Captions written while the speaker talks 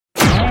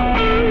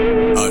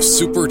a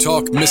Super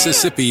Talk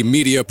Mississippi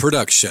media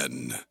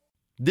production.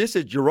 This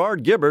is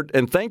Gerard Gibbert,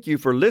 and thank you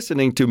for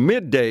listening to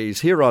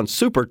Middays here on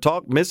Super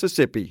Talk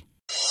Mississippi.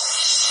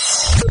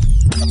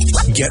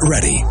 Get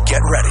ready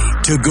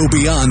to go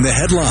beyond the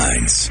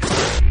headlines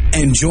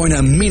and join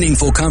a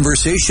meaningful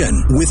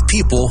conversation with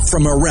people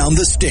from around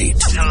the state.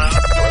 Hello.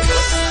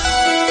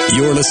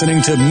 You're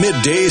listening to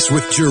Middays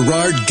with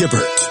Gerard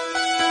Gibbert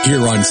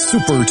here on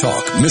Super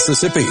Talk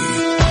Mississippi.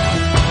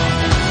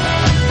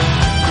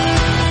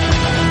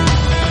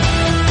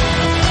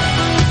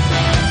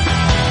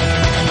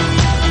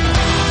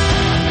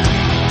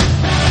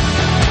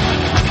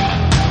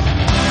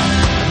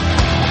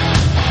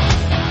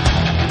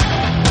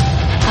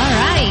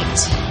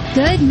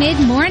 Good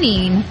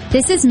mid-morning.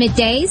 This is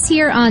Middays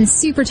here on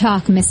Super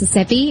Talk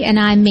Mississippi, and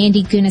I'm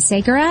Mandy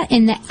Gunasegura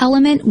in the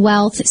Element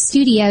Wealth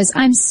Studios.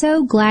 I'm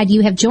so glad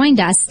you have joined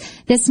us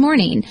this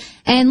morning.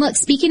 And look,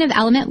 speaking of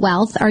Element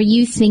Wealth, are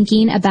you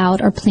thinking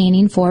about or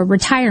planning for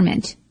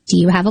retirement? Do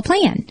you have a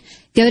plan?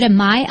 Go to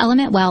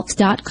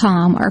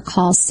myelementwealth.com or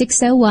call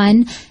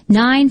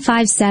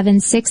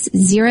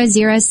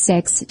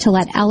 601-957-6006 to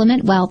let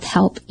Element Wealth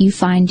help you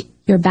find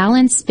your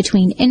balance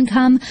between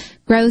income,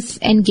 growth,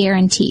 and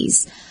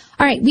guarantees.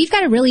 All right, we've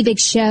got a really big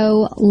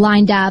show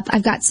lined up.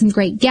 I've got some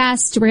great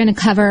guests. We're going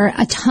to cover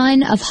a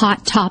ton of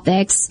hot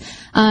topics.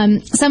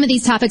 Some of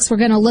these topics we're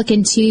going to look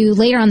into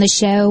later on the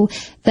show.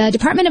 The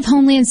Department of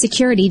Homeland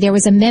Security, there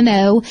was a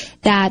memo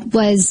that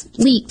was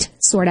leaked,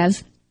 sort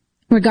of,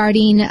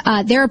 regarding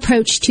their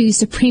approach to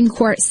Supreme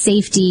Court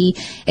safety.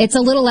 It's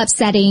a little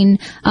upsetting,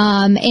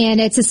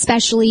 and it's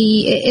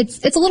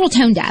a little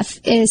tone deaf,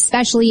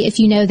 especially if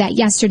you know that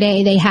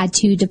yesterday they had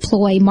to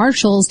deploy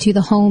marshals to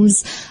the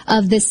homes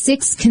of the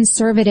 6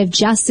 conservative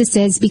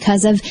justices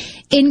because of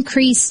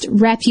increased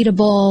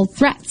reputable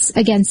threats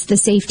against the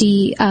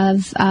safety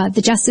of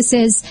the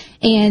justices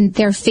and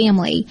their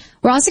family.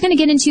 We're also going to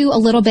get into a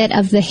little bit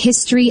of the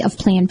history of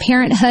Planned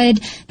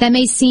Parenthood. That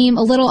may seem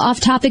a little off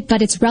topic,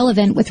 but it's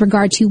relevant with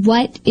regard to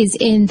what is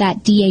in that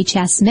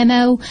DHS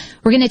memo.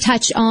 We're going to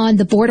touch on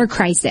the border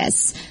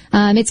crisis.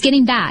 It's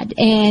getting bad,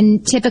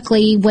 and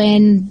typically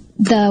when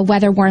the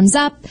weather warms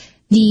up,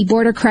 the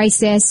border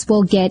crisis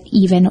will get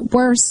even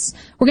worse.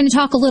 We're going to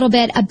talk a little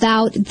bit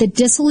about the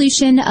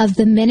dissolution of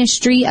the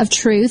Ministry of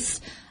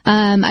Truth.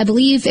 I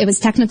believe it was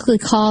technically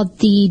called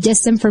the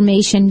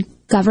Disinformation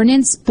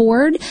Governance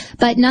Board,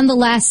 but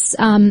nonetheless,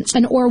 an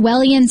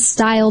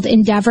Orwellian-styled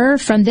endeavor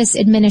from this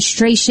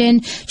administration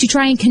to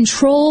try and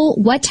control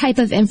what type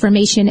of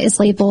information is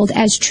labeled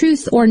as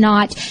truth or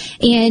not.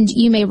 And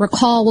you may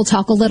recall, we'll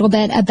talk a little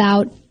bit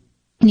about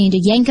Nina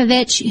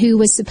Yankovic, who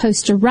was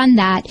supposed to run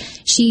that.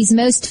 She's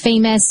most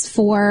famous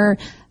for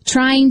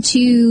trying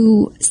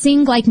to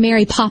sing like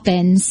Mary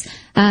Poppins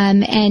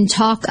and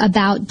talk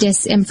about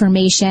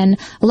disinformation.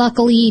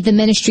 Luckily, the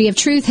Ministry of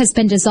Truth has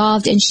been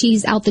dissolved and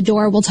she's out the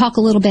door. We'll talk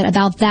a little bit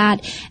about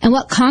that and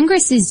what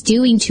Congress is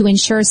doing to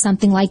ensure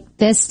something like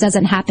this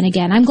doesn't happen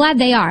again. I'm glad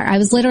they are. I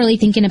was literally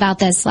thinking about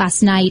this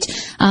last night.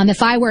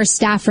 If I were a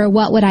staffer,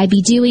 what would I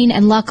be doing?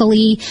 And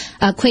luckily,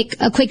 a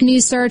quick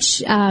news search,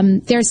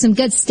 there's some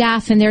good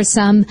staff and there's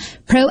some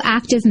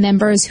proactive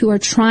members who are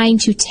trying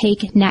to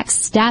take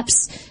next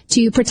steps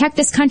to protect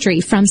this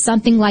country from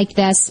something like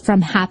this from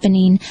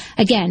happening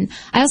again.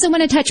 I also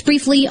want to touch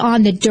briefly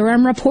on the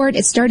Durham report.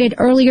 It started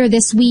earlier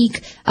this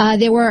week.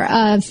 There were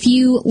a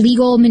few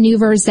legal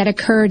maneuvers that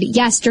occurred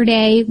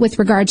yesterday with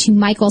regard to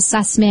Michael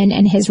Sussman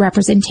and his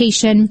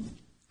representation.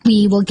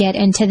 We will get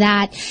into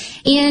that.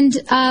 And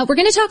we're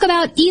going to talk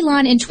about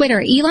Elon and Twitter.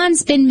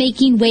 Elon's been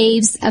making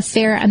waves a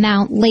fair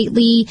amount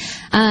lately.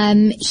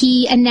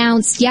 He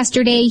announced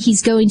yesterday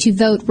he's going to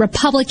vote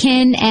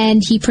Republican,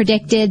 and he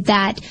predicted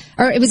that,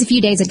 or it was a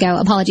few days ago,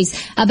 apologies,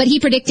 but he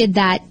predicted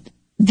that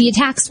the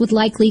attacks would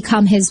likely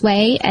come his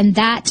way, and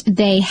that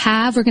they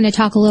have. We're going to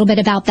talk a little bit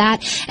about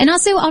that. And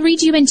also, I'll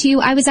read you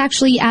into, I was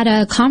actually at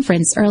a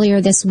conference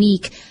earlier this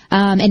week,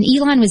 and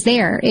Elon was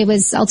there.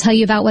 I'll tell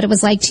you about what it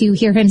was like to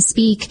hear him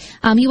speak.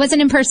 He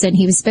wasn't in person.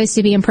 He was supposed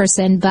to be in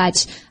person,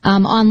 but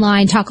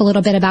online, talk a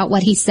little bit about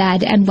what he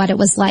said and what it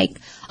was like.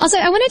 Also,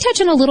 I want to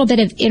touch on a little bit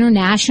of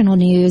international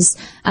news.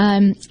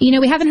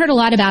 We haven't heard a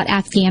lot about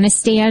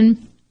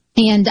Afghanistan.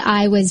 And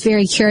I was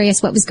very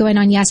curious what was going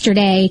on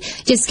yesterday.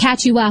 Just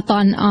catch you up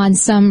on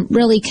some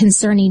really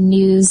concerning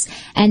news.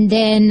 And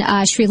then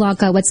Sri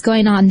Lanka, what's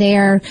going on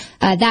there.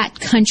 That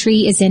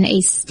country is in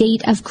a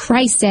state of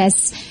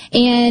crisis.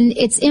 And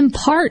it's in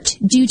part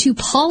due to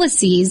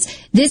policies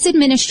this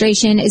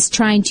administration is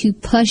trying to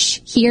push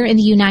here in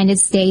the United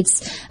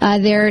States.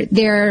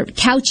 They're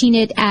couching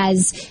it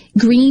as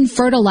green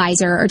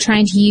fertilizer, or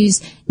trying to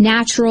use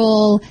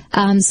natural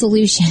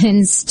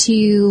solutions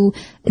to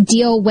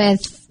deal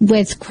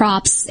with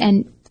crops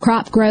and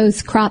crop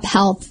growth, crop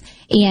health,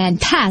 and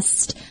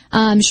pests.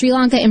 Sri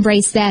Lanka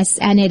embraced this,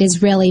 and it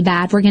is really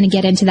bad. We're going to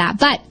get into that.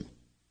 But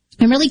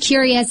I'm really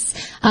curious.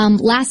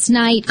 Last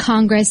night,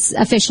 Congress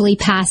officially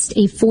passed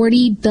a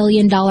 $40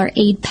 billion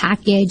aid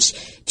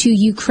package to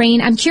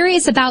Ukraine. I'm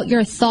curious about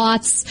your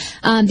thoughts.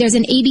 There's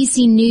an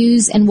ABC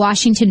News and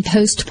Washington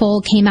Post poll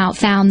came out,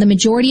 found the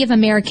majority of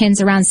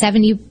Americans, around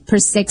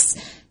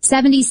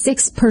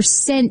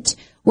 76%,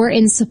 were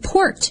in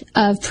support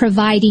of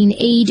providing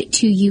aid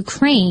to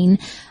Ukraine.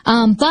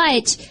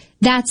 But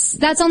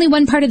that's only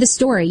one part of the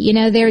story. You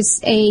know, there's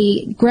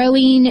a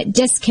growing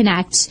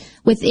disconnect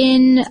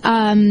within,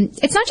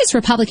 it's not just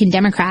Republican,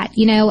 Democrat,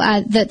 you know,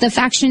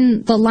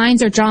 the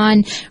lines are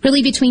drawn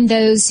really between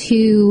those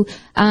who,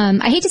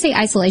 I hate to say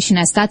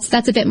isolationists.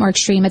 That's a bit more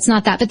extreme. It's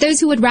not that, but those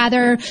who would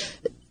rather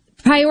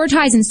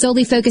prioritize and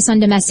solely focus on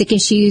domestic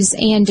issues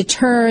and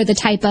deter the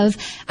type of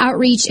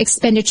outreach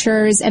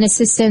expenditures and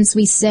assistance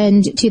we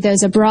send to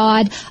those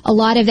abroad. A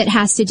lot of it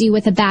has to do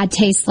with a bad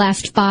taste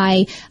left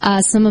by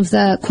some of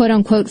the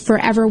quote-unquote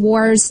forever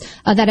wars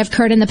that have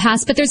occurred in the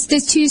past. But there's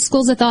two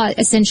schools of thought,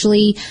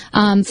 essentially.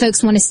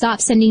 Folks want to stop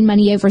sending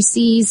money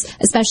overseas,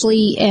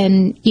 especially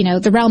in, you know,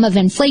 the realm of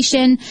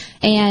inflation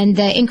and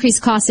the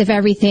increased cost of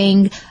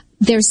everything.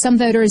 There's some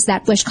voters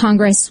that wish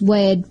Congress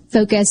would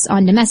focus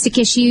on domestic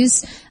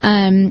issues.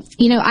 You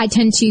know, I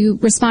tend to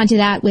respond to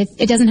that with,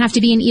 it doesn't have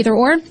to be an either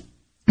or.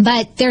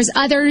 But there's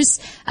others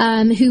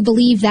who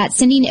believe that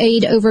sending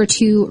aid over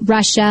to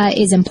Russia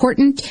is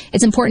important.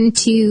 It's important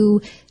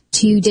to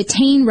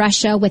detain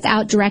Russia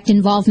without direct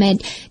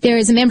involvement. There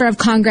is a member of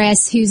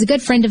Congress who's a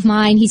good friend of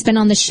mine. He's been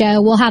on the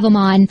show. We'll have him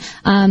on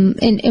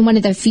in one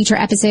of the future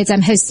episodes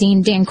I'm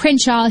hosting, Dan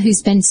Crenshaw,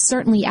 who's been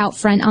certainly out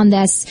front on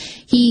this.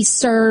 He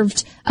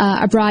served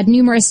abroad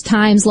numerous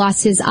times,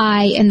 lost his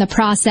eye in the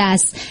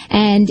process,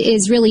 and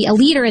is really a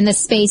leader in this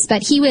space.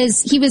 But he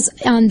was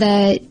on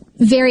the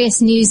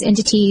various news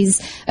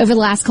entities over the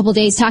last couple of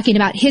days talking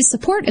about his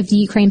support of the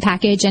Ukraine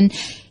package, and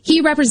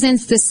he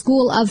represents the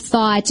school of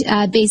thought,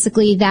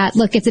 basically that,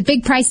 look, it's a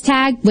big price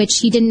tag, which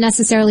he didn't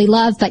necessarily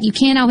love, but you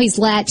can't always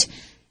let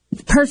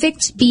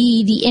perfect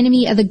be the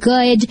enemy of the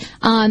good.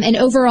 And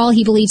overall,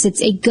 he believes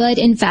it's a good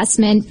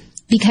investment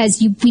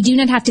because we do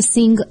not have to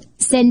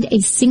send a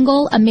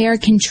single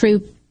American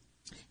troop.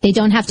 They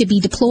don't have to be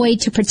deployed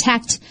to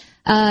protect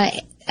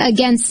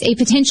against a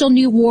potential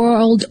new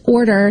world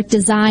order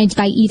designed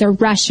by either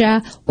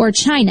Russia or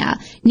China,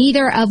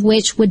 neither of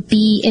which would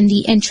be in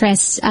the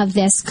interests of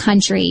this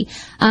country.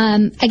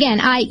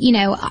 Again, I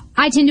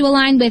tend to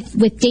align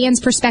with Dan's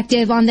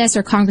perspective on this,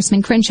 or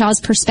Congressman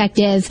Crenshaw's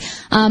perspective.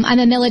 I'm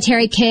a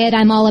military kid.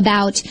 I'm all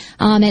about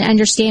and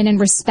understand and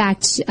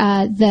respect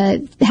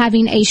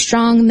having a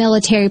strong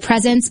military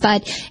presence,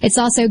 but it's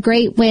also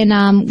great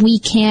when we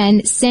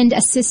can send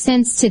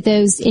assistance to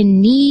those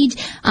in need.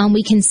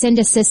 We can send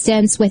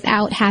assistance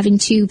without having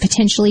to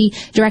potentially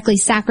directly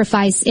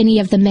sacrifice any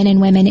of the men and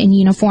women in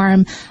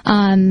uniform,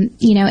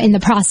 in the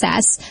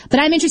process. But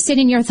I'm interested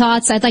in your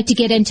thoughts. I'd like to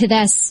get into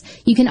this.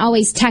 You can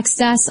always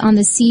text us on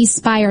the C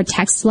Spire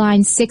text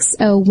line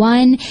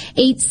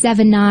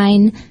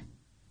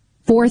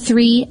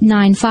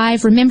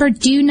 601-879-4395. Remember,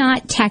 do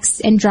not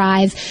text and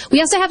drive.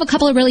 We also have a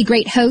couple of really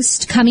great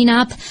hosts coming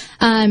up,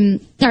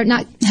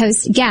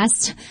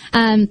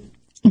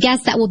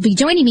 guests that will be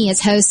joining me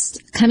as hosts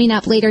coming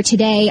up later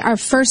today. Our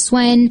first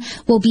one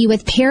will be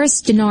with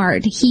Paris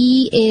Denard.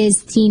 He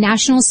is the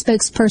national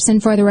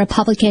spokesperson for the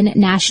Republican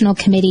National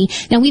Committee.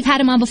 Now, we've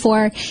had him on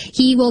before.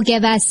 He will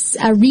give us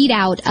a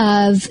readout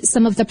of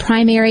some of the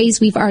primaries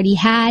we've already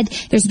had.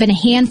 There's been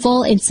a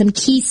handful in some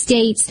key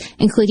states,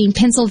 including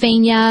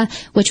Pennsylvania,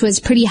 which was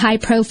pretty high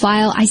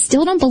profile. I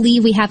still don't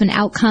believe we have an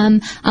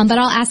outcome, but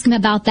I'll ask him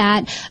about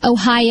that.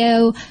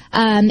 Ohio,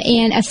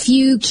 and a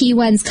few key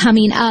ones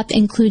coming up,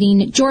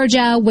 including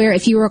Georgia, where,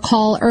 if you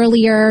recall,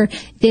 earlier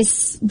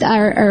this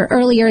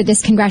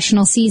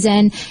congressional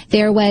season,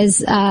 there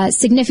was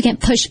significant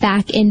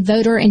pushback in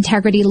voter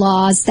integrity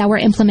laws that were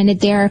implemented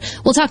there.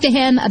 We'll talk to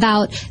him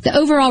about the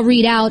overall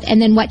readout and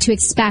then what to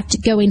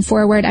expect going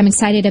forward. I'm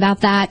excited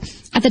about that.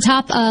 At the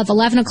top of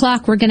 11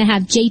 o'clock, we're going to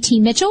have JT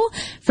Mitchell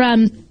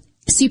from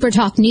Super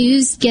Talk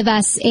News give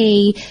us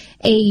a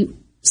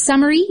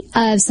summary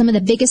of some of the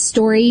biggest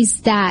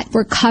stories that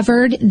were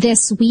covered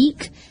this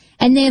week.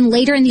 And then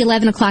later in the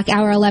 11 o'clock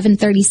hour,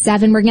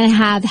 11:37, we're going to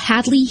have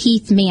Hadley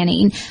Heath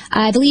Manning.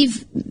 I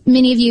believe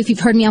many of you, if you've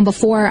heard me on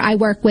before, I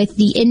work with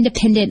the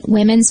Independent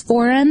Women's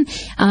Forum.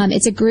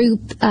 It's a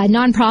group,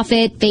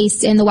 nonprofit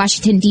based in the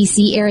Washington,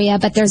 D.C. area,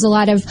 but there's a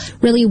lot of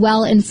really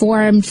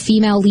well-informed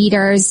female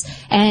leaders.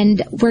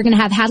 And we're going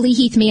to have Hadley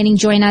Heath Manning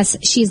join us.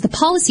 She's the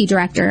policy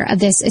director of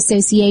this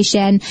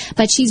association,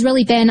 but she's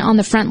really been on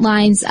the front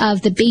lines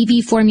of the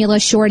baby formula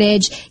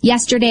shortage.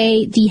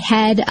 Yesterday, the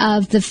head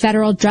of the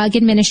Federal Drug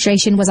Administration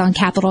was on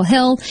Capitol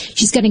Hill.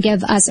 She's going to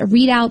give us a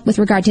readout with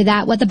regard to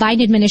that, what the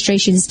Biden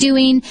administration is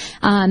doing,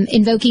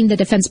 invoking the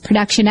Defense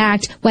Production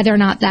Act, whether or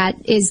not that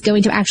is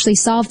going to actually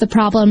solve the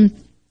problem,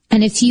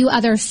 and a few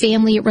other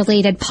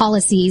family-related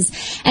policies.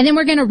 And then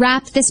we're going to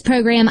wrap this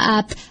program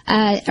up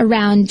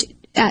around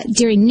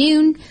during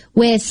noon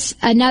with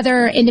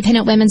another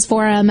Independent Women's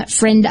Forum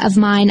friend of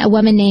mine, a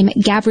woman named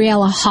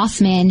Gabriella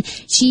Hoffman.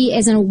 She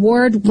is an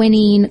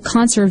award-winning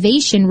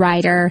conservation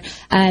writer.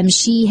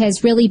 She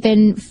has really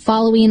been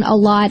following a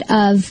lot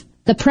of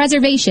the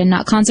preservation,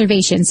 not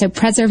conservation. So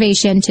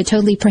preservation to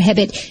totally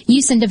prohibit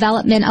use and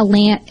development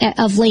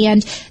of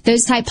land,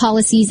 those type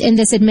policies in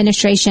this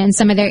administration,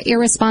 some of their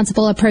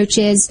irresponsible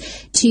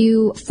approaches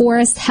to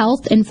forest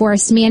health and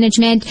forest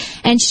management.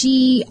 And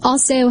she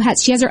has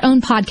her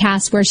own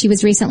podcast where she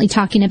was recently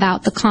talking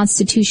about the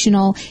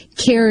constitutional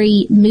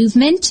carry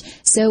movement.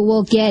 So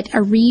we'll get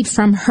a read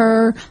from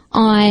her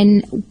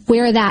on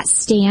where that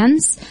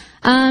stands.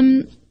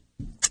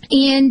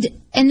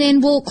 And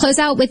then we'll close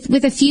out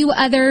with a few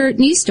other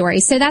news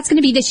stories. So that's going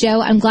to be the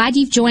show. I'm glad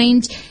you've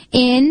joined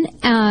in.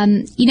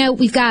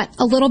 We've got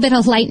a little bit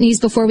of light news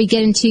before we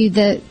get into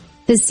the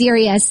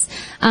serious.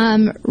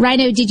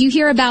 Rhino, did you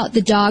hear about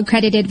the dog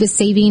credited with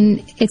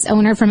saving its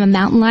owner from a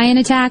mountain lion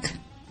attack?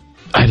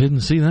 I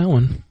didn't see that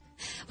one.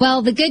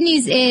 Well, the good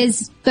news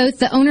is both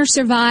the owner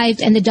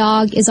survived and the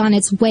dog is on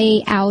its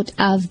way out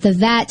of the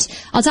vet.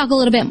 I'll talk a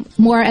little bit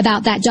more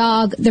about that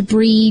dog, the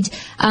breed,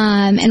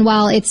 and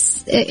while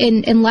it's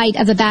in light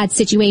of a bad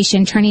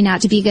situation turning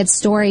out to be a good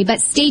story. But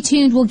stay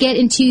tuned. We'll get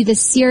into the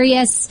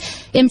serious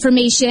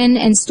information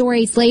and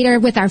stories later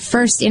with our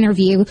first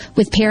interview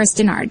with Paris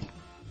Dennard.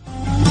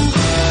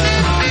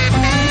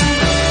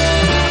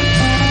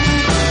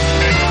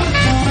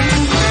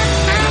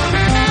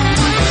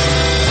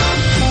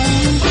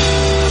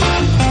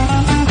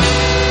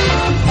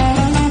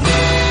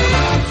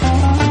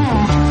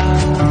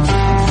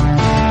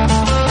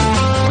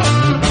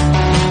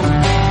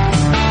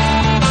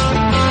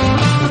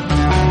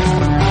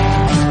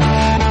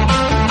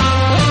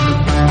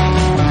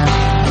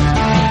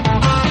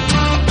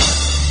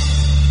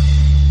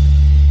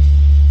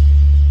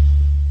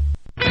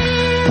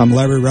 I'm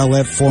Larry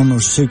Rowlett, former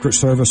Secret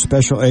Service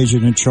Special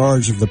Agent in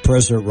charge of the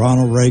President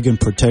Ronald Reagan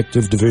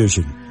Protective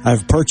Division.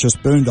 I've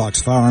purchased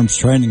Boondocks Firearms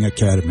Training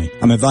Academy.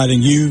 I'm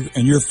inviting you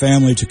and your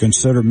family to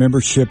consider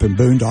membership in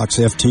Boondocks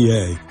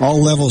FTA.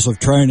 All levels of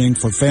training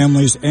for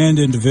families and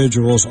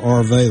individuals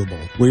are available.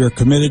 We are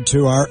committed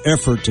to our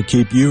effort to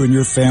keep you and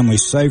your family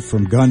safe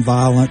from gun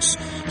violence.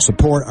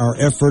 Support our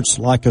efforts.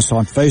 Like us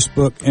on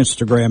Facebook,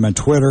 Instagram, and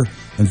Twitter,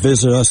 and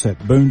visit us at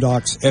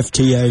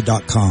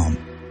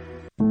boondocksfta.com.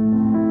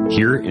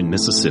 Here in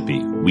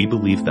Mississippi, we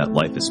believe that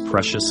life is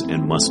precious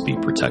and must be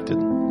protected.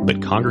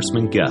 But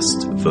Congressman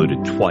Guest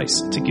voted twice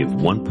to give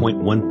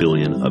 $1.1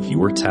 billion of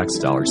your tax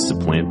dollars to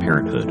Planned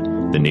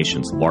Parenthood, the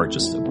nation's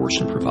largest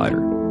abortion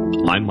provider.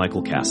 I'm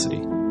Michael Cassidy,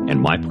 and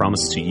my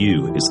promise to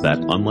you is that,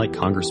 unlike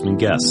Congressman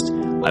Guest,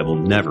 I will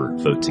never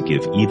vote to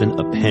give even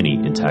a penny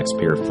in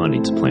taxpayer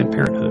funding to Planned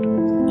Parenthood.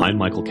 I'm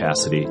Michael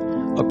Cassidy,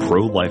 a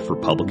pro-life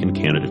Republican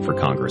candidate for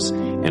Congress,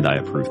 and I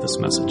approve this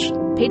message.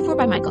 Paid for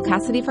by Michael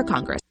Cassidy for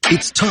Congress.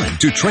 It's time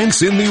to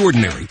transcend the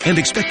ordinary and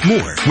expect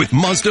more with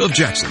Mazda of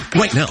Jackson.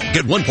 Right now,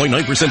 get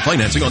 1.9%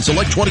 financing on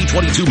select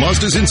 2022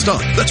 Mazdas in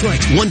stock. That's right,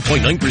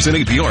 1.9%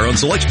 APR on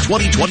select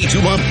 2022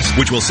 models,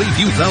 which will save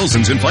you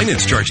thousands in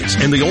finance charges.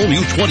 And the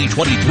all-new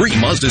 2023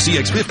 Mazda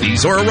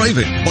CX-50s are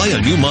arriving. Buy a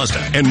new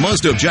Mazda, and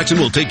Mazda of Jackson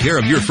will take care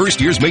of your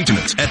first year's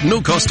maintenance at no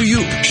cost to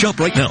you.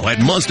 Shop right now at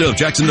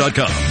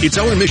MazdaofJackson.com. It's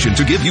our mission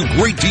to give you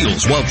great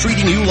deals while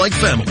treating you like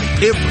family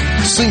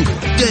every single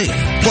day.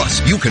 Plus,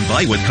 you can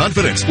buy with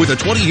confidence with a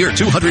 20-year,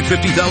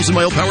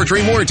 250,000-mile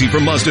powertrain warranty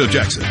from Mazda of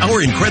Jackson.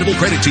 Our incredible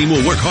credit team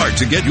will work hard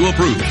to get you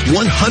approved.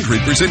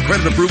 100%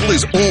 credit approval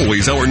is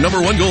always our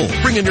number one goal.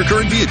 Bring in your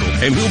current vehicle,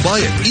 and we'll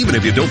buy it, even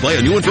if you don't buy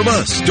a new one from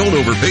us. Don't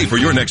overpay for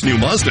your next new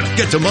Mazda.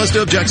 Get to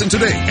Mazda of Jackson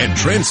today and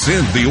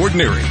transcend the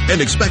ordinary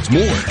and expect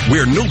more,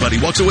 where nobody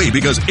walks away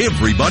because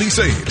everybody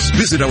saves.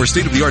 Visit our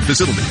state-of-the-art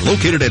facility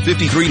located at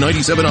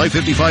 5397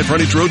 I-55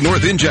 Frontage Road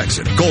North in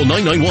Jackson. Call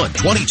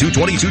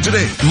 991-2222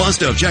 today.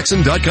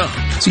 MazdaofJackson.com.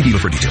 See dealer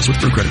for details with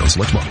through credit on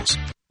select models.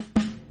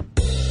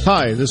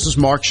 Hi, this is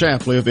Mark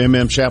Shapley of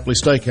M.M. Shapley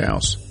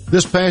Steakhouse.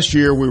 This past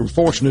year, we were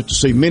fortunate to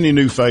see many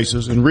new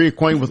faces and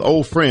reacquaint with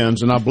old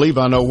friends, and I believe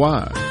I know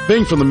why.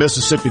 Being from the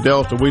Mississippi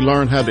Delta, we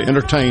learned how to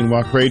entertain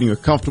while creating a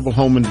comfortable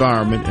home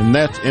environment, and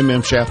that's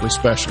M.M. Shapley's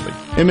specialty.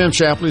 M.M.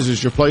 Shapley's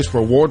is your place for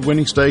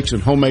award-winning steaks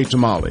and homemade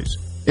tamales.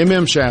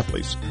 M.M.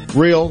 Shapley's,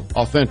 real,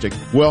 authentic,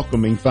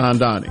 welcoming fine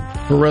dining.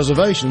 For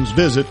reservations,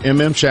 visit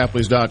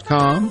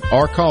mmshapleys.com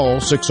or call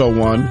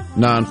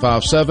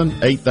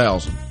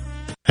 601-957-8000.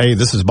 Hey,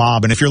 this is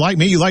Bob, and if you're like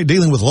me, you like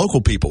dealing with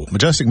local people.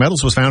 Majestic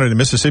Metals was founded in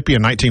Mississippi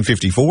in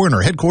 1954 and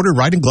are headquartered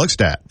right in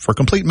Gluckstadt. For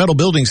complete metal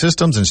building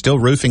systems and steel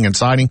roofing and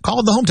siding,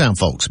 call the hometown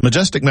folks.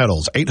 Majestic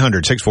Metals,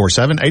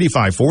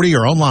 800-647-8540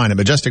 or online at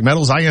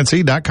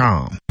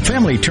majesticmetalsinc.com.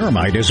 Family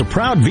Termite is a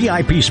proud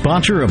VIP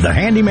sponsor of the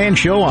Handyman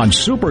Show on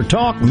Super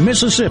Talk,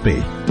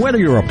 Mississippi. Whether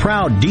you're a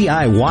proud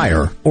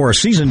DIYer or a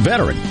seasoned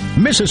veteran,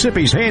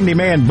 Mississippi's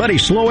handyman Buddy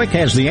Slowick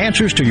has the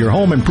answers to your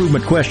home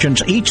improvement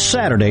questions each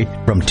Saturday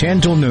from 10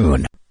 till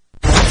noon.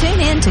 Tune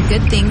in to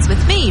Good Things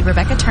with me,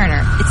 Rebecca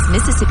Turner. It's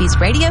Mississippi's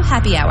Radio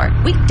Happy Hour,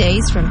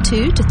 weekdays from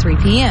 2 to 3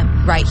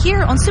 p.m. right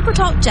here on Super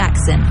Talk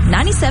Jackson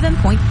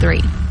 97.3.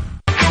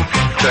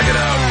 Check it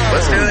out.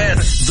 Let's do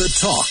this. The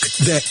talk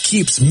that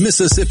keeps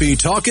Mississippi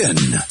talking.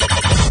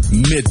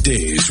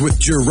 Middays with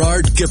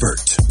Gerard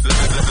Gibbert.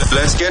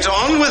 Let's get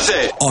on with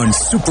it. On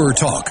Super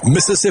Talk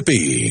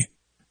Mississippi.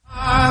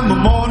 I'm the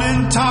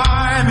morning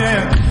time,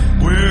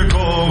 yeah. We're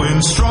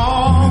going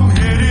strong,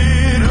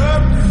 heading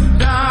up,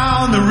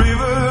 down the river.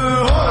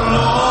 Oh,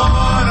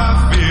 Lord,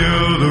 I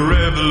feel the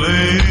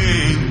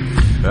reveling.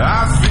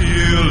 I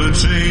feel a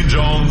change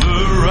on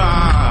the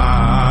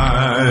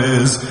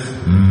rise.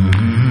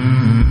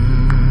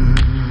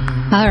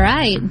 All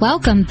right.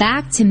 Welcome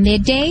back to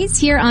Middays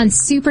here on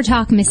Super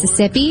Talk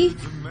Mississippi.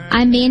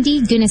 I'm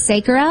Mandy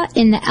Gunasekara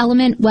in the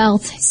Element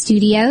Wealth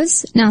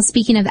Studios. Now,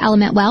 speaking of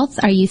Element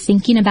Wealth, are you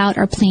thinking about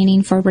or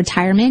planning for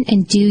retirement,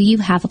 and do you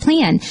have a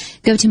plan?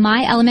 Go to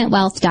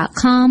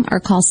myelementwealth.com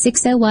or call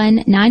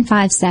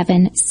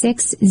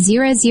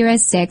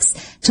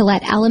 601-957-6006 to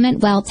let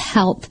Element Wealth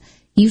help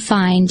you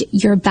find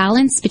your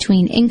balance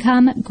between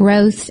income,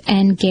 growth,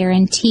 and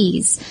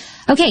guarantees.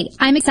 Okay,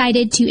 I'm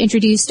excited to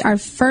introduce our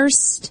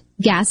first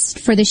guest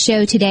for the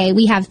show today.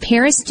 We have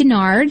Paris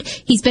Dennard.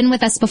 He's been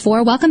with us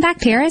before. Welcome back,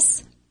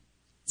 Paris.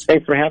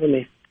 Thanks for having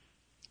me.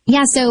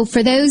 Yeah, so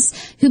for those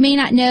who may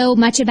not know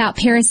much about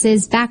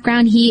Paris's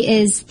background,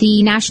 he is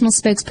the national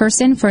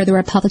spokesperson for the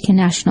Republican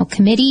National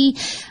Committee.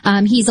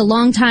 He's a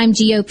longtime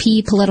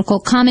GOP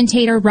political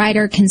commentator,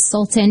 writer,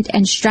 consultant,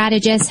 and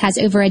strategist, has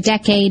over a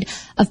decade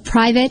of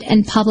private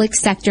and public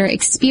sector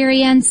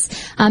experience.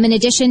 In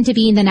addition to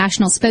being the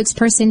national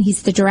spokesperson,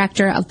 he's the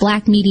director of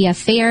Black Media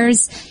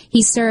Affairs.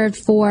 He served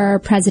for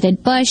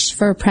President Bush,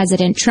 for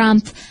President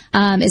Trump,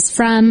 is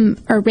from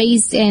or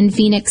raised in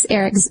Phoenix,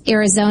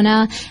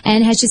 Arizona,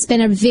 and has just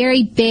been a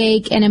very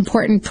big and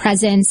important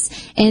presence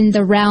in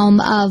the realm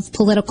of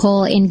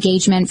political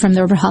engagement from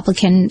the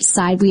Republican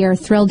side. We are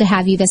thrilled to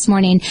have you this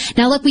morning.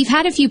 Now, look, we've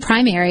had a few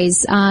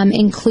primaries,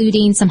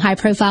 including some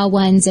high-profile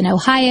ones in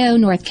Ohio,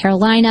 North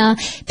Carolina,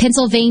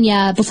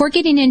 Pennsylvania. Before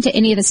getting into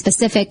any of the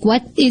specific,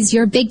 what is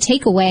your big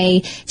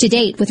takeaway to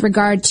date with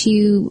regard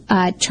to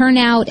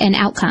turnout and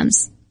outcomes?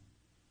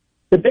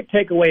 The big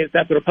takeaway is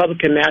that the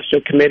Republican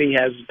National Committee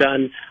has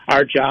done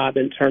our job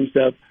in terms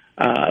of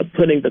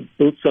putting the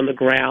boots on the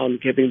ground,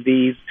 giving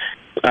these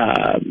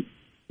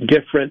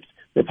different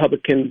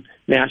Republican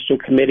National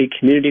Committee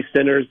community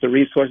centers the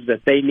resources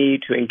that they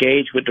need to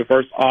engage with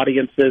diverse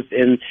audiences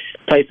in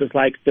places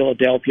like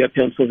Philadelphia,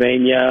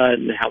 Pennsylvania,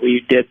 and how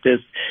we did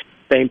this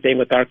same thing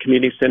with our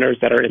community centers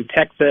that are in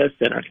Texas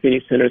and our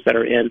community centers that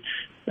are in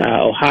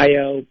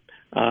Ohio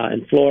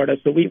and Florida.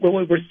 So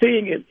what we're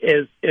seeing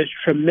is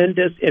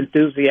tremendous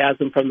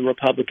enthusiasm from the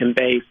Republican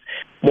base.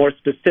 More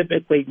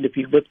specifically, if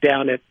you look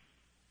down at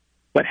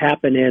what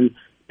happened in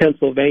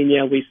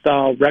Pennsylvania, we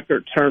saw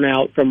record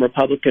turnout from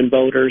Republican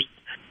voters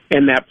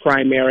in that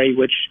primary,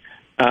 which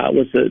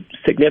was a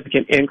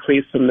significant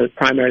increase from the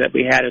primary that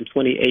we had in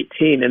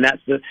 2018. And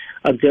that's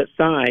a good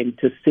sign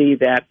to see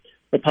that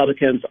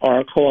Republicans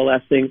are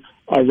coalescing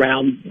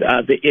around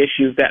the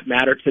issues that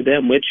matter to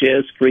them, which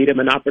is freedom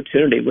and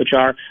opportunity, which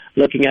are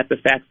looking at the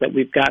fact that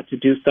we've got to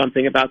do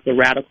something about the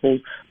radical,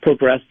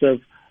 progressive,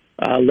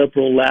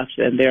 liberal left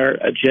and their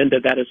agenda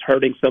that is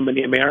hurting so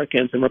many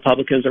Americans. And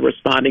Republicans are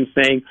responding,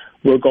 saying,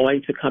 we're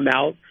going to come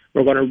out,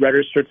 we're going to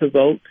register to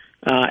vote,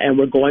 and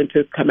we're going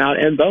to come out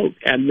and vote.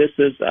 And this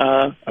is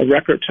a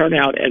record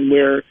turnout, and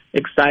we're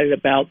excited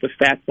about the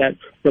fact that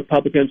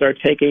Republicans are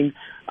taking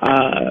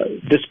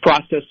this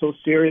process so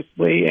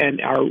seriously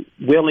and are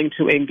willing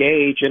to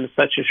engage in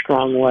such a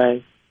strong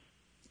way.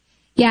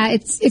 Yeah,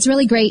 it's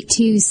really great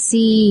to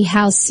see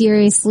how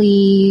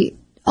seriously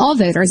all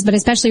voters, but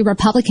especially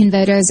Republican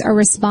voters, are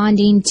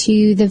responding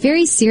to the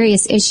very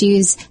serious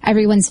issues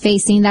everyone's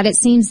facing that it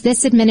seems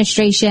this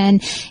administration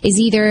is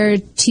either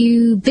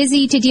too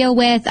busy to deal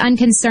with,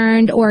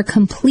 unconcerned, or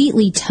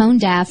completely tone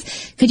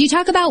deaf. Could you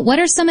talk about what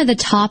are some of the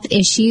top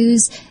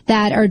issues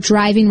that are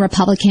driving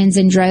Republicans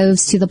in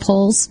droves to the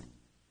polls?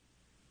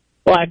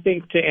 Well, I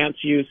think to answer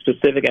you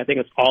specific, I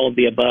think it's all of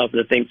the above,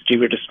 the things that you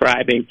were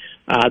describing.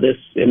 This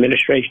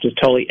administration is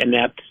totally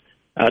inept,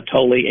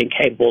 totally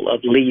incapable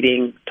of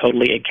leading,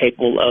 totally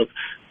incapable of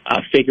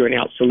figuring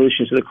out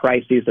solutions to the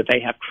crises that they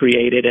have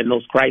created, and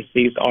those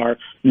crises are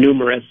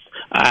numerous.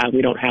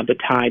 We don't have the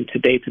time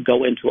today to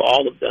go into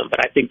all of them,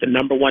 but I think the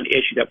number one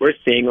issue that we're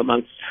seeing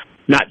amongst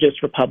not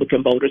just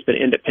Republican voters, but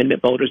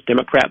independent voters,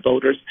 Democrat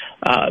voters,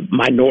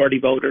 minority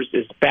voters,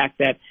 is the fact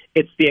that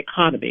it's the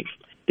economy.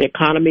 The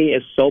economy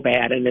is so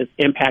bad and it's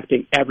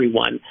impacting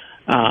everyone.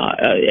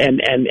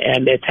 And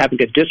it's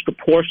having a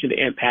disproportionate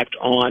impact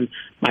on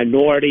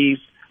minorities,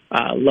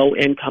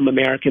 low-income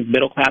Americans,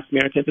 middle-class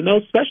Americans, and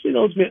especially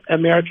those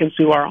Americans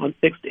who are on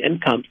fixed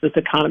incomes. This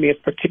economy is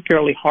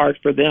particularly hard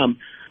for them.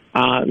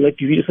 If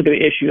you just look at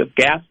the issue of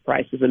gas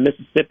prices in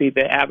Mississippi,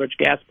 the average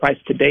gas price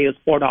today is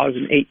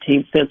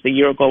 $4.18. A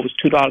year ago it was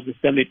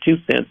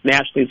 $2.72.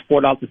 Nationally, it's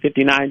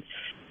 $4.59,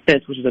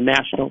 which is a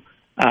national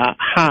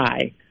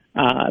high.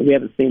 We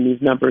haven't seen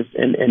these numbers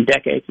in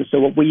decades. And so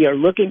what we are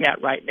looking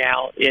at right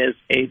now is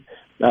a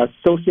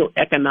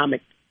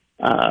socioeconomic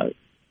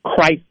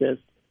crisis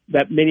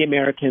that many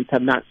Americans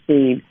have not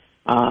seen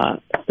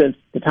since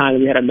the time that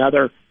we had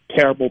another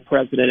terrible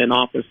president in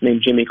office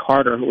named Jimmy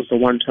Carter, who was a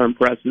one-term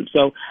president.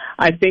 So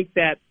I think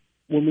that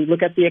when we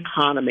look at the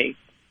economy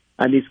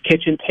and these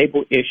kitchen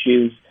table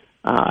issues,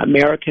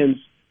 Americans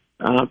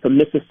from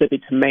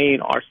Mississippi to Maine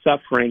are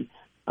suffering,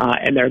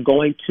 and they're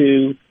going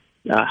to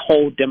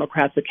hold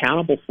Democrats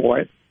accountable for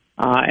it,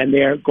 and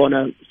they're going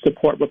to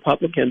support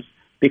Republicans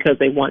because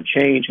they want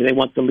change and they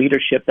want the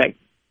leadership that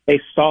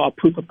they saw a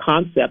proof of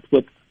concept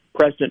with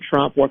President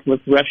Trump working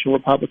with Russian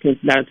Republicans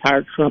and that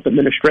entire Trump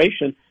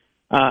administration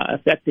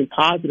affecting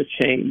positive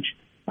change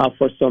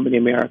for so many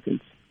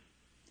Americans.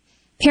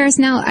 Paris,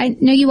 now I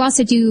know you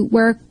also do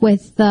work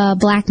with the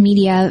Black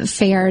media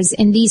fairs.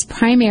 In these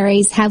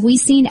primaries, have we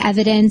seen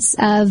evidence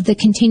of the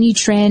continued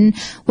trend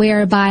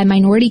whereby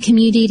minority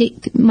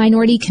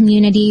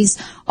communities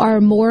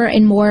are more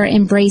and more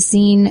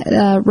embracing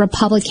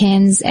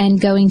Republicans and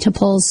going to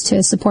polls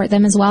to support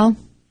them as well?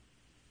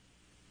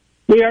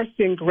 We are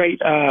seeing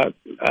great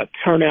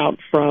turnout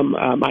from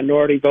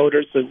minority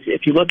voters. So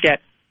if you look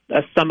at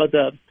some of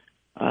the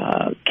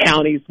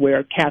counties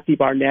where Kathy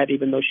Barnett,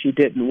 even though she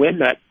didn't win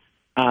that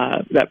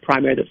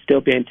primary that's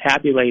still being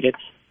tabulated,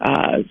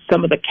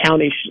 some of the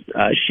counties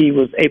she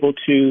was able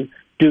to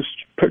do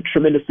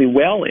tremendously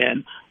well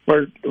in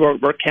were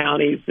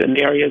counties and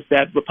areas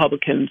that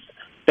Republicans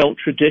don't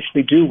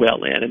traditionally do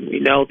well in. And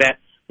we know that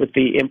with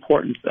the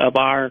importance of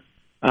our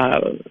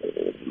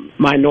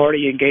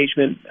minority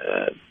engagement,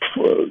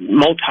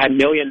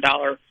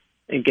 multi-million-dollar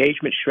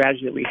engagement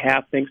strategy that we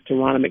have, thanks to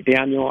Ronna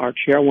McDaniel, our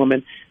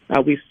chairwoman,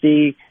 we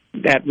see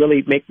that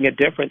really making a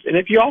difference. And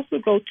if you also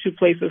go to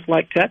places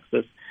like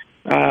Texas,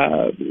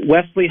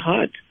 Wesley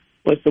Hunt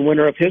was the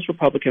winner of his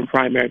Republican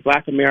primary,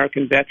 Black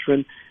American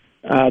veteran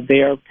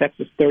there,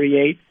 Texas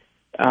 38.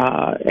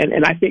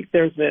 And I think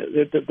there's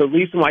the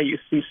reason why you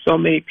see so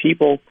many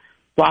people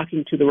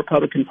flocking to the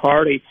Republican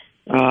Party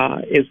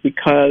is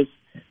because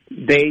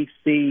they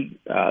see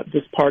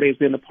this party as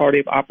being the party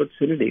of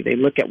opportunity. They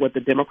look at what the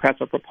Democrats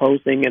are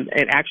proposing and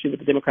actually what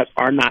the Democrats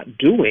are not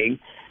doing,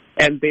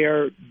 and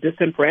they're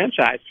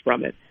disenfranchised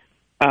from it.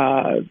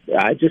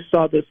 I just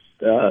saw this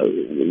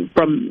from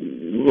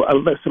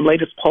some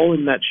latest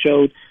polling that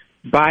showed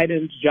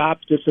Biden's job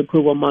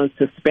disapproval amongst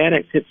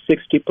Hispanics hit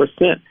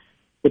 60%,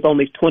 with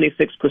only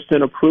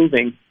 26%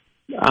 approving.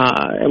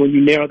 And when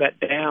you narrow that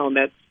down,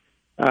 that's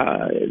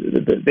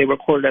they were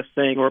quoted as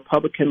saying a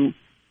Republican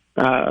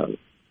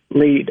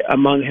lead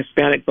among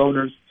Hispanic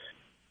voters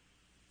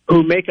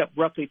who make up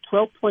roughly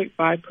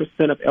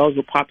 12.5% of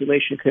eligible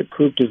population could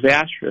prove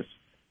disastrous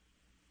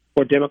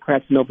for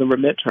Democrats' November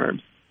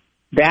midterms.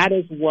 That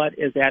is what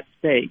is at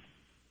stake.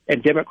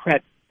 And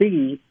Democrats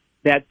see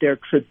that their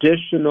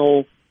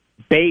traditional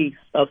base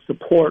of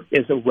support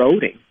is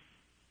eroding.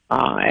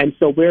 And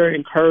so we're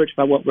encouraged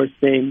by what we're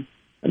seeing,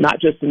 not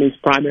just in these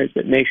primaries,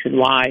 but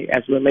nationwide,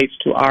 as it relates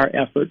to our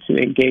effort to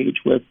engage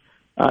with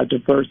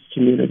diverse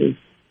communities.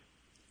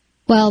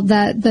 Well,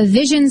 the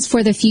visions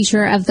for the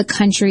future of the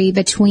country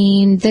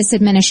between this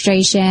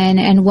administration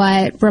and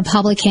what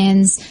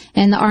Republicans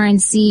and the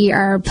RNC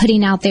are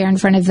putting out there in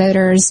front of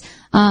voters,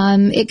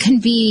 it can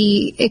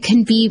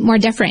be more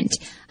different.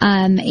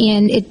 And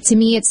to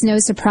me, it's no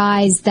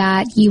surprise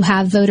that you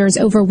have voters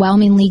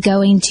overwhelmingly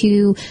going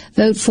to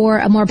vote for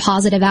a more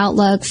positive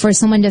outlook, for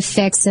someone to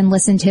fix and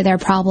listen to their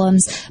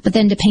problems, but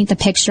then to paint the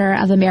picture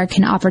of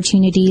American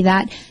opportunity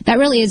that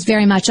really is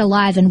very much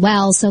alive and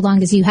well, so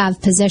long as you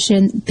have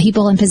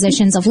people in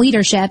positions of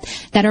leadership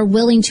that are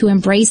willing to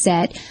embrace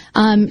it.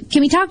 Can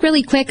we talk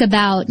really quick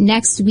about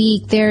next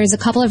week? There's a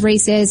couple of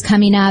races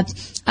coming up,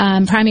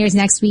 primaries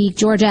next week,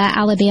 Georgia,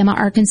 Alabama,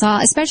 Arkansas,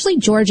 especially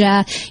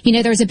Georgia.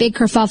 There was a big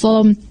kerfuffle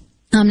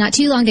not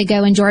too long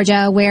ago in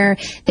Georgia where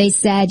they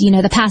said,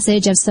 the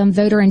passage of some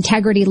voter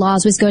integrity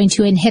laws was going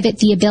to inhibit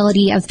the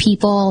ability of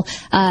people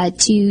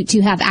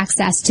to have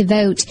access to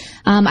vote.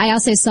 I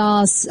also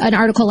saw an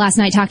article last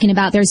night talking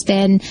about there's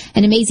been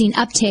an amazing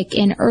uptick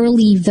in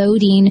early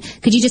voting.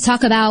 Could you just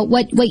talk about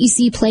what you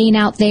see playing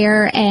out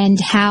there and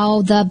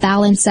how the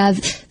balance of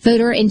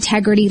voter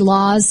integrity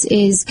laws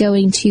is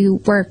going to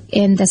work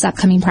in this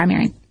upcoming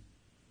primary?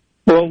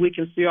 Well, we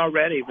can see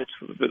already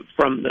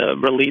from the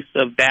release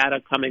of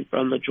data coming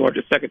from the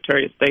Georgia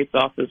Secretary of State's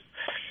office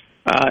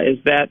is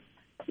that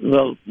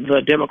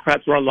the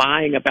Democrats were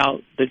lying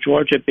about the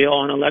Georgia bill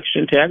on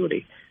election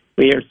integrity.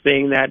 We are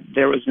seeing that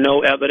there was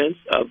no evidence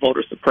of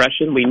voter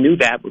suppression. We knew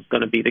that was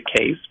going to be the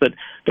case, but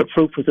the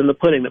proof was in the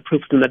pudding, the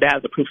proof was in the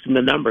data, the proof was in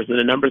the numbers, and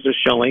the numbers are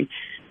showing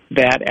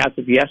that as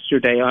of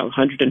yesterday,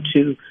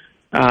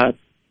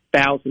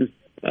 102,000,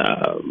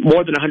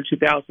 more than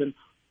 102,000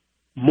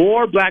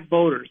 more black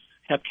voters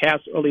have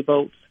cast early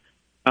votes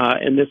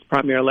in this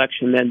primary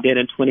election than did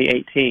in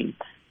 2018.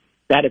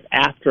 That is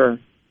after,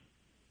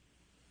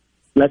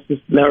 let's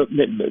just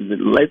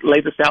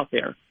lay this out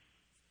there,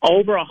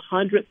 over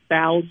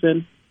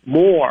 100,000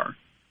 more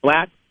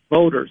black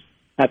voters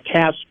have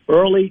cast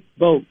early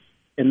votes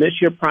in this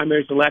year's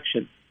primaries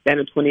election than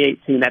in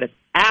 2018. That is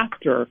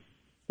after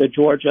the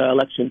Georgia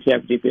election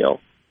integrity bill.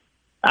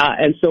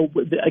 And so,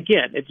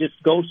 again, it just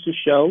goes to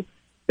show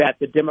that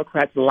the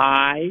Democrats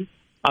lie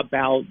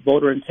about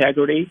voter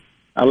integrity,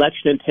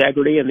 election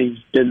integrity, and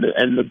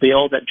the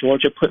bill that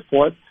Georgia put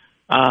forth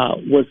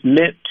was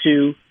meant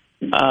to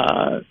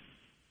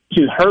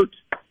hurt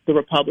the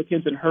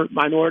Republicans and hurt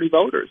minority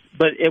voters.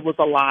 But it was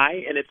a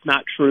lie, and it's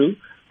not true.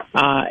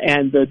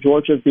 And the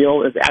Georgia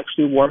bill is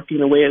actually working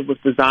the way it was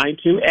designed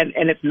to,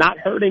 and it's not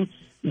hurting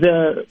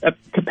the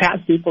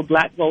capacity for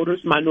black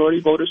voters,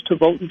 minority voters to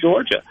vote in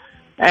Georgia.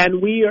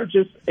 And we are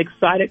just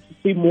excited to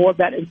see more of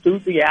that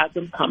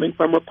enthusiasm coming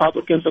from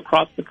Republicans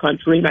across the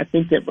country. And I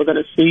think that we're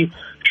going to see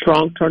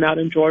strong turnout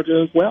in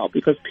Georgia as well,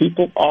 because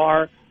people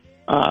are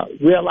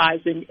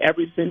realizing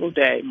every single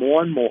day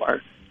more and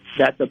more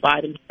that the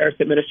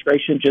Biden-Harris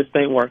administration just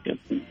ain't working.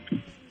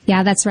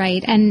 Yeah, that's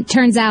right. And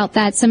turns out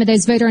that some of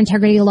those voter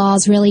integrity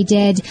laws really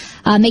did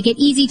make it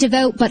easy to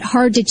vote but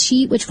hard to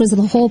cheat, which was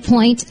the whole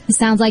point. It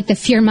sounds like the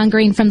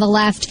fear-mongering from the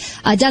left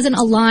doesn't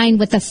align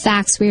with the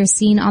facts we are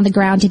seeing on the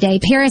ground today.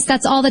 Paris,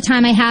 that's all the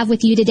time I have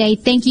with you today.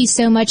 Thank you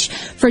so much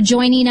for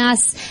joining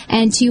us.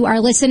 And to our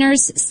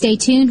listeners, stay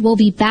tuned. We'll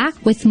be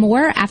back with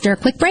more after a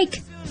quick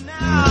break.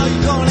 Now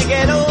you're gonna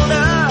get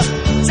older.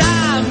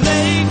 Time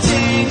may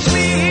change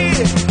me,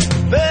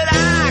 but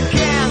I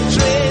can't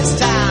trace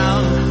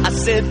time. I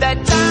said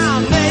that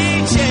time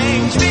may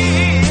change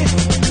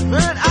me,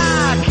 but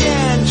I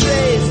can't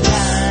trace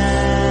time.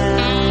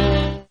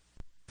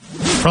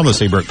 From the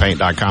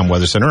SeabrookPaint.com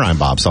Weather Center, I'm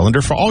Bob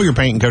Sullender. For all your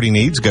paint and coating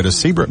needs, go to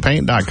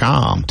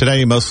SeabrookPaint.com.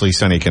 Today, mostly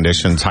sunny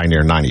conditions, high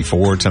near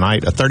 94.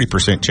 Tonight, a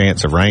 30%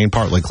 chance of rain,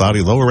 partly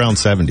cloudy, low around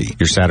 70.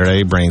 Your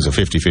Saturday brings a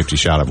 50-50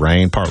 shot of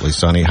rain, partly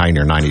sunny, high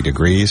near 90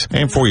 degrees.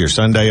 And for your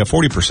Sunday, a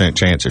 40%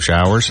 chance of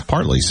showers,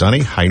 partly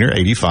sunny, high near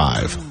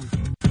 85.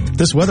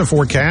 This weather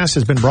forecast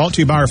has been brought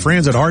to you by our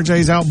friends at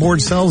RJ's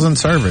Outboard Sales and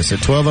Service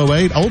at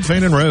 1208 Old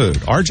Fannin Road.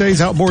 RJ's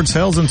Outboard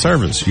Sales and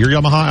Service, your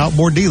Yamaha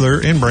outboard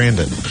dealer in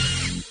Brandon.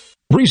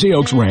 Breezy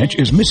Oaks Ranch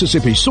is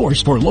Mississippi's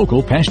source for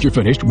local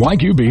pasture-finished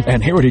Wagyu beef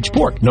and heritage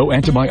pork. No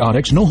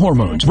antibiotics, no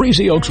hormones.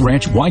 Breezy Oaks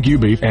Ranch Wagyu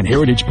beef and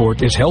heritage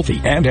pork is healthy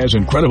and has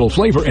incredible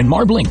flavor and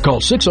marbling. Call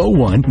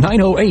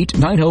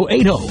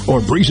 601-908-9080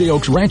 or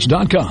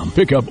breezyoaksranch.com.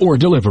 Pickup or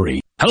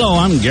delivery. Hello,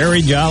 I'm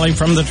Gary Jolly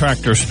from the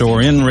Tractor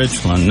Store in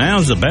Richland.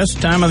 Now's the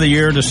best time of the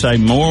year to save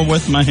more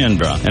with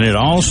Mahindra, and it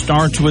all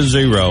starts with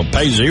zero.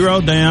 Pay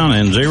zero down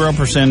and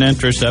 0%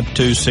 interest up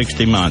to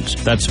 60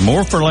 months. That's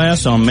more for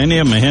less on many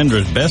of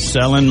Mahindra's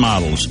best-selling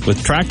models,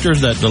 with tractors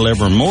that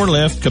deliver more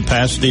lift,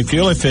 capacity,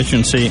 fuel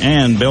efficiency,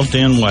 and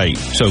built-in weight.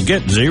 So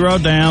get zero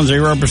down,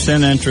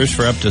 0% interest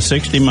for up to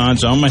 60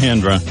 months on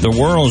Mahindra, the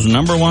world's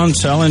 #1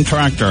 selling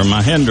tractor,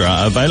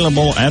 Mahindra,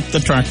 available at the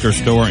Tractor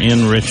Store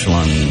in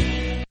Richland.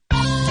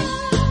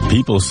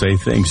 People say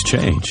things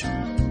change,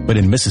 but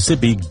in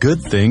Mississippi,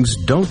 good things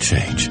don't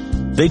change.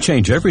 They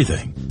change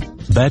everything.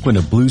 Back when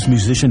a blues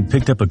musician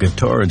picked up a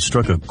guitar and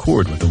struck a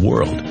chord with the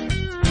world,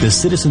 the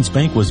Citizens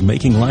Bank was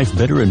making life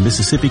better in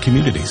Mississippi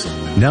communities.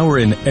 Now we're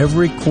in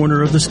every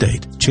corner of the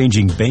state,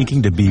 changing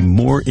banking to be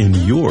more in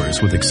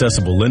yours with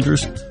accessible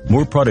lenders,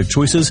 more product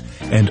choices,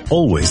 and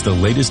always the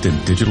latest in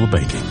digital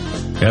banking.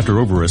 After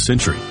over a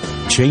century,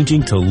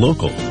 changing to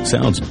local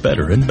sounds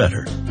better and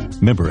better.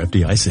 Member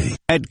FDIC.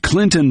 At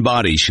Clinton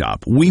Body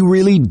Shop, we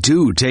really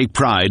do take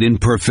pride in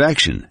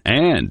perfection,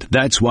 and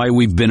that's why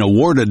we've been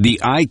awarded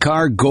the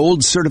ICAR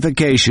Gold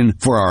certification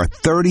for our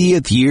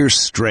 30th year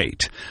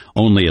straight.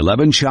 Only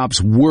 11 shops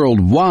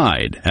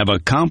worldwide have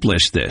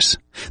accomplished this.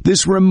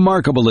 This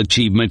remarkable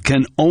achievement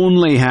can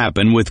only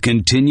happen with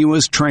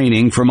continuous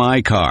training from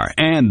ICAR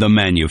and the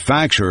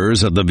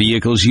manufacturers of the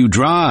vehicles you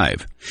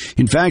drive.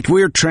 In fact,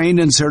 we're trained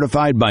and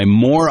certified by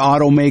more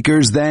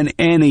automakers than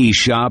any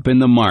shop in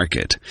the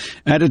market.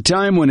 At a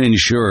time when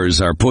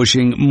insurers are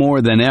pushing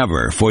more than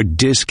ever for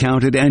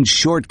discounted and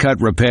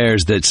shortcut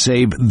repairs that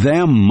save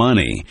them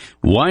money,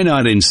 why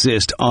not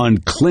insist on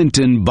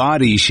Clinton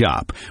Body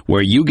Shop,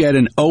 where you get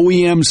an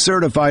OEM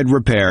certified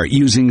repair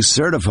using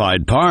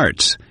certified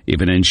parts? If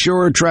an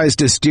insurer tries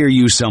to steer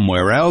you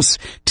somewhere else,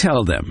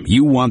 tell them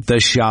you want the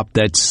shop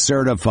that's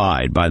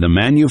certified by the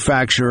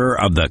manufacturer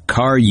of the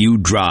car you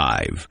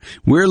drive.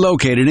 We're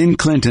located in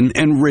Clinton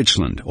and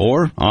Richland,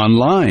 or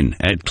online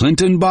at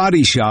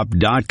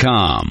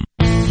ClintonBodyShop.com.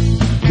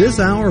 This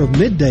hour of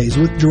Middays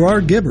with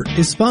Gerard Gibbert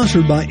is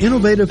sponsored by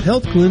Innovative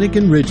Health Clinic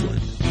in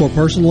Ridgeland. For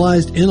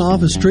personalized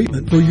in-office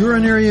treatment for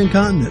urinary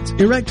incontinence,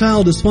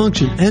 erectile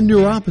dysfunction, and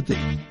neuropathy,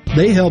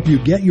 they help you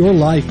get your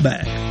life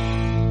back.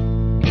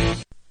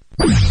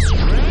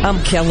 I'm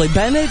Kelly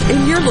Bennett,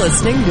 and you're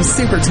listening to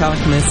Super Talk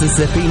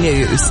Mississippi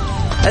News.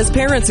 As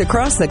parents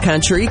across the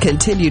country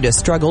continue to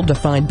struggle to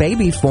find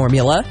baby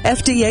formula,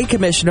 FDA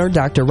Commissioner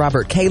Dr.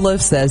 Robert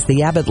Califf says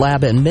the Abbott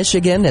Lab in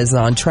Michigan is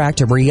on track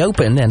to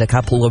reopen in a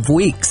couple of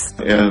weeks.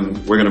 And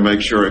we're going to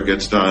make sure it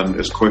gets done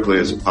as quickly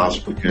as it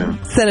possibly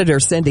can. Senator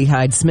Cindy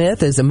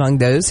Hyde-Smith is among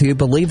those who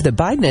believe the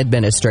Biden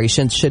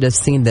administration should have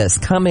seen this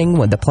coming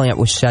when the plant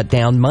was shut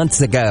down months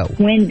ago.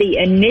 When the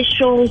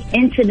initial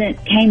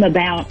incident came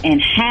about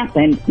and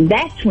happened,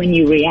 that's when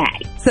you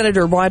react.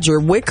 Senator Roger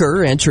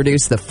Wicker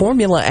introduced the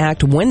Formula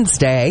Act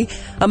Wednesday.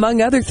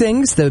 Among other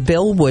things, the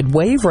bill would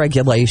waive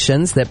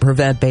regulations that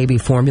prevent baby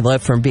formula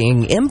from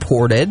being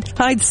imported.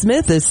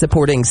 Hyde-Smith is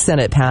supporting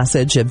Senate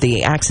passage of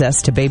the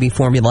Access to Baby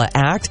Formula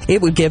Act.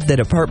 It would give the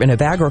Department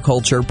of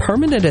Agriculture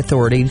permanent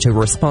authority to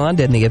respond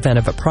in the event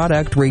of a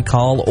product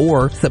recall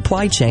or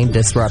supply chain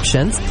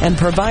disruptions and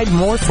provide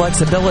more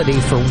flexibility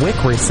for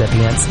WIC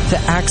recipients to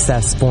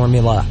access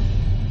formula.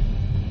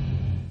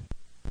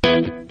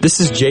 This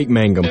is Jake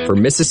Mangum for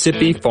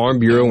Mississippi Farm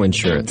Bureau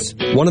Insurance.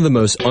 One of the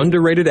most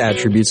underrated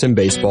attributes in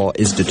baseball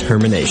is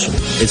determination.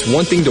 It's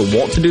one thing to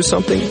want to do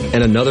something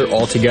and another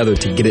altogether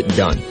to get it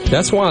done.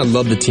 That's why I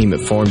love the team at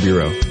Farm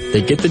Bureau.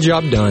 They get the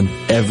job done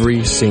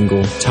every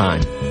single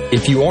time.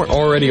 If you aren't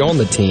already on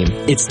the team,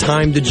 it's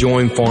time to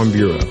join Farm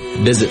Bureau.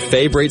 Visit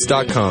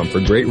favrates.com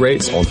for great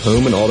rates on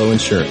home and auto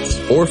insurance,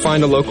 or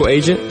find a local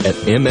agent at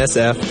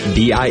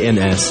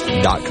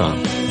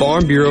msfbins.com.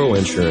 Farm Bureau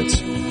Insurance.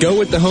 Go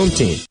with the home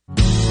team.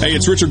 Hey,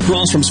 it's Richard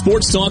Cross from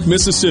Sports Talk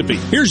Mississippi.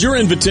 Here's your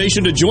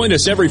invitation to join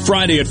us every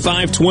Friday at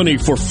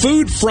 5:20 for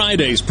Food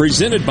Fridays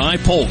presented by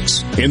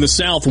Polk's. In the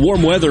South,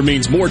 warm weather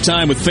means more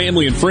time with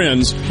family and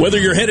friends. Whether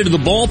you're headed to the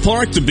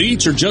ballpark, the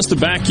beach, or just the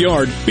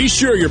backyard, be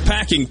sure you're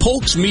packing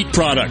Polk's meat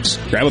products.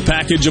 Grab a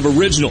package of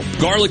original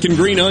garlic and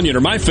green onion,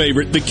 or my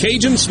favorite, the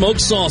Cajun smoked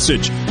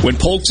sausage. When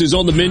Polk's is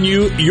on the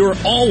menu, you're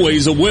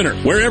always a winner.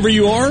 Wherever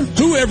you are,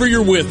 whoever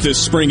you're with this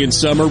spring and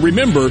summer,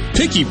 remember,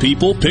 picky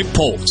people pick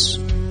Polk's.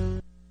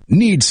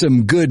 Need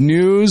some good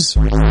news?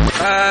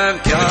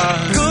 I've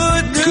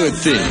got Good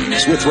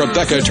Things with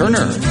Rebecca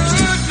Turner.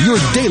 Your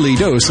daily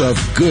dose of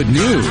good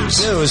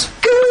news.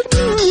 Good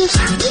news.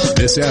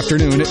 This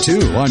afternoon at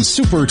 2 on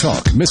Super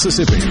Talk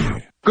Mississippi.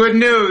 Good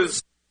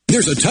news.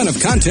 There's a ton of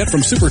content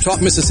from Super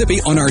Talk Mississippi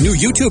on our new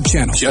YouTube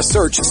channel. Just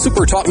search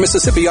Super Talk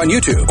Mississippi on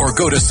YouTube or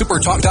go to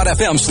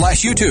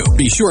supertalk.fm/YouTube.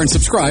 Be sure and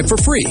subscribe for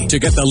free to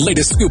get the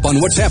latest scoop on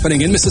what's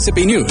happening in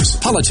Mississippi news,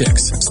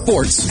 politics,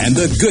 sports, and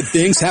the good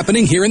things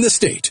happening here in the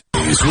state.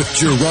 Is with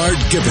Gerard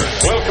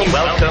Gibbert. Welcome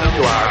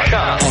to our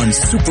show. On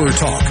Super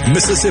Talk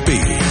Mississippi.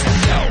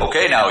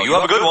 Okay, now you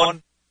have a good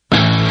one.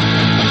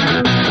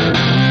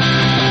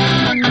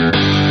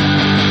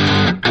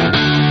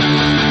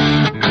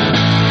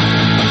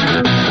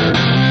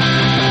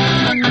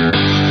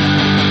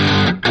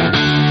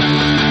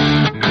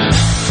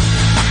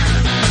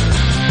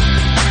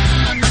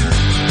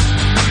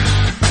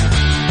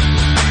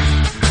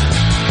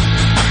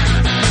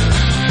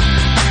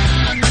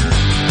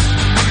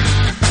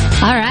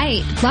 All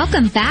right,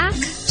 welcome back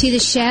to the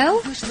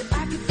show.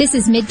 This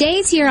is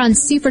Middays here on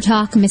Super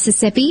Talk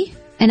Mississippi,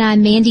 and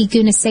I'm Mandy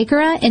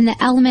Gunasekara in the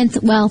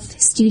Element Wealth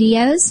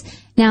Studios.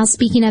 Now,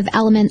 speaking of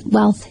Element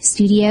Wealth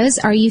Studios,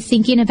 are you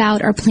thinking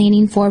about or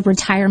planning for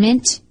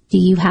retirement? Do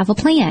you have a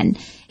plan?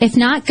 If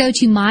not, go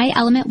to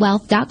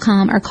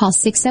myelementwealth.com or call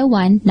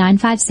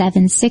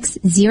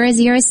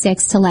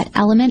 601-957-6006 to let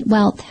Element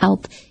Wealth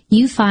help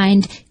you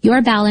find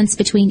your balance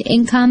between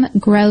income,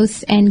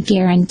 growth, and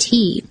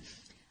guarantee.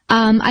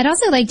 I'd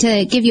also like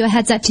to give you a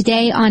heads up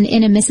today on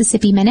In a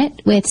Mississippi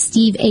Minute with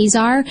Steve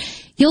Azar.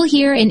 You'll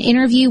hear an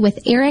interview with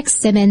Eric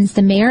Simmons,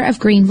 the mayor of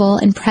Greenville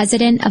and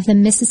president of the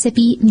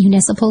Mississippi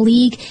Municipal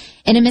League.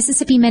 In a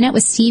Mississippi Minute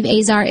with Steve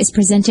Azar is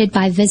presented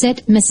by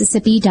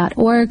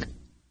visitmississippi.org.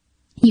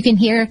 You can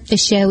hear the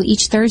show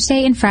each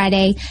Thursday and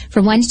Friday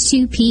from 1 to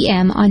 2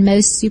 p.m. on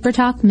most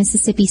Supertalk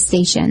Mississippi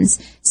stations,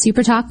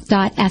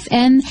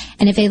 supertalk.fm,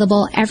 and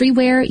available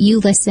everywhere you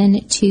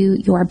listen to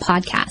your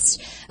podcast.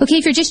 Okay,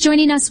 if you're just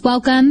joining us,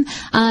 welcome.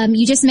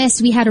 You just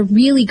missed, we had a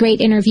really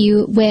great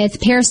interview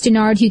with Paris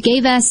Denard, who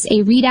gave us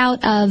a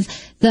readout of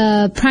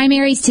the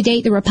primaries to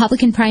date, the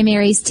Republican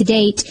primaries to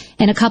date,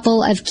 and a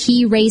couple of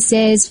key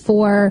races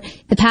for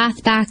the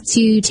path back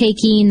to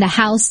taking the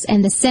House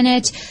and the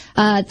Senate.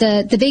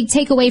 The big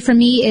takeaway for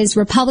me is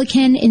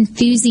Republican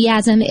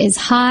enthusiasm is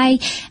high,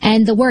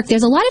 and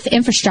there's a lot of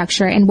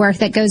infrastructure and work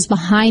that goes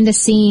behind the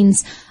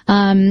scenes,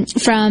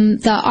 from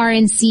the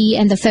RNC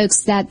and the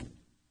folks that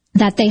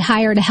they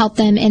hire to help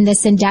them in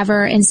this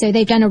endeavor. And so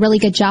they've done a really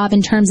good job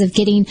in terms of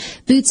getting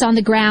boots on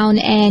the ground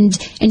and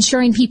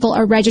ensuring people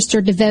are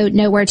registered to vote,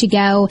 know where to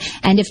go.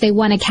 And if they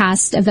want to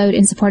cast a vote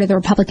in support of the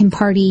Republican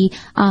Party,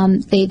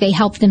 they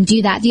help them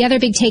do that. The other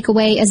big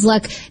takeaway is,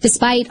 look,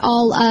 despite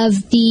all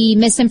of the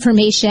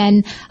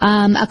misinformation,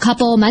 a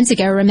couple months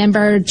ago,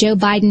 remember Joe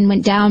Biden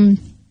went down,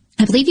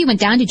 I believe he went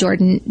down to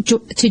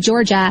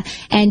Georgia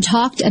and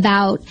talked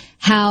about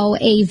how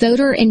a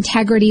voter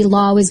integrity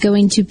law was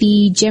going to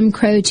be Jim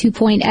Crow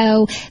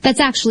 2.0. That's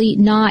actually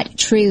not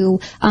true.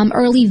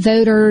 Early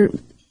voter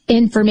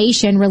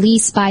information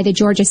released by the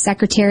Georgia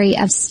Secretary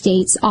of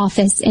State's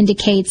office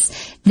indicates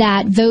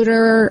that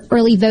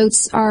early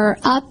votes are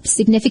up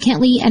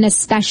significantly, and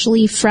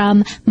especially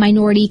from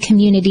minority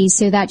communities.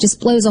 So that just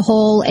blows a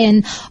hole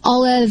in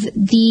all of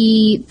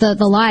the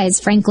lies,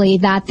 frankly,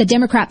 that the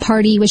Democrat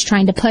Party was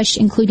trying to push,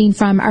 including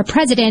from our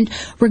president,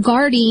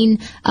 regarding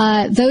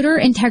voter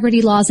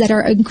integrity laws that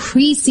are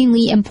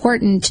increasingly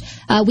important.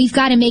 We've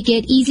got to make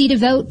it easy to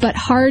vote, but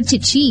hard to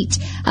cheat.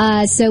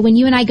 So when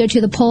you and I go to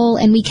the poll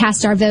and we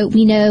cast our vote,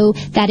 we know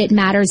that it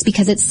matters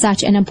because it's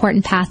such an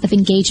important path of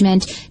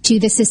engagement to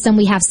the system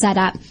we have set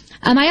up.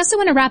 I also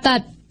want to wrap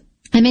up.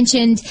 I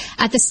mentioned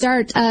at the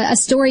start a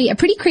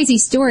pretty crazy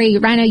story,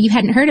 Rhino, you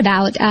hadn't heard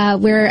about,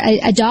 where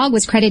a dog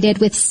was credited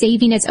with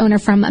saving its owner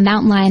from a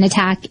mountain lion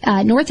attack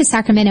north of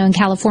Sacramento in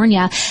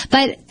California.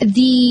 But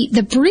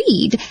the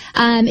breed,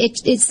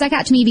 it stuck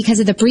out to me because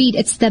of the breed.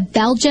 It's the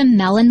Belgian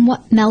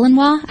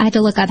Malinois. I had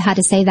to look up how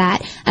to say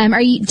that.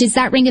 Does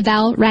that ring a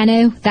bell,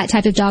 Rhino? That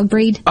type of dog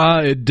breed?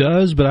 It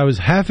does, but I was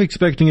half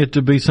expecting it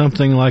to be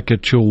something like a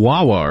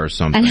Chihuahua or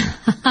something.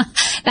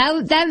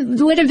 That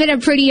would have been a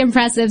pretty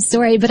impressive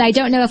story, but I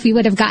don't know if we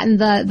would have gotten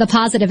the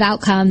positive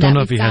outcome. Don't know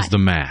if he has the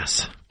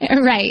mass.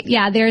 Right.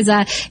 Yeah. There's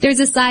a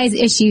size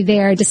issue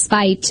there,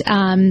 despite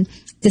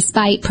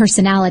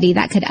personality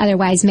that could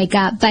otherwise make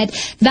up.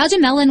 But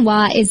Belgian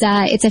Malinois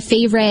it's a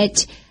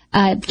favorite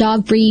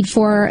dog breed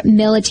for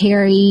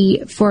military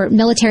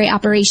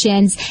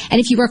operations. And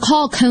if you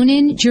recall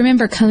Conan, do you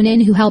remember Conan,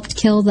 who helped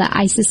kill the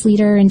ISIS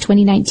leader in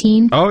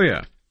 2019? Oh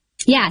yeah.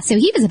 Yeah, so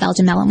he was a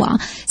Belgian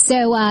Malinois.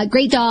 So,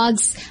 great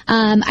dogs.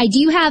 I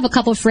do have a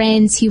couple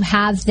friends who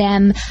have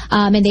them,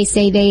 and they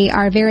say they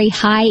are very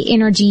high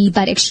energy,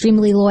 but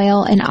extremely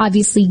loyal and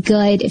obviously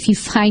good if you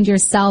find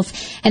yourself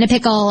in a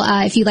pickle.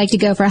 If you like to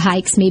go for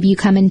hikes, maybe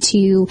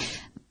you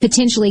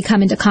potentially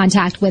come into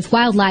contact with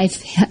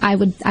wildlife. I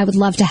would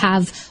love to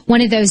have one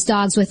of those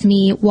dogs with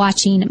me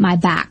watching my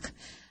back.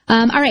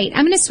 All right,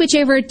 I'm going to switch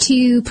over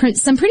to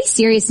some pretty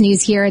serious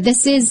news here.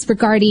 This is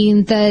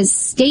regarding the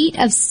state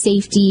of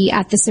safety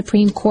at the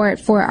Supreme Court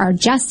for our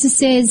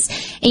justices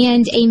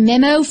and a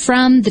memo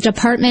from the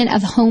Department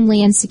of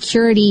Homeland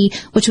Security,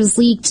 which was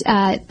leaked,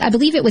 I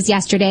believe it was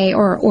yesterday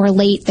or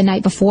late the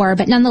night before.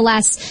 But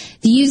nonetheless,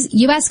 the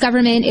U.S.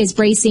 government is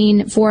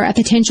bracing for a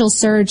potential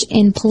surge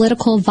in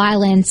political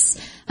violence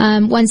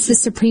once the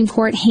Supreme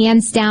Court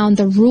hands down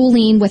the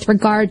ruling with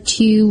regard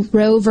to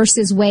Roe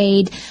versus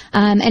Wade,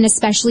 and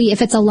especially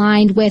if it's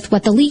aligned with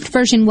what the leaked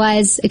version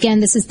was. Again,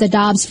 this is the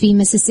Dobbs v.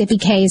 Mississippi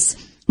case,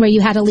 where you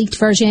had a leaked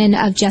version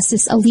of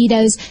Justice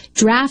Alito's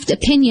draft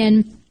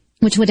opinion,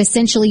 which would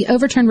essentially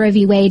overturn Roe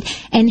v. Wade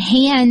and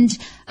hand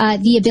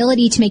the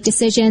ability to make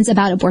decisions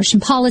about abortion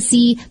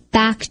policy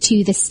back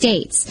to the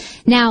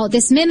states. Now,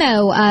 this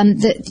memo,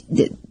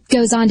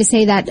 goes on to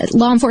say that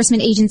law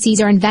enforcement agencies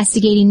are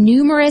investigating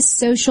numerous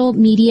social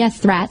media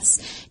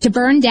threats to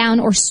burn down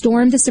or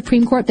storm the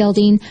Supreme Court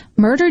building,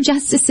 murder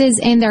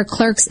justices and their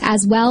clerks,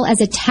 as well as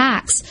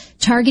attacks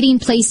targeting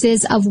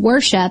places of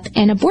worship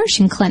and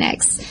abortion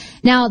clinics.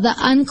 Now, the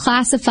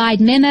unclassified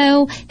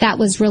memo that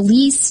was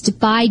released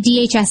by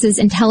DHS's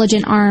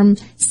intelligence arm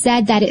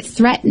said that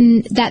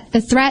that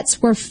the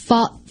threats were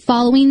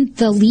following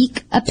the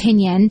leak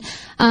opinion,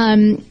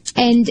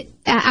 and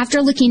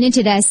after looking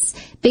into this,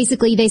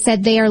 basically they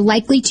said they are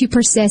likely to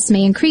persist,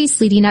 may increase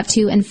leading up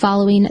to and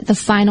following the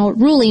final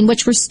ruling,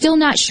 which we're still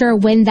not sure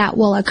when that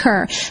will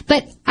occur.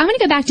 But I want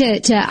to go back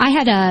to I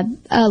had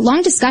a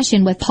long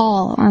discussion with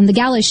Paul on the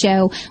Gallo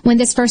show when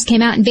this first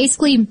came out, and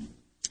basically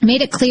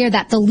made it clear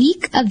that the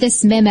leak of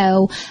this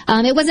memo,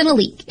 it wasn't a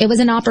leak, it was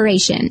an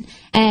operation.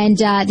 And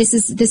this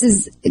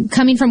is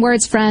coming from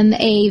words from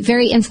a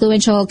very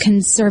influential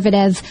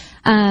conservative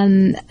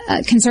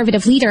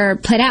leader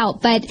put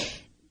out. But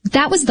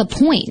that was the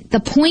point. The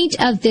point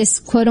of this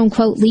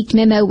quote-unquote leaked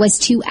memo was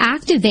to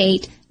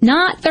activate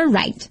not the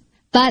right,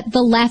 but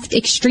the left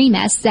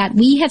extremists that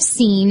we have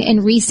seen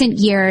in recent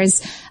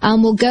years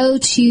will go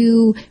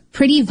to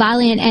pretty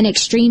violent and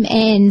extreme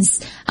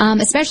ends,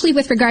 especially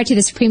with regard to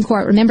the Supreme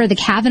Court. Remember the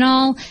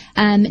Kavanaugh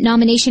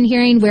nomination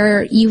hearing,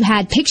 where you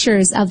had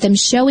pictures of them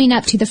showing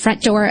up to the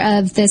front door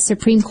of the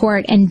Supreme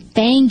Court and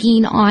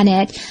banging on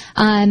it,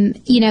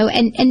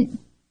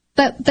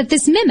 but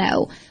this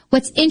memo,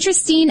 what's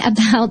interesting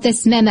about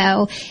this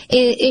memo,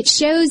 it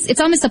shows,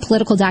 it's almost a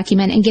political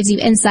document and gives you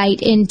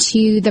insight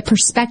into the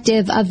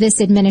perspective of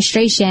this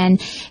administration.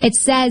 It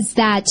says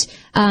that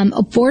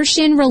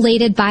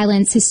abortion-related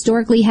violence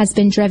historically has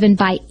been driven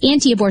by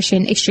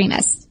anti-abortion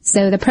extremists.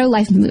 So the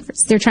pro-life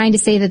movers. They're trying to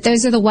say that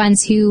those are the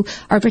ones who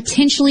are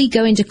potentially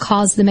going to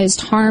cause the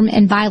most harm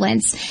and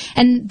violence.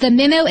 And the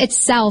memo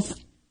itself,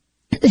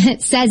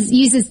 it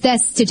uses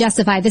this to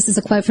justify, this is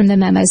a quote from the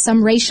memo,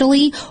 some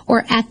racially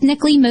or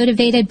ethnically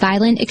motivated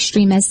violent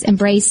extremists'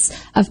 embrace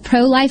of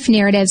pro-life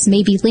narratives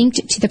may be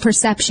linked to the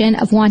perception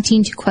of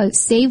wanting to, quote,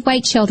 save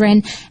white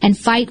children and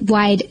fight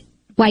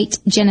white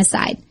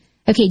genocide.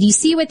 Okay, do you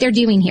see what they're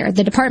doing here?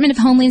 The Department of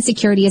Homeland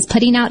Security is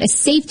putting out a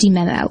safety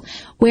memo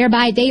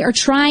whereby they are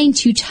trying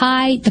to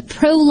tie the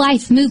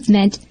pro-life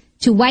movement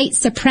to white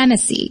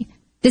supremacy.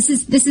 This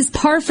is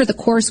par for the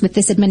course with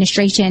this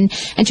administration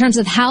in terms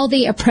of how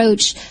they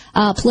approach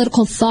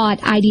political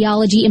thought,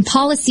 ideology, and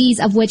policies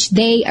of which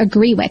they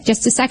agree with.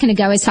 Just a second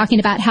ago, I was talking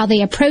about how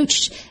they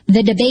approached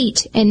the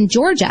debate in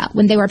Georgia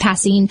when they were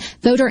passing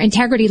voter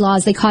integrity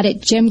laws. They called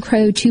it Jim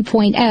Crow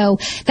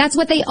 2.0. That's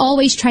what they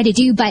always try to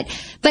do, but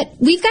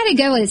we've got to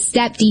go a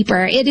step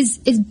deeper. It is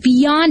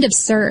beyond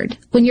absurd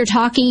when you're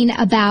talking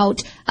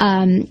about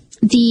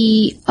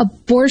the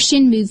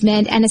abortion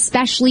movement and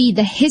especially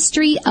the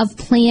history of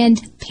Planned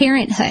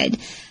Parenthood.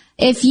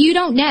 If you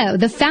don't know,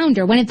 the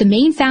founder, one of the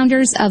main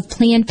founders of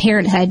Planned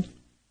Parenthood,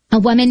 a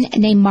woman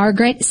named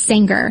Margaret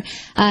Sanger,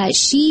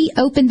 she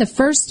opened the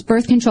first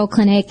birth control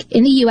clinic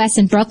in the U.S.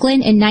 in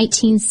Brooklyn in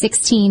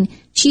 1916.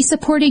 She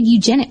supported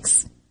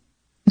eugenics.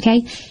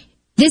 Okay?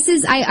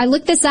 I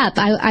looked this up.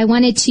 I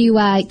wanted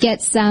to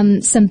get some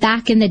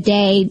back in the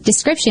day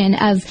description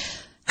of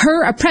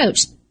her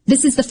approach.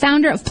 This is the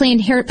founder of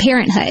Planned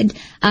Parenthood,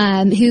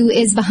 who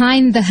is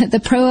behind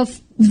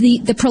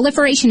the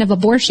proliferation of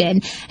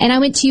abortion. And I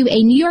went to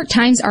a New York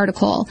Times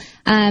article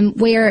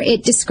where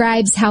it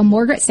describes how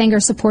Margaret Sanger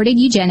supported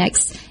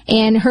eugenics,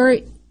 and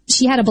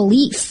she had a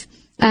belief,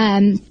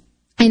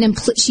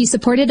 she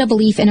supported a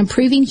belief in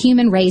improving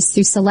human race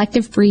through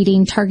selective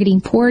breeding,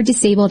 targeting poor,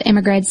 disabled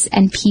immigrants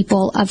and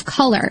people of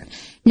color.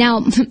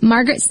 Now,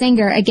 Margaret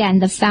Sanger, again,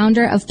 the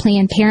founder of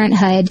Planned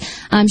Parenthood,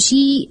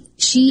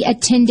 she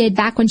attended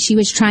back when she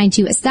was trying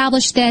to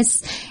establish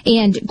this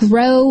and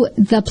grow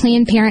the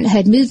Planned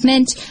Parenthood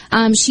movement.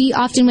 She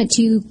often went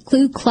to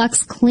Ku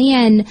Klux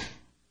Klan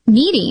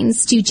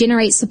meetings to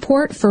generate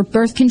support for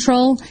birth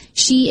control.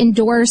 She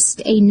endorsed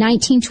a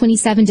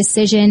 1927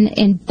 decision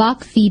in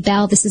Buck v.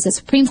 Bell. This is a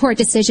Supreme Court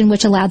decision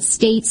which allowed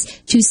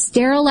states to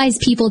sterilize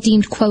people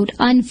deemed, quote,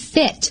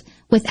 unfit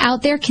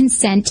without their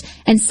consent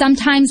and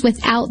sometimes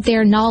without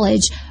their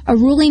knowledge, a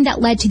ruling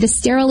that led to the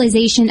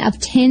sterilization of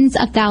tens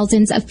of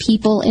thousands of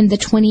people in the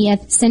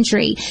 20th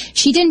century.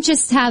 She didn't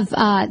just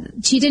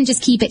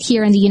keep it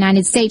here in the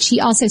United States. She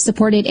also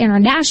supported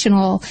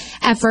international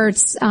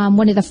efforts.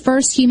 One of the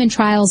first human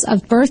trials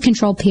of birth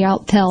control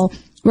pill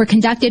were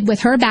conducted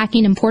with her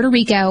backing in Puerto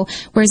Rico,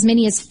 where as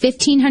many as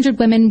 1,500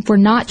 women were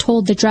not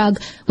told the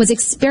drug was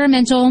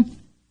experimental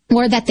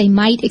or that they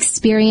might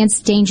experience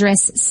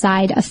dangerous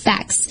side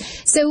effects.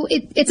 So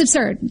it's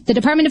absurd. The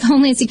Department of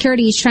Homeland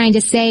Security is trying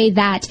to say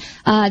that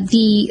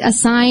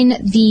assign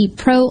the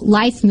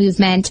pro-life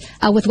movement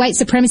with white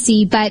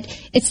supremacy, but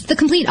it's the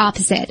complete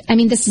opposite. I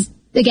mean, this is,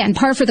 again,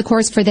 par for the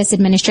course for this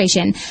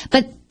administration.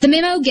 But the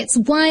memo gets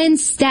one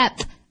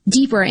step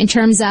deeper in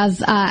terms of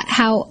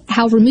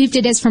how removed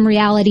it is from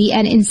reality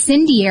and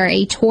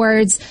incendiary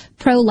towards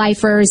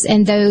pro-lifers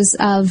and those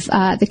of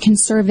the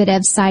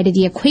conservative side of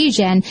the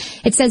equation.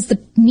 It says the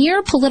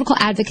mere political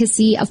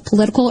advocacy of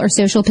political or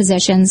social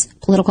positions,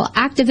 political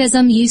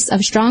activism, use of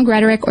strong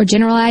rhetoric, or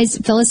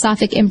generalized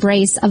philosophic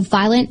embrace of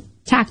violent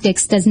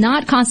tactics does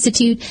not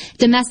constitute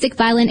domestic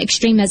violent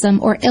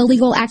extremism or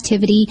illegal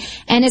activity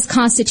and is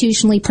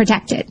constitutionally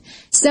protected.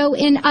 So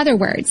in other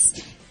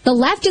words, the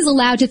left is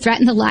allowed to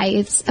threaten the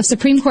lives of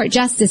Supreme Court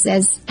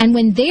justices, and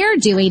when they're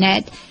doing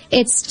it,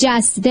 it's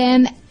just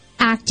them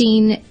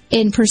acting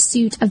in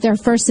pursuit of their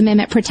First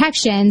Amendment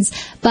protections.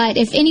 But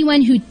if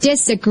anyone who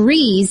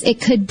disagrees,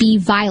 it could be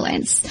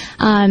violence.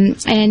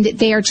 And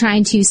they are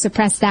trying to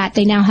suppress that.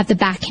 They now have the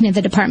backing of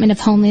the Department of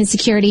Homeland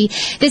Security.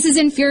 This is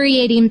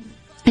infuriating,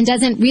 and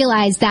doesn't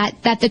realize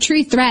that the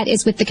true threat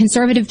is with the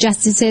conservative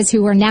justices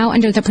who are now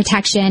under the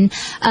protection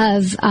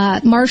of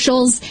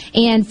marshals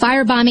and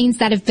fire bombings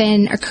that have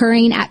been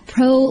occurring at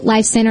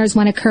pro-life centers.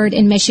 One occurred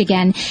in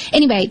Michigan.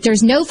 Anyway,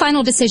 there's no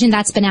final decision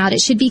that's been out.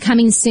 It should be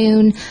coming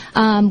soon.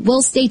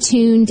 We'll stay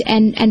tuned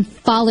and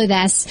follow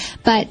this.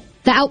 But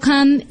the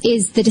outcome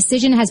is the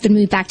decision has been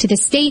moved back to the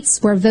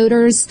states where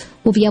voters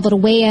will be able to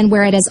weigh in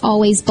where it has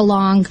always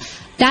belonged.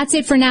 That's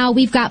it for now.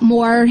 We've got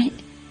more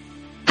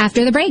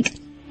after the break.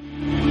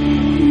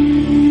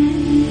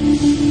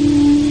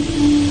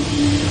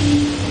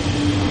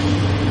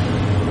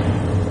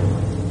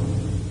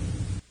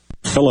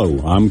 Hello,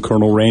 I'm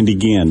Colonel Randy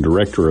Gann,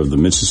 Director of the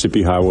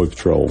Mississippi Highway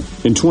Patrol.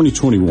 In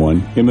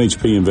 2021,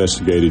 MHP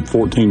investigated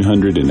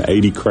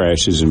 1,480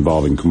 crashes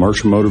involving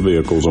commercial motor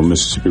vehicles on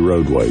Mississippi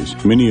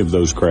roadways. Many of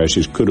those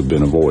crashes could have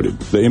been avoided.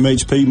 The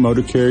MHP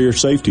Motor Carrier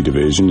Safety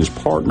Division is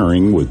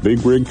partnering with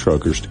Big Rig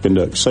Truckers to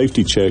conduct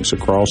safety checks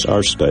across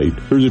our state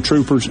through the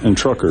Troopers and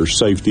Truckers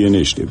Safety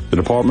Initiative. The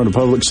Department of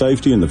Public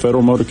Safety and the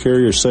Federal Motor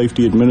Carrier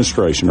Safety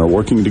Administration are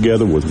working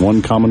together with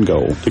one common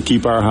goal: to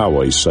keep our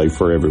highways safe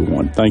for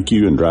everyone. Thank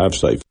you, and drive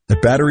safe.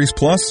 At Batteries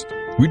Plus,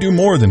 we do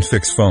more than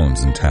fix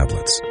phones and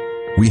tablets.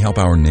 We help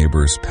our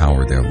neighbors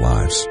power their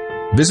lives.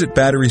 Visit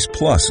Batteries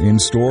Plus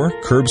in-store,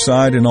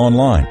 curbside, and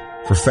online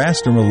for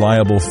fast and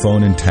reliable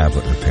phone and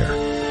tablet repair.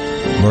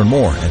 Learn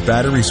more at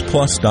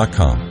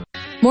batteriesplus.com.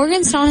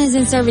 Morganstone has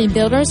been serving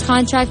builders,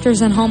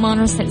 contractors, and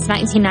homeowners since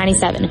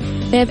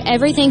 1997. They have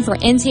everything for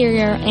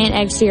interior and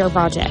exterior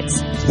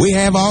projects. We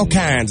have all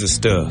kinds of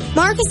stuff.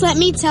 Marcus, let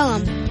me tell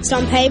him.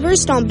 Stone pavers,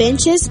 stone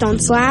benches, stone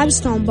slabs,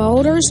 stone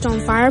boulders, stone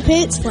fire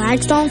pits,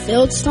 flagstone,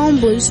 fieldstone,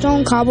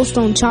 bluestone,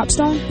 cobblestone,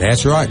 chopstone.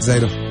 That's right,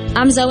 Zeta.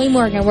 I'm Zoe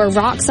Morgan. We're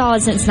rock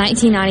solid since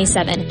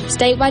 1997.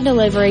 Statewide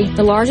delivery,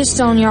 the largest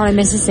stone yard in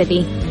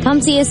Mississippi.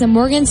 Come see us at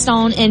Morgan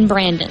Stone in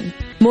Brandon.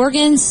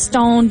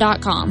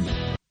 Morganstone.com.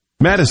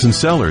 Madison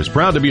Cellars,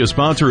 proud to be a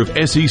sponsor of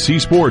SEC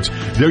Sports.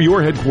 They're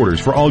your headquarters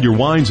for all your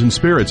wines and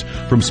spirits.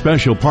 From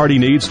special party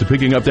needs to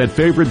picking up that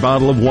favorite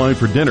bottle of wine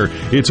for dinner,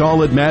 it's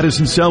all at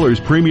Madison Cellars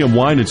Premium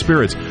Wine and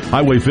Spirits,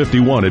 Highway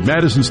 51 at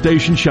Madison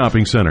Station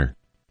Shopping Center.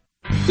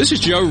 This is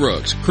Joe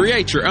Rooks.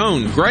 Create your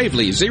own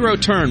Gravely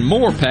Zero-Turn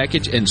More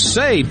package and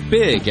save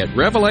big at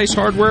Revel Ace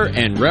Hardware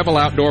and Revel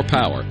Outdoor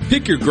Power.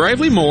 Pick your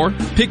Gravely More,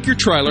 pick your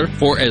trailer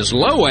for as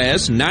low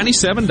as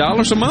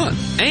 $97 a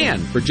month.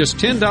 And for just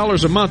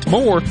 $10 a month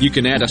more, you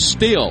can add a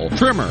still,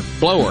 trimmer,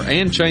 blower,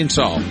 and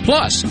chainsaw.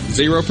 Plus,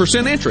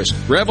 0% interest.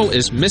 Revel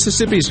is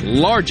Mississippi's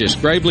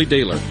largest Gravely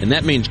dealer, and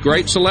that means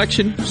great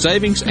selection,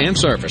 savings, and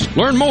service.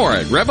 Learn more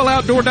at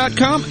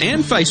RevelOutdoor.com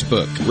and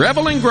Facebook.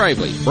 Revel and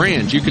Gravely,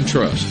 brands you can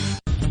trust.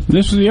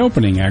 This is the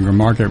opening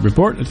agri-market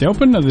report. At the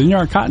open of the New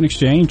York Cotton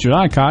Exchange,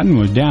 July cotton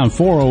was down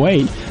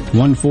 408 to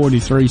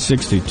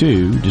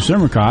 143.62.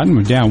 December cotton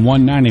was down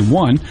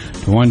 191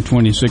 to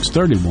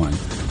 126.31.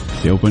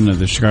 At the open of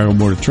the Chicago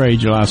Board of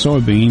Trade, July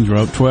soybeans were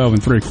up 12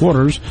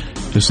 3/4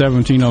 to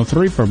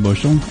 17.03 per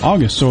bushel.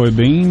 August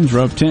soybeans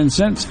were up 10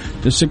 cents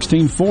to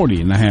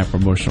 16.40 per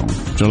bushel.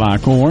 July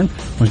corn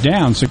was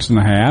down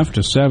 6.5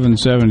 to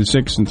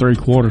 7.76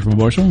 3/4 per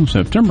bushel.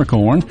 September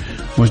corn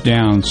was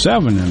down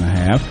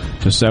 7.5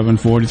 to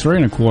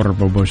 7.43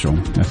 per bushel.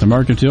 At the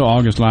Mercantile,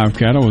 August live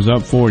cattle was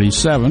up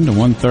 47 to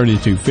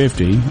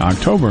 132.50.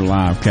 October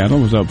live cattle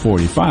was up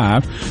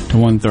 45 to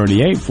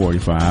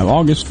 138.45.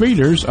 August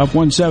feeders up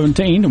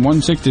 117 to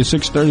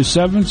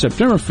 166.37.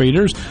 September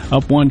feeders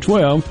up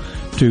 112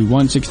 to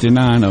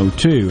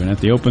 169.02. And at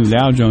the open, the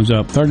Dow Jones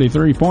up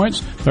 33 points,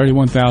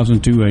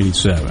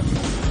 31,287.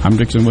 I'm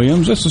Dixon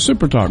Williams. This is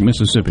Super Talk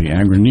Mississippi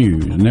Agri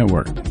News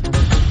Network.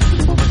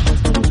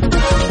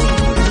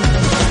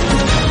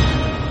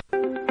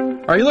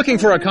 Are you looking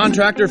for a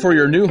contractor for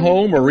your new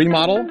home or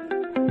remodel?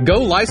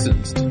 Go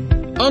licensed.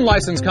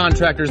 Unlicensed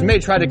contractors may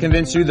try to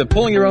convince you that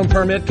pulling your own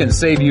permit can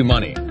save you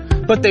money,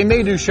 but they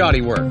may do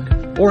shoddy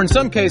work, or in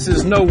some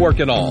cases no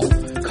work at all,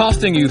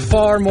 costing you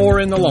far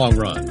more in the long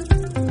run.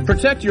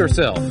 Protect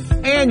yourself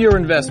and your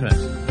investment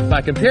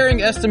by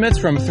comparing estimates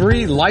from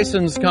 3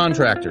 licensed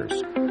contractors.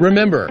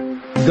 Remember,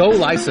 go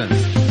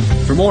licensed.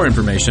 For more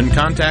information,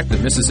 contact the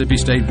Mississippi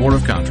State Board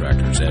of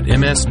Contractors at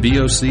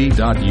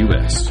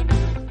msboc.us.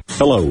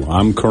 Hello,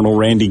 I'm Colonel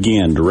Randy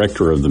Ginn,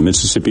 Director of the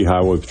Mississippi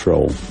Highway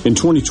Patrol. In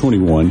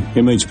 2021,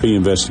 MHP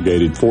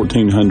investigated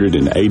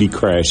 1,480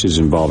 crashes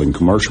involving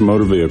commercial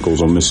motor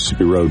vehicles on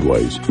Mississippi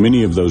roadways.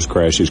 Many of those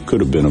crashes could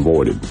have been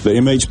avoided. The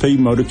MHP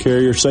Motor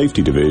Carrier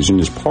Safety Division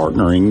is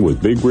partnering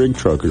with Big Rig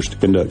Truckers to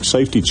conduct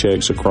safety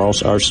checks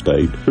across our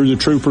state through the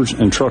Troopers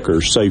and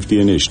Truckers Safety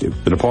Initiative.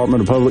 The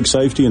Department of Public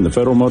Safety and the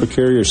Federal Motor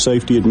Carrier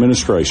Safety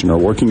Administration are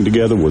working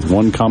together with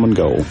one common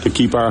goal: to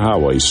keep our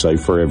highways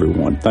safe for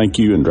everyone. Thank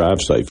you and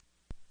drive safe.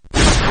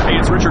 Hey,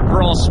 it's Richard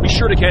Cross. Be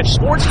sure to catch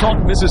Sports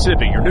Talk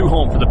Mississippi, your new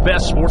home for the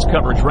best sports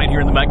coverage right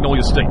here in the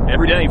Magnolia State.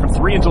 Every day from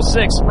 3 until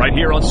 6, right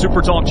here on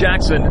Super Talk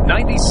Jackson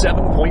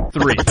 97.3.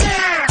 Properly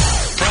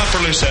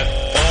set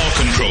all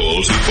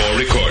controls before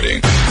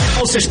recording.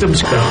 All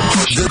systems go.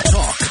 The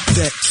talk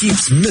that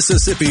keeps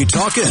Mississippi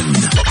talking.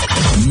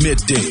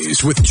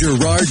 Middays with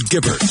Gerard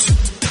Gibbert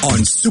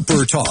on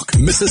Super Talk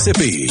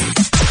Mississippi.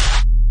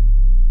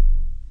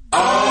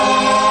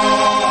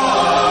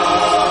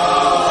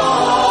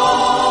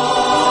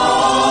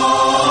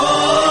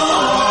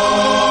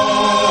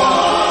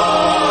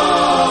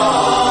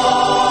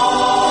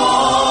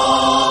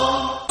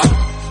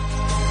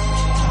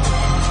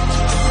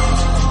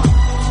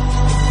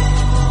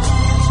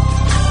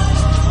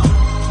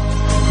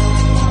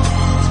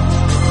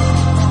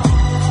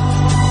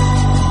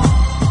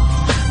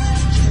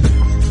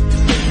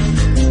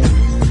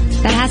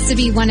 To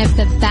be one of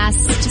the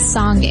best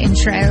song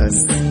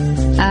intros.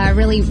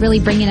 Really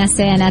bringing us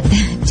in at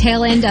the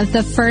tail end of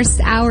the first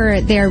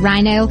hour there,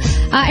 Rhino.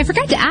 I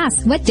forgot to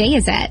ask, what day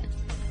is it?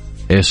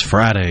 It's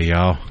Friday,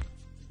 y'all.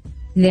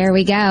 There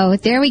we go.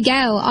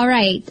 All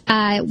right.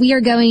 We are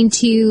going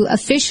to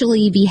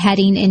officially be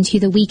heading into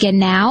the weekend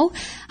now.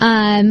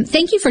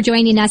 Thank you for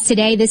joining us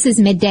today. This is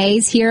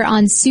Middays here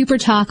on Super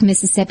Talk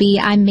Mississippi.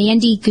 I'm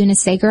Mandy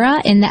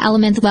Gunasegura in the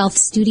Element Wealth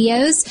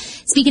Studios.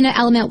 Speaking of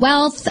Element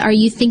Wealth, are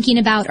you thinking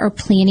about or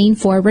planning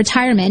for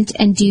retirement,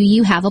 and do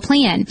you have a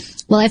plan?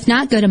 Well, if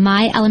not, go to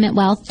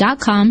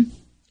myelementwealth.com.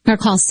 or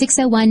call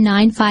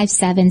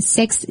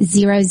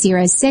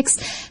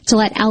 601-957-6006 to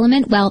let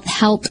Element Wealth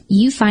help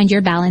you find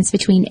your balance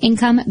between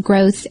income,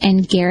 growth,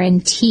 and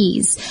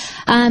guarantees.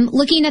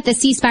 Looking at the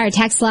C Spire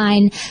text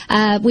line,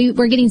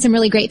 we're getting some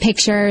really great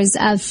pictures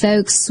of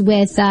folks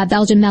with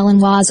Belgian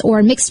Malinois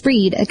or mixed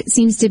breed. It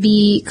seems to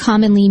be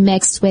commonly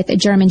mixed with a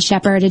German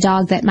Shepherd, a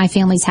dog that my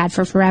family's had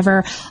for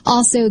forever.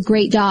 Also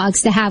great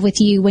dogs to have with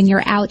you when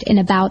you're out and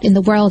about in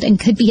the world and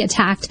could be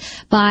attacked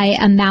by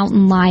a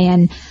mountain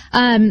lion.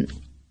 I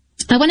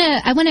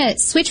want to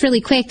switch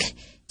really quick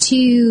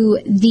to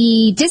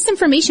the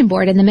Disinformation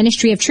Board and the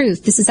Ministry of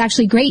Truth. This is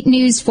actually great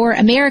news for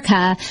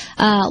America.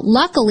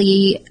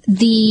 Luckily,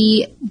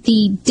 the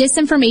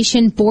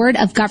Disinformation Board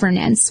of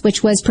Governance,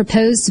 which was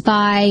proposed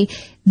by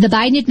the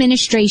Biden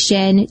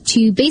administration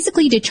to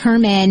basically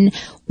determine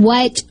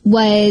what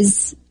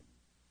was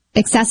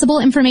accessible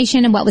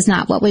information and what was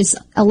not, what was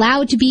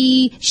allowed to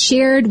be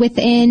shared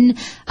within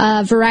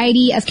a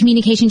variety of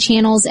communication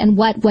channels and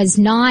what was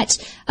not.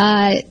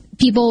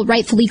 People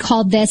rightfully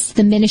called this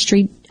the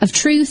Ministry of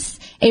Truth,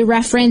 a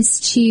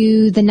reference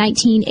to the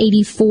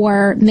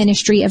 1984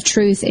 Ministry of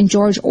Truth in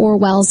George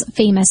Orwell's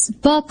famous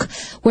book,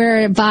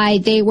 whereby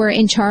they were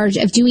in charge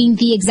of doing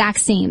the exact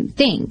same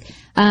thing.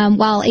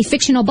 While a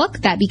fictional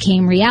book that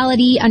became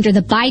reality under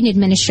the Biden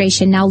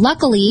administration. Now,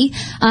 luckily,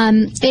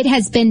 it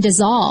has been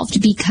dissolved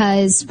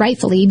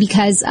rightfully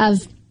because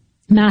of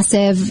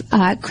massive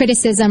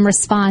criticism,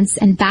 response,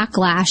 and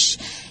backlash.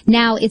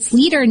 Now, its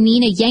leader,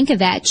 Nina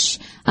Yankovic,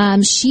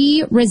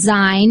 she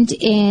resigned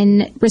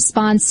in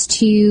response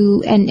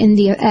to and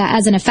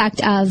as an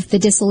effect of the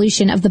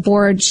dissolution of the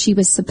board she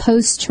was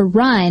supposed to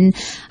run.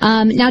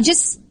 Now,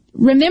 just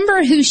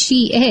remember who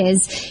she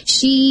is.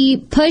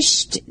 She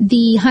pushed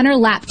the Hunter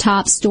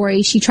laptop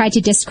story. She tried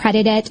to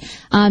discredit it.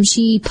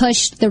 She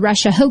pushed the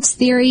Russia hoax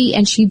theory,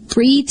 and she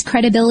breathed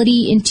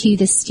credibility into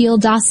the Steele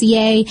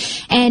dossier.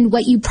 And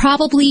what you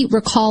probably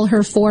recall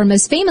her for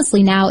most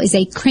famously now is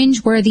a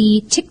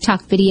cringeworthy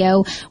TikTok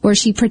video where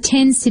she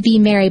pretends to be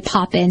Mary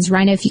Poppins.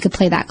 Rhino, if you could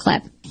play that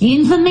clip.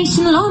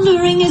 Information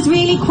laundering is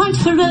really quite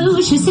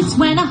ferocious. It's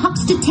when a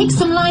huckster takes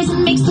some lies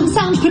and makes them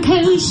sound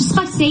precocious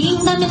by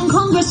saying them in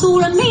Congress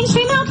or a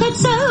mainstream outlet.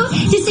 So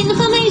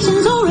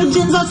disinformation's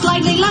origins are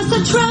slightly less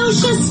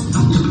atrocious.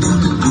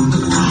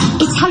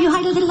 It's how you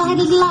hide a little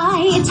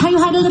lie. It's how you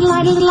hide a little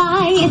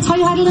lie. It's how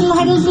you hide a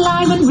little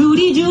lie. When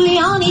Rudy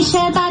Giuliani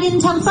shared that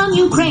intel from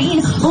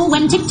Ukraine, or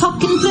when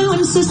TikTok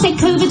influencers say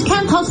COVID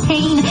can cause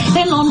pain,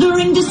 they're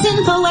laundering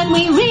disinfo, and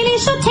we really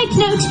should take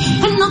note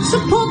and not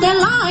support their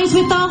lies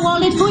with our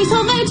wallet, voice,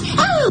 or vote.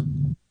 Oh!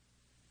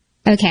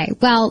 Okay,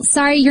 well,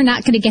 sorry you're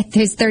not going to get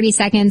those 30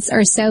 seconds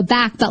or so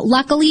back, but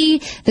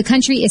luckily the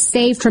country is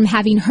saved from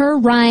having her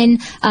run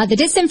the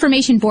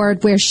Disinformation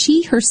Board, where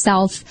she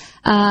herself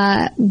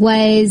had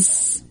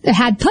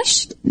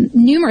pushed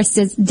numerous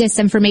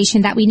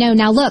disinformation that we know.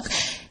 Now, look,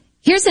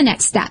 here's the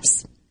next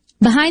steps.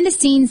 Behind the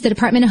scenes, the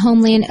Department of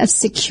Homeland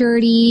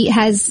Security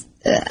has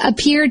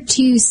appeared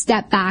to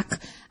step back.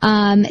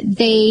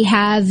 They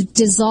have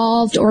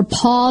dissolved or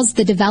paused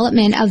the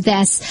development of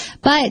this,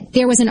 but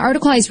there was an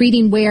article I was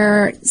reading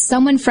where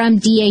someone from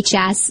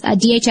DHS, a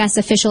DHS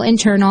official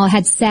internal,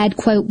 had said,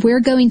 quote, "We're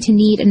going to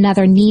need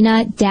another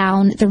Nina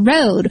down the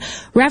road,"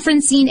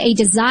 referencing a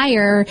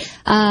desire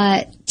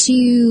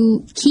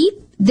to keep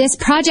this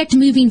project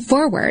moving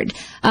forward.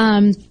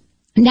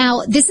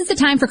 Now, this is the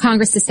time for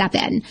Congress to step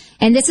in.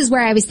 And this is where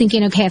I was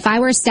thinking, okay, if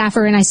I were a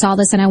staffer and I saw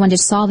this and I wanted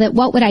to solve it,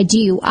 what would I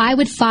do? I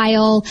would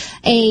file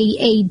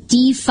a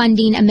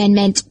defunding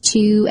amendment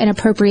to an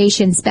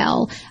appropriations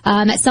bill.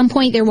 At some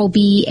point there will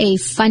be a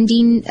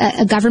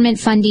government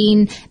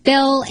funding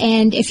bill.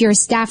 And if you're a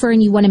staffer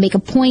and you want to make a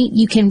point,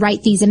 you can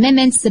write these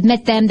amendments,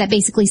 submit them that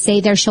basically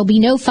say there shall be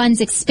no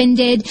funds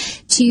expended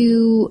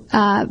to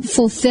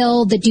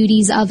fulfill the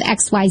duties of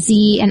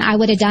XYZ. And I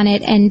would have done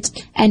it and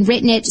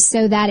written it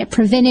so that it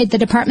prevented the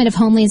Department of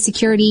Homeland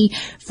Security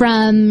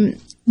from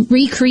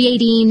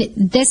recreating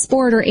this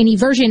board or any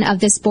version of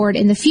this board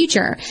in the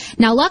future.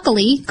 Now,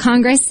 luckily,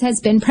 Congress has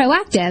been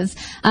proactive.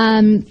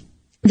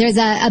 There's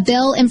a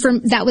bill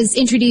that was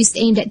introduced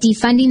aimed at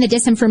defunding the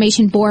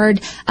Disinformation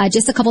Board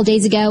just a couple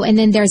days ago, and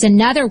then there's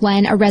another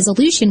one, a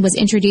resolution was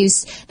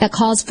introduced that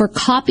calls for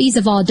copies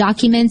of all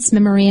documents,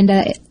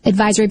 memoranda,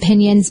 advisory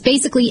opinions,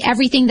 basically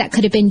everything that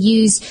could have been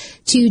used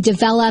to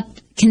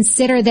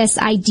consider this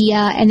idea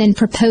and then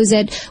propose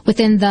it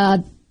within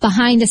the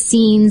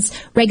behind-the-scenes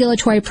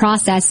regulatory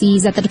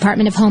processes at the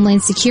Department of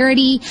Homeland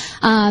Security.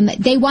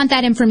 They want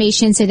that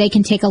information so they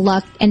can take a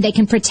look and they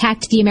can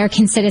protect the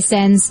American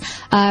citizens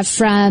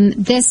from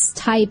this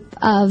type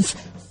of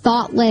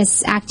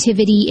thoughtless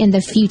activity in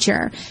the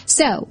future.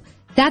 So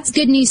that's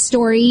good news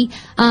story.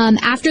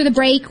 After the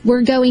break,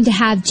 we're going to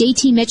have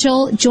JT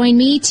Mitchell join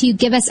me to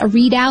give us a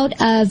readout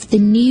of the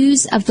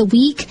news of the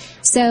week.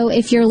 So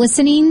if you're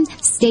listening,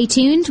 stay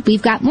tuned.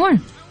 We've got more.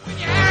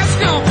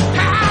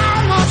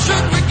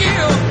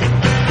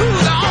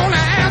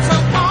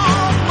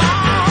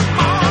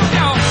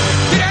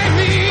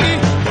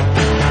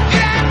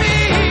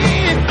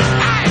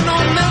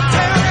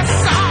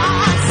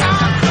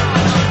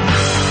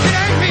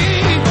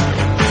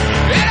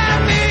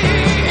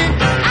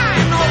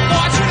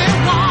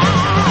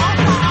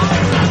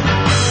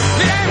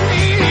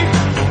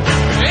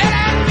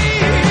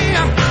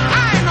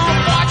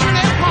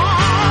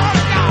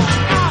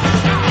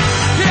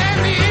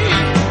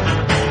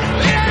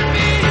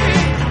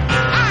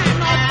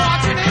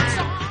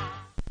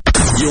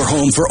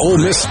 home for Ole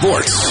Miss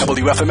sports.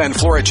 WFMN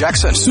Flora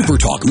Jackson. Super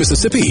Talk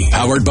Mississippi.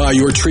 Powered by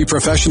your tree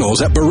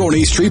professionals at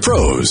Barone's Tree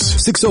Pros.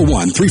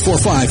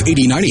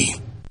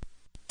 601-345-8090.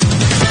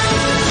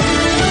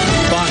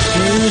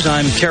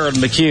 I'm Carol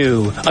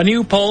McHugh. A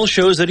new poll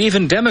shows that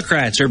even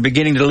Democrats are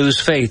beginning to lose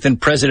faith in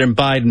President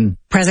Biden.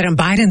 President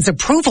Biden's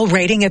approval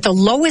rating at the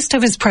lowest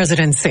of his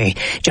presidency,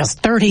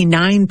 just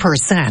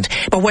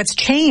 39%. But what's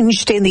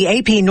changed in the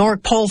AP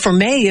NORC poll for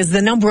May is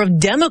the number of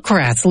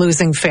Democrats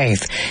losing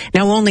faith.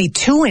 Now only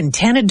 2 in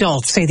 10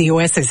 adults say the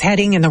U.S. is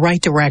heading in the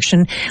right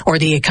direction or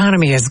the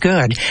economy is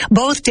good.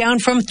 Both down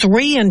from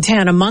 3 in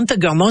 10 a month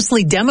ago,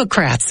 mostly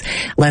Democrats.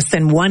 Less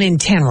than 1 in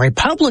 10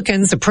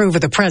 Republicans approve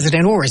of the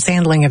president or his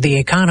handling of the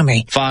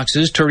economy.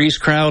 Fox's Therese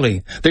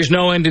Crowley. There's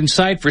no end in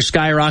sight for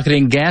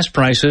skyrocketing gas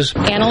prices.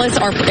 Analysts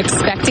are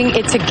expecting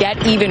it to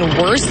get even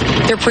worse.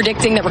 They're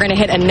predicting that we're going to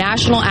hit a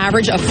national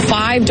average of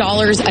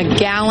 $5 a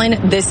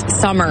gallon this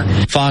summer.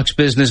 Fox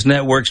Business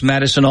Network's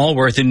Madison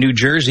Allworth in New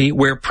Jersey,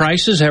 where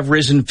prices have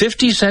risen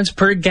 50 cents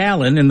per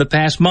gallon in the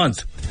past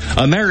month.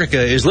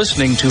 America is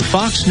listening to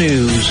Fox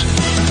News.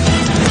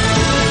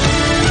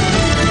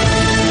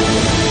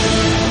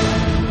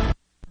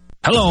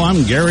 Hello,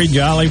 I'm Gary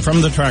Jolly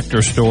from the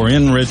Tractor Store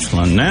in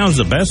Richland. Now's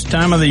the best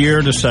time of the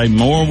year to save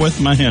more with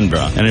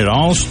Mahindra, and it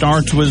all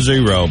starts with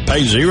zero.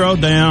 Pay zero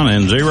down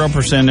and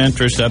 0%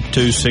 interest up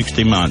to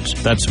 60 months.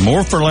 That's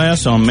more for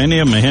less on many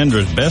of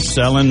Mahindra's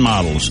best-selling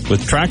models,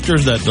 with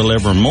tractors that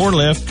deliver more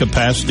lift,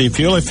 capacity,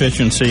 fuel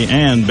efficiency,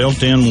 and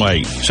built-in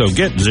weight. So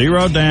get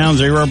zero down,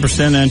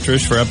 0%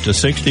 interest for up to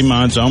 60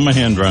 months on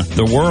Mahindra,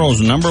 the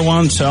world's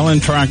 #1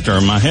 selling tractor,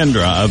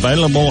 Mahindra,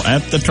 available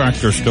at the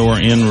Tractor Store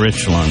in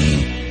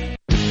Richland.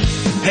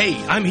 Hey,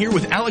 I'm here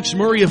with Alex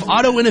Murray of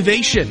Auto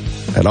Innovation.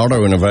 At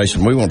Auto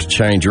Innovation, we want to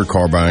change your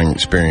car buying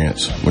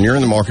experience. When you're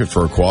in the market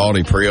for a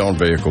quality pre-owned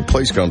vehicle,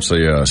 please come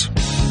see us.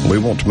 We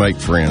want to make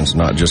friends,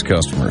 not just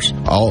customers.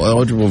 All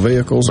eligible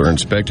vehicles are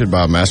inspected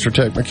by a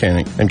MasterTech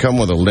mechanic and come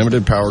with a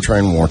limited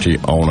powertrain warranty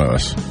on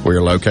us. We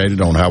are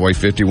located on Highway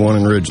 51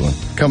 in Ridgeland.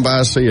 Come by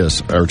and see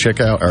us or check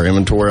out our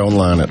inventory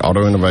online at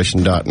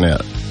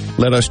autoinnovation.net.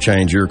 Let us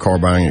change your car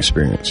buying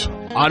experience.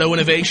 Auto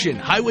Innovation,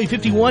 Highway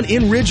 51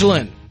 in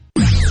Ridgeland.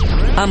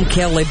 I'm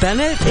Kelly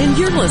Bennett, and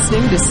you're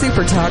listening to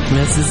Super Talk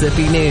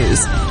Mississippi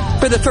News.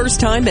 For the first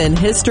time in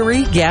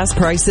history, gas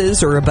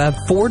prices are above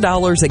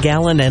 $4 a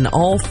gallon in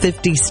all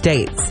 50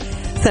 states.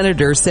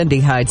 Senator Cindy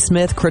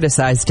Hyde-Smith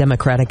criticized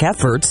Democratic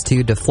efforts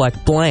to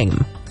deflect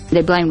blame.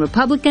 They blame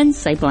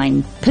Republicans, they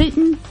blame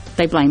Putin,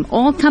 they blame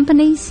oil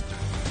companies.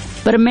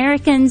 But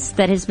Americans,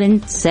 that has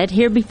been said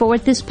here before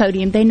at this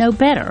podium, they know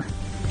better.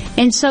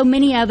 And so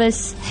many of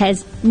us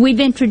we've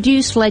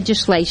introduced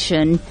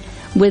legislation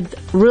with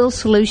real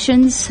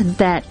solutions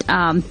that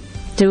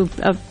to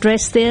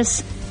address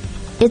this.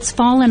 It's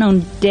fallen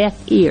on deaf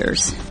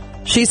ears.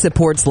 She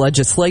supports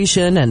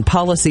legislation and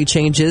policy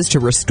changes to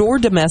restore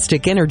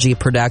domestic energy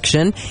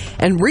production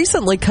and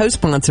recently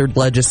co-sponsored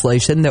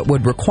legislation that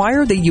would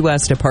require the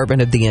U.S.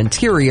 Department of the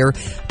Interior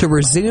to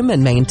resume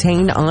and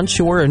maintain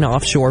onshore and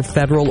offshore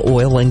federal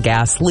oil and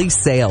gas lease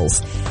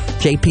sales.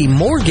 J.P.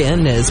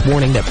 Morgan is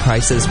warning that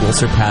prices will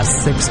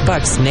surpass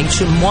 $6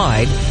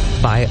 nationwide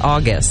by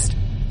August.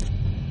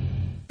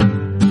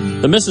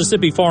 The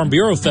Mississippi Farm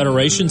Bureau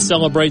Federation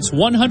celebrates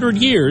 100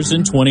 years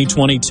in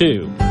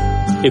 2022.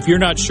 If you're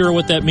not sure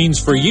what that means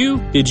for you,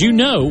 did you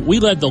know we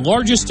led the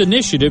largest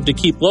initiative to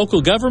keep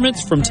local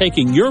governments from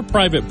taking your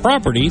private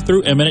property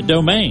through eminent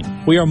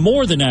domain? We are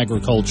more than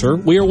agriculture.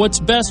 We are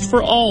what's best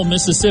for all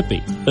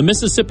Mississippi. The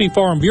Mississippi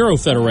Farm Bureau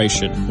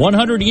Federation,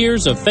 100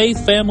 years of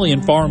faith, family,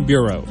 and farm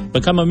bureau.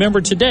 Become a member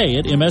today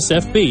at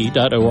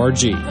msfb.org.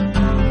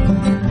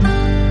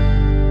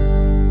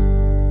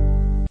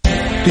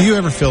 Do you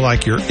ever feel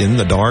like you're in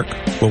the dark?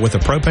 Well, with a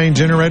propane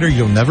generator,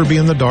 you'll never be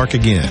in the dark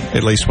again,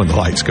 at least when the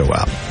lights go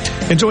out.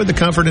 Enjoy the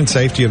comfort and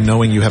safety of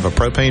knowing you have a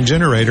propane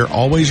generator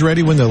always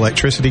ready when the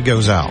electricity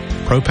goes out.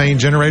 Propane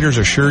generators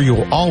assure you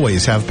will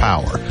always have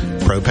power.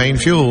 Propane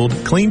fueled,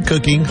 clean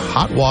cooking,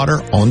 hot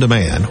water on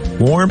demand,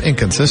 warm and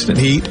consistent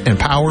heat and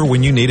power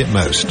when you need it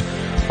most.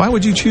 Why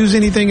would you choose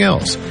anything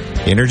else?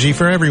 Energy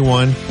for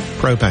everyone.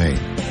 Propane.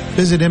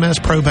 Visit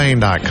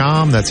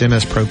mspropane.com. That's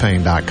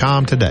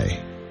mspropane.com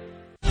today.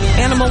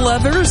 Animal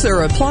lovers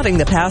are applauding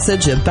the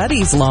passage of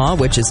Buddy's Law,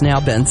 which has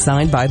now been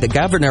signed by the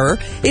governor.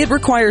 It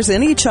requires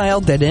any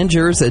child that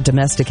injures a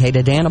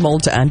domesticated animal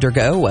to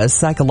undergo a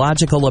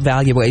psychological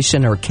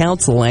evaluation or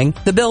counseling.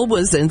 The bill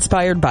was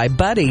inspired by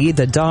Buddy,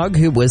 the dog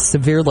who was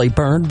severely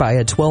burned by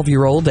a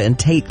 12-year-old in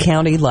Tate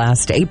County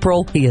last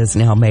April. He has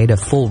now made a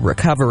full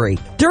recovery.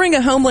 During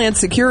a Homeland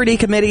Security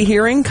Committee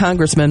hearing,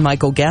 Congressman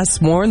Michael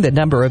Guest warned the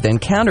number of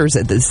encounters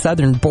at the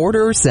southern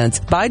border since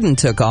Biden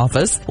took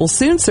office will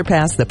soon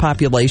surpass the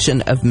population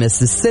of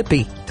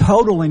Mississippi.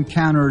 Total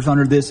encounters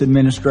under this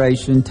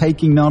administration,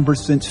 taking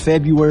numbers since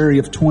February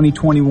of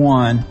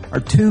 2021, are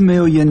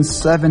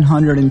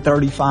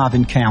 2,735,000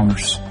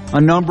 encounters,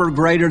 a number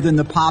greater than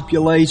the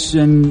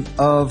population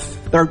of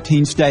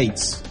 13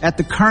 states. At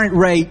the current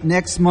rate,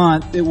 next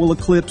month it will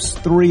eclipse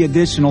 3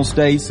 additional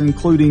states,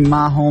 including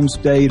my home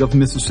state of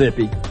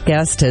Mississippi.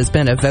 Guest has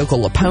been a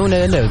vocal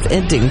opponent of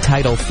ending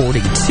Title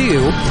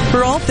 42.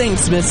 For all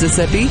things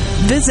Mississippi,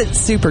 visit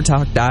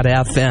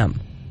supertalk.fm.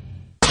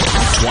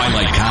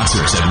 Twilight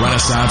concerts at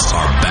Renaissance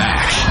are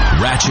back.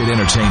 Ratchet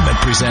Entertainment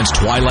presents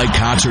Twilight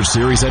Concert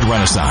Series at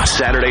Renaissance,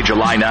 Saturday,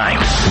 July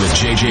 9th, with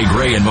J.J.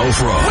 Gray and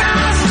Mofro.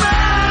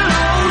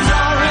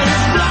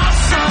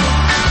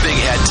 Big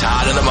Head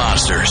Todd and the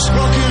Monsters.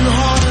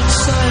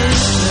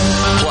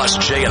 Plus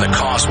Jay and the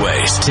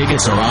Causeways.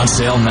 Tickets are on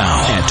sale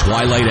now at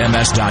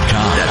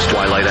TwilightMS.com. That's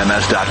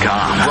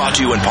TwilightMS.com. Brought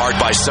to you in part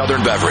by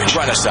Southern Beverage,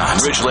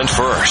 Renaissance, Ridgeland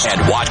First,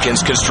 and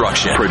Watkins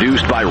Construction.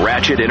 Produced by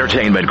Ratchet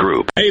Entertainment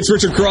Group. Hey, it's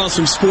Richard Cross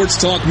from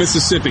Sports Talk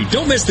Mississippi.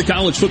 Don't miss the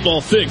college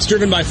football fix,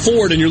 driven by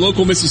Ford and your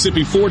local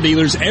Mississippi Ford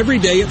dealers every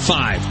day at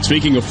 5.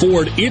 Speaking of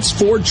Ford, it's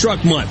Ford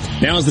Truck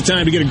Month. Now is the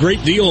time to get a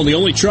great deal on the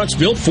only trucks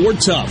built Ford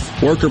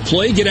tough. Work or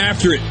play, get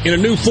after it in a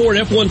new Ford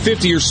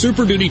F-150 or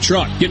Super Duty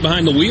truck. Get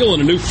behind the wheel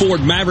in a new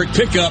Ford Maverick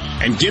pickup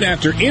and get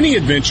after any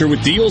adventure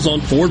with deals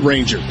on Ford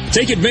Ranger.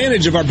 Take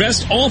advantage of our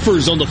best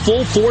offers on the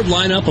full Ford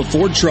lineup of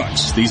Ford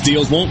trucks. These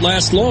deals won't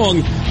last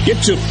long.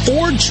 Get to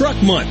Ford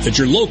Truck Month at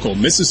your local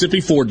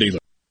Mississippi Ford dealer.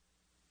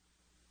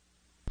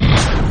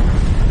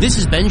 This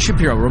is Ben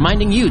Shapiro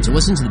reminding you to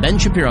listen to The Ben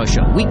Shapiro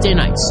Show weekday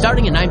nights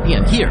starting at 9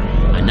 p.m. here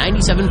on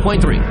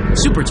 97.3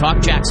 Super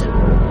Talk Jackson.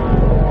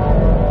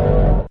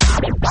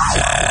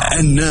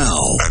 And now,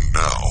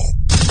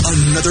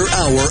 another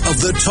hour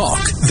of the talk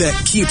that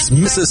keeps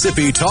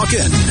Mississippi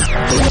talking.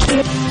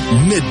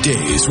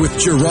 Middays with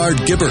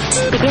Gerard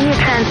Gibbert. Begin your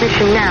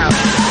transition now.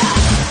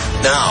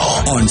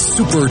 Now on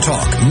Super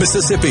Talk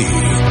Mississippi.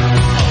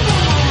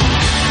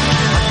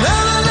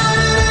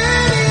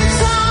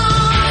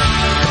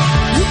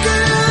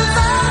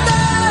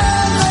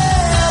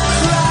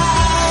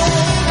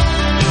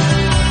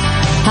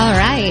 All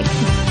right.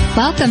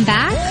 Welcome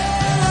back.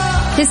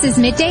 This is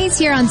Middays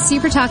here on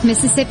Super Talk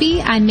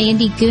Mississippi. I'm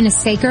Mandy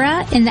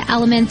Gunasekara in the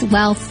Element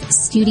Wealth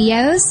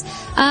Studios.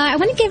 I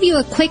want to give you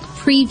a quick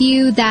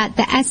preview that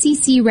the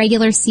SEC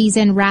regular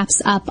season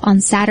wraps up on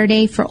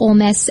Saturday for Ole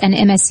Miss and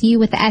MSU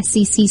with the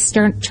SEC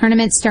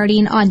tournament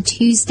starting on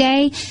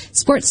Tuesday.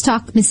 Sports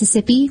Talk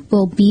Mississippi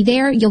will be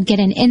there. You'll get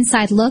an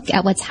inside look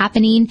at what's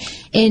happening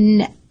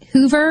in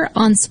Hoover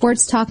on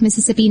Sports Talk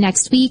Mississippi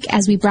next week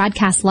as we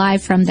broadcast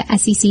live from the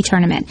SEC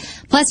tournament.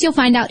 Plus, you'll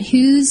find out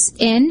who's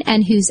in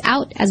and who's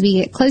out as we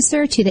get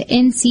closer to the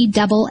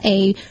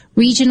NCAA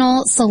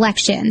regional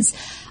selections.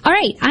 All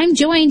right, I'm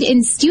joined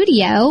in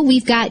studio.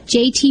 We've got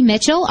JT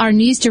Mitchell, our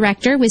news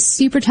director with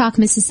Super Talk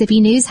Mississippi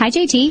News. Hi,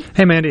 JT.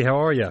 Hey, Mandy.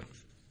 How are you?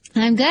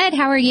 I'm good.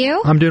 How are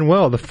you? I'm doing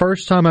well. The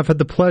first time I've had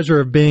the pleasure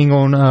of being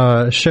on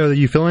a show that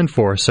you fill in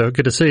for, so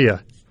good to see you.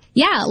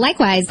 Yeah,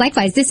 likewise.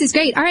 This is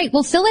great. All right,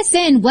 well, fill us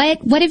in.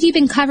 What have you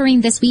been covering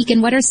this week,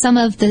 and what are some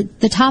of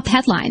the top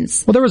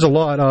headlines? Well, there was a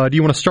lot. Do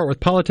you want to start with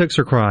politics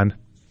or crime?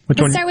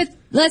 Let's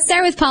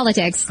start with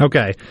politics.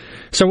 Okay.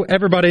 So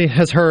everybody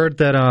has heard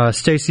that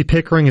Stacey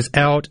Pickering is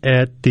out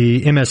at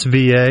the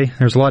MSVA.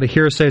 There's a lot of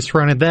hearsay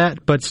surrounding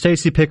that, but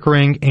Stacey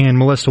Pickering and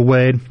Melissa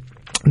Wade,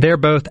 they're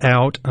both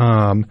out,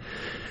 and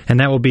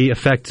that will be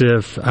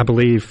effective, I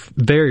believe,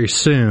 very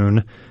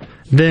soon.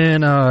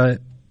 Then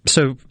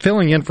so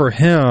filling in for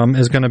him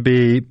is going to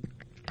be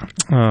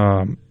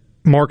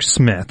Mark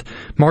Smith.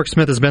 Mark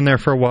Smith has been there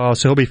for a while,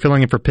 so he'll be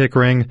filling in for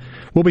Pickering.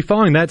 We'll be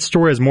following that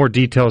story as more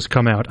details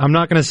come out. I'm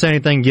not going to say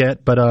anything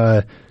yet,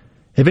 but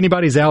if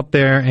anybody's out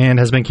there and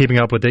has been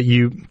keeping up with it,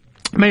 you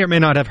may or may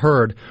not have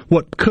heard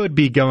what could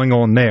be going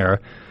on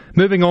there.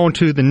 Moving on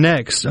to the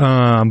next,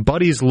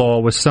 Buddy's Law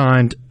was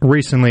signed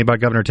recently by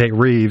Governor Tate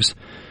Reeves.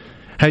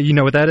 Hey, you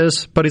know what that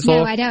is, Buddy's Law?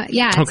 No, I don't.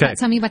 Yeah, okay.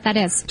 Tell me what that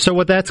is. So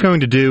what that's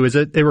going to do is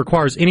it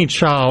requires any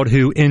child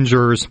who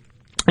injures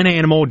an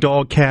animal,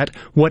 dog, cat,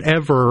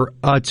 whatever,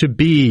 to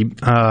be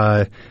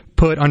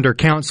put under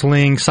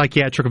counseling,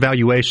 psychiatric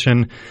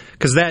evaluation,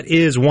 because that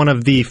is one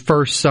of the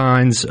first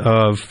signs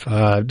of,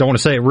 don't want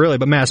to say it really,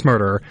 but mass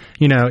murder.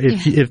 You know,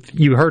 if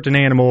you hurt an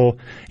animal,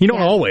 you don't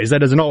always, that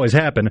doesn't always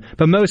happen,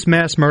 but most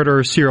mass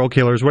murderers, serial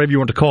killers, whatever you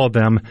want to call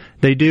them,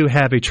 they do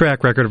have a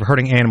track record of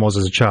hurting animals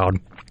as a child.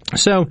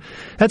 So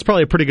that's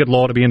probably a pretty good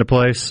law to be into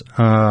place.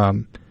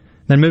 Then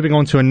moving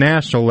on to a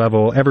national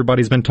level,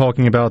 everybody's been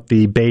talking about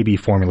the baby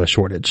formula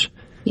shortage.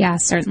 Yeah,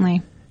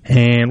 certainly.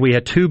 And we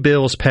had two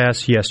bills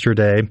passed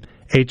yesterday.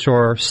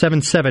 H.R.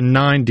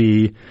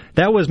 7790,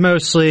 that was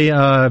mostly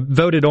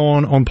voted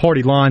on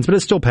party lines, but it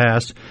still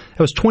passed. It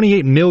was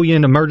 $28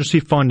 million emergency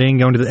funding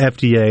going to the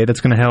FDA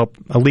that's going to help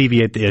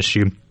alleviate the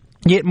issue.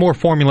 Get more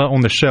formula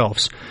on the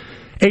shelves.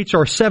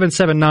 H.R.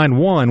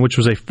 7791, which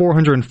was a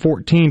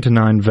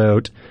 414-9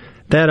 vote,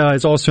 That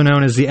is also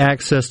known as the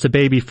Access to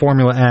Baby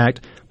Formula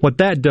Act. What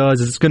that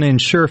does is it's going to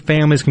ensure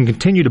families can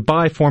continue to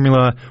buy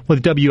formula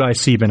with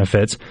WIC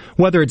benefits.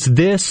 Whether it's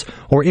this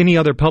or any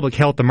other public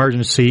health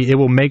emergency, it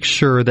will make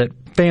sure that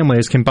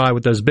families can buy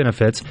with those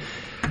benefits.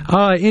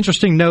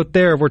 Interesting note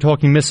there, if we're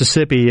talking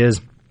Mississippi, is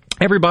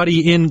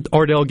everybody in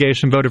our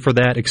delegation voted for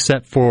that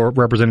except for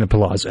Representative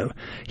Palazzo.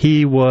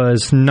 He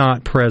was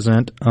not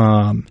present.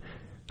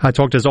 I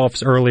talked to his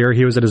office earlier.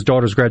 He was at his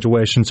daughter's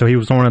graduation, so he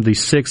was one of the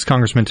 6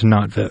 congressmen to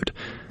not vote.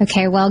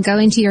 Okay, well,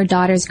 going to your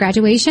daughter's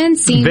graduation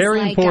seems very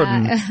like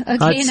important. Okay,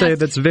 I'd say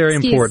that's very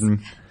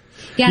important.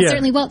 Yeah,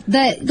 certainly. Well,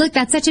 look,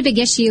 that's such a big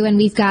issue, and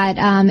we've got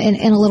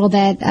in a little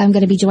bit, I'm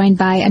going to be joined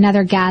by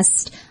another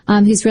guest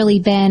who's really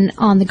been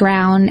on the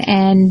ground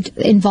and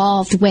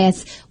involved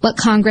with what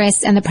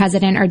Congress and the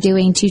president are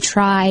doing to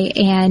try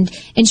and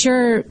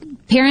ensure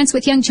parents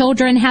with young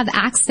children have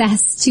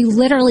access to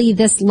literally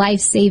this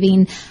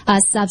life-saving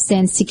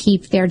substance to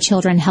keep their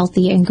children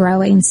healthy and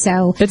growing.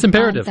 So it's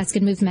imperative. That's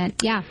good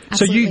movement. Yeah,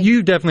 absolutely. So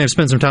you definitely have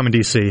spent some time in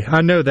D.C.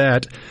 I know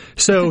that.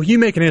 So you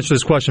may can answer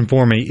this question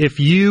for me. If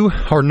you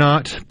are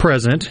not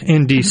present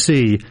in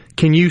D.C.,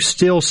 can you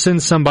still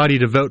send somebody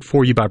to vote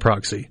for you by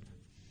proxy?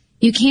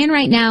 You can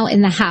right now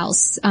in the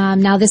House.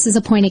 Now, this is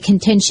a point of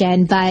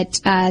contention,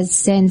 but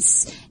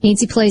since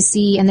Nancy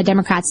Pelosi and the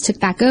Democrats took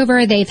back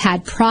over, they've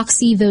had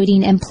proxy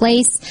voting in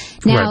place.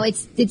 Now,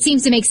 Right. it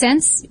seems to make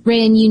sense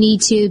when you need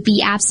to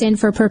be absent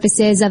for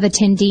purposes of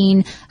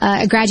attending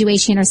a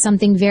graduation or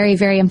something very,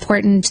 very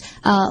important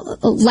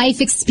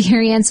life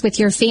experience with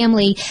your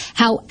family.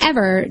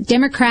 However,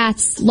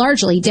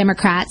 largely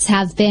Democrats,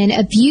 have been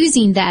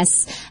abusing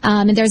this,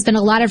 and there's been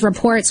a lot of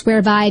reports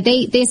whereby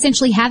they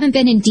essentially haven't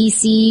been in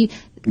D.C.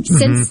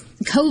 since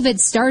COVID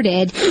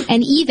started,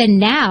 and even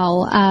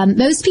now,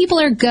 most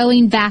people are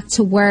going back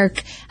to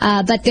work,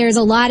 but there's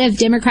a lot of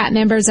Democrat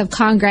members of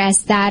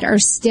Congress that are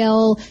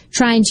still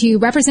trying to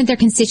represent their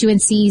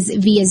constituencies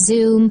via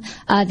Zoom.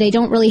 They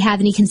don't really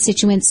have any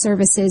constituent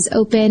services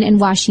open in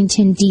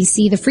Washington,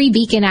 D.C. The Free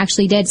Beacon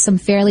actually did some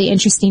fairly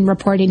interesting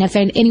reporting if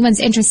anyone's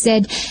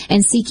interested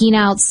in seeking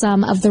out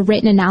some of the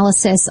written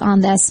analysis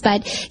on this.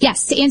 But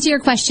yes, to answer your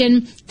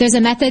question, there's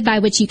a method by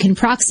which you can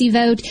proxy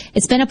vote.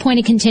 It's been a point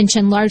of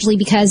contention largely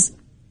because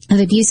of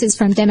abuses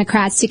from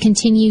Democrats to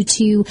continue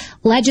to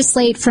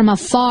legislate from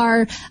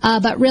afar,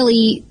 but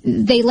really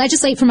they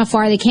legislate from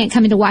afar. They can't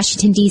come into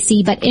Washington,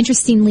 D.C., but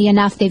interestingly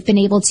enough, they've been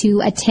able to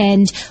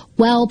attend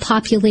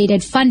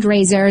well-populated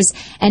fundraisers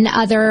and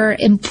other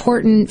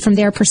important, from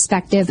their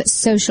perspective,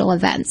 social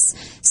events.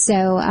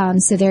 So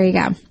there you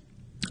go.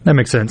 That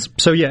makes sense.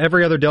 So, yeah,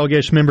 every other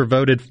delegation member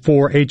voted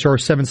for H.R.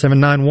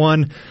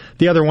 7791.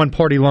 The other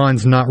one-party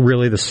line's not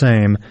really the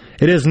same.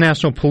 It is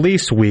National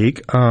Police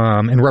Week,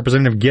 and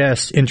Representative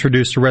Guest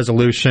introduced a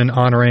resolution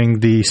honoring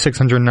the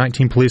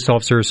 619 police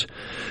officers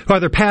who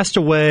either passed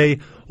away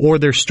or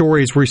their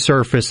stories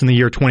resurfaced in the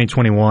year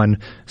 2021.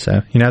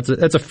 So,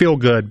 that's a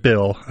feel-good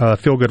bill,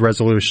 feel-good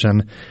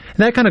resolution. And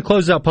that kind of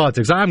closes out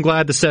politics. I'm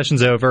glad the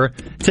session's over.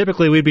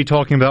 Typically, we'd be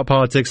talking about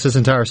politics this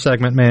entire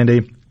segment,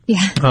 Mandy.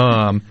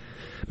 Yeah.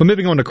 But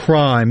moving on to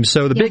crime.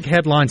 So the big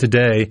headline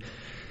today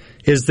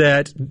is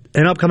that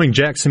an upcoming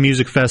Jackson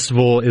Music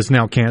Festival is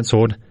now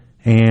canceled,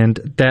 and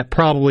that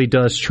probably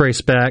does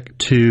trace back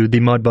to the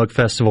Mudbug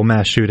Festival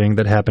mass shooting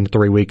that happened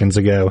 3 weekends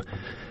ago.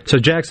 So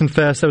Jackson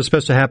Fest, that was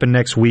supposed to happen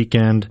next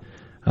weekend.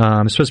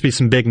 It's supposed to be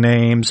some big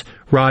names,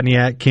 Rodney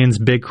Atkins,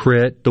 Big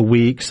Crit, The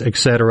Weeks,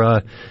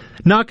 etc.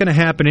 Not going to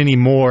happen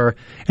anymore.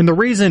 And the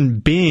reason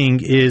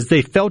being is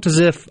they felt as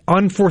if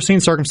unforeseen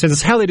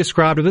circumstances, how they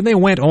described it, then they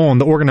went on,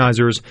 the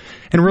organizers,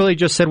 and really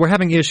just said, we're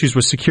having issues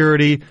with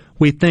security.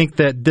 We think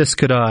that this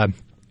could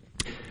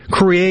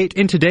create,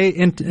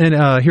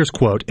 here's a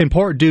quote, in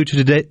part due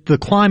to the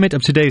climate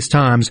of today's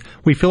times,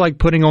 we feel like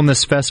putting on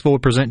this festival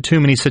would present too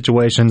many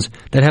situations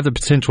that have the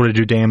potential to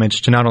do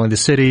damage to not only the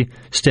city,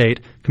 state,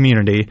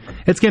 community.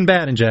 It's getting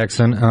bad in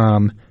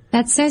Jackson.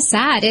 That's so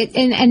sad.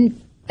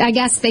 And I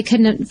guess they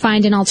couldn't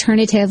find an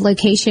alternative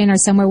location or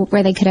somewhere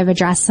where they could have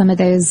addressed some of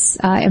those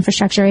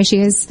infrastructure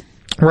issues.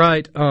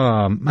 Right.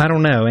 I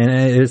don't know. And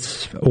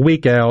it's a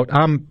week out.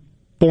 I'm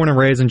born and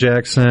raised in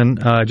Jackson,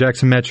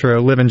 Jackson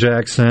Metro, live in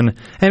Jackson,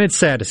 and it's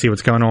sad to see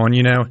what's going on.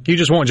 You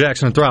just want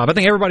Jackson to thrive. I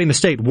think everybody in the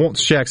state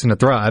wants Jackson to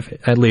thrive,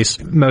 at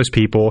least most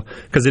people,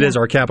 because it is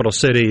our capital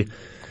city.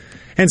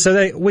 And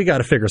so we got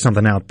to figure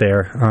something out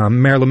there.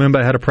 Mayor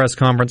Lumumba had a press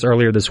conference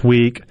earlier this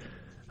week.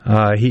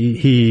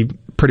 He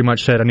pretty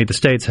much said, I need the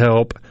state's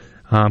help,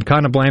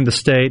 kind of blamed the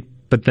state,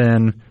 but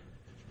then,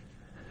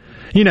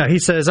 he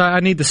says, I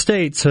need the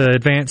state to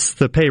advance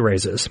the pay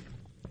raises.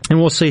 And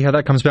we'll see how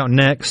that comes about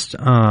next.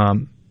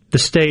 The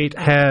state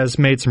has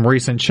made some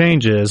recent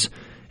changes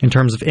in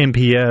terms of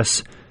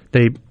MPS.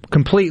 They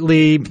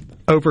completely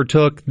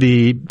overtook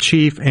the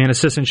chief and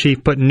assistant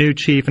chief, put new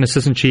chief and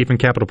assistant chief in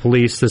Capitol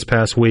Police this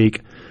past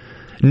week.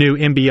 New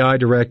MBI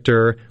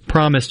director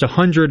promised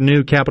 100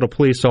 new Capitol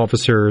Police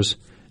officers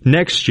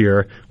next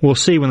year. We'll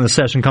see when the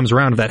session comes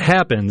around if that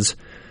happens.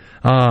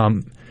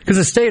 Because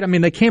the state,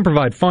 they can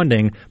provide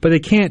funding, but they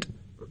can't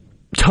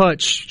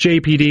touch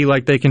JPD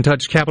like they can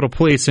touch Capitol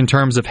Police in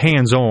terms of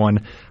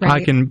hands-on. Right.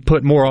 I can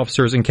put more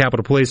officers in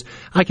Capitol Police.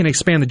 I can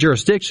expand the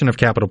jurisdiction of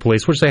Capitol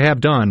Police, which they have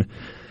done.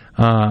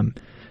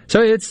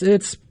 So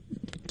it's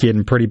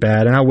getting pretty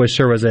bad, and I wish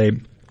there was a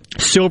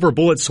silver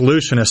bullet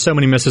solution, as so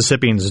many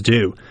Mississippians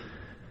do.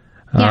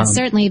 Yeah,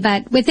 certainly.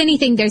 But with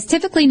anything, there's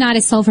typically not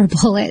a silver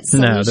bullet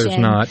solution. No, there's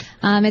not.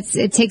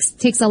 It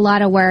takes a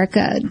lot of work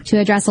to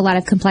address a lot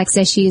of complex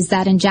issues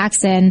that in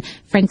Jackson,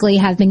 frankly,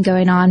 have been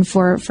going on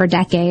for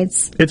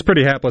decades. It's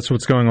pretty hapless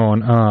what's going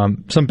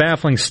on. Some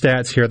baffling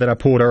stats here that I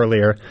pulled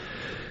earlier.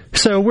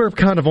 So we're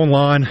kind of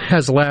online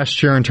as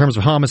last year in terms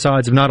of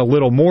homicides, if not a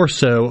little more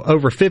so.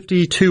 Over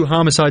 52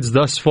 homicides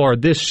thus far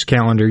this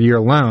calendar year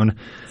alone.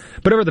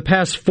 But over the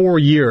past 4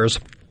 years,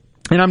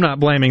 and I'm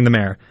not blaming the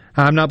mayor.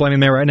 I'm not blaming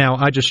the mayor right now.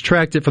 I just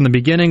tracked it from the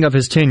beginning of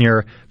his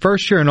tenure.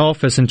 First year in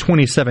office in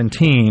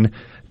 2017,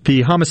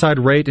 the homicide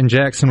rate in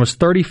Jackson was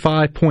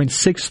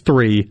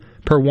 35.63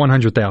 per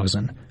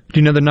 100,000. Do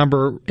you know the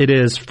number it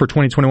is for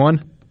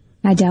 2021?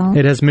 I don't.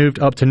 It has moved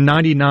up to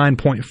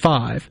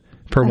 99.5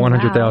 per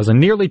 100,000. Wow.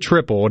 Nearly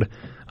tripled.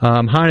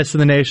 Highest in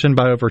the nation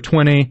by over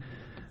 20.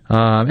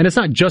 And it's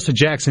not just a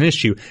Jackson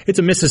issue. It's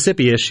a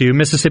Mississippi issue.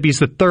 Mississippi is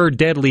the third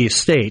deadliest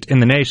state in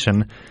the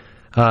nation.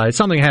 It's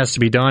something that has to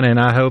be done, and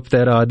I hope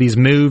that these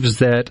moves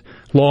that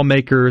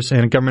lawmakers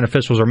and government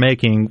officials are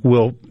making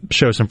will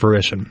show some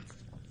fruition.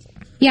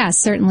 Yeah,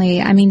 certainly.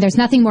 I mean, there's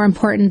nothing more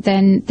important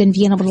than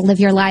being able to live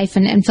your life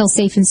and feel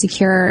safe and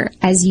secure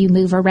as you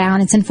move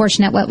around. It's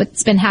unfortunate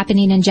what's been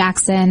happening in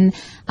Jackson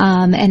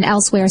and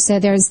elsewhere, so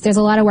there's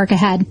a lot of work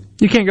ahead.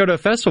 You can't go to a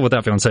festival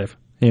without feeling safe,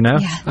 you know?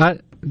 Yeah.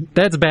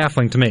 That's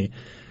baffling to me.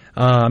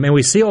 And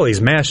we see all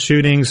these mass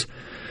shootings.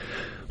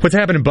 What's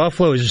happened in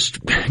Buffalo is just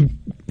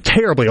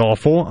terribly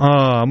awful.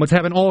 What's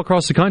happened all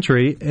across the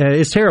country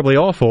is terribly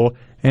awful,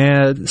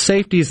 and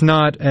safety is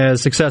not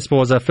as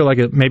successful as I feel like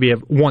it maybe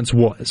it once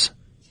was.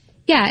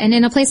 Yeah, and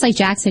in a place like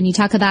Jackson, you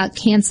talk about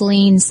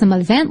canceling some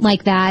event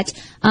like that.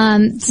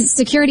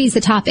 Security is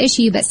the top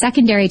issue, but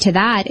secondary to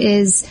that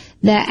is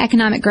the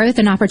economic growth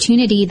and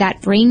opportunity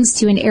that brings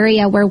to an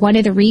area where one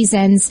of the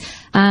reasons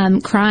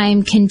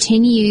crime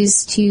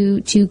continues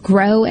to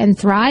grow and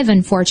thrive,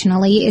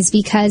 unfortunately, is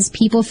because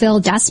people feel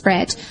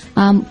desperate,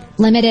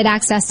 limited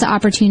access to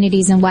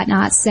opportunities and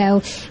whatnot.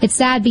 So it's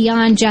sad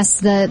beyond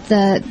just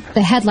the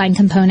headline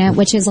component,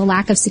 which is a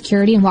lack of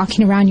security and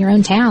walking around your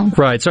own town.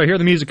 Right. So I hear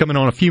the music coming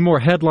on. A few more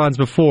headlines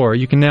before.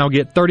 You can now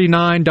get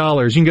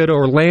 $39. You can go to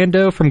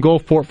Orlando from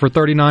Gulfport for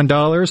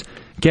 $39.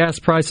 Gas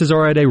prices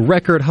are at a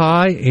record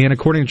high, and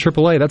according to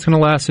AAA, that's going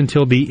to last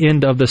until the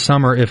end of the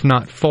summer, if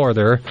not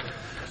farther.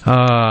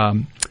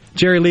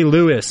 Jerry Lee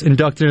Lewis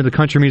inducted into the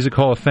Country Music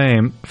Hall of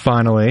Fame,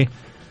 finally.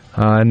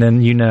 And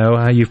then,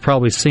 you've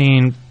probably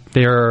seen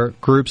there are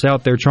groups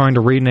out there trying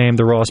to rename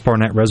the Ross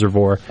Barnett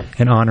Reservoir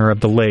in honor of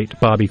the late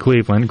Bobby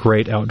Cleveland,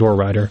 great outdoor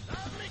rider.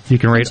 You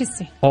can read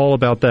all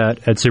about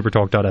that at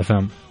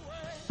supertalk.fm.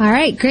 All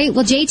right, great.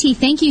 Well, JT,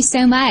 thank you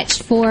so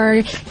much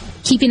for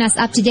keeping us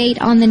up to date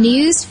on the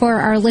news. For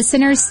our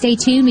listeners, stay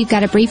tuned. We've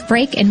got a brief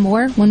break and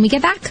more when we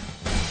get back.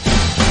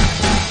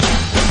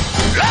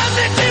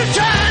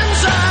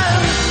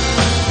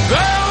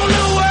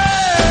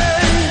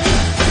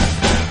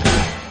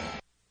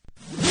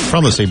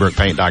 From the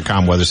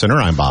SeabrookPaint.com Weather Center,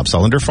 I'm Bob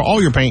Sullender. For all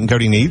your paint and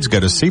coating needs, go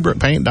to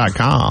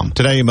SeabrookPaint.com.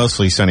 Today,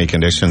 mostly sunny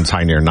conditions,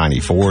 high near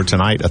 94.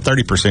 Tonight, a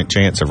 30%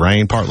 chance of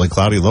rain, partly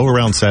cloudy, low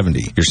around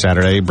 70. Your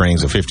Saturday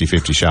brings a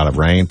 50-50 shot of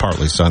rain,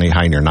 partly sunny,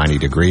 high near 90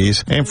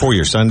 degrees. And for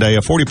your Sunday,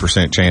 a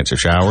 40% chance of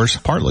showers,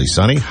 partly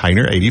sunny, high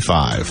near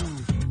 85.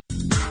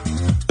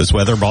 This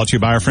weather brought to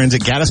you by our friends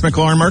at Gaddis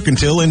McLaurin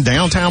Mercantile in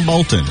downtown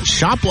Bolton.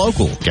 Shop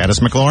local.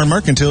 Gaddis McLaurin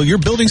Mercantile, your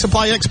building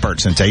supply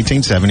expert since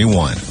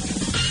 1871.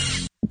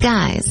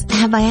 Guys,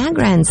 have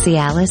Viagra and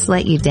Cialis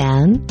let you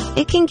down?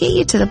 It can get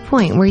you to the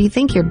point where you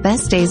think your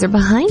best days are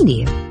behind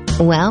you.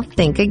 Well,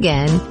 think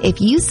again.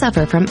 If you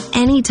suffer from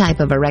any type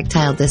of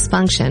erectile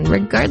dysfunction,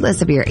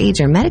 regardless of your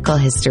age or medical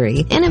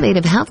history,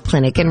 Innovative Health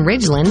Clinic in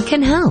Ridgeland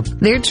can help.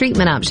 Their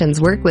treatment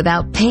options work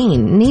without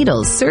pain,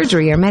 needles,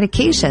 surgery, or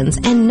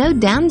medications, and no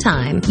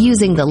downtime,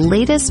 using the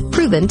latest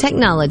proven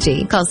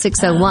technology. Call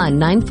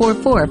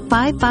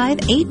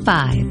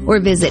 601-944-5585 or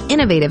visit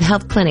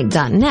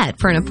innovativehealthclinic.net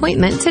for an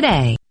appointment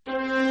today.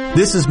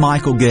 This is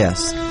Michael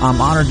Guest.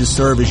 I'm honored to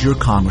serve as your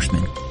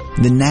congressman.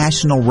 The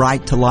National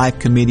Right to Life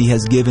Committee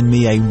has given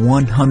me a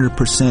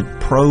 100%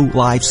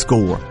 pro-life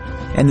score.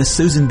 And the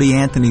Susan B.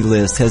 Anthony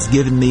list has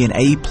given me an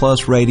A+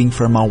 rating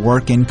for my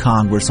work in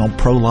Congress on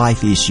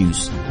pro-life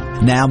issues.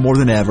 Now more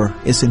than ever,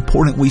 it's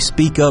important we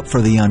speak up for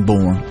the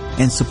unborn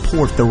and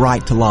support the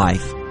right to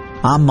life.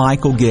 I'm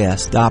Michael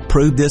Guest. I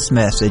approve this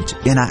message,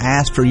 and I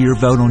ask for your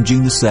vote on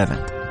June the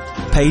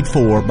 7th. Paid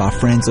for by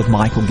friends of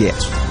Michael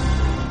Guest.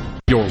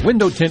 Your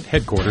window tint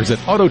headquarters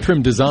at Auto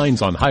Trim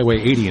Designs on Highway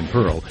 80 in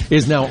Pearl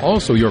is now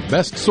also your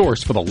best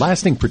source for the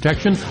lasting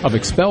protection of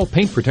Expel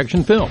paint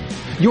protection film.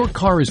 Your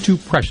car is too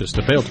precious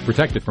to fail to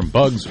protect it from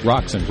bugs,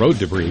 rocks, and road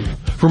debris.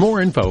 For more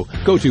info,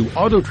 go to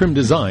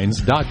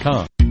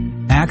autotrimdesigns.com.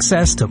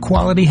 Access to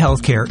quality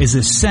health care is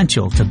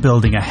essential to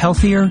building a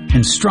healthier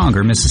and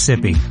stronger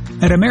Mississippi.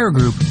 At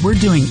AmeriGroup, we're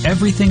doing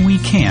everything we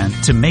can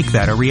to make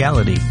that a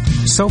reality.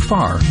 So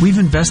far, we've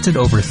invested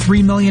over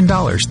 $3 million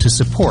to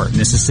support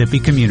Mississippi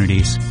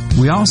communities.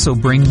 We also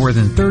bring more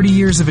than 30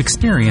 years of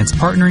experience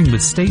partnering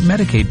with state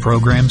Medicaid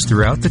programs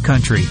throughout the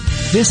country.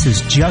 This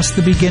is just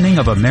the beginning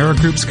of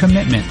AmeriGroup's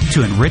commitment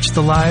to enrich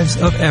the lives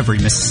of every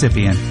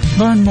Mississippian.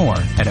 Learn more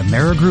at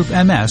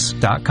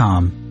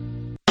AmeriGroupMS.com.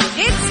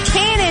 It's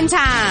Cannon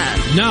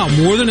time! Now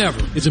more than ever,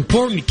 it's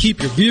important to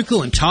keep your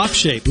vehicle in top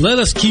shape. Let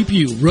us keep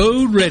you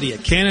road ready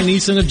at Cannon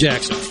Nissan of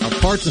Jackson. Our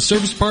parts and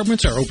service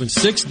departments are open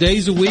 6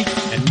 days a week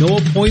and no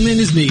appointment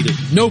is needed.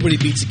 Nobody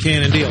beats a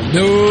Cannon deal.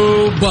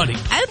 Nobody.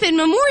 Open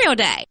Memorial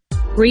Day.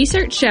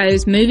 Research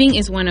shows moving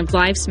is one of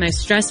life's most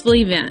stressful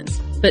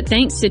events. But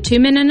thanks to 2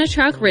 Men and a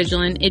Truck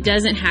Ridgeland, it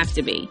doesn't have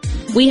to be.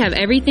 We have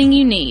everything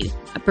you need.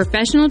 A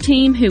professional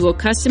team who will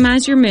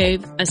customize your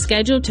move, a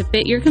schedule to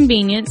fit your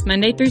convenience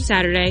Monday through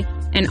Saturday,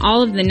 and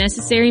all of the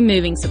necessary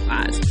moving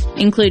supplies,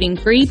 including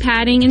free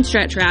padding and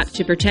stretch wrap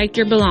to protect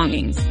your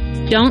belongings.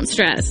 Don't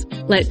stress.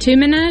 Let 2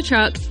 Men and a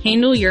Truck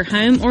handle your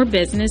home or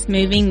business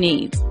moving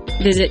needs.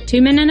 Visit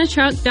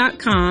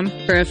 2menandatruck.com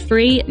for a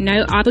free,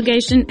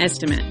 no-obligation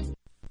estimate.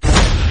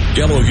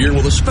 Gallo here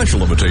with a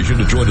special invitation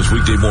to join us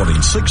weekday morning,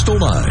 6 to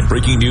 9.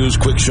 Breaking news,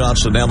 quick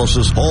shots,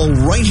 analysis, all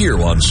right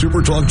here on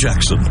Super Talk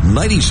Jackson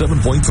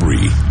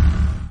 97.3.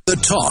 The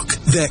talk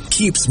that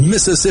keeps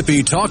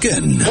Mississippi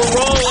talking. We're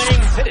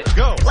rolling. Hit it.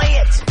 Go. Play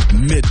it.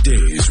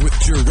 Middays with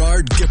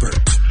Gerard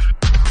Gibbert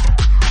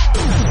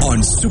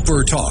on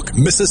Super Talk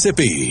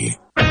Mississippi.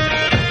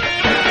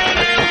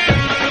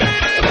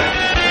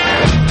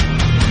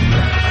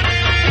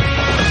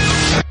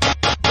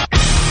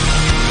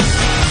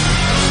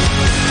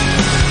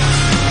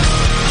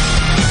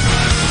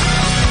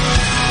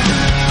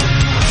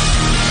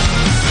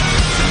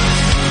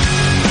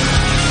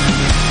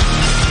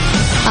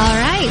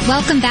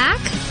 Welcome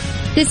back.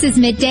 This is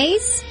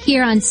Middays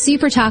here on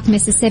Super Talk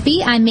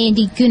Mississippi. I'm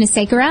Mandy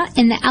Gunasekara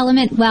in the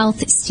Element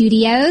Wealth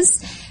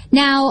Studios.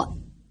 Now,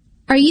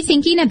 are you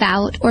thinking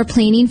about or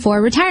planning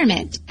for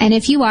retirement? And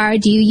if you are,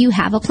 do you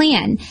have a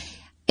plan?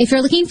 If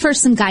you're looking for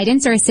some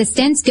guidance or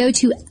assistance, go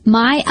to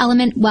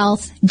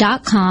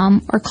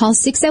myelementwealth.com or call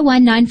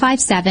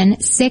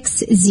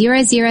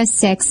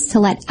 601-957-6006 to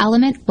let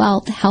Element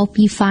Wealth help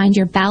you find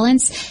your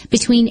balance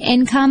between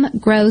income,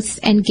 growth,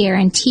 and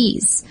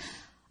guarantees.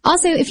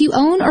 Also, if you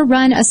own or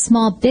run a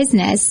small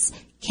business,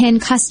 can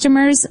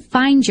customers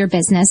find your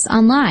business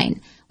online?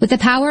 With the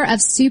power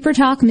of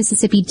SuperTalk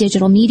Mississippi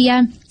Digital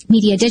Media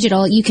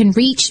Digital, you can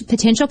reach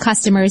potential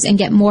customers and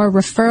get more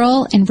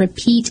referral and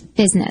repeat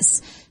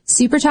business.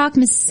 SuperTalk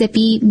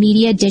Mississippi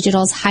Media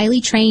Digital's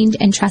highly trained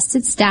and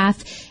trusted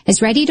staff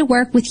is ready to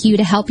work with you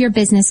to help your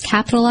business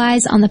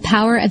capitalize on the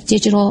power of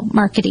digital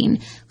marketing.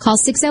 Call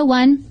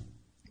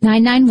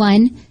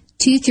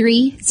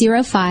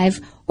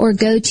 601-991-2305 or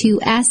go to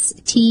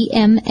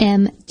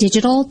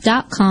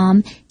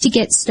stmmdigital.com to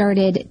get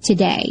started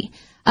today.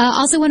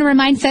 Also want to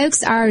remind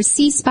folks, our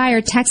C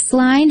Spire text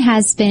line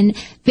has been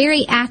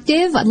very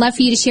active. I'd love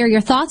for you to share your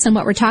thoughts on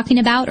what we're talking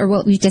about or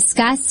what we've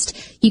discussed.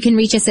 You can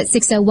reach us at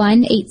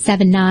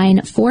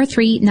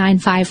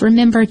 601-879-4395.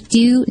 Remember,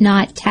 do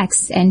not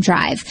text and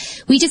drive.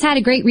 We just had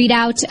a great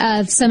readout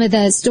of some of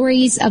the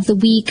stories of the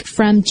week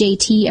from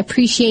JT.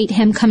 Appreciate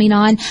him coming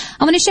on.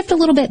 I want to shift a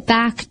little bit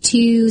back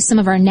to some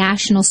of our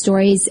national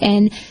stories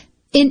and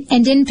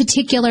in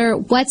particular,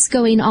 what's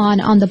going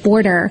on the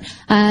border.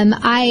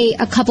 I,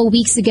 a couple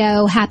weeks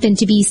ago, happened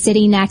to be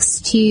sitting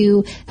next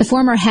to the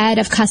former head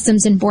of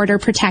Customs and Border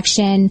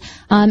Protection.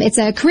 It's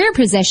a career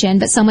position,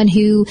 but someone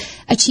who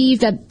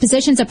achieved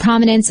positions of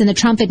prominence in the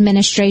Trump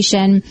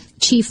administration,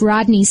 Chief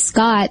Rodney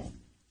Scott.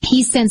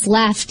 He's since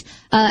left,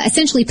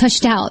 essentially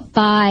pushed out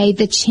by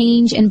the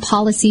change in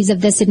policies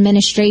of this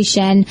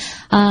administration.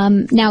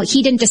 Now,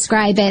 he didn't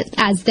describe it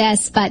as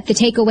this, but the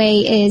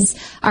takeaway is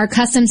our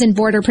Customs and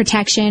Border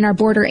Protection, our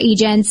border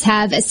agents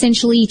have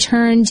essentially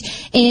turned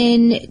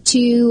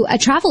into a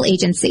travel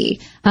agency.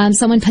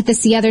 Someone put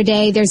this the other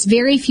day. There's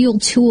very few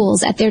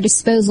tools at their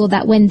disposal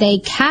that when they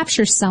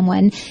capture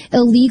someone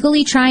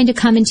illegally trying to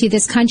come into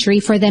this country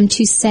for them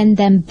to send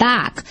them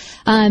back.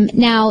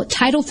 Now,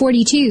 Title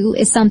 42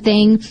 is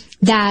something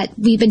that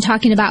we've been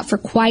talking about for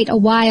quite a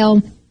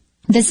while.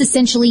 This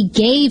essentially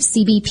gave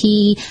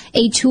CBP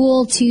a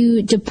tool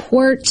to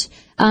deport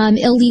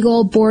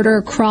illegal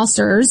border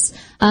crossers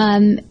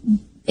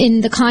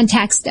in the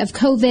context of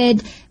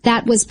COVID.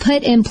 That was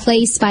put in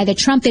place by the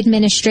Trump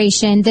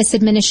administration. This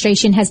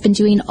administration has been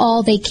doing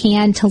all they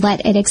can to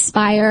let it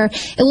expire.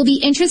 It will be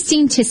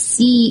interesting to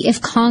see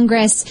if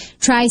Congress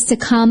tries to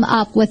come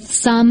up with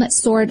some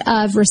sort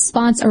of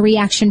response or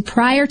reaction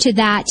prior to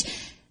that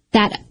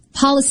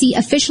policy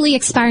officially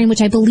expiring,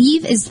 which I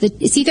believe is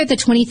it's either the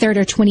 23rd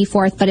or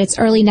 24th, but it's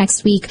early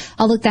next week.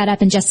 I'll look that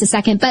up in just a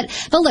second. But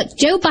look,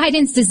 Joe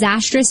Biden's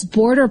disastrous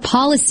border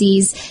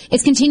policies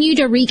is continue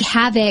to wreak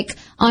havoc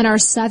on our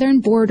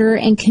southern border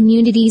and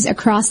communities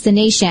across the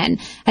nation.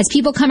 As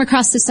people come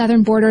across the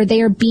southern border,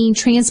 they are being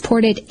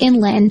transported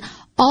inland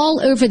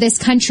all over this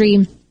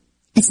country.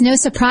 It's no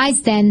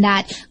surprise then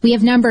that we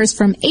have numbers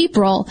from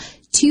April.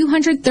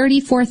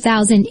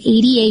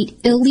 234,088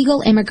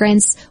 illegal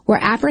immigrants were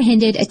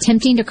apprehended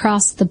attempting to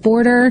cross the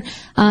border,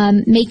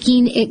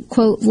 making it,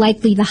 quote,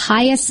 likely the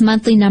highest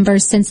monthly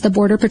numbers since the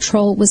Border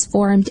Patrol was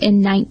formed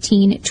in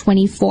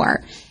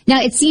 1924.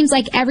 Now, it seems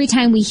like every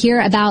time we hear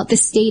about the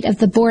state of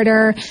the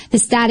border, the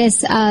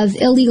status of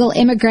illegal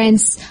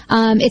immigrants,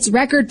 it's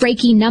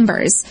record-breaking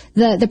numbers.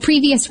 The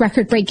previous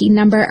record-breaking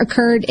number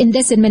occurred in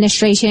this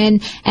administration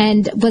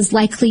and was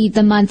likely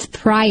the month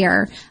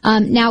prior.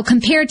 Now,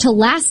 compared to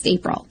last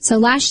April, so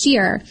last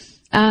year,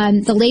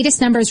 the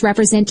latest numbers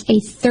represent a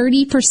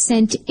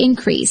 30%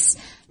 increase.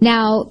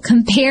 Now,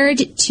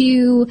 compared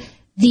to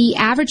the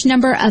average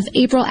number of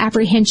April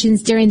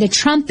apprehensions during the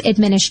Trump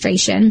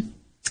administration,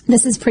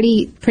 this is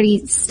pretty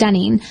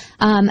stunning.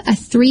 A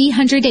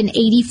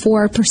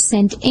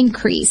 384%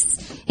 increase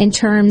in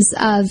terms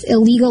of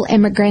illegal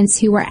immigrants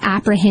who were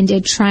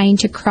apprehended trying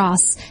to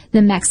cross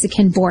the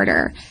Mexican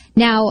border.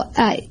 Now,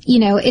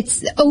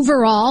 it's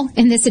overall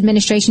in this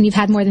administration, you've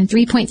had more than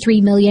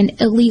 3.3 million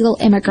illegal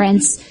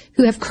immigrants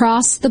who have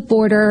crossed the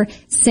border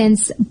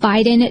since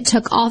Biden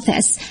took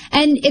office.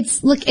 And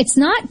it's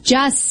not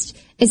just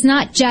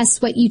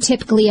what you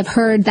typically have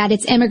heard, that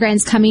it's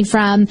immigrants coming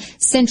from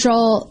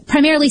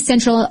primarily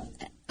Central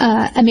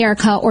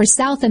America or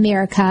South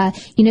America.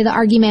 The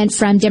argument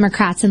from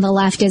Democrats and the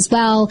left as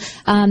well.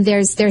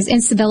 There's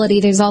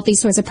instability. There's all these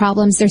sorts of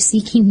problems. They're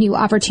seeking new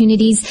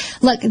opportunities.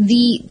 Look,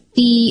 the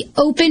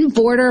open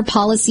border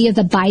policy of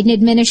the Biden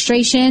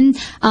administration,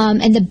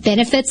 and the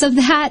benefits of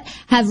that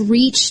have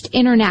reached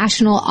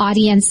international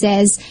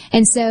audiences.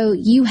 And so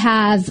you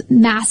have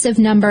massive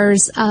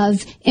numbers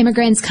of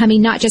immigrants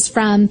coming not just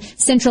from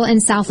Central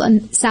and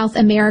South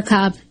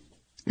America,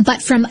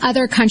 but from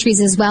other countries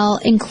as well,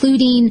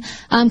 including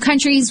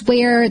countries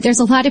where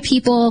there's a lot of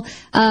people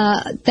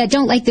that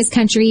don't like this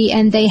country,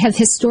 and they have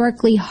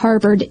historically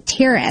harbored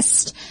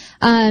terrorists.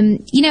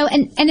 And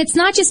it's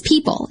not just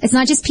people. It's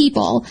not just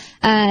people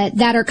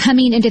that are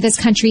coming into this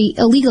country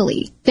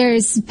illegally.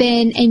 There's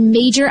been a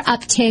major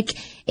uptick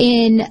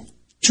in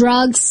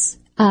drugs,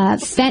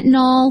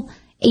 fentanyl,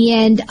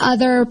 and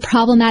other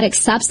problematic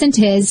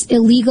substances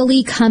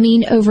illegally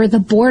coming over the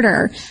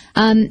border.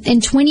 In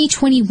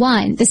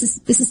 2021, this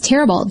is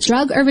terrible.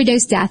 Drug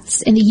overdose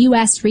deaths in the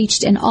U.S.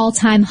 reached an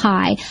all-time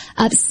high,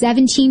 up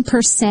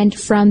 17%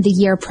 from the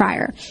year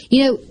prior.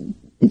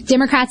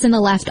 Democrats and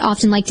the left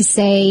often like to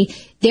say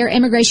their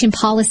immigration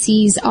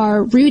policies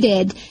are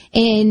rooted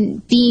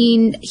in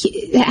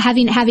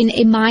having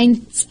a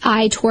mind's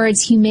eye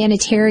towards a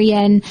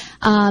humanitarian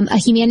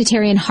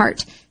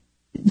heart.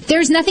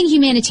 There's nothing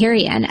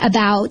humanitarian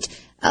about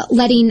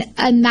letting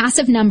a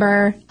massive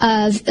number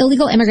of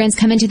illegal immigrants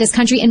come into this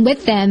country, and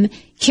with them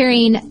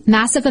carrying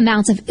massive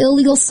amounts of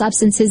illegal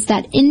substances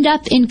that end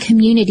up in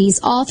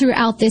communities all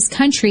throughout this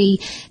country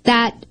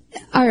that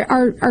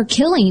are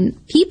killing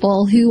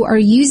people who are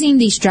using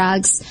these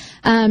drugs.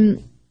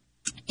 In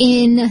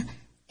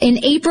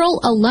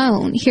April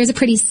alone, here's a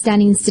pretty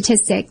stunning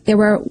statistic. There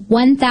were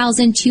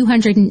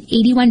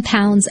 1,281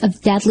 pounds of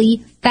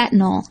deadly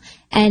fentanyl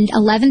and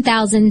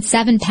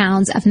 11,007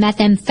 pounds of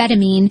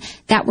methamphetamine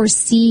that were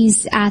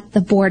seized at the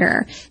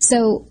border.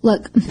 So,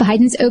 look,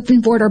 Biden's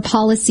open border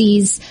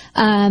policies,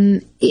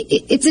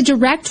 it's a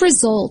direct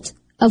result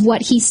of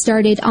what he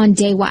started on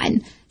day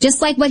one.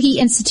 Just like what he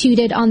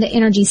instituted on the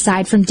energy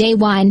side from day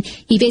one,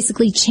 he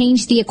basically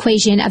changed the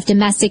equation of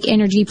domestic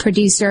energy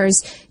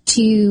producers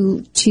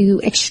to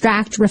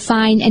extract,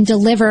 refine, and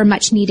deliver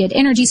much-needed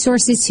energy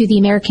sources to the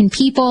American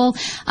people.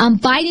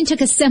 Biden took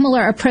a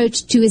similar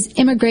approach to his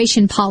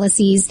immigration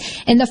policies.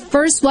 In the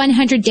first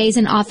 100 days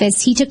in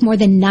office, he took more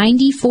than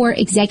 94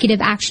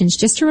 executive actions,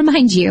 just to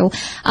remind you,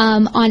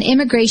 on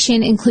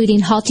immigration, including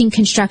halting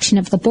construction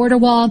of the border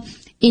wall,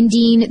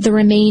 ending the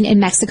Remain in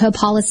Mexico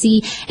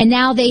policy, and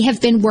now they have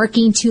been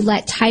working to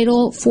let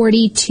Title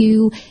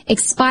 42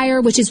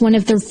 expire, which is one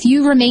of the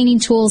few remaining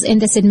tools in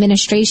this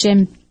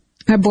administration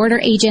our border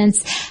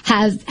agents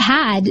have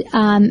had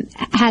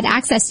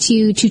access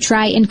to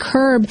try and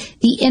curb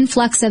the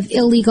influx of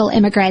illegal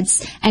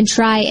immigrants and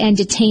try and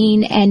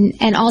detain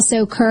and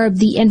also curb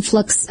the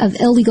influx of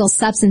illegal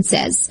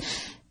substances.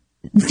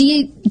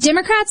 The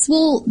Democrats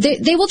will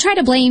try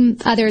to blame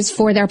others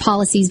for their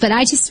policies, but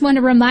I just want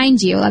to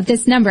remind you of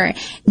this number: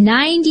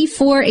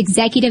 94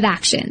 executive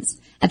actions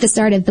at the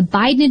start of the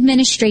Biden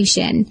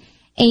administration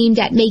aimed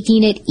at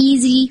making it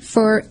easy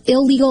for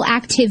illegal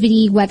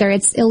activity, whether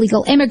it's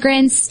illegal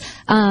immigrants,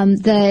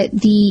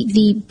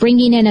 the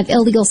bringing in of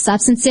illegal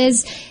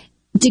substances,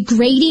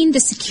 degrading the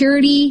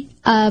security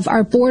of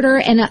our border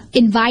and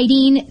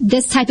inviting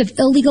this type of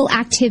illegal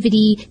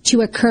activity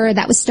to occur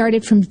that was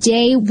started from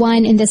day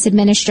one in this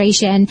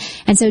administration.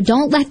 And so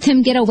don't let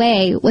them get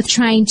away with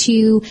trying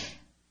to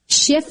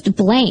shift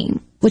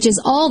blame, which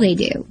is all they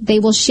do. They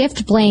will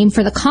shift blame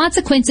for the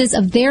consequences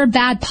of their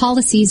bad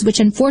policies, which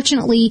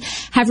unfortunately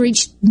have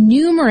reached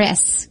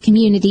numerous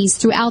communities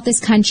throughout this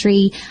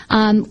country,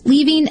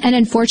 leaving an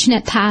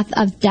unfortunate path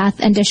of death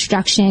and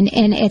destruction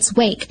in its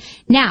wake.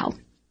 Now,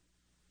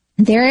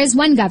 there is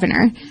one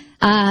governor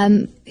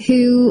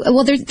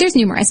there's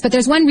numerous, but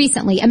there's one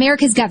recently,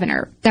 America's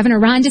Governor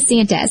Ron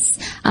DeSantis,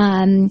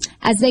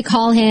 as they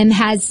call him,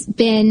 has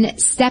been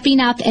stepping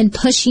up and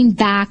pushing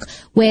back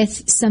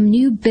with some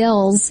new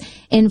bills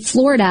in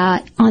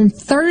Florida. On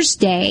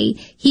Thursday,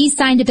 he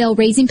signed a bill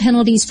raising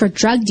penalties for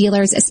drug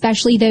dealers,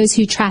 especially those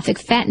who traffic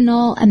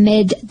fentanyl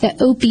amid the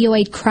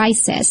opioid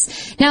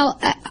crisis. Now,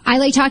 I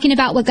like talking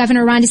about what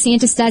Governor Ron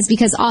DeSantis does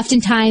because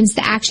oftentimes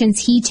the actions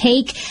he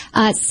takes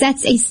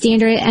sets a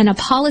standard and a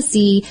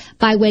policy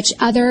by which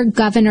other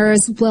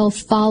governors will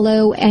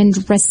follow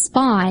and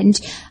respond.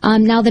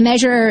 Now, the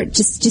measure,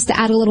 just to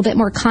add a little bit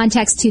more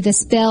context to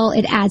this bill,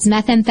 it adds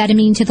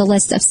methamphetamine to the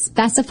list of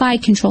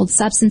specified controlled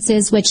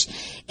substances, which,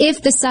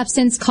 if the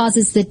substance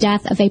causes the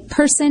death of a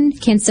person,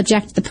 can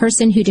subject the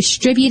person who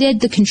distributed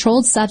the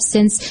controlled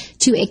substance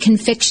to a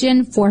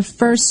conviction for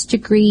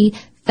first-degree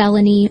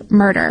felony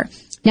murder.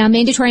 Now,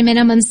 mandatory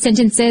minimum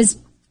sentences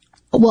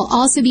will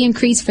also be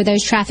increased for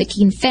those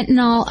trafficking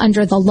fentanyl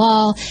under the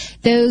law.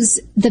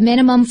 The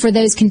minimum for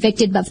those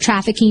convicted of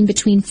trafficking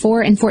between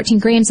 4 and 14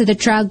 grams of the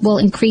drug will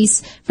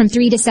increase from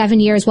 3 to 7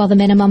 years, while the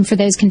minimum for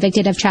those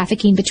convicted of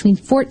trafficking between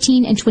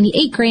 14 and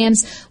 28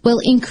 grams will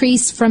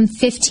increase from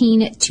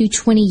 15 to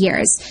 20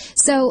 years.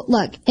 So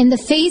look, in the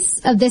face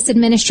of this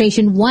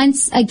administration,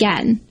 once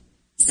again,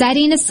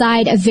 setting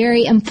aside a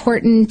very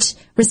important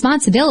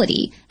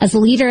responsibility as the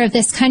leader of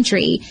this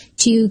country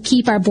to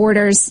keep our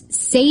borders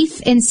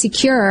safe and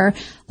secure.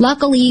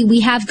 Luckily, we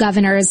have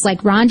governors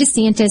like Ron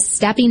DeSantis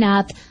stepping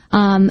up,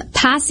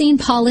 passing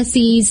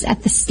policies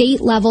at the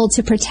state level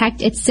to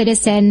protect its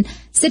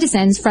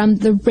citizens from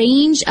the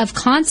range of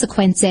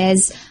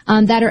consequences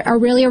that are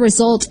really a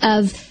result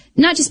of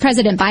not just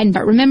President Biden,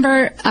 but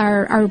remember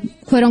our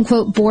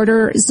quote-unquote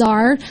border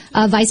czar,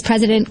 Vice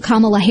President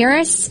Kamala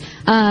Harris.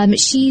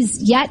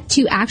 She's yet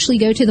to actually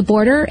go to the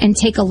border and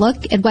take a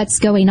look at what's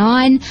going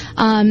on.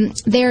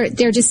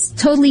 They're just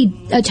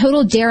a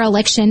total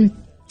dereliction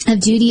of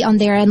duty on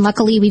their end.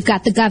 Luckily, we've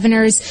got the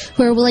governors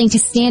who are willing to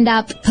stand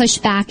up, push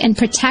back, and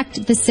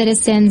protect the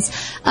citizens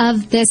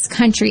of this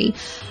country.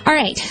 All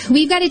right,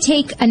 we've got to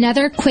take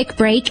another quick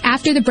break.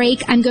 After the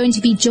break, I'm going to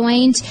be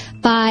joined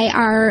by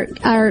our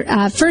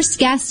first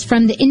guest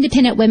from the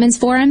Independent Women's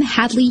Forum,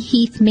 Hadley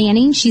Heath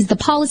Manning. She's the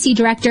policy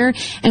director,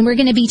 and we're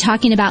going to be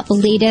talking about the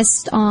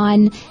latest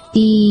on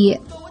the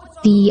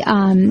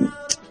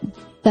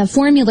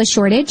formula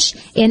shortage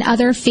and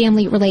other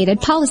family-related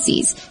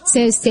policies.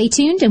 So stay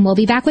tuned, and we'll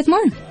be back with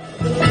more.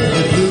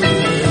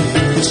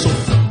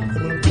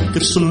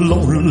 It's so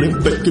lonely,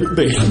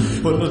 baby.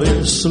 Well,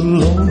 they're so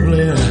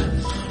lonely.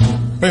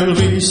 They'll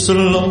be so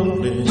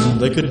lonely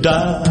they could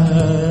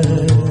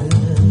die.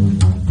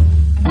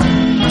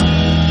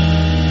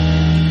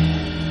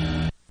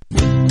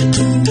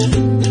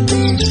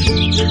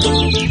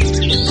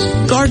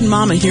 Garden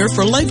Mama here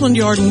for Lakeland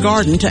Yard and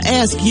Garden to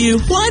ask you,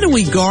 why do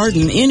we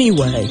garden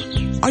anyway?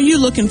 Are you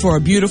looking for a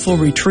beautiful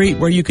retreat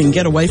where you can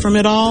get away from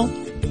it all?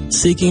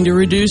 Seeking to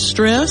reduce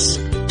stress?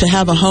 To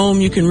have a home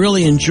you can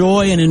really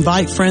enjoy and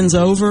invite friends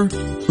over?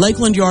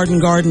 Lakeland Yard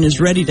and Garden is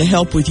ready to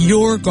help with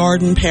your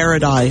garden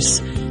paradise.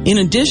 In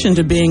addition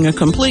to being a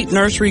complete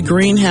nursery,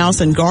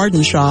 greenhouse, and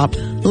garden shop,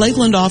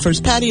 Lakeland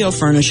offers patio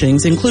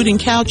furnishings, including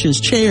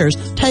couches, chairs,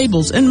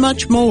 tables, and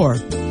much more.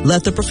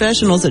 Let the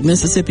professionals at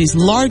Mississippi's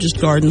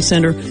largest garden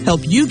center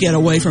help you get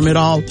away from it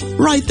all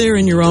right there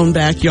in your own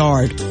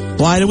backyard.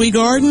 Why do we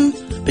garden?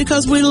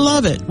 Because we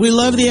love it. We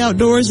love the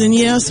outdoors, and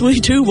yes, we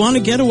do want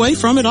to get away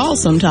from it all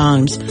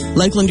sometimes.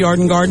 Lakeland Yard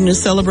and Garden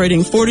is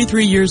celebrating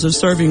 43 years of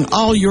serving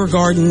all your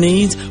garden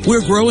needs.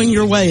 We're growing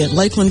your way at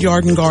Lakeland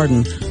Yard and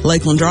Garden,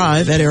 Lakeland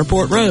Drive at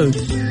Airport Road.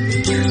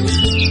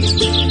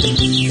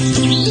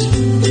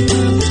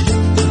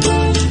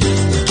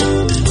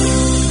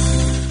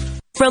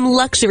 From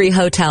luxury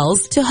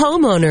hotels to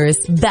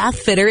homeowners, Bath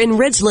Fitter in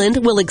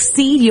Ridgeland will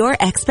exceed your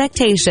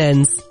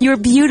expectations. Your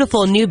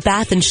beautiful new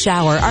bath and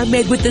shower are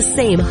made with the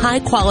same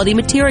high-quality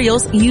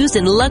materials used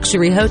in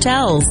luxury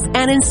hotels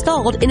and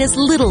installed in as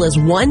little as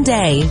 1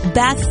 day.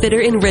 Bath Fitter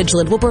in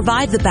Ridgeland will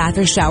provide the bath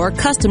or shower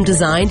custom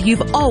designed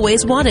you've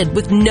always wanted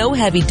with no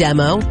heavy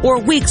demo or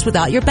weeks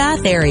without your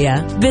bath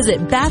area.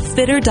 Visit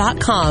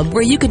bathfitter.com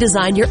where you can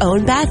design your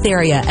own bath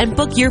area and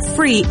book your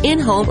free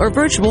in-home or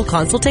virtual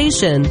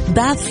consultation.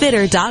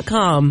 Bathfitter.com.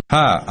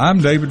 Hi,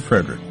 I'm David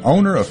Frederick,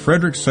 owner of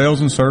Frederick Sales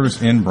and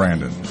Service in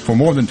Brandon. For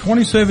more than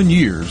 27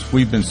 years,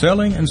 we've been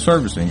selling and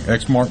servicing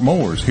Exmark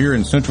mowers here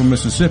in central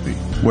Mississippi.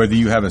 Whether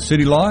you have a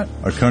city lot,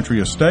 a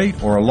country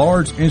estate, or a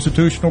large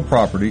institutional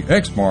property,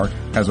 Exmark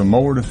has a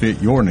mower to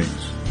fit your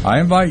needs. I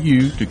invite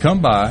you to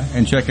come by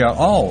and check out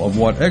all of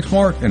what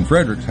Exmark and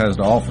Fredericks has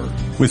to offer.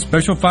 With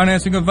special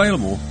financing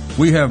available,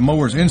 we have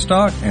mowers in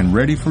stock and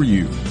ready for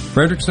you.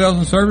 Fredericks Sales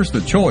and Service,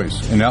 the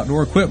choice in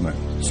outdoor equipment,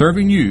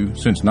 serving you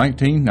since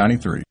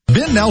 1993.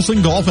 Ben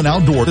Nelson Golf and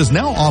Outdoor is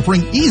now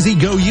offering Easy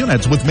Go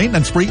units with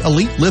maintenance-free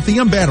elite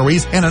lithium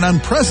batteries and an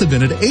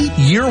unprecedented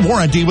 8-year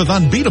warranty with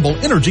unbeatable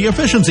energy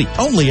efficiency.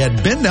 Only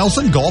at Ben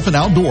Nelson Golf and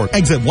Outdoor,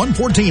 exit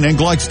 114 in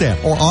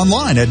Gluckstadt, or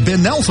online at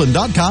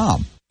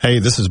bennelson.com. Hey,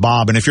 this is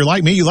Bob, and if you're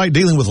like me, you like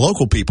dealing with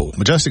local people.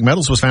 Majestic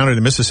Metals was founded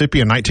in Mississippi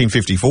in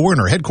 1954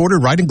 and are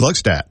headquartered right in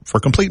Gluckstadt.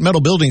 For complete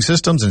metal building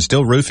systems and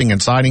steel roofing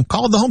and siding,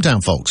 call the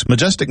hometown folks.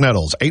 Majestic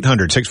Metals,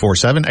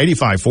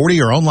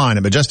 800-647-8540 or online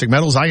at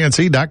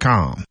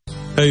majesticmetalsinc.com.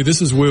 Hey,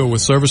 this is Will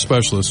with Service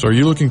Specialists. Are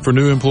you looking for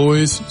new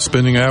employees,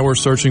 spending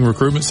hours searching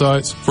recruitment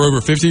sites? For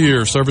over 50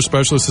 years, Service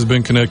Specialists has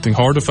been connecting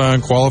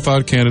hard-to-find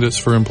qualified candidates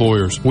for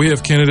employers. We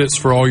have candidates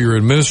for all your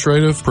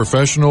administrative,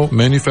 professional,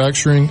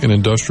 manufacturing, and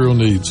industrial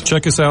needs.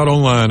 Check us out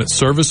online at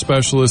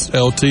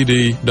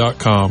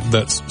ServiceSpecialistLTD.com.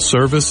 That's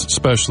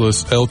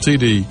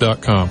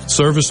ServiceSpecialistLTD.com.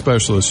 Service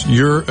Specialists,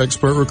 your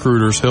expert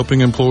recruiters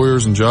helping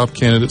employers and job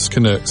candidates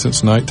connect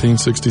since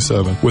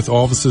 1967 with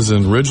offices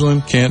in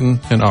Ridgeland, Canton,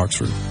 and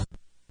Oxford.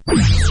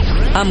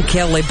 I'm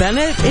Kelly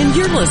Bennett, and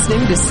you're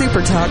listening to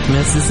Super Talk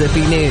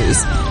Mississippi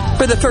News.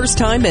 For the first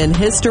time in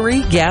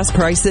history, gas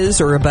prices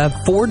are above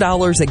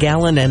 $4 a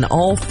gallon in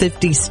all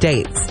 50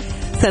 states.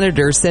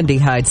 Senator Cindy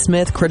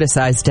Hyde-Smith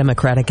criticized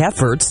Democratic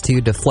efforts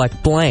to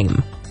deflect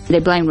blame. They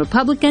blame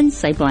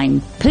Republicans, they blame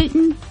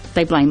Putin,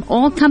 they blame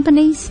oil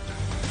companies.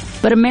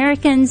 But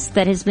Americans,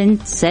 that has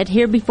been said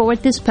here before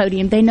at this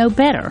podium, they know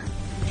better.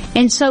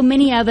 And so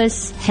many of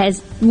us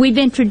we've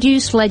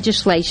introduced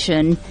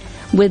legislation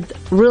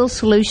with real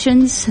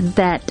solutions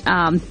that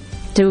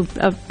to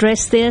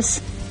address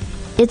this.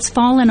 It's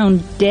fallen on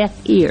deaf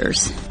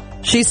ears.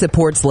 She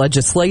supports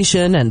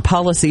legislation and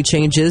policy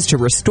changes to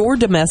restore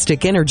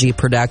domestic energy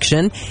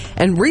production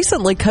and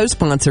recently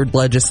co-sponsored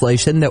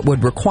legislation that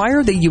would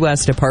require the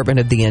U.S. Department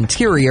of the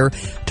Interior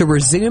to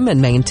resume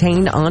and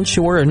maintain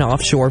onshore and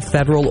offshore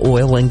federal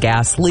oil and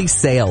gas lease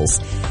sales.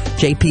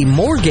 J.P.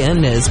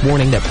 Morgan is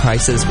warning that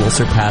prices will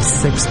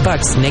surpass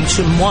 $6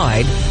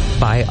 nationwide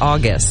by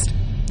August.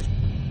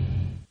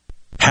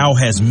 How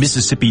has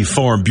Mississippi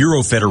Farm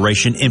Bureau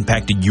Federation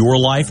impacted your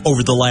life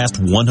over the last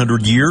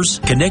 100 years?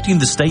 Connecting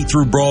the state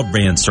through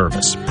broadband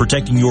service,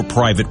 protecting your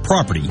private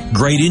property,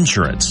 great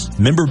insurance,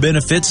 member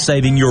benefits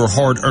saving your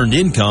hard-earned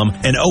income,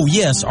 and oh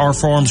yes, our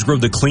farms grow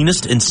the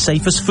cleanest and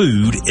safest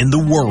food in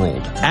the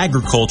world.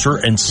 Agriculture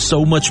and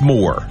so much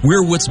more.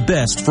 We're what's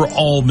best for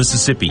all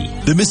Mississippi.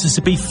 The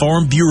Mississippi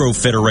Farm Bureau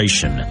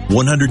Federation.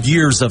 100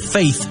 years of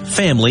faith,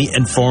 family,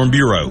 and Farm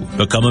Bureau.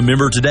 Become a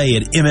member today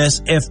at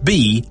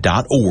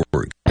msfb.org.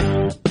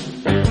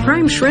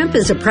 Prime Shrimp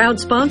is a proud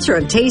sponsor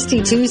of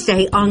Tasty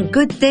Tuesday on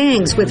Good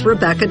Things with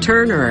Rebecca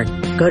Turner.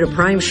 Go to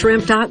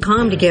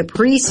primeshrimp.com to get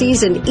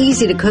pre-seasoned,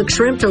 easy-to-cook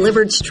shrimp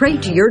delivered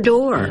straight to your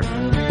door.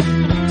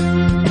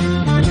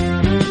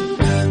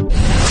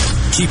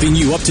 Keeping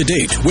you up to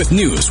date with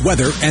news,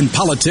 weather, and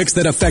politics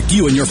that affect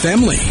you and your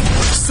family.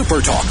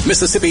 Super Talk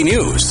Mississippi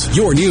News.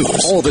 Your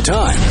news all the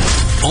time.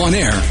 On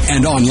air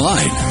and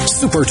online.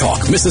 Super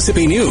Talk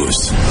Mississippi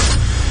News.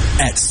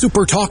 At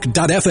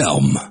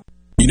supertalk.fm.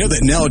 You know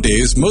that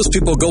nowadays, most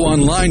people go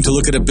online to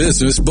look at a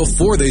business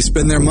before they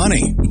spend their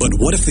money. But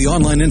what if the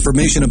online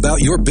information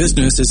about your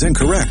business is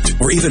incorrect?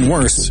 Or even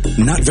worse,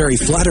 not very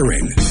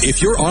flattering?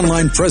 If your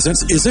online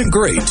presence isn't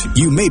great,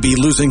 you may be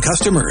losing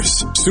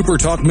customers.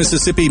 SuperTalk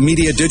Mississippi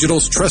Media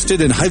Digital's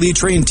trusted and highly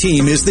trained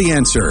team is the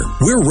answer.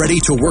 We're ready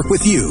to work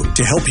with you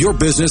to help your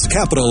business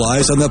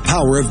capitalize on the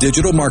power of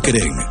digital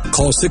marketing.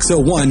 Call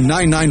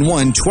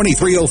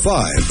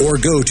 601-991-2305 or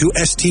go to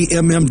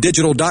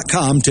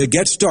stmmdigital.com to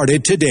get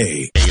started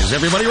today. Is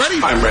everybody ready?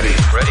 I'm ready.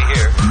 Ready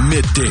here.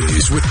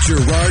 Middays with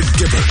Gerard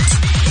Gibbert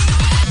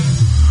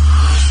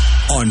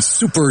on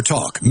Super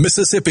Talk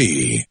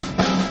Mississippi.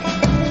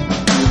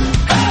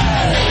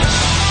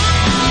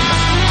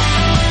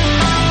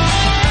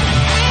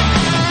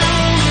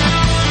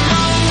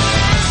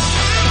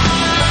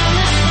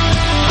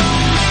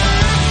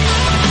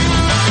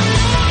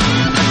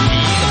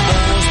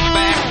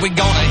 We're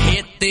gonna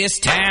hit this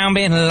town,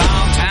 been a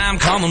long time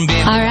coming.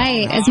 All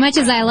right, as much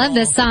as I love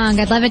this song,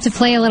 I'd love it to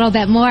play a little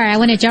bit more. I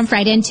want to jump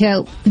right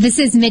into it. This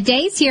is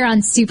Middays here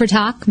on Super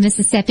Talk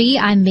Mississippi.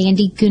 I'm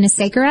Mandy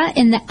Gunasekara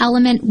in the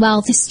Element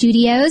Wealth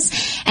Studios,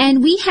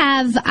 and we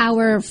have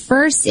our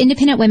first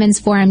Independent Women's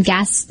Forum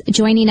guest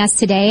joining us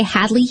today,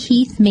 Hadley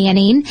Heath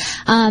Manning.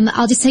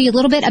 I'll just tell you a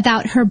little bit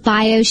about her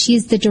bio.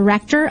 She's the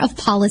Director of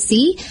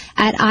Policy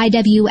at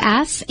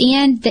IWF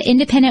and the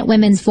Independent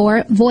Women's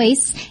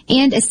Voice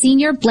and a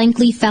Senior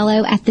Blankley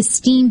Fellow at the the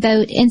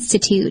Steamboat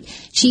Institute.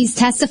 She's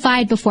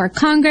testified before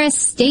Congress,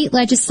 state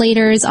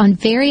legislators on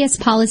various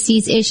policy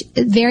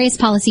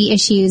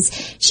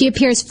issues. She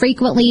appears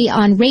frequently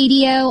on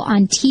radio,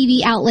 on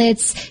TV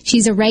outlets.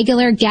 She's a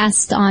regular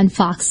guest on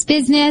Fox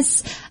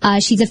Business.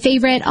 She's a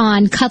favorite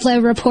on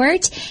Kudlow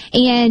Report,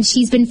 and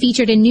she's been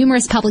featured in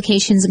numerous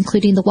publications,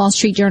 including the Wall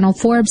Street Journal,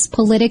 Forbes,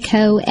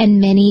 Politico,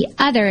 and many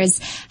others.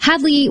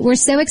 Hadley, we're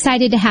so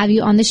excited to have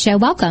you on the show.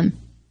 Welcome.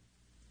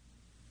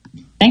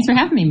 Thanks for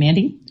having me,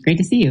 Mandy. It's great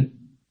to see you.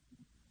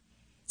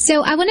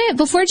 So I want to,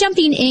 before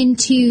jumping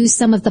into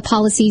some of the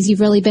policies you've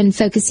really been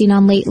focusing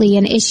on lately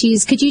and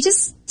issues, could you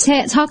just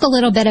talk a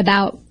little bit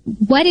about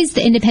what is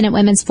the Independent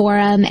Women's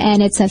Forum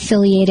and its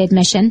affiliated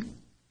mission?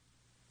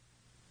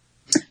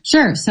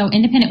 Sure. So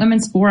Independent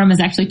Women's Forum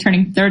is actually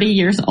turning 30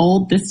 years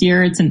old this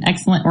year. It's an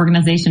excellent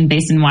organization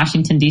based in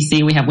Washington,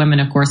 D.C. We have women,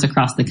 of course,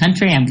 across the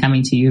country. I'm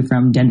coming to you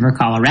from Denver,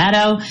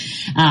 Colorado.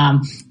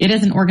 It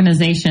is an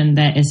organization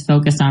that is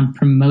focused on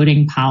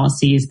promoting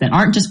policies that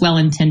aren't just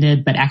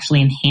well-intended, but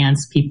actually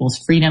enhance people's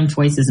freedom,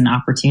 choices, and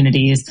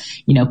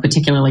opportunities. You know,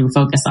 particularly we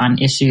focus on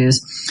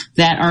issues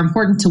that are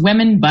important to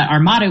women, but our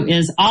motto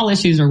is all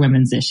issues are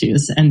women's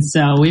issues. And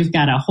so we've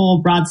got a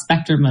whole broad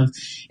spectrum of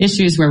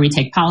issues where we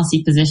take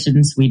policy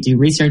positions, we do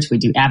research, we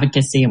do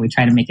advocacy, and we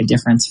try to make a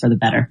difference for the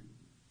better.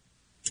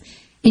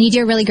 And you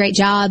do a really great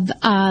job.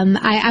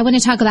 I want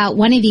to talk about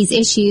one of these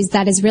issues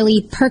that has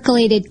really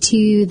percolated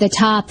to the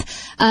top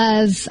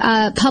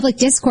of public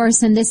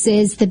discourse, and this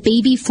is the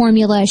baby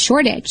formula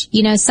shortage.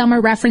 You know, some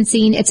are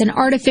referencing it's an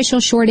artificial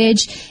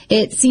shortage.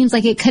 It seems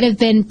like it could have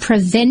been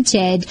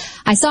prevented.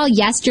 I saw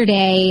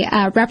yesterday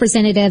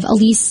Representative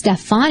Elise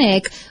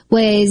Stefanik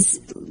was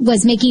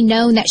making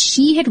known that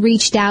she had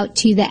reached out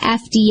to the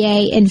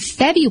FDA in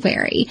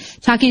February,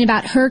 talking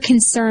about her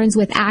concerns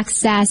with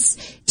access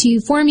to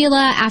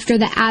formula after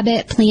the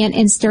Abbott plant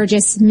in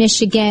Sturgis,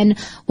 Michigan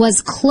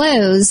was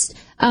closed.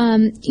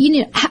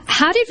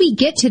 How did we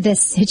get to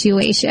this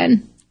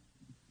situation?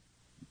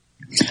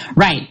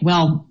 Right.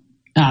 Well,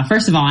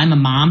 first of all, I'm a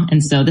mom,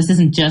 and so this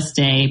isn't just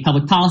a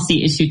public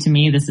policy issue to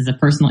me. This is a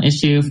personal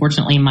issue.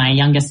 Fortunately, my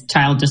youngest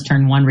child just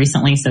turned 1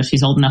 recently, so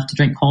she's old enough to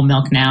drink whole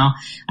milk now.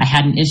 I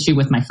had an issue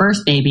with my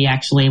first baby,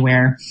 actually,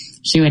 where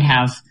she would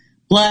have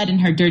blood in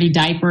her dirty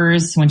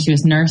diapers when she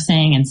was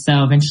nursing, and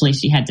so eventually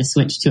she had to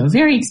switch to a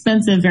very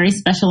expensive, very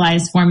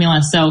specialized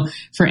formula. So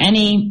for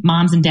any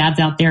moms and dads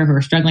out there who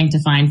are struggling to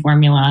find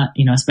formula,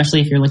 you know, especially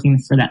if you're looking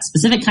for that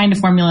specific kind of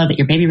formula that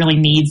your baby really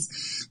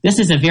needs, this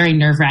is a very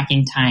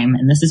nerve-wracking time,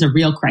 and this is a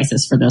real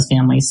crisis for those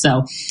families.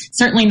 So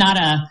certainly not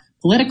a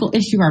political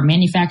issue or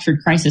manufactured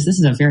crisis. This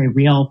is a very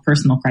real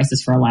personal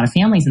crisis for a lot of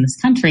families in this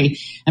country.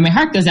 And my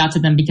heart goes out to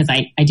them because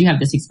I do have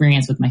this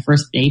experience with my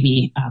first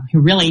baby who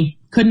really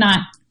could not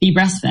be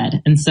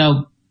breastfed. And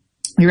so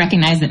we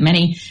recognize that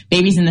many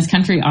babies in this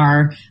country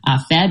are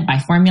fed by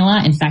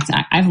formula. In fact,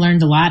 I've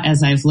learned a lot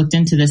as I've looked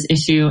into this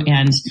issue.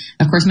 And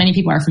of course, many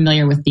people are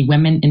familiar with the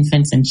Women,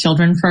 Infants, and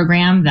Children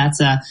program.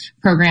 That's a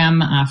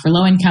program for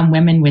low-income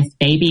women with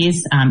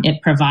babies.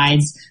 It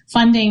provides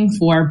funding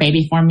for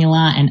baby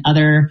formula and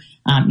other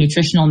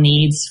nutritional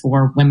needs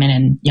for women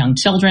and young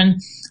children.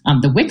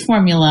 The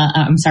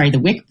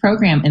WIC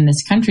program in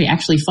this country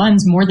actually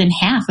funds more than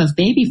half of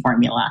baby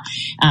formula.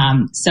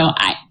 So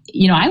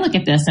I look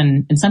at this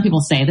and some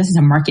people say this is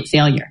a market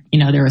failure.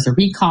 You know, there was a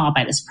recall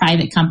by this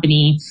private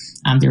company.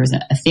 There was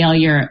a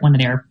failure at one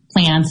of their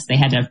plants. They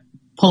had to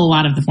pull a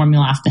lot of the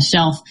formula off the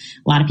shelf.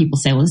 A lot of people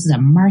say, well, this is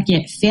a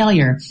market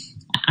failure.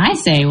 I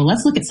say, well,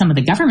 let's look at some of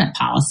the government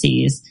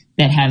policies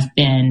that have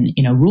been,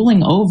 you know,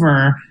 ruling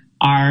over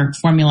our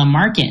formula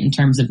market in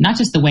terms of not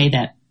just the way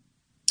that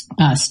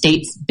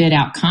states bid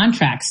out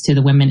contracts to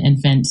the Women,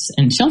 Infants,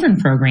 and Children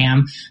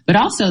program, but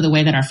also the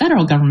way that our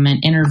federal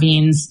government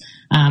intervenes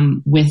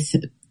with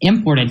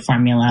imported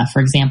formula.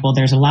 For example,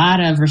 there's a lot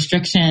of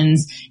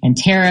restrictions and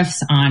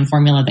tariffs on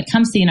formula that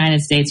comes to the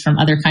United States from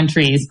other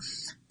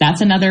countries. That's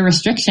another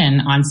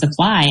restriction on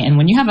supply. And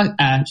when you have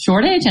a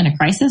shortage and a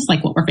crisis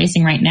like what we're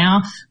facing right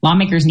now,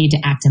 lawmakers need to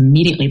act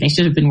immediately. They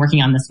should have been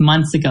working on this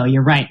months ago.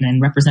 You're right.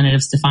 And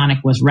Representative Stefanik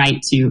was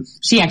right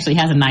she actually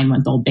has a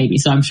 9-month-old baby.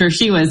 So I'm sure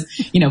she was,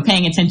 you know,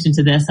 paying attention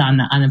to this on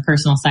the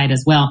personal side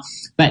as well.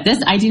 But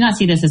I do not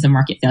see this as a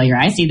market failure.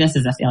 I see this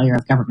as a failure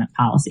of government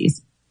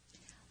policies.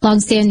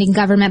 Longstanding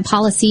government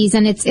policies.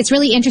 And it's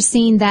really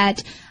interesting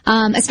that,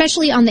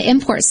 especially on the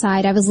import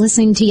side, I was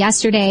listening to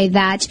yesterday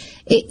that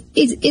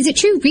is it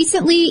true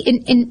recently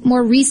in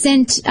more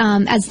recent,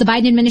 as the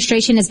Biden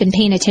administration has been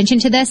paying attention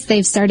to this,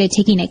 they've started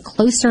taking a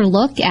closer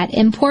look at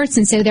imports.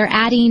 And so they're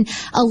adding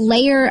a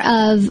layer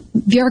of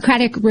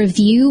bureaucratic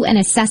review and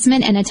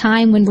assessment in a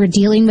time when we're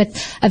dealing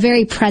with a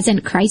very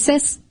present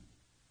crisis.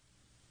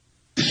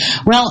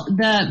 Well,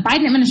 the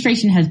Biden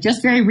administration has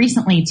just very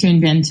recently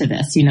tuned into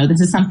this.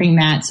 This is something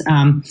that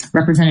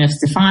Representative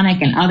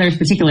Stefanik and others,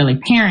 particularly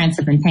parents,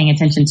 have been paying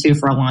attention to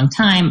for a long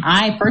time.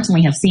 I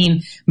personally have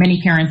seen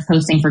many parents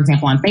posting, for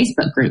example, on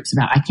Facebook groups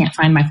about, I can't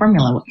find my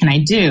formula. What can I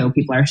do?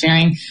 People are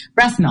sharing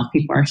breast milk.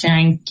 People are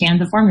sharing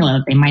cans of formula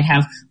that they might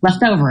have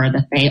left over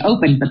that they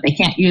opened, but they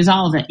can't use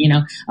all of it,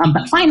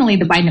 But finally,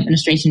 the Biden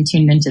administration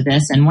tuned into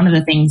this. And one of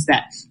the things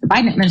that the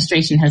Biden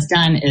administration has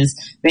done is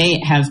they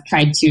have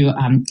tried to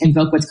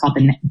invoke what's called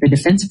the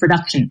Defense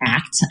Production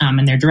Act,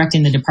 and they're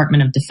directing the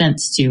Department of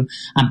Defense to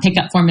pick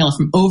up formula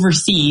from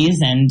overseas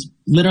and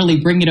literally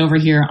bring it over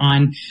here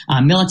on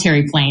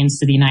military planes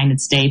to the United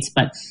States.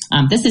 But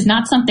this is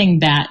not something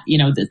that,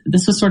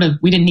 this was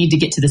we didn't need to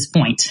get to this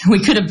point.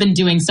 We could have been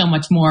doing so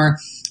much more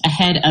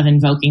ahead of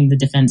invoking the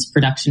Defense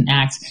Production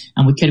Act.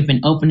 We could have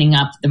been opening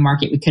up the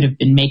market. We could have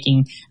been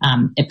making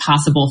it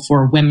possible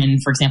for women,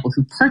 for example,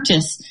 who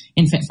purchase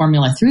infant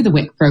formula through the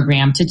WIC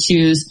program to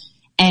choose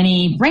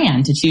any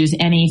brand, to choose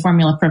any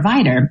formula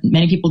provider.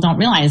 Many people don't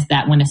realize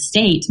that when a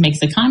state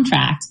makes a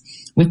contract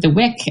with the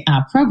WIC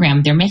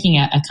program, they're making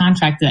a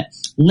contract that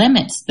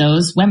limits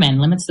those women,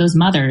 limits those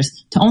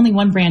mothers to only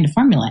one brand of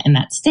formula in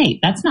that state.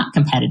 That's not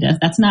competitive.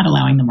 That's not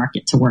allowing the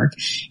market to work.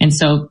 And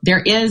so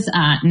there is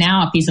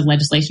now a piece of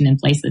legislation in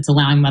place that's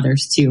allowing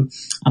mothers to,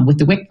 with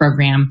the WIC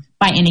program,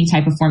 buy any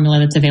type of formula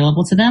that's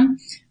available to them.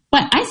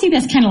 But I see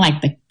this kind of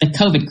like the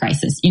COVID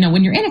crisis.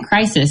 When you're in a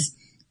crisis,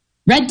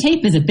 red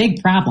tape is a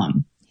big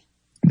problem.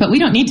 But we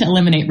don't need to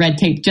eliminate red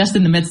tape just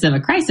in the midst of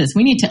a crisis.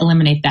 We need to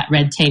eliminate that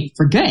red tape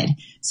for good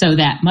so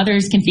that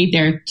mothers can feed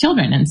their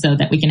children and so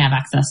that we can have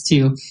access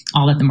to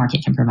all that the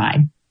market can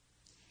provide.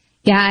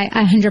 Yeah,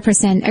 I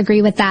 100%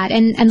 agree with that.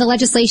 And the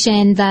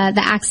legislation,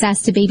 the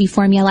Access to Baby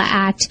Formula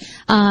Act,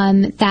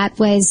 that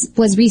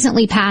was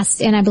recently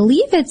passed, and I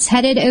believe it's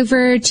headed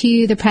over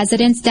to the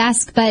president's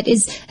desk, but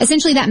is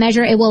essentially that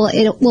measure. It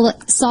will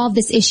solve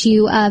this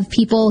issue of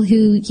people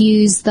who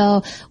use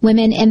the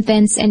women,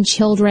 infants, and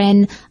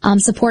children,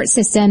 support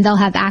system. They'll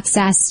have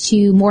access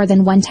to more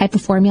than one type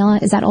of formula.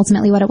 Is that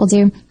ultimately what it will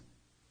do?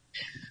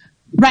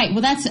 Right.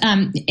 Well, that's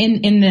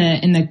in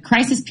the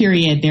crisis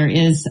period. There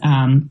is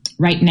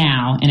right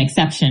now an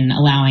exception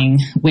allowing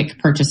WIC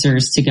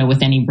purchasers to go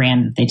with any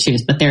brand that they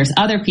choose. But there are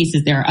other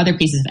pieces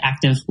of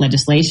active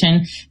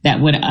legislation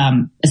that would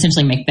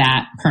essentially make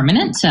that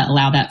permanent, to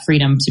allow that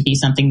freedom to be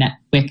something that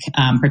WIC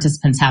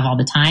participants have all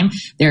the time.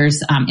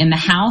 There's in the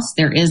House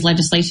there is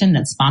legislation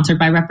that's sponsored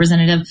by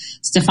Representative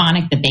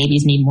Stefanik, the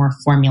Babies Need More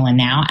Formula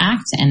Now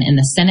Act, and in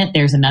the Senate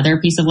there's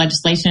another piece of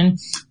legislation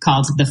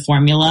called the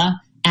Formula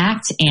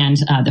Act, and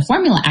the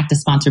Formula Act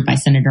is sponsored by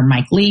Senator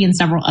Mike Lee and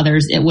several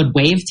others. It would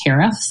waive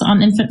tariffs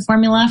on infant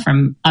formula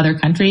from other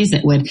countries.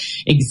 It would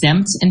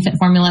exempt infant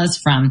formulas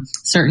from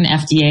certain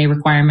FDA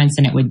requirements,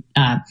 and it would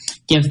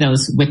give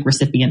those WIC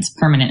recipients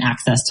permanent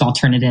access to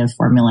alternative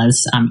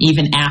formulas,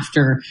 even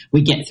after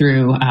we get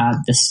through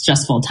this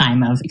stressful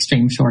time of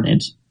extreme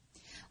shortage.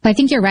 Well, I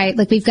think you're right.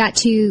 Like we've got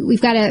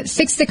to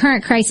fix the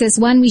current crisis.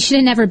 One, we should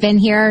have never been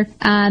here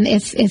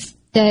if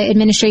the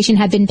administration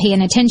had been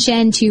paying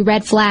attention to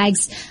red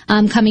flags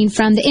coming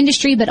from the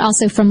industry, but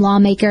also from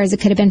lawmakers.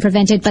 It could have been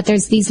prevented. But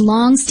there's these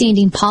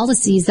long-standing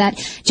policies that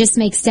just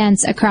make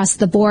sense across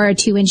the board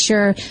to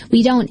ensure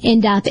we don't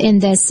end up in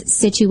this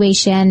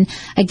situation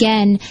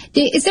again.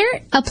 Is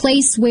there a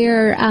place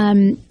where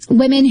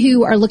women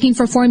who are looking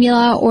for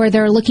formula or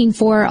they're looking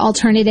for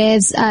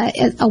alternatives,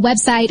 a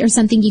website or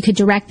something you could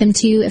direct them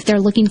to if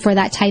they're looking for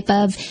that type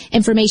of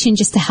information,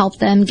 just to help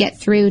them get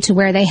through to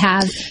where they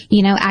have,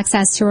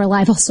 access to a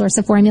reliable source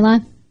of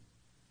formula?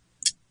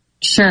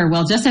 Sure.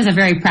 Well, just as a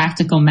very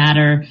practical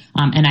matter,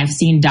 and I've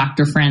seen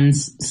doctor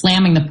friends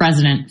slamming the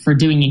president for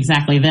doing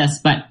exactly this,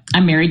 but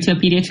I'm married to a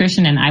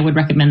pediatrician, and I would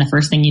recommend the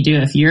first thing you do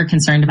if you're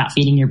concerned about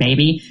feeding your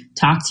baby,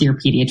 talk to your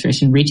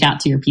pediatrician, reach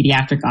out to your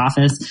pediatric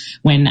office.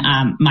 When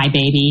my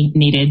baby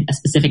needed a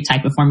specific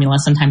type of formula,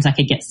 sometimes I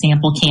could get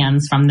sample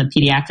cans from the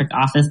pediatric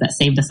office that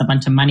saved us a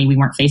bunch of money. We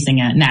weren't facing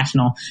a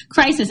national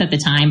crisis at the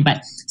time,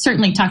 but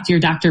certainly talk to your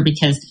doctor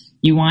because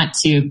you want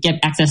to get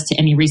access to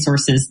any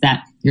resources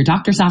that your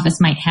doctor's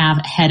office might have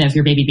ahead of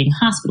your baby being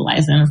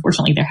hospitalized. And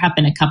unfortunately, there have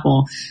been a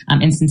couple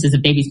instances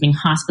of babies being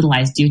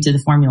hospitalized due to the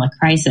formula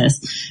crisis.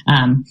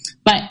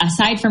 But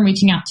aside from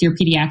reaching out to your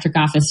pediatric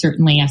office,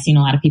 certainly I've seen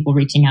a lot of people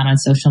reaching out on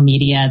social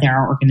media. There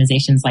are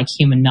organizations like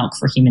Human Milk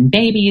for Human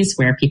Babies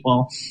where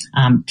people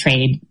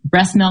trade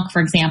breast milk,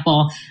 for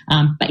example.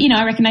 But,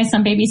 I recognize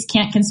some babies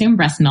can't consume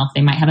breast milk.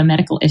 They might have a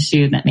medical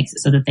issue that makes it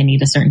so that they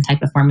need a certain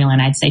type of formula.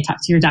 And I'd say talk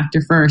to your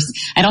doctor first.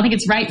 I don't think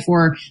it's right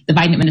for the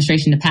Biden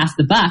administration to pass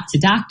the buck to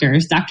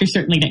doctors. Doctors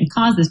certainly didn't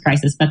cause this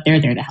crisis, but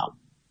they're there to help.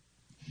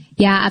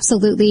 Yeah,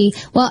 absolutely.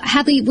 Well,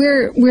 Hadley,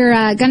 we're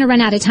going to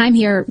run out of time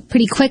here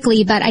pretty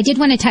quickly, but I did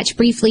want to touch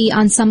briefly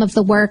on some of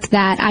the work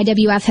that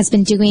IWF has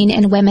been doing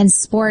in women's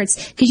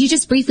sports. Could you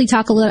just briefly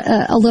talk a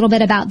little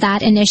bit about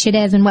that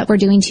initiative and what we're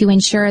doing to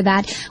ensure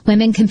that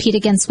women compete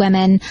against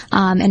women,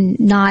 and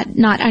not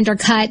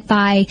undercut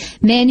by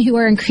men who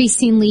are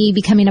increasingly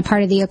becoming a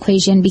part of the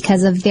equation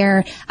because of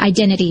their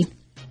identity?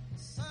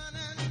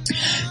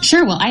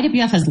 Sure. Well,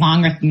 IWF has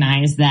long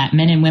recognized that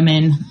men and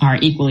women are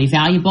equally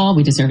valuable.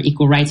 We deserve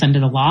equal rights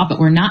under the law, but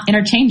we're not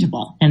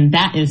interchangeable. And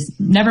that is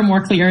never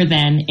more clear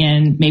than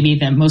in maybe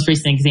the most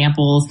recent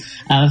examples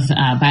of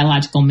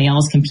biological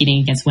males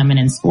competing against women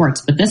in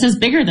sports. But this is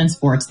bigger than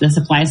sports. This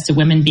applies to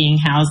women being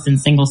housed in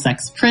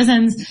single-sex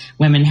prisons,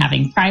 women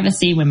having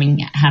privacy, women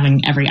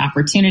having every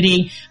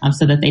opportunity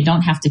so that they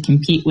don't have to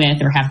compete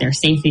with or have their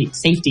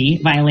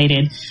safety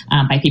violated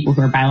by people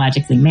who are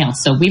biologically male.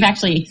 So we've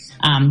actually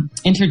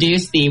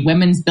introduced the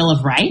Women's Bill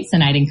of Rights,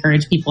 and I'd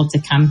encourage people to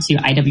come to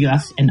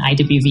IWF and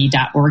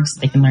IWV.org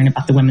so they can learn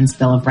about the Women's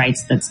Bill of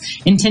Rights that's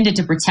intended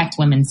to protect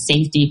women's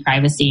safety,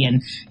 privacy,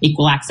 and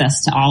equal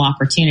access to all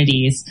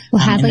opportunities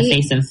in the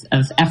face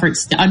of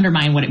efforts to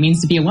undermine what it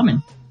means to be a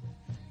woman.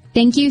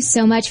 Thank you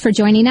so much for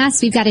joining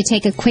us. We've got to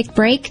take a quick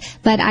break,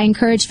 but I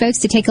encourage folks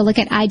to take a look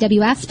at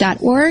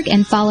IWF.org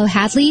and follow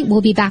Hadley.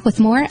 We'll be back with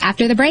more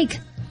after the break.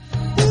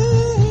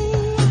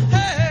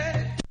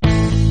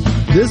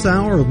 This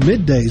hour of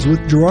Middays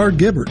with Gerard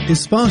Gibbert is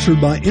sponsored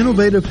by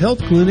Innovative Health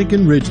Clinic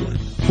in Ridgeland.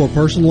 For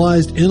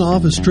personalized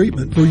in-office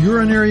treatment for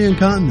urinary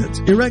incontinence,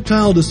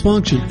 erectile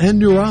dysfunction,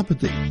 and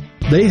neuropathy,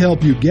 they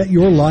help you get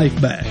your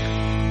life back.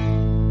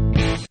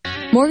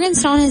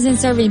 Morganstone has been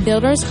serving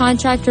builders,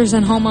 contractors,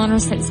 and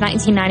homeowners since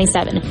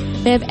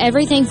 1997. They have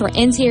everything for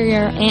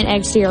interior and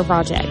exterior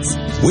projects.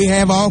 We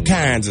have all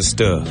kinds of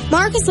stuff.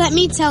 Marcus, let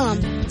me tell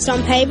them.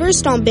 Stone pavers,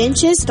 stone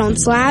benches, stone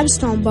slabs,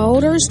 stone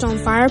boulders, stone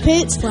fire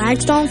pits,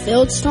 flagstone,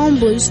 fieldstone,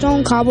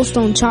 bluestone,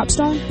 cobblestone,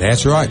 chopstone.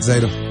 That's right,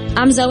 Zeta.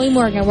 I'm Zoe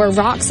Morgan. We're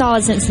rock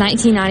solid since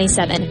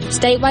 1997.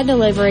 Statewide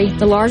delivery,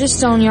 the largest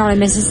stone yard in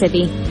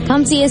Mississippi.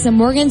 Come see us at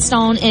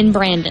Morganstone in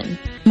Brandon.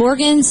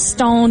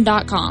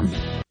 Morganstone.com.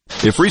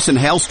 If recent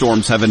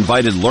hailstorms have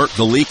invited Lurk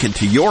the Leak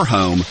into your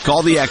home,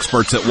 call the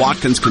experts at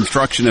Watkins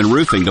Construction and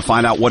Roofing to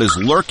find out what is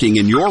lurking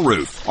in your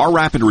roof. Our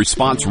rapid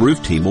response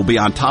roof team will be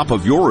on top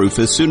of your roof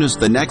as soon as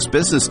the next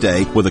business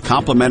day with a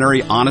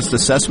complimentary, honest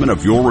assessment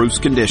of your roof's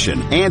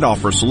condition and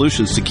offer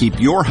solutions to keep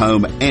your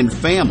home and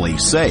family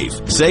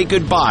safe. Say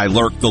goodbye,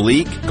 Lurk the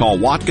Leak. Call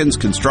Watkins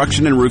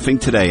Construction and Roofing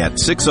today at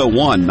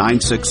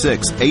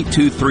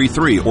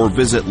 601-966-8233 or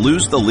visit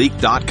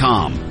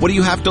losetheleak.com. What do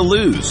you have to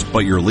lose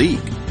but your leak?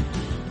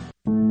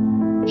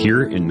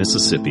 Here in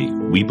Mississippi,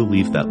 we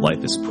believe that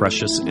life is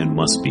precious and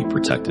must be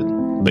protected.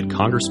 But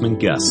Congressman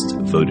Guest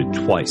voted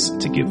twice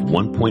to give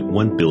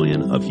 $1.1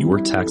 billion of your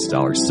tax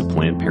dollars to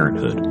Planned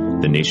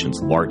Parenthood, the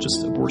nation's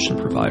largest abortion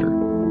provider.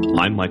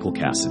 I'm Michael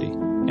Cassidy,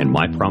 and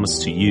my promise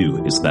to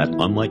you is that,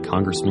 unlike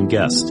Congressman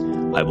Guest,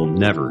 I will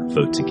never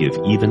vote to give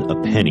even a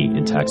penny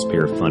in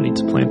taxpayer funding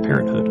to Planned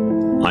Parenthood.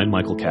 I'm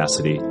Michael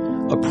Cassidy,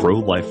 a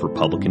pro-life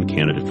Republican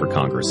candidate for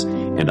Congress,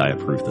 and I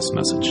approve this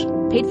message.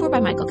 Paid for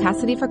by Michael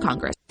Cassidy for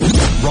Congress.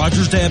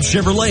 Rogers Dabbs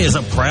Chevrolet is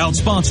a proud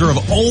sponsor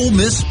of Ole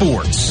Miss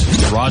Sports.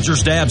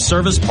 Rogers Dabbs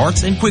Service,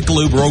 Parts, and Quick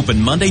Lube are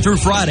open Monday through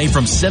Friday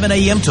from 7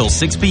 a.m. till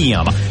 6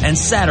 p.m. and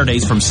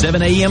Saturdays from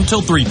 7 a.m.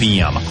 till 3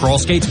 p.m.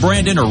 Crossgates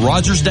Brandon or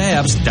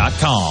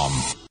RogersDabbs.com.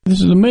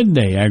 This is a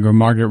midday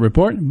agri-market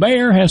report.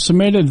 Bayer has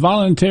submitted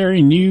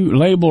voluntary new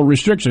label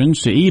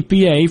restrictions to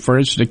EPA for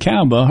its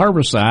dicamba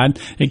herbicide,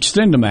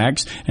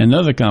 XtendiMax, and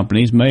other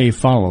companies may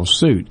follow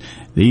suit.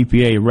 The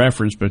EPA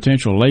referenced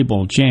potential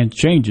label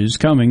changes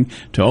coming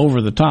to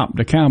over-the-top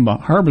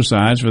dicamba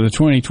herbicides for the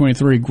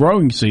 2023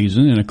 growing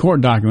season in a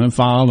court document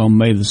filed on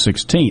May the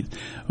 16th.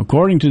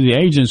 According to the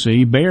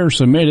agency, Bayer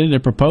submitted a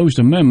proposed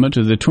amendment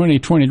to the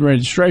 2020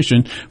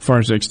 registration for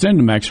its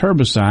XtendiMax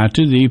herbicide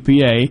to the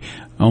EPA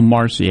on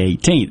March the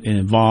 18th. It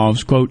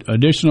involves, quote,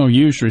 additional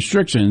use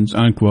restrictions,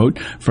 unquote,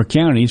 for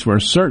counties where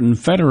certain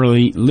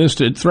federally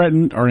listed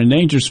threatened or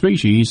endangered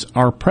species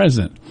are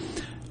present.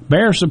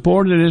 Bayer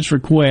supported its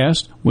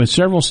request with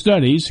several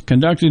studies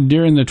conducted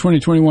during the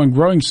 2021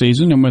 growing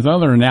season and with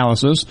other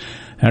analysis,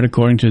 that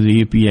according to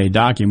the EPA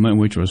document,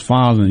 which was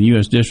filed in the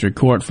U.S. District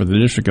Court for the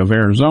District of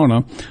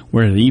Arizona,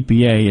 where the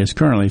EPA is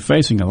currently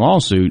facing a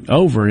lawsuit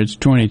over its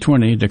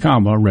 2020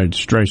 dicamba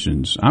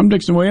registrations. I'm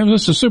Dixon Williams.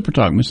 This is Super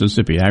Talk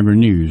Mississippi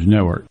Agri-News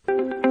Network.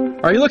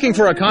 Are you looking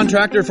for a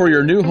contractor for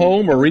your new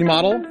home or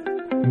remodel?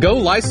 Go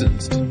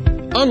licensed.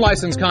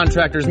 Unlicensed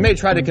contractors may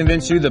try to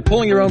convince you that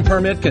pulling your own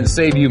permit can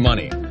save you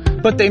money,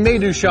 but they may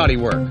do shoddy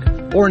work,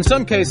 or in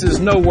some cases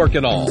no work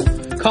at all,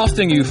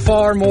 costing you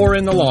far more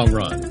in the long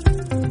run.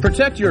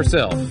 Protect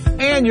yourself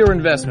and your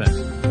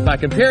investment by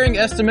comparing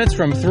estimates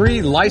from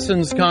 3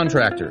 licensed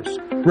contractors.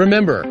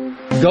 Remember,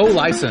 go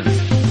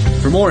licensed.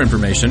 For more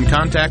information,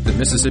 contact the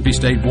Mississippi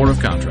State Board of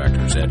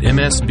Contractors at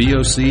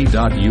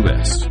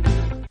msboc.us.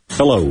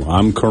 Hello,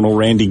 I'm Colonel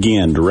Randy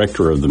Ginn,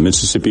 Director of the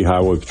Mississippi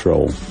Highway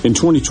Patrol. In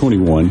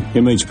 2021,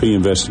 MHP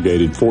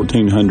investigated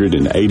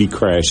 1,480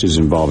 crashes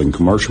involving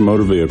commercial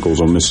motor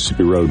vehicles on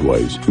Mississippi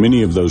roadways.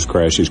 Many of those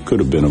crashes could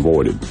have been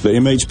avoided. The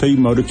MHP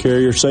Motor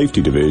Carrier Safety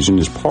Division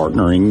is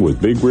partnering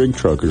with big rig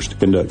truckers to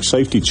conduct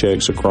safety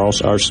checks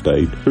across our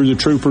state through the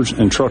Troopers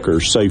and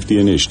Truckers Safety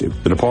Initiative.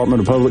 The Department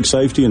of Public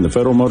Safety and the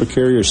Federal Motor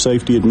Carrier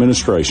Safety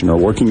Administration are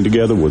working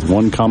together with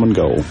one common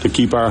goal: to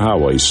keep our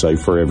highways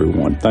safe for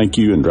everyone. Thank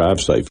you and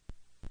drive safe.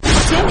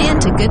 Tune in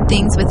to Good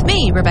Things with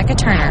me, Rebecca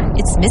Turner.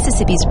 It's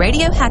Mississippi's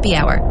Radio Happy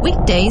Hour,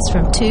 weekdays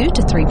from 2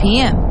 to 3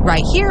 p.m.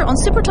 right here on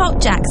Super Talk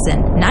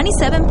Jackson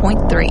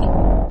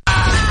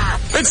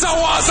 97.3. It's so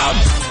awesome!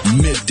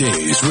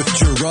 Middays with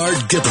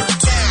Gerard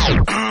Gibbert.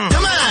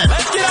 Come on,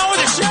 let's get on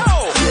with the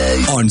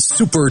show! On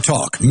Super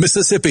Talk,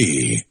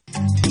 Mississippi.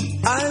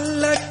 I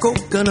like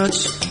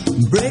coconuts.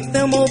 Break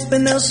them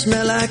open, they'll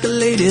smell like a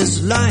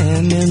lady's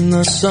lying in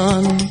the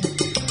sun.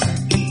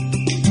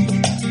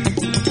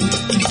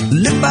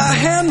 If I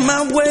had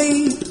my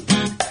way,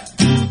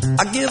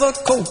 I'd give a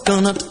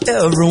coconut to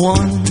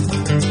everyone.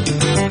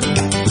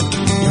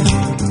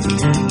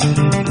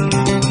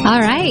 All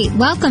right,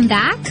 welcome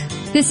back.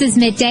 This is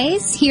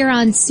Middays here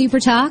on Super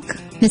Talk,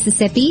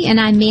 Mississippi, and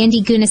I'm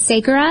Mandy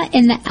Gunasekara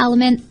in the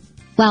Element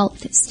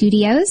Wealth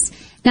Studios.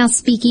 Now,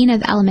 speaking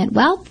of Element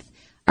Wealth,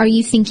 are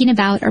you thinking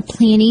about or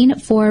planning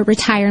for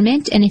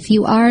retirement? And if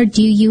you are,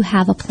 do you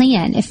have a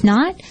plan? If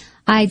not,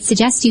 I'd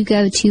suggest you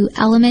go to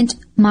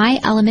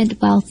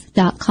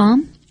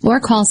myelementwealth.com or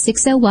call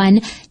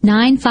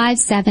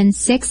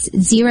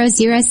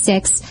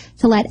 601-957-6006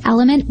 to let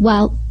Element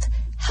Wealth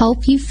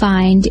help you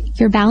find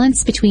your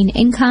balance between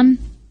income,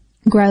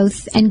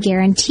 growth, and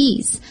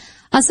guarantees.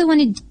 Also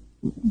wanted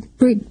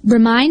to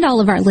remind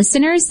all of our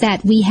listeners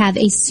that we have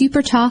a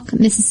Super Talk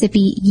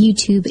Mississippi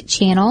YouTube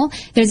channel.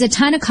 There's a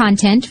ton of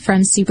content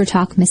from Super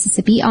Talk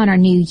Mississippi on our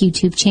new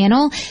YouTube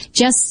channel.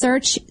 Just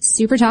search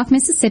Super Talk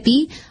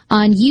Mississippi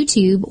on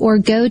YouTube or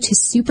go to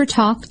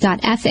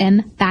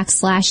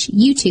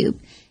supertalk.fm/YouTube.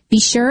 Be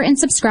sure and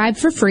subscribe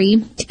for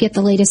free to get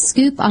the latest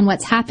scoop on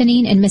what's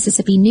happening in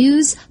Mississippi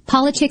news,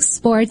 politics,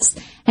 sports,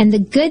 and the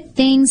good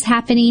things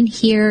happening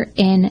here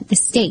in the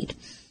state.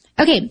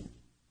 Okay.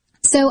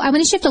 So I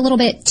want to shift a little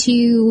bit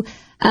to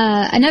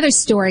another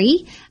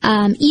story,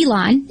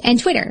 Elon and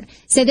Twitter.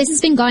 So this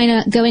has been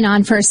going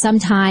on for some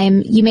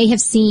time. You may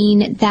have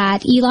seen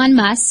that Elon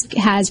Musk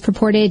has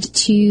purported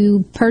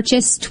to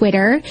purchase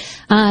Twitter.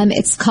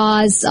 It's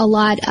caused a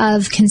lot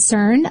of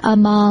concern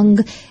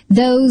among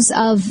those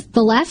of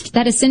the left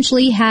that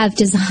essentially have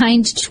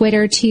designed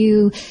Twitter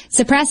to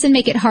suppress and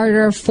make it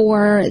harder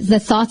for the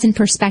thoughts and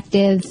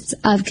perspectives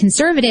of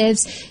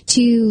conservatives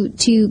to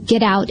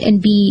get out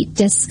and be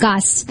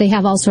discussed. They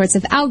have all sorts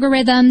of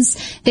algorithms.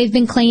 They've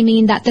been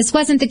claiming that this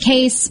wasn't the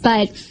case,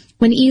 but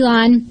when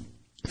Elon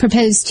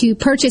proposed to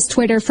purchase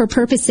Twitter for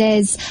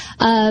purposes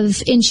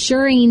of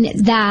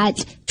ensuring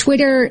that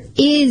Twitter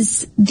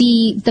is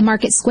the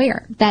market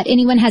square, that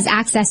anyone has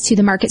access to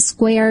the market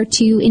square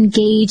to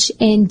engage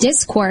in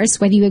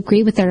discourse, whether you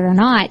agree with it or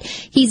not.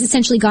 He's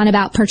essentially gone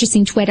about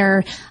purchasing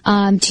Twitter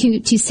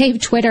to save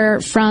Twitter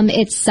from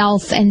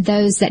itself and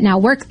those that now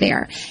work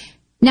there.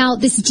 Now,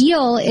 this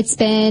deal, it's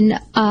been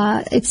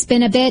a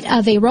bit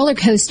of a roller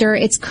coaster.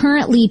 It's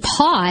currently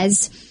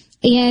paused,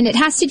 and it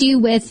has to do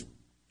with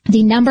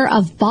the number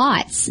of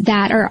bots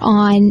that are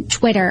on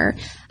Twitter.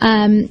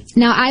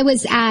 Now, I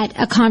was at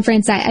a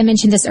conference, I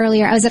mentioned this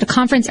earlier, I was at a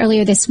conference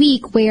earlier this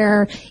week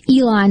where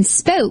Elon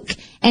spoke,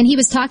 and he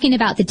was talking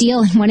about the deal,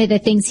 and one of the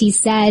things he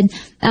said,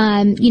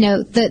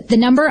 the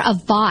number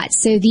of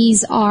bots, so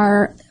these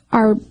are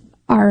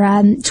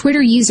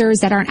Twitter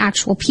users that aren't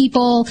actual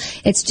people.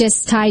 It's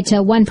just tied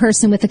to one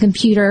person with a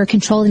computer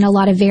controlling a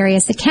lot of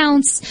various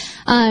accounts.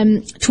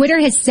 Twitter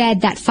has said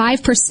that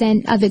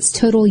 5% of its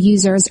total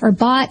users are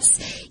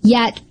bots,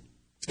 yet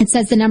it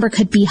says the number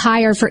could be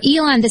higher. For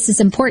Elon, this is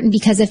important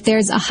because if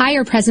there's a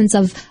higher presence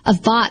of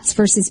bots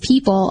versus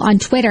people on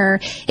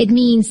Twitter, it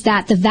means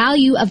that the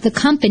value of the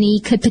company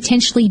could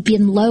potentially be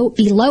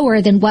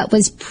lower than what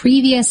was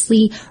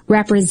previously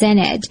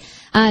represented.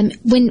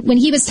 When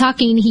he was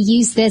talking, he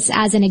used this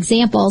as an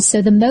example.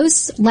 So the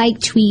most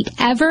liked tweet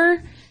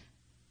ever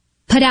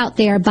put out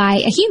there by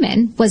a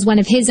human was one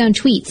of his own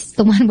tweets,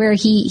 the one where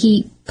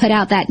he put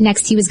out that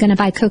next he was going to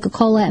buy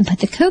Coca-Cola and put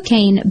the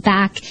cocaine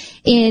back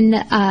in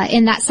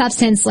that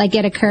substance like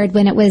it occurred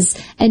when it was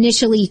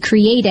initially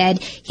created.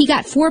 He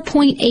got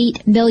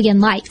 4.8 million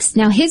likes.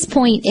 Now his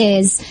point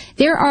is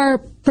there are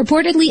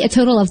purportedly a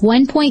total of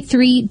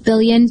 1.3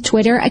 billion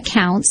Twitter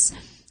accounts,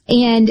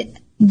 and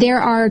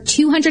there are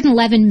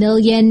 211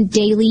 million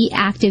daily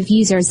active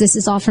users. This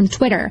is all from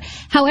Twitter.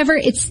 However,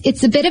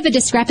 it's a bit of a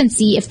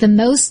discrepancy if the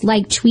most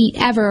liked tweet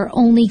ever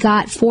only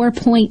got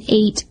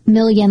 4.8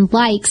 million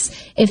likes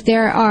if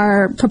there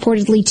are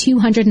purportedly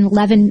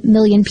 211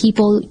 million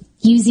people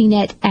using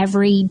it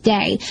every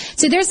day.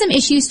 So there's some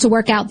issues to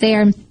work out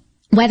there,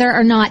 whether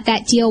or not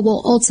that deal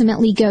will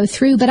ultimately go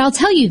through. But I'll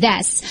tell you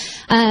this,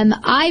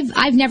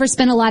 I've never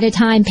spent a lot of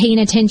time paying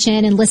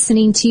attention and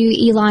listening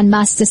to Elon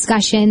Musk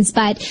discussions,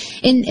 but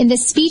in the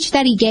speech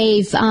that he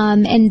gave,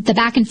 and the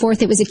back and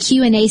forth, it was a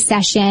Q&A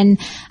session,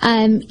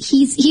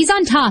 he's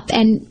on top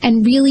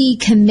and really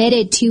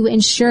committed to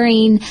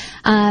ensuring,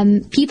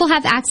 people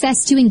have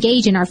access to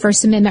engage in our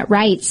First Amendment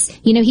rights.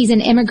 You know, he's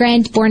an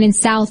immigrant born in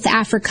South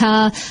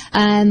Africa,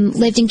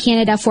 lived in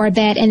Canada for a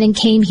bit and then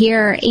came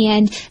here.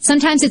 And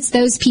sometimes it's those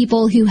those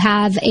people who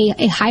have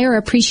a higher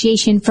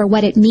appreciation for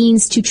what it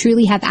means to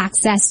truly have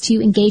access to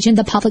engage in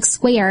the public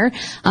square,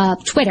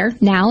 Twitter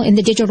now in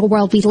the digital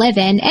world we live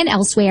in and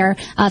elsewhere.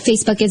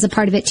 Facebook is a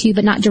part of it too,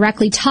 but not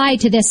directly tied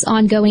to this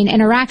ongoing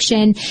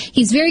interaction.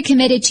 He's very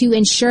committed to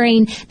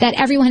ensuring that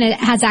everyone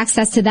has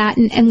access to that.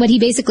 And what he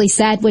basically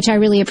said, which I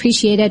really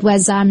appreciated,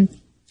 was,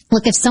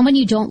 look, if someone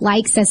you don't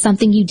like says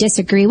something you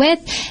disagree with,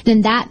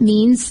 then that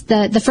means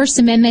the First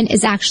Amendment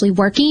is actually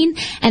working,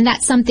 and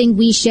that's something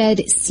we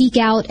should seek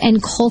out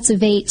and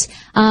cultivate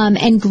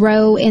and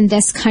grow in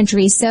this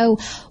country. So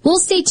we'll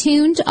stay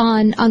tuned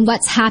on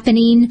what's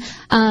happening.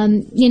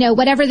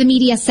 Whatever the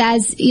media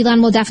says,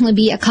 Elon will definitely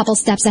be a couple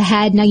steps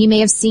ahead. Now, you may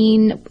have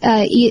seen,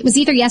 it was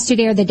either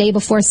yesterday or the day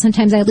before.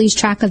 Sometimes I lose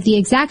track of the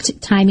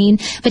exact timing,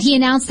 but he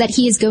announced that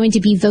he is going to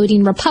be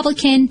voting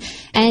Republican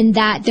and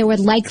that there would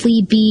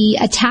likely be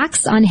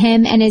attacks on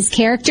him and his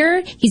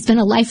character. He's been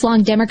a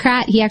lifelong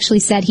Democrat. He actually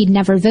said he'd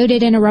never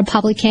voted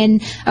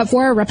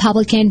for a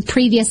Republican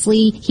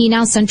previously. He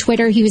announced on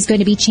Twitter he was going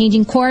to be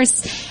changing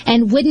course.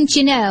 And wouldn't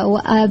you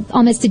know,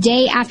 almost a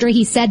day after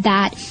he said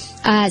that,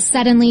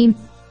 suddenly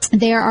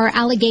there are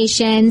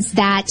allegations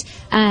that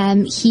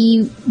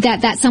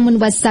that someone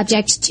was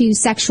subject to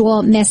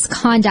sexual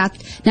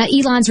misconduct. Now,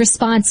 Elon's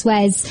response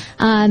was,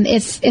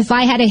 if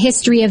I had a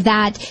history of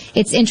that,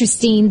 it's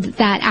interesting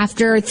that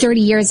after 30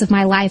 years of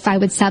my life, I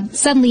would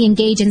suddenly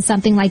engage in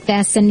something like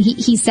this. And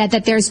he said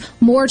that there's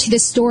more to the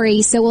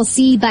story, so we'll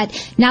see. But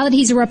now that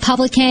he's a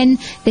Republican,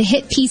 the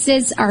hit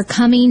pieces are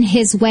coming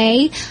his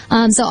way.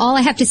 So all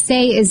I have to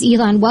say is,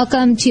 Elon,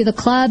 welcome to the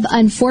club.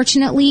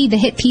 Unfortunately, the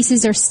hit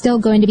pieces are still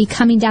going to be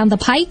coming down the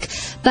pike.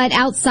 But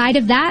outside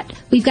of that,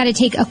 we've got to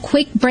take a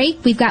quick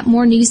break. We've got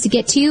more news to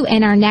get to,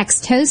 and our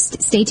next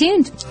host. Stay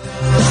tuned.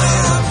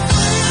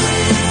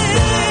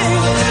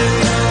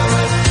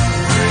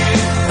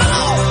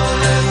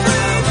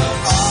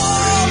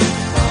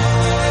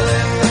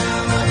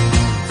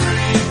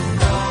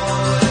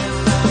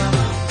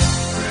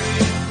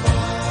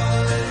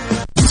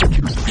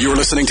 You're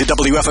listening to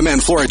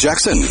WFMN Flora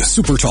Jackson,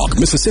 Super Talk,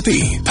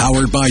 Mississippi,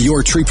 powered by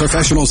your tree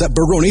professionals at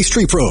Barone's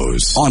Tree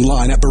Pros.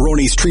 Online at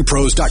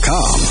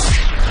baronestreepros.com.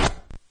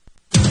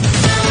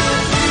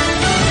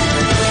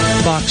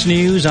 Fox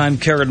News, I'm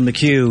Karen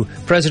McHugh.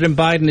 President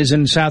Biden is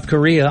in South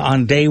Korea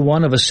on day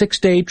one of a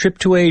 6-day trip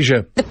to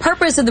Asia. The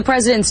purpose of the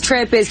president's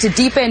trip is to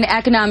deepen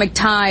economic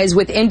ties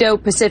with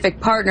Indo-Pacific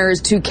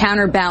partners to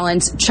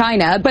counterbalance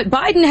China. But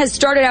Biden has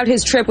started out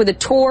his trip with a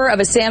tour of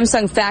a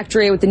Samsung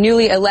factory with the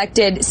newly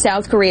elected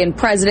South Korean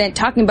president,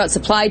 talking about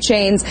supply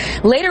chains.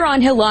 Later on,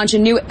 he'll launch a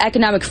new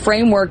economic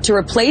framework to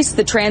replace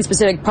the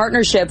Trans-Pacific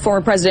Partnership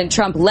former President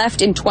Trump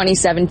left in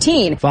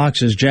 2017.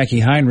 Fox's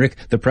Jackie Heinrich.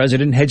 The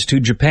president heads to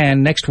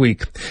Japan next week.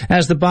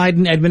 As the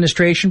Biden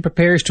administration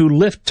prepares to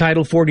lift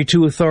Title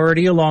 42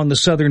 authority along the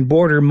southern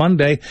border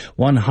Monday,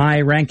 one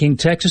high-ranking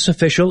Texas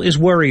official is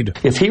worried.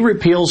 If he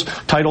repeals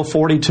Title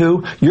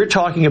 42, you're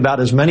talking about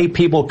as many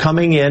people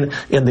coming in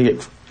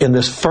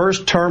this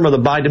first term of the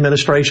Biden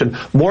administration,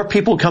 more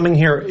people coming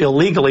here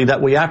illegally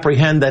that we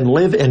apprehend than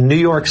live in New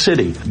York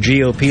City.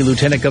 GOP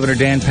Lieutenant Governor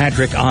Dan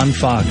Patrick on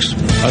Fox.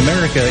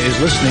 America is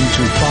listening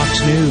to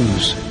Fox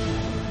News.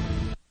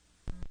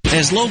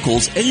 As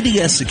locals,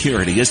 ADS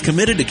Security is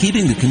committed to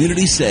keeping the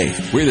community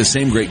safe. We're the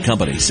same great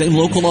company, same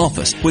local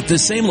office, with the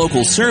same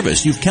local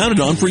service you've counted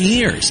on for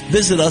years.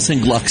 Visit us in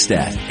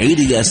Gluckstadt.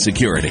 ADS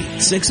Security,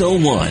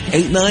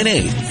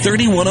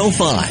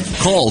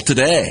 601-898-3105. Call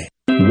today.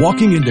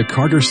 Walking into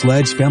Carter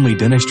Sledge Family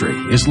Dentistry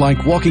is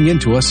like walking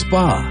into a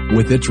spa.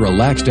 With its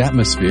relaxed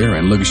atmosphere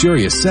and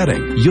luxurious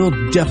setting,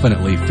 you'll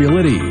definitely feel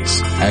at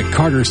ease. At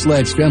Carter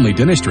Sledge Family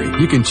Dentistry,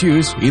 you can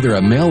choose either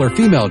a male or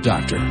female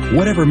doctor,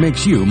 whatever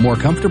makes you more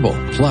comfortable.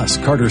 Plus,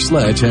 Carter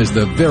Sledge has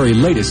the very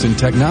latest in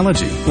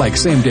technology, like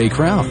same-day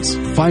crowns.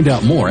 Find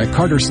out more at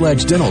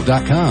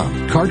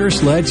CarterSledgeDental.com. Carter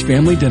Sledge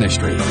Family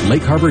Dentistry,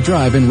 Lake Harbor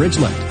Drive in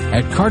Ridgeland.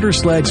 At Carter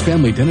Sledge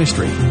Family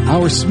Dentistry,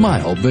 our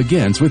smile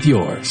begins with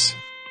yours.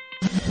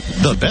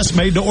 The best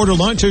made-to-order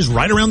lunch is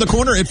right around the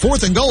corner at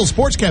 4th and Gold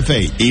Sports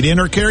Cafe. Eat in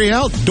or carry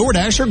out,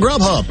 DoorDash or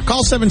Grubhub.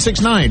 Call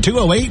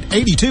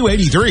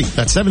 769-208-8283.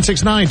 That's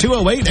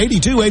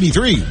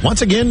 769-208-8283.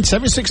 Once again,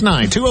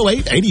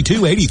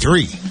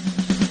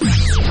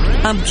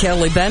 769-208-8283. I'm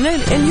Kelly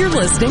Bennett, and you're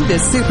listening to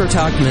Super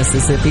Talk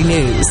Mississippi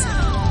News.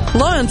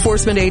 Law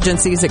enforcement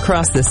agencies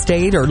across the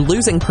state are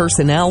losing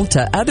personnel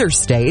to other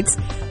states.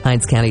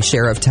 Hinds County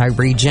Sheriff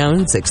Tyree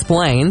Jones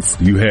explains.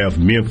 You have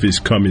Memphis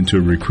coming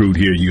to recruit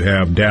here. You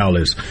have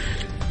Dallas.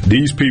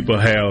 These people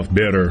have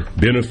better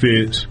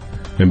benefits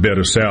and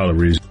better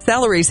salaries.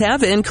 Salaries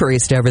have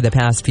increased over the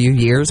past few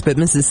years, but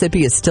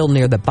Mississippi is still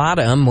near the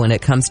bottom when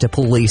it comes to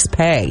police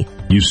pay.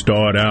 You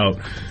start out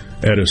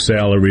at a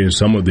salary in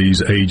some of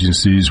these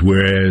agencies,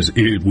 whereas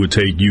it would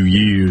take you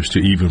years to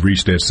even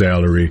reach that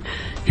salary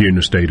here in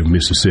the state of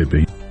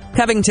Mississippi.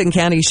 Covington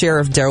County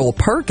Sheriff Darrell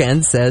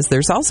Perkins says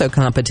there's also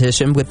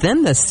competition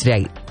within the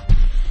state.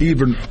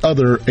 even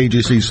other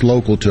agencies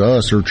local to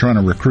us are trying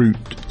to recruit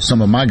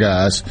some of my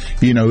guys,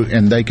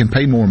 and they can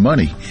pay more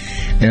money.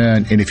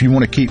 And if you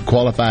want to keep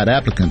qualified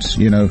applicants,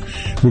 we're going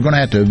to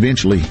have to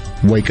eventually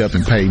wake up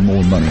and pay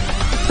more money.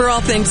 For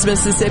all things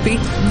Mississippi,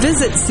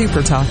 visit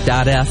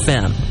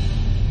supertalk.fm.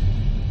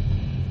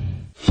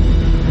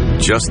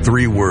 Just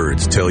 3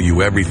 words tell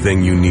you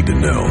everything you need to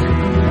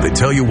know. They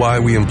tell you why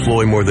we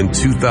employ more than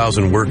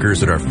 2,000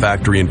 workers at our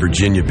factory in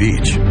Virginia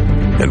Beach,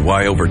 and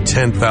why over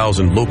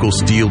 10,000 local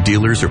steel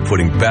dealers are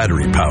putting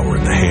battery power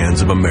in the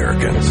hands of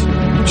Americans.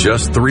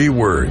 Just 3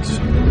 words.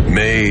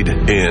 Made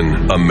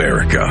in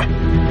America.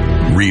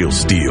 Real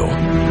steel.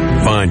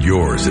 Find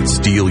yours at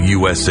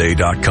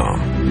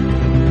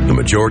steelusa.com. The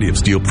majority of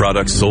steel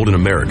products sold in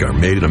America are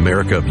made in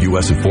America of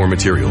U.S. and foreign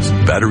materials.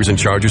 Batteries and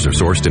chargers are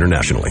sourced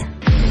internationally.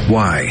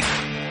 Why?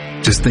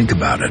 Just think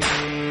about it.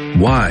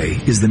 Why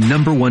is the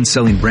 #1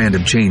 selling brand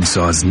of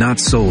chainsaws not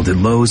sold at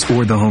Lowe's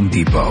or the Home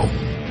Depot?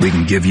 We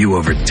can give you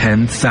over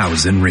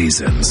 10,000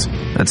 reasons.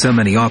 That's how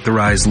many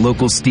authorized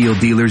local steel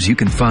dealers you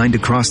can find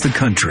across the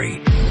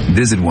country.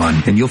 Visit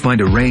one and you'll find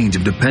a range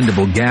of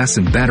dependable gas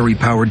and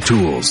battery-powered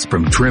tools,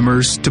 from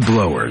trimmers to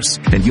blowers.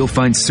 And you'll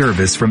find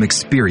service from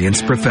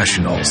experienced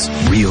professionals.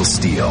 Real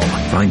steel.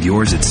 Find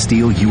yours at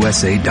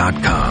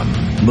steelusa.com.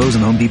 Lowe's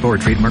and Home Depot are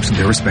trademarks of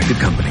their respective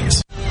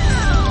companies.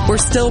 We're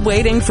still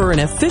waiting for an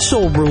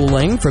official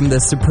ruling from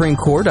the Supreme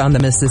Court on the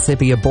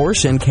Mississippi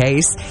abortion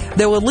case,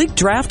 though a leaked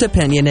draft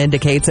opinion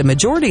indicates a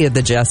majority of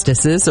the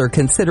justices are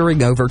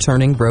considering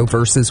overturning Roe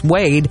v.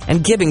 Wade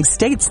and giving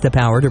states the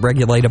power to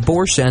regulate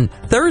abortion.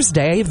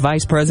 Thursday,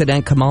 Vice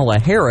President Kamala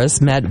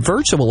Harris met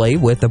virtually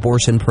with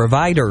abortion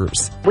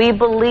providers. We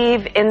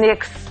believe in the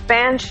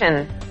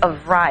expansion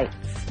of rights,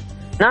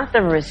 not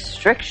the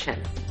restriction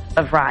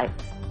of rights.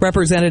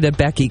 Representative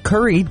Becky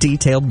Curry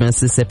detailed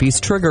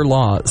Mississippi's trigger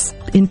laws.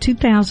 In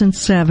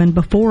 2007,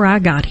 before I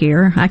got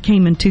here, I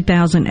came in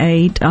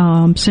 2008,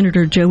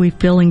 Senator Joey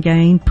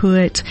Fillingane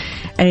put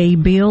a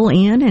bill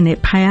in, and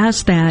it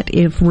passed that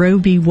if Roe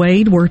v.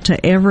 Wade were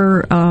to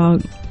ever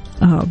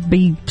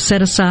be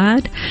set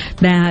aside,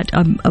 that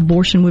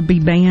abortion would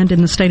be banned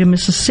in the state of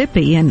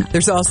Mississippi. And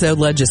there's also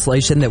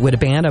legislation that would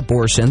ban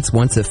abortions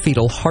once a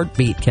fetal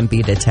heartbeat can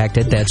be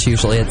detected. That's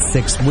usually at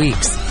 6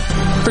 weeks.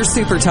 For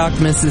Super Talk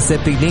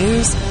Mississippi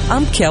News,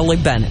 I'm Kelly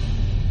Bennett.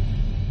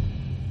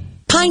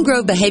 Pine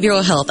Grove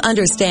Behavioral Health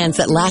understands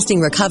that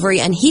lasting recovery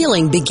and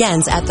healing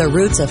begins at the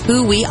roots of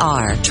who we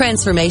are.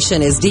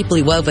 Transformation is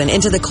deeply woven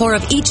into the core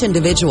of each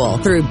individual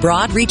through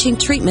broad-reaching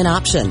treatment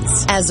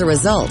options. As a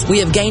result, we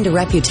have gained a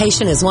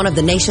reputation as one of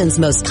the nation's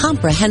most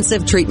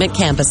comprehensive treatment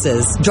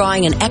campuses,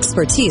 drawing on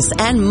expertise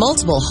and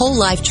multiple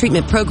whole-life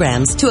treatment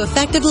programs to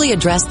effectively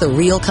address the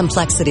real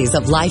complexities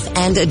of life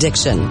and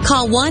addiction.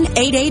 Call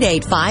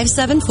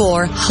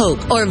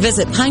 1-888-574-HOPE or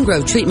visit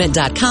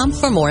pinegrovetreatment.com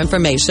for more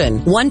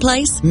information. One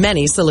place,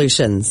 many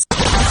solutions.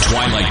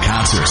 Twilight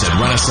concerts at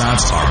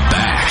Renaissance are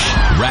back.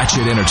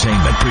 Ratchet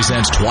Entertainment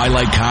presents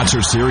Twilight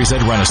Concert Series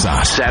at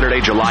Renaissance,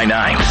 Saturday, July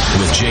 9th,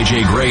 with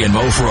J.J. Gray and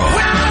Mofro.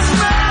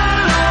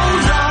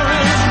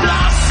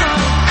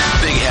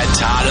 Big Head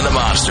Todd and the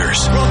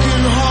Monsters.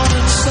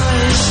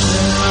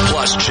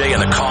 Plus Jay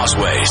and the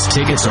Causeways.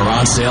 Tickets are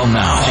on sale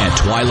now at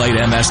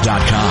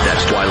twilightms.com.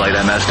 That's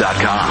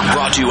twilightms.com.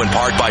 Brought to you in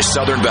part by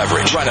Southern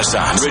Beverage,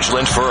 Renaissance,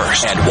 Ridgeland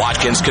First, and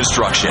Watkins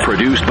Construction.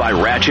 Produced by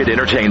Ratchet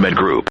Entertainment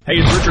Group. Hey,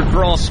 it's Richard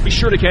Cross. Be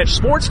sure to catch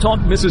Sports Talk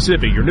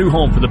Mississippi, your new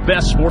home for the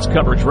best sports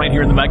coverage right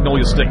here in the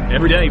Magnolia State.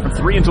 Every day from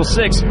 3 until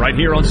 6, right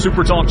here on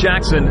Super Talk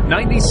Jackson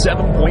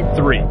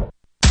 97.3.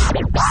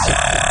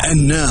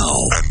 And now,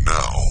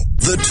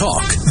 the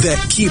talk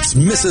that keeps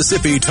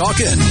Mississippi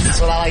talking.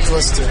 That's what I like to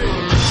listen to.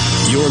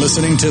 You're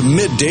listening to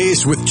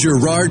Middays with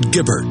Gerard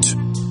Gibbert.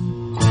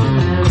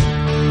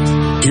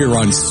 Here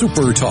on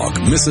Super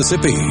Talk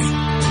Mississippi.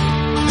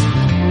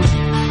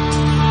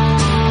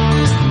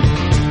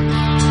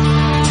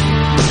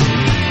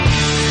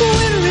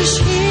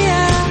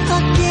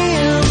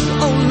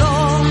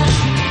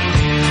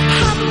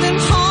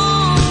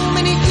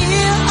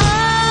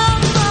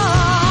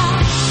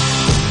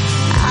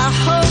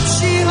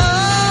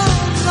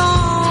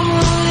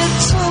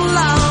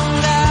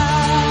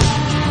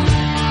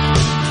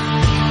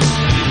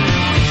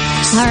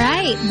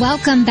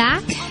 Welcome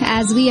back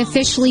as we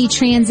officially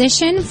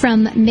transition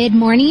from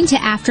mid-morning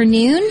to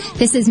afternoon.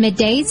 This is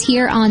Middays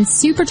here on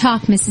Super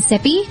Talk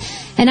Mississippi,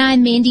 and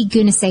I'm Mandy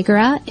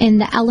Gunasegura in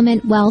the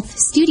Element Wealth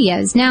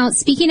Studios. Now,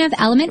 speaking of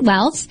Element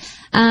Wealth,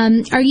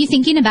 are you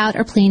thinking about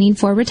or planning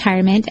for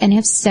retirement? And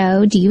if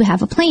so, do you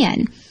have a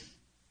plan?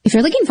 If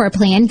you're looking for a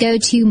plan, go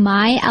to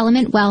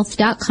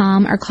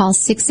myelementwealth.com or call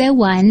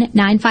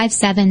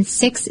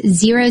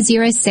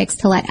 601-957-6006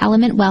 to let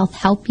Element Wealth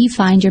help you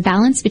find your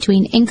balance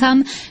between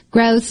income,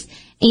 growth,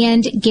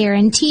 and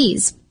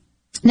guarantees.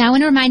 Now, I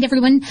want to remind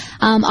everyone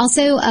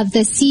also of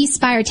the C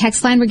Spire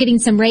text line. We're getting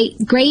some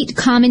great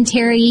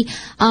commentary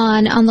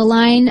on the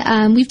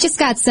line. We've just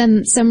got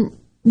some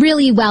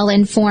really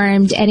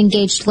well-informed and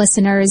engaged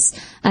listeners.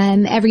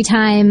 Every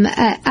time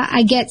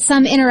I get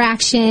some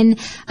interaction,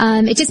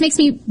 it just makes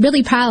me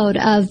really proud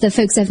of the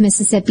folks of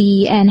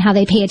Mississippi and how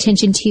they pay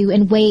attention to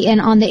and weigh in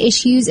on the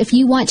issues. If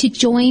you want to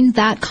join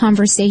that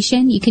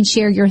conversation, you can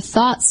share your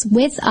thoughts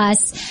with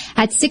us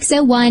at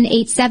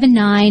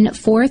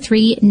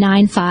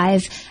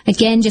 601-879-4395.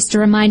 Again, just a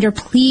reminder,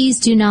 please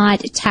do not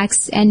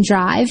text and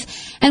drive.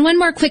 And one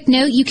more quick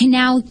note, you can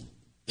now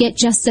get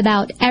just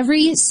about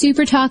every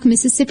Super Talk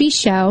Mississippi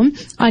show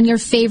on your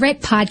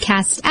favorite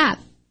podcast app.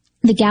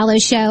 The Gallo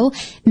Show,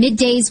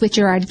 Middays with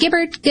Gerard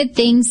Gibbert, Good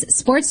Things,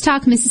 Sports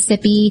Talk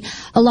Mississippi,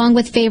 along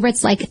with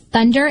favorites like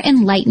Thunder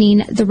and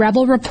Lightning, The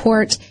Rebel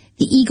Report,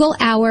 The Eagle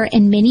Hour,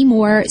 and many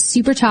more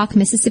Super Talk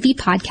Mississippi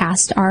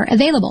podcasts are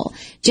available.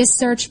 Just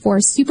search for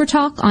Super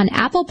Talk on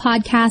Apple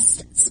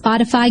Podcasts,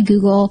 Spotify,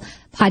 Google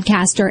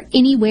Podcast, or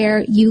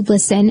anywhere you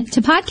listen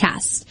to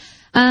podcasts.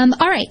 All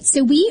right,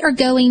 so we are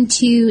going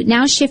to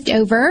now shift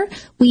over.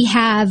 We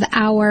have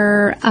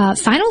our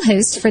final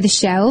host for the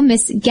show,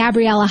 Miss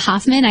Gabriella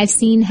Hoffman, I've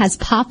seen has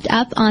popped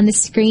up on the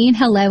screen.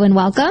 Hello and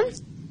welcome.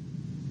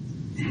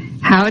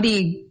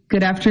 Howdy.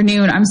 Good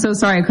afternoon. I'm so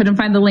sorry I couldn't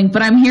find the link,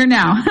 but I'm here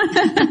now.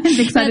 I'm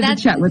excited to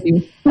chat with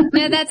you.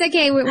 No, that's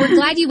okay. We're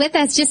glad you're with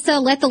us. Just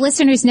to let the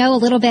listeners know a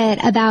little bit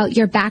about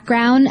your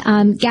background,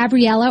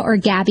 Gabriella, or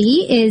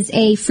Gabby, is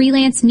a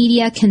freelance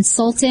media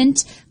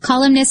consultant,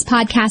 columnist,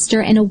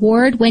 podcaster, and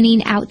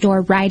award-winning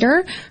outdoor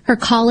writer. Her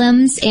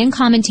columns and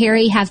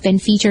commentary have been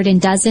featured in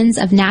dozens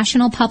of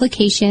national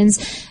publications,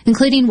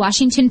 including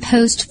Washington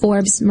Post,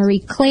 Forbes, Marie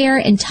Claire,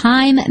 and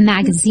Time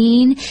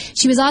magazine.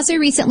 She was also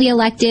recently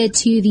elected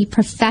to the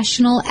Professional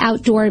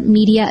Outdoor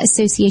Media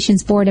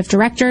Association's Board of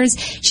Directors.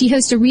 She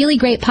hosts a really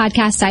great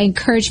podcast I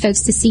encourage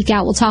folks to seek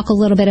out. We'll talk a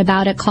little bit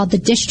about it, called the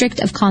District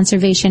of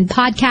Conservation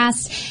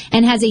Podcast,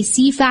 and has a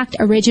CFACT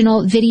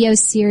original video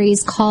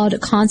series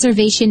called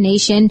Conservation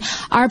Nation.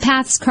 Our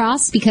paths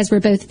cross because we're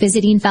both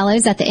visiting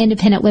fellows at the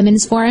Independent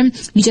Women's Forum.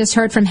 You just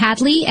heard from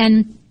Hadley,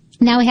 and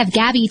now we have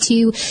Gabby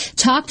to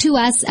talk to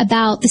us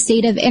about the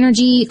state of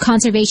energy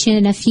conservation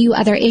and a few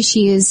other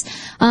issues.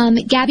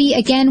 Gabby,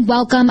 again,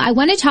 welcome. I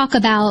want to talk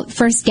about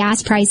first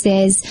gas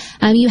prices.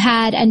 You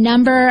had a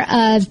number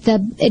of the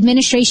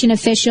administration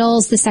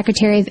officials, the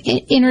Secretary of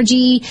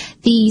Energy,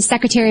 the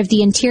Secretary of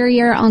the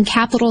Interior on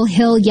Capitol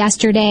Hill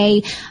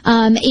yesterday.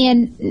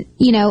 And,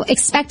 you know,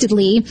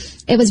 expectedly,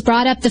 it was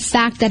brought up the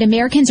fact that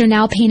Americans are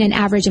now paying an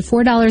average of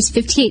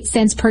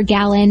 $4.58 per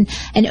gallon,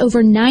 an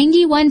over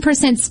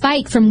 91%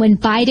 spike from when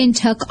Biden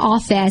took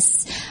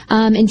office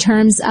in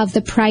terms of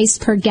the price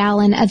per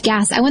gallon of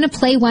gas. I want to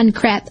play one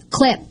clip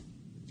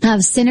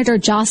of Senator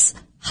Josh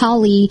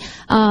Hawley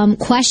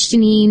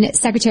questioning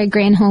Secretary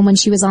Granholm when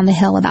she was on the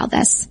Hill about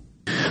this.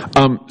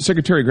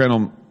 Secretary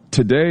Granholm,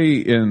 today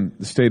in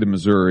the state of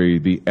Missouri,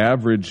 the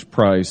average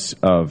price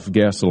of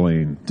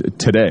gasoline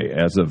today,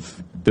 as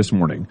of this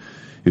morning,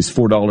 is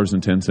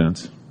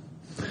 $4.10.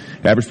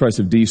 Average price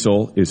of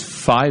diesel is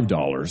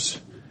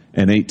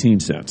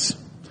 $5.18.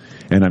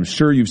 And I'm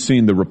sure you've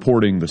seen the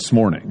reporting this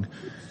morning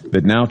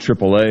that now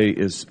AAA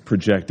is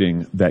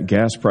projecting that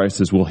gas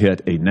prices will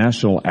hit a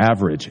national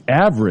average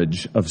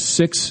of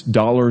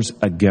 $6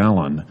 a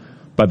gallon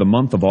by the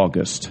month of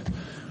August.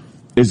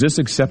 Is this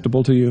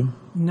acceptable to you?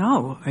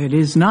 No, it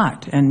is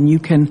not. And you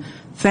can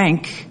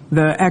thank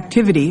the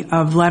activity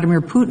of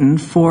Vladimir Putin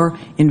for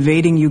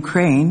invading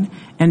Ukraine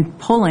and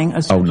pulling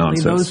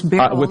essentially those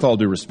barrels. With all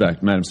due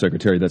respect, Madam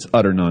Secretary, that's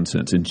utter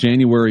nonsense. In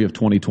January of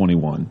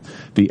 2021,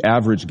 the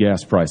average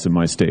gas price in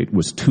my state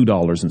was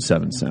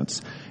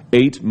 $2.07.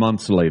 8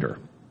 months later,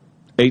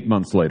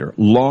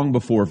 long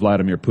before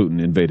Vladimir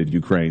Putin invaded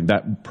Ukraine,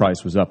 that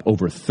price was up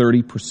over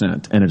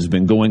 30%, and it has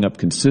been going up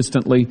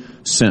consistently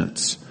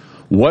since.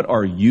 What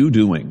are you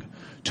doing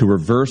to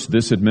reverse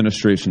this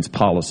administration's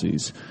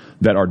policies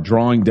that are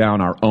drawing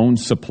down our own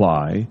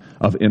supply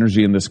of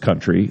energy in this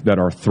country, that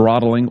are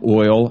throttling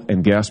oil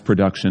and gas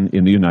production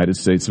in the United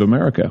States of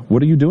America?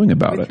 What are you doing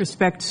about it? With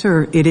respect,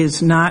 sir, it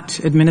is not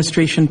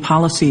administration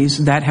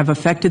policies that have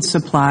affected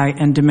supply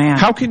and demand.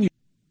 How can you?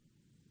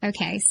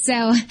 Okay,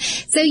 so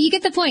you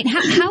get the point.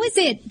 How is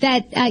it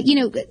that,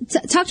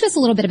 talk to us a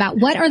little bit about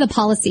what are the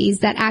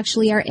policies that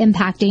actually are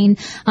impacting,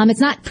 it's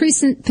not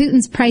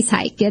Putin's price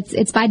hike,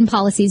 it's Biden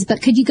policies,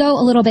 but could you go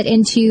a little bit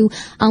into,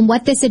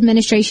 what this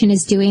administration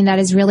is doing that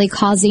is really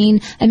causing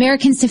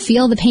Americans to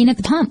feel the pain at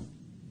the pump?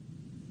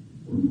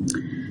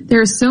 There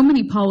are so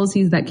many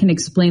policies that can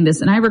explain this.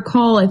 And I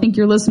think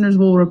your listeners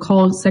will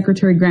recall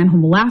Secretary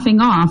Granholm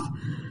laughing off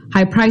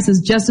high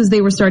prices just as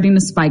they were starting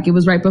to spike. It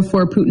was right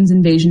before Putin's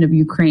invasion of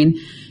Ukraine.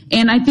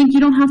 And I think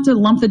you don't have to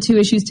lump the two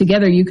issues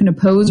together. You can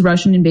oppose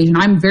Russian invasion.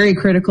 I'm very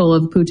critical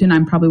of Putin.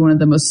 I'm probably one of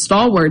the most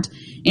stalwart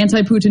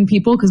anti-Putin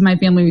people because my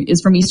family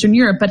is from Eastern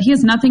Europe, but he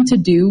has nothing to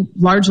do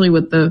largely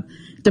with the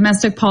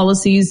domestic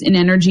policies in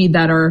energy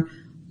that are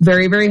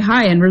very, very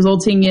high and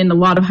resulting in a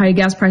lot of high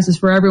gas prices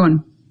for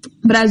everyone.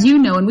 But as you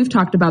know, and we've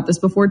talked about this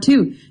before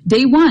too,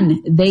 day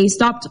one, they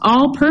stopped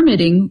all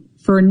permitting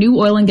for new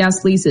oil and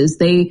gas leases.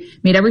 They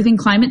made everything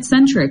climate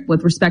centric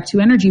with respect to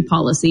energy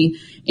policy.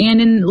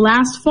 And in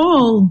last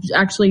fall,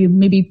 actually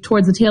maybe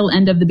towards the tail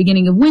end of the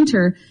beginning of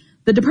winter,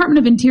 the Department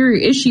of Interior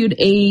issued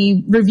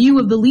a review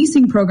of the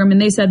leasing program,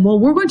 and they said, well,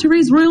 we're going to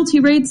raise royalty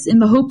rates in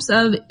the hopes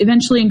of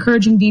eventually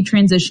encouraging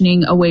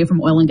detransitioning away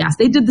from oil and gas.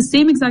 They did the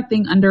same exact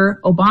thing under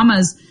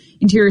Obama's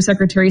Interior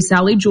Secretary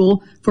Sally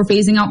Jewell for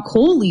phasing out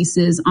coal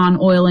leases on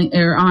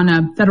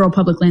federal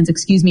public lands,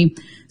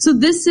 So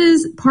this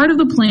is part of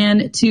the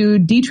plan to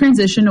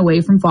detransition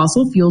away from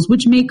fossil fuels,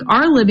 which make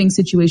our living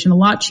situation a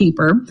lot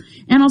cheaper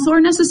and also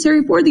are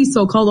necessary for these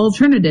so-called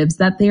alternatives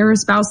that they are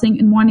espousing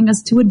and wanting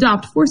us to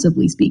adopt,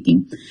 forcibly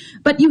speaking.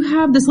 But you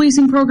have this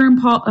leasing program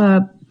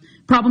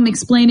problem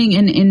explaining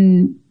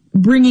and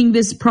bringing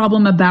this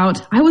problem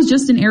about. I was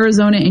just in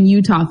Arizona and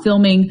Utah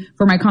filming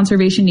for my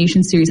Conservation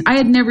Nation series. I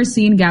had never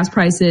seen gas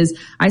prices.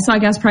 I saw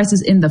gas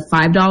prices in the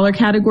 $5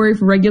 category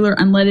for regular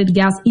unleaded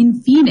gas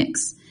in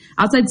Phoenix,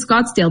 outside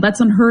Scottsdale.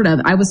 That's unheard of.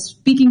 I was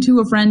speaking to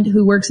a friend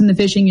who works in the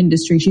fishing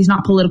industry. She's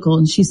not political,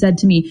 and she said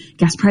to me,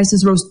 gas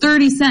prices rose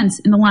 30 cents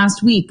in the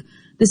last week.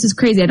 This is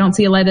crazy. I don't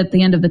see a light at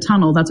the end of the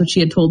tunnel. That's what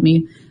she had told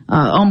me,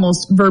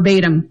 almost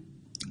verbatim.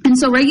 And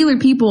so regular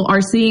people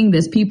are seeing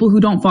this, people who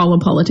don't follow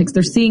politics.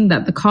 They're seeing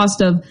that the cost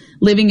of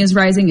living is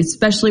rising,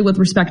 especially with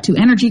respect to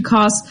energy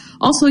costs.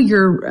 Also,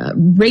 your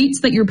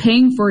rates that you're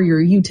paying for your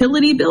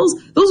utility bills,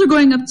 those are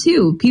going up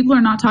too. People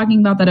are not talking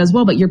about that as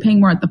well, but you're paying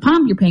more at the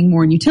pump, you're paying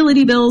more in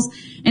utility bills,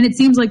 and it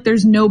seems like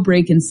there's no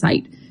break in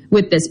sight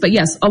with this. But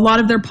yes, a lot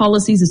of their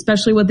policies,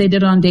 especially what they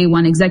did on day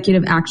one,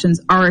 executive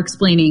actions, are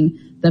explaining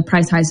the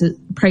price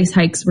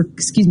hikes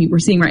we're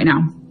seeing right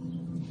now.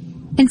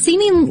 And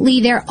seemingly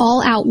their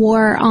all-out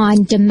war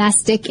on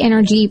domestic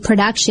energy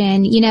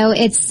production,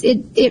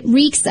 it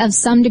reeks of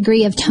some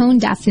degree of tone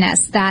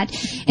deafness that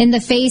in the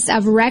face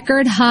of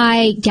record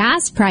high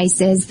gas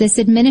prices, this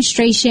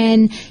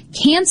administration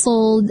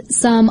canceled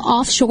some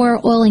offshore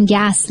oil and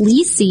gas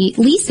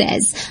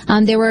leases.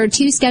 There were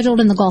 2 scheduled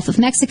in the Gulf of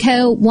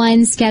Mexico,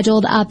 1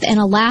 scheduled up in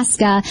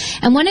Alaska.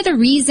 And one of the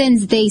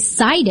reasons they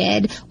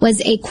cited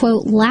was a,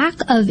 quote, lack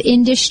of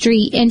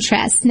industry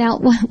interest. Now,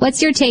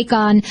 what's your take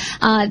on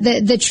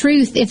the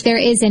truth, if there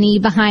is any,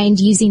 behind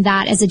using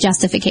that as a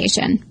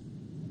justification?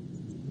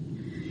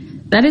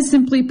 That is,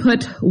 simply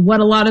put, what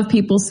a lot of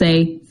people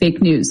say,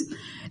 fake news.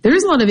 There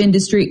is a lot of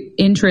industry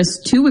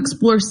interest to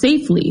explore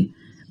safely.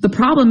 The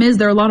problem is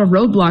there are a lot of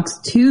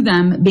roadblocks to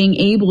them being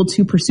able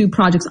to pursue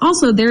projects.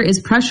 Also, there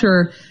is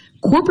pressure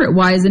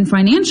corporate-wise and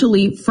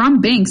financially from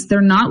banks. They're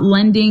not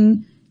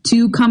lending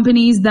to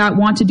companies that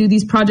want to do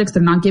these projects.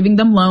 They're not giving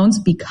them loans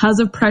because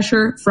of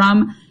pressure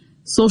from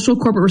social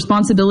corporate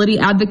responsibility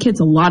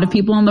advocates. A lot of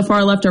people on the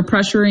far left are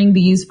pressuring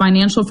these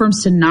financial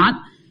firms to not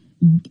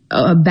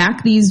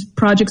back these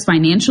projects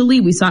financially.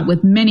 We saw it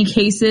with many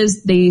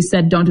cases. They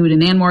said, don't do it in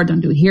Anwar,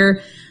 don't do it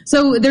here.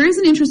 So there is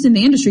an interest in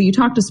the industry. You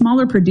talk to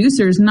smaller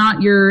producers,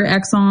 not your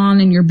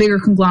Exxon and your bigger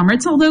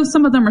conglomerates, although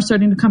some of them are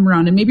starting to come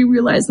around and maybe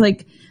realize,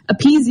 like,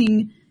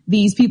 appeasing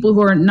these people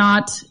who are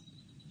not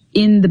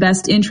in the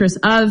best interest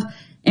of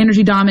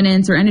energy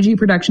dominance or energy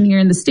production here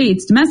in the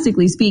States,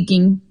 domestically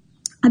speaking.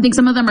 I think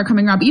some of them are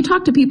coming around, but you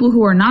talk to people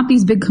who are not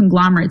these big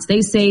conglomerates. They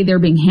say they're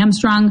being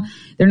hamstrung.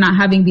 They're not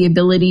having the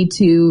ability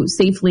to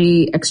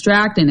safely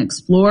extract and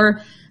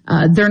explore.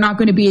 They're not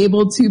going to be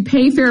able to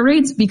pay fair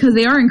rates because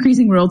they are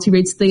increasing royalty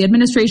rates. The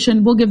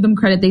administration will give them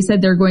credit. They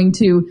said they're going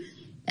to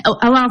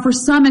allow for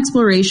some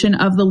exploration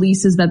of the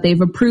leases that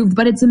they've approved,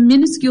 but it's a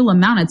minuscule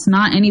amount. It's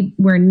not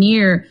anywhere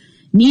near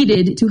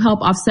needed to help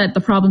offset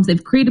the problems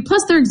they've created.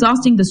 Plus, they're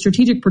exhausting the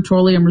strategic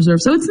petroleum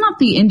reserve. So it's not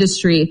the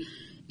industry.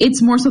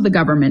 It's more so the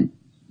government.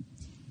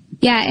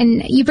 Yeah,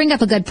 and you bring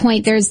up a good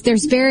point. There's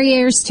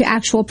barriers to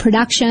actual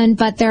production,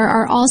 but there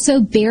are also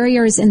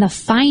barriers in the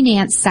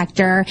finance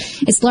sector.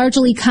 It's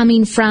largely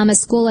coming from a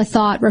school of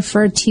thought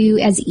referred to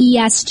as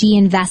ESG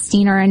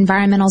investing, or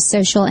environmental,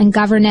 social, and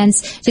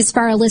governance. Just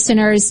for our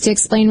listeners to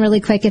explain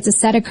really quick, it's a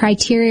set of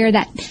criteria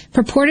that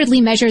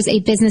purportedly measures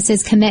a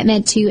business's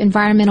commitment to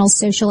environmental,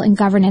 social, and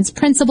governance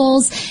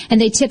principles, and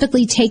they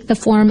typically take the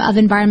form of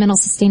environmental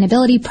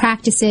sustainability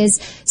practices,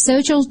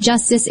 social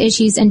justice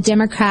issues, and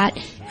democratic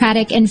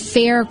and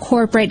fair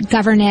corporate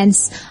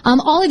governance.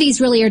 All of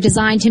these really are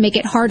designed to make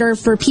it harder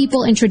for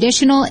people in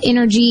traditional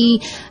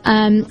energy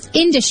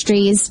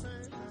industries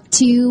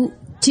to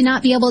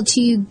not be able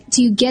to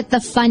get the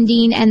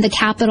funding and the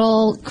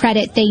capital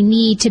credit they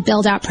need to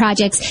build out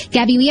projects.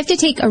 Gabby, we have to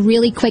take a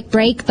really quick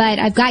break, but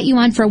I've got you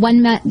on for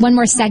one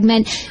more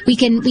segment. We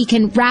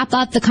can wrap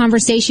up the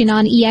conversation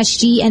on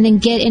ESG and then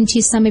get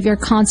into some of your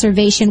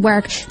conservation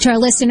work. To our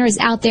listeners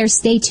out there,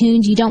 stay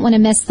tuned. You don't want to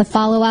miss the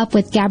follow-up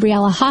with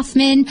Gabriella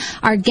Hoffman,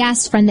 our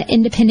guest from the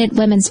Independent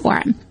Women's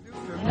Forum.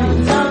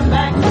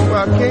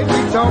 Well, can't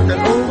we talk it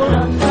over?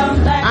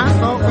 I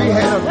thought we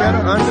had a better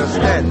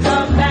understanding.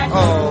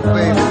 Oh,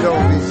 baby,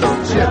 don't be so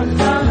chippy.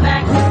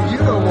 You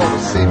don't want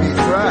to see me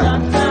cry.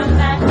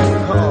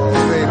 Oh,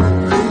 baby,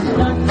 please.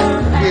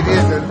 It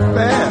isn't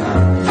fair.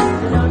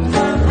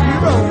 You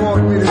don't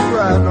want me to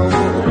cry no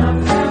more.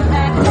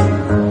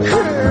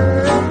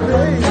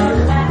 Hey, baby.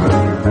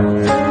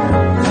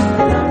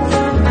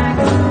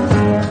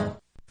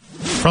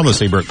 From the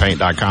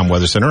SeabrookPaint.com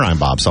Weather Center, I'm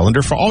Bob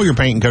Sullender. For all your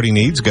paint and coating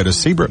needs, go to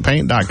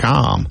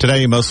SeabrookPaint.com.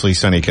 Today, mostly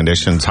sunny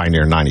conditions, high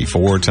near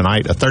 94.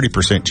 Tonight, a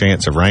 30%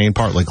 chance of rain,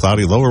 partly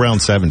cloudy, low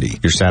around 70.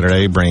 Your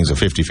Saturday brings a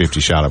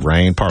 50-50 shot of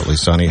rain, partly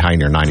sunny, high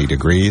near 90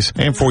 degrees.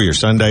 And for your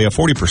Sunday, a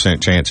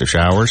 40% chance of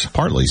showers,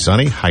 partly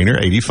sunny, high near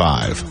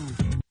 85.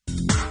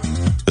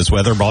 This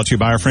weather brought to you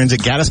by our friends at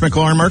Gaddis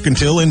McLaurin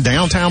Mercantile in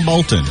downtown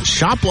Bolton.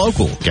 Shop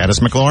local. Gaddis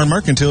McLaurin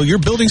Mercantile, your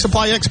building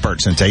supply expert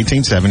since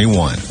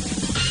 1871.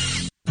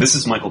 This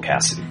is Michael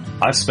Cassidy.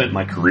 I've spent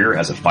my career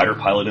as a fighter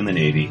pilot in the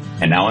Navy,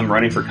 and now I'm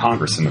running for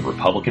Congress in the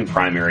Republican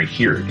primary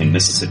here in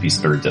Mississippi's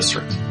 3rd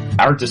District.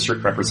 Our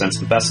district represents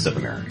the best of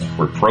America.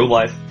 We're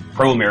pro-life,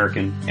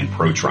 pro-American, and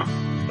pro-Trump.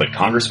 But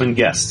Congressman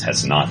Guest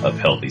has not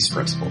upheld these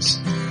principles.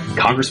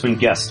 Congressman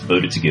Guest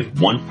voted to give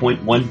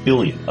 $1.1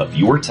 billion of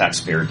your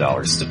taxpayer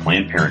dollars to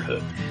Planned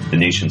Parenthood, the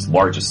nation's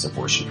largest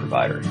abortion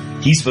provider.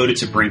 He's voted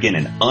to bring in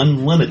an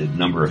unlimited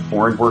number of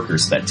foreign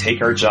workers that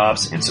take our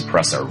jobs and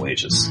suppress our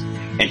wages.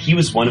 And he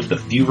was one of the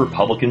few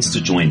Republicans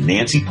to join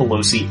Nancy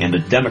Pelosi and the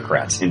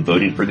Democrats in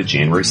voting for the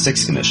January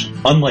 6th Commission.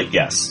 Unlike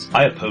Guest,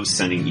 I oppose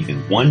sending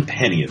even 1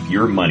 penny of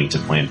your money to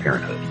Planned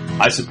Parenthood.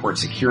 I support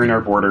securing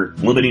our border,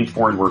 limiting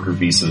foreign worker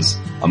visas,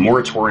 a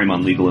moratorium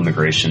on legal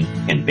immigration,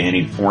 and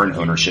banning foreign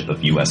ownership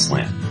of U.S.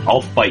 land.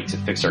 I'll fight to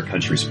fix our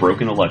country's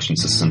broken election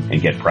system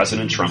and get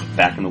President Trump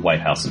back in the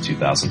White House in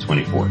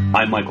 2024.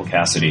 I'm Michael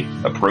Cassidy,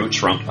 a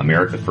pro-Trump,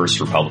 America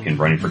First Republican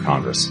running for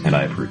Congress, and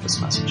I approve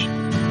this message.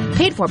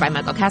 Paid for by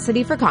Michael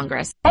Cassidy for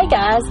Congress. Hey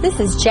guys, this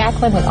is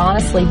Jacqueline with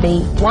Honestly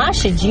Beef. Why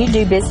should you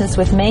do business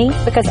with me?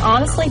 Because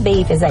Honestly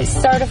Beef is a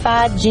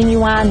certified,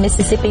 genuine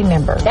Mississippi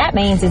member. That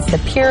means it's the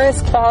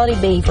purest quality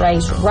beef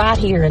raised right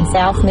here in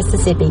South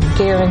Mississippi,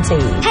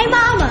 guaranteed. Hey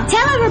Mama,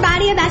 tell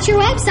everybody about your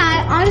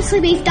website,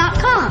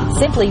 honestlybeef.com.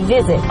 Simply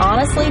visit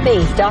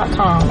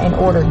honestlybeef.com and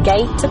order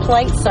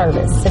gate-to-plate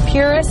service. The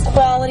purest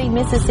quality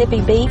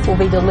Mississippi beef will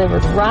be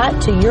delivered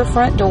right to your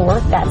front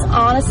door. That's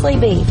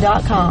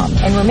honestlybeef.com.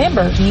 And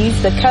remember, use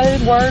the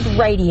code word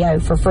radio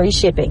for free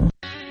shipping.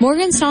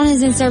 Morganstone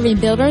has been serving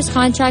builders,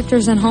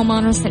 contractors, and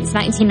homeowners since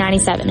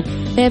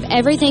 1997. They have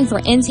everything for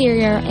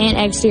interior and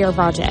exterior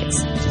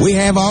projects. We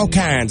have all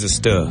kinds of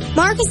stuff.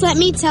 Marcus, let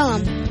me tell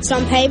them.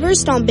 Stone pavers,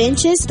 stone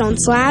benches, stone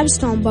slabs,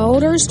 stone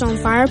boulders, stone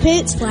fire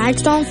pits,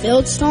 flagstone,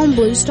 fieldstone,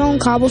 bluestone,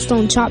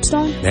 cobblestone,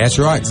 chopstone. That's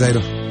right,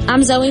 Zeta.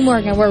 I'm Zoe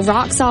Morgan. We're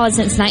rock solid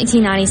since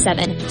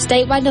 1997.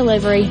 Statewide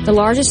delivery, the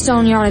largest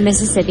stone yard in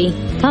Mississippi.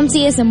 Come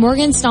see us in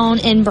Morganstone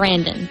in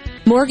Brandon.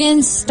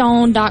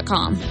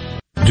 Morganstone.com.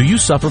 Do you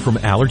suffer from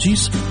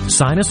allergies,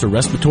 sinus, or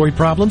respiratory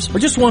problems, or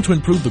just want to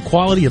improve the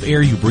quality of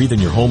air you breathe in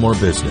your home or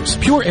business?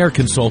 Pure Air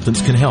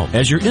Consultants can help.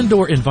 As your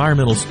indoor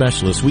environmental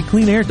specialist, we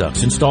clean air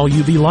ducts, install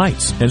UV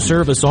lights, and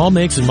service all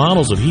makes and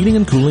models of heating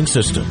and cooling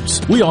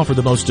systems. We offer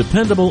the most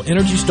dependable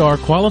Energy Star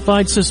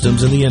qualified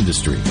systems in the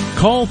industry.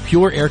 Call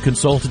Pure Air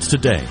Consultants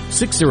today,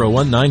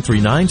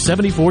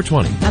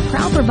 601-939-7420. A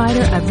proud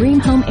provider of Dream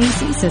Home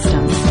AC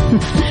systems.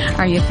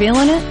 Are you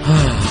feeling it?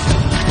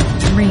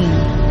 Dream,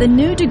 the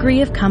new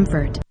degree of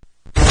comfort.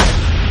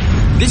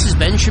 This is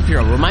Ben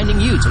Shapiro reminding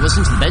you to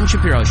listen to The Ben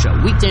Shapiro Show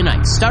weekday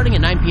nights starting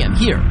at 9 p.m.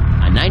 here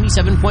on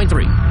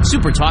 97.3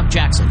 Super Talk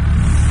Jackson.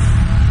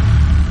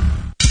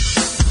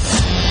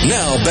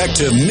 Now back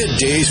to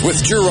Middays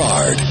with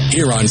Gerard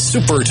here on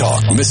Super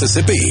Talk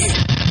Mississippi.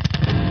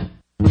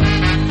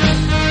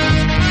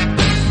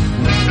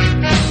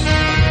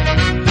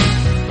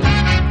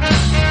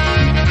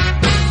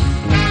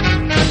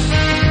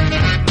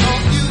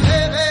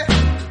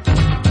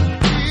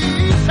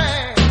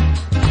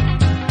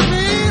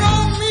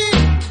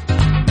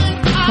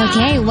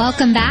 Okay,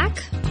 welcome back.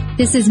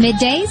 This is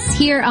Middays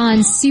here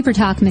on Super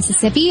Talk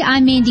Mississippi.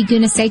 I'm Mandy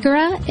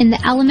Gunasekara in the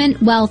Element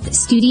Wealth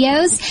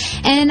Studios,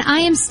 and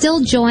I am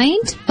still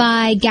joined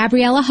by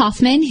Gabriella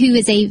Hoffman, who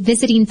is a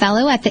visiting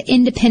fellow at the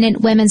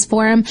Independent Women's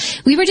Forum.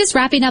 We were just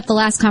wrapping up the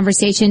last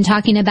conversation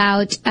talking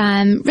about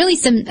really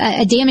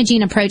a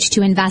damaging approach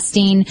to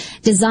investing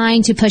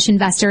designed to push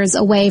investors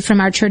away from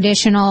our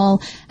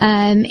traditional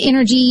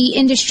energy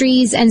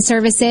industries and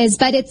services,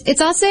 but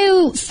it's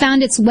also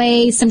found its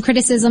way some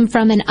criticism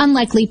from an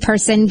unlikely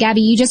person.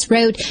 Gabby, you just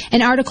wrote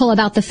an article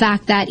about the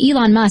fact that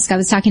Elon Musk, I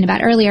was talking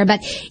about earlier, but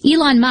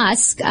Elon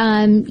Musk,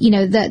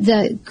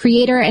 the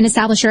creator and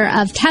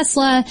establisher of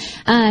Tesla,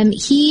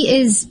 he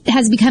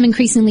has become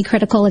increasingly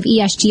critical of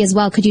ESG as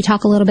well. Could you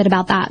talk a little bit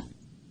about that?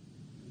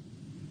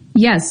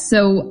 Yes.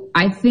 So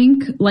I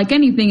think, like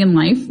anything in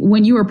life,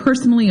 when you are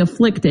personally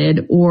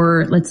afflicted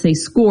or, let's say,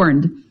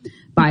 scorned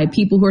by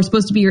people who are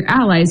supposed to be your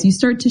allies, you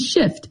start to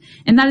shift.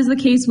 And that is the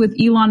case with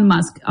Elon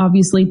Musk,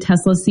 obviously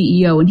Tesla's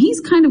CEO. And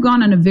he's kind of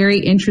gone on a very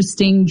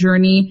interesting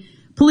journey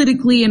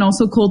politically and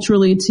also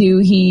culturally too.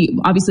 He,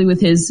 obviously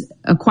with his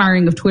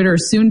acquiring of Twitter,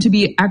 soon to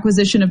be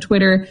acquisition of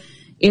Twitter,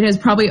 it has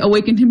probably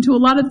awakened him to a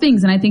lot of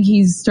things. And I think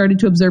he's started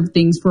to observe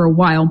things for a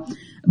while.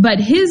 But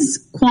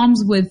his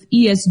qualms with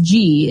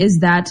ESG is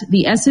that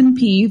the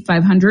S&P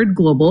 500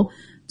 Global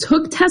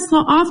took Tesla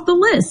off the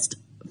list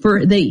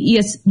for the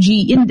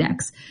ESG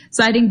index,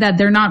 citing that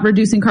they're not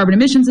reducing carbon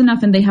emissions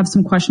enough and they have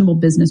some questionable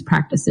business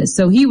practices.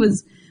 So he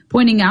was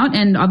pointing out,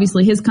 and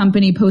obviously his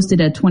company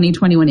posted a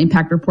 2021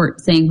 impact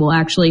report saying, well,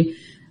 actually,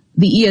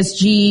 the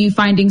ESG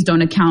findings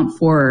don't account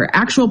for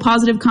actual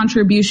positive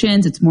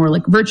contributions. It's more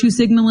like virtue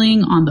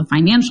signaling on the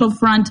financial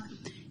front.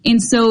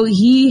 And so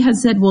he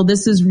has said, well,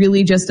 this is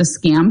really just a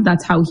scam.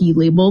 That's how he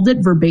labeled it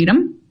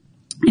verbatim.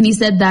 And he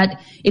said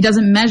that it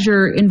doesn't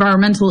measure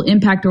environmental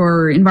impact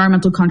or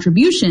environmental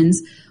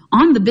contributions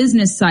on the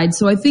business side.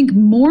 So I think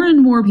more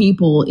and more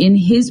people in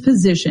his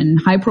position,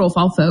 high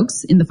profile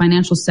folks in the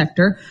financial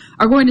sector,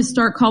 are going to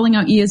start calling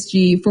out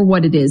ESG for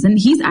what it is. And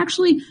he's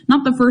actually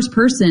not the first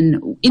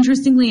person.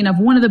 Interestingly enough,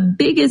 one of the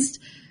biggest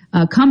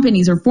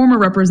companies or former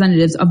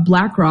representatives of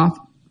BlackRock,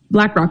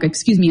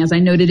 as I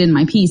noted in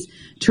my piece,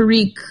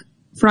 Tariq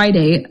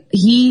Friday,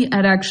 he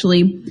had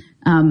actually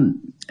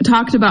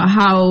talked about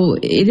how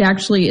it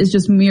actually is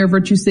just mere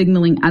virtue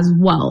signaling as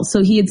well.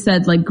 So he had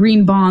said like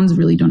green bonds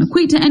really don't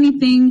equate to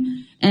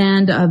anything.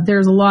 And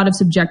there's a lot of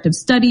subjective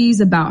studies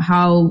about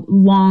how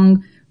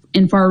long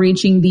and far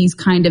reaching these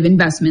kind of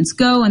investments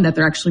go and that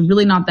they're actually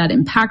really not that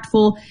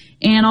impactful.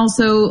 And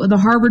also the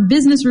Harvard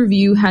Business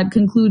Review had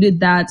concluded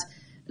that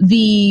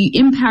the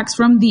impacts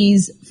from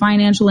these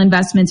financial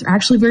investments are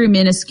actually very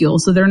minuscule.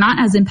 So they're not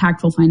as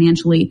impactful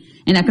financially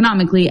and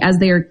economically as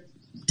they are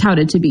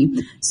touted to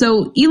be.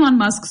 So Elon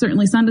Musk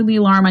certainly sounded the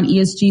alarm on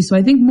ESG. So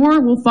I think more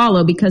will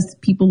follow because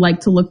people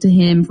like to look to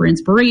him for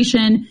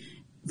inspiration,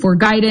 for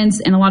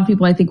guidance, and a lot of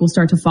people I think will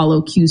start to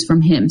follow cues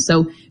from him.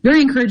 So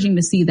very encouraging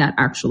to see that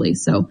actually.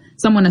 So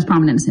someone as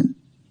prominent as him.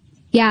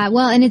 Yeah,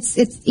 well, and it's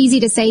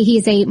easy to say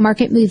he's a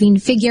market-moving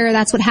figure.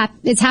 That's what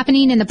is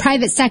happening in the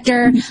private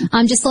sector.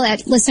 Just to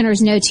let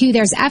listeners know, too,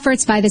 there's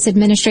efforts by this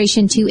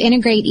administration to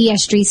integrate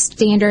ESG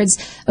standards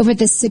over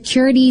the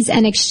Securities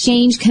and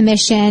Exchange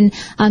Commission.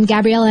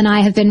 Gabrielle and I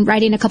have been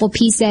writing a couple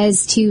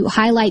pieces to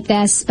highlight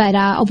this, but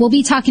we'll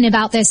be talking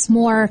about this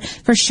more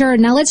for sure.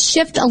 Now, let's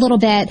shift a little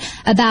bit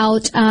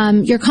about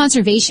your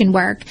conservation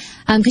work.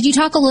 Could you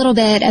talk a little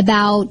bit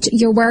about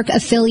your work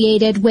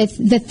affiliated with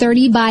the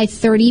 30 by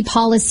 30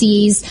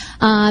 policies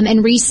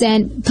and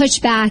recent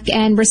pushback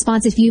and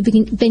response you've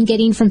been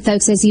getting from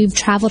folks as you've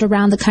traveled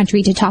around the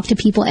country to talk to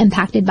people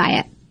impacted by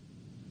it?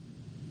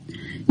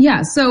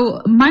 Yeah,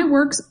 so my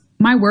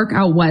work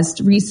out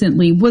west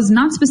recently was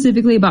not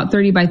specifically about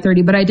 30 by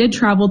 30, but I did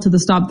travel to the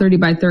Stop 30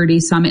 by 30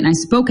 summit and I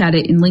spoke at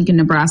it in Lincoln,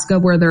 Nebraska,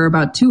 where there are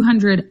about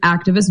 200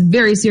 activists,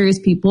 very serious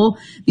people.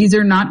 These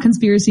are not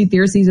conspiracy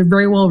theorists. These are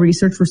very well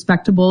researched,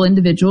 respectable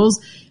individuals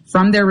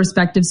from their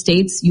respective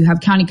states. You have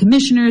county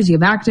commissioners, you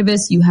have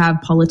activists, you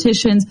have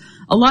politicians,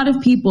 a lot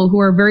of people who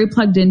are very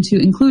plugged into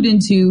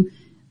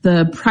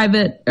the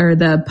private or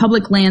the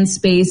public land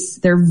space.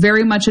 They're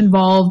very much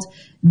involved.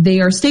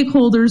 They are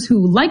stakeholders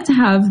who like to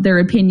have their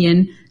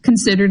opinion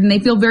considered, and they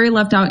feel very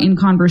left out in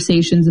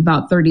conversations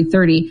about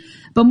 30-30.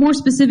 But more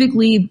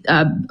specifically,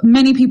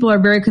 many people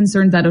are very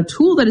concerned that a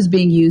tool that is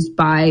being used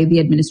by the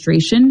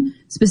administration,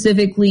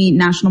 specifically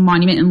national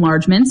monument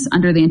enlargements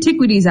under the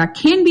Antiquities Act,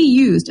 can be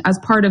used as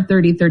part of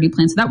 30-30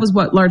 plans. So that was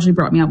what largely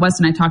brought me out west,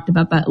 and I talked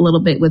about that a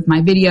little bit with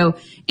my video,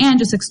 and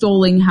just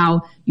extolling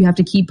how you have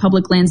to keep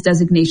public lands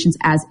designations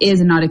as is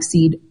and not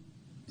exceed,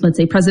 let's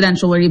say,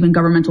 presidential or even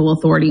governmental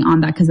authority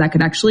on that, because that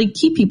could actually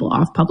keep people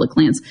off public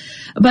lands.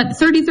 But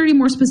 30-30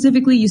 more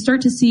specifically, you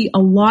start to see a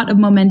lot of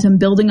momentum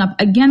building up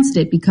against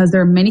it because there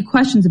are many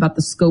questions about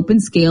the scope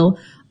and scale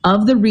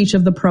of the reach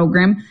of the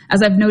program.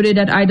 As I've noted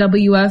at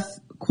IWF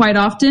quite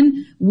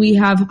often, we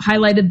have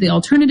highlighted the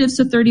alternatives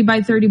to 30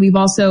 by 30. We've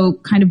also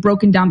kind of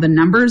broken down the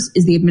numbers.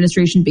 Is the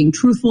administration being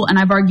truthful? And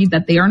I've argued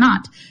that they are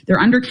not. They're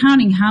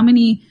undercounting how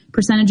many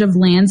percentage of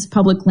lands,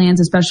 public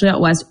lands, especially out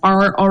west,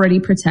 are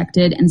already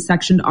protected and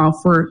sectioned off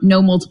for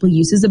no multiple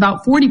uses.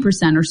 About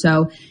 40% or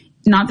so,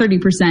 not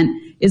 30%,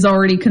 is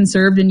already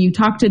conserved. And you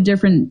talk to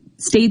different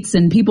states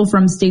and people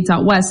from states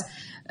out west.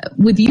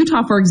 With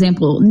Utah, for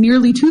example,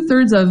 nearly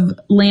 2/3 of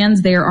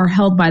lands there are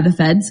held by the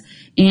feds,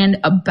 and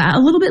about a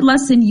little bit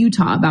less in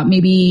Utah, about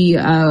maybe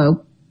a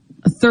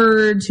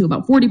third to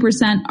about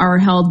 40% are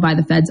held by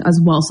the feds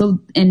as well. So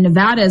in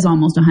Nevada is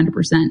almost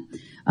 100%.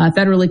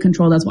 Federally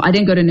controlled as well. I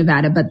didn't go to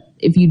Nevada, but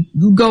if you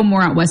go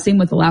more out west, same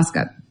with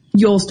Alaska,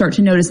 you'll start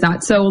to notice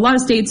that. So a lot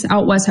of states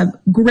out west have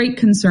great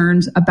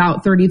concerns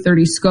about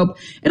 30-30 scope.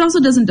 It also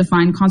doesn't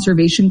define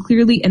conservation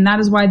clearly, and that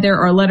is why there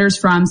are letters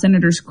from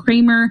Senators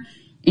Kramer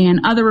and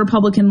other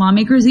Republican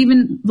lawmakers,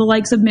 even the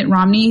likes of Mitt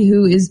Romney,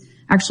 who is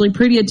actually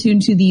pretty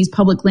attuned to these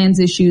public lands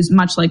issues,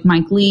 much like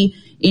Mike Lee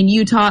in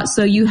Utah.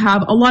 So you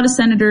have a lot of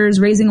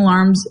senators raising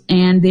alarms,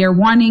 and they are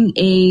wanting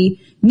a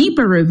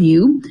NEPA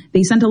review.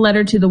 They sent a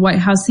letter to the White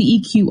House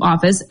CEQ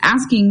office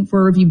asking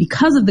for a review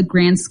because of the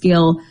grand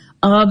scale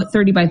of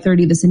 30 by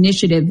 30, this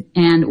initiative,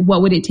 and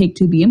what would it take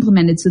to be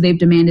implemented. So they've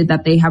demanded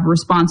that they have a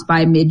response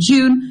by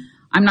mid-June.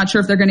 I'm not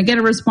sure if they're going to get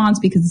a response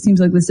because it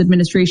seems like this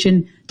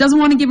administration doesn't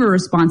want to give a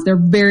response. They're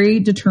very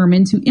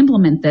determined to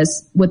implement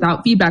this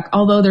without feedback,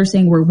 although they're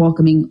saying we're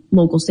welcoming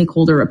local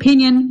stakeholder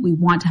opinion. We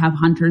want to have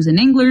hunters and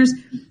anglers.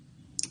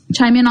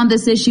 chime in on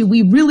this issue.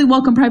 We really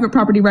welcome private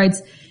property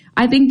rights.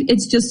 I think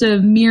it's just a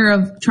mirror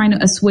of trying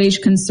to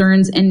assuage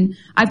concerns. And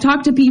I've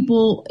talked to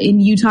people in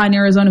Utah and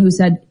Arizona who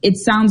said it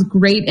sounds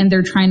great and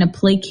they're trying to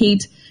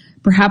placate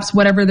perhaps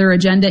whatever their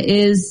agenda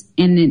is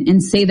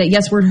and say that,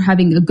 yes, we're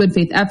having a good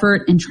faith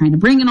effort and trying to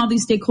bring in all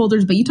these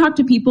stakeholders. But you talk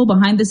to people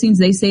behind the scenes,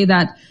 they say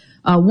that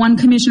one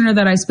commissioner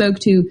that I spoke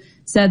to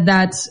said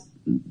that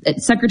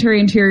Secretary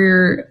of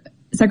Interior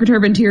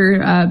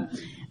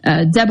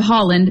Deb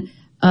Haaland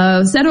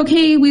said,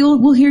 okay,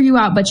 we'll hear you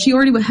out. But she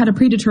already had a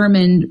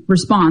predetermined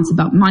response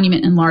about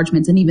monument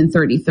enlargements and even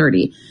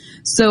 3030.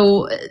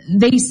 So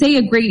they say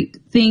a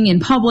great thing in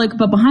public,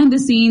 but behind the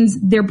scenes,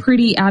 they're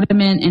pretty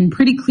adamant and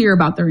pretty clear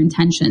about their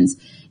intentions.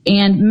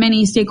 And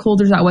many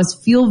stakeholders out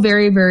west feel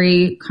very,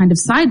 very kind of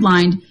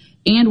sidelined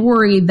and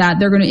worried that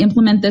they're going to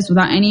implement this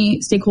without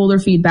any stakeholder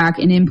feedback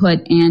and input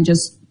and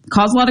just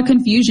cause a lot of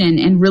confusion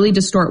and really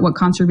distort what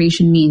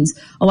conservation means.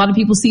 A lot of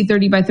people see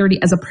 30 by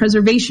 30 as a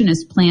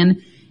preservationist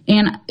plan.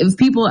 And if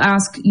people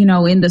ask,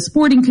 in the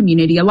sporting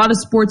community, a lot of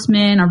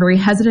sportsmen are very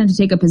hesitant to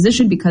take a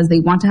position because they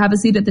want to have a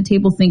seat at the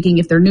table, thinking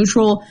if they're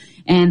neutral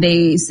and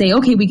they say,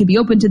 okay, we could be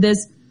open to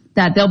this,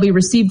 that they'll be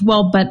received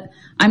well. But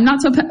I'm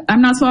not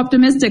so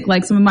optimistic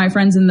like some of my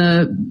friends in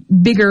the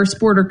bigger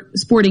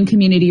sporting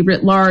community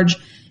writ large.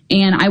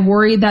 And I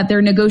worry that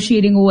they're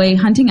negotiating away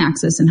hunting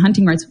access and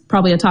hunting rights,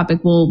 probably a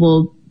topic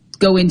we'll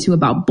go into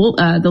about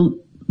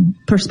the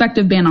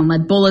prospective ban on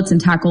lead bullets and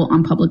tackle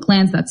on public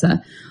lands. That's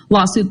a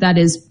lawsuit that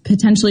is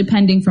potentially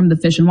pending from the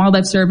Fish and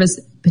Wildlife Service,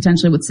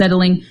 potentially with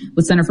settling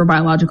with Center for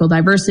Biological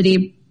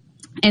Diversity.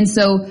 And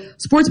so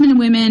sportsmen and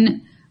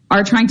women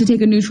are trying to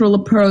take a neutral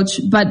approach,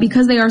 but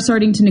because they are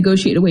starting to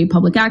negotiate away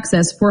public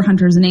access for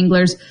hunters and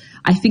anglers,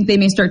 I think they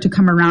may start to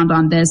come around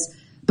on this.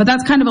 But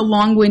that's kind of a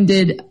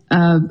long-winded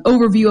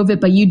overview of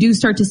it, but you do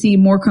start to see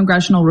more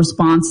congressional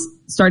response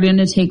starting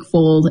to take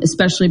fold,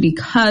 especially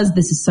because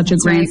this is such a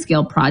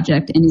grand-scale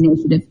project and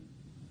initiative.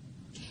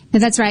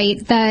 That's right.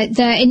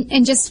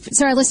 And just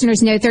so our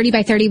listeners know, 30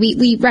 by 30,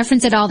 we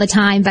reference it all the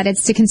time, but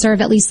it's to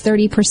conserve at least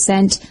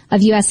 30%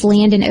 of U.S.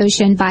 land and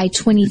ocean by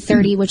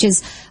 2030, which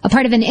is a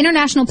part of an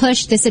international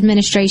push this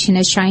administration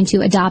is trying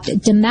to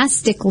adopt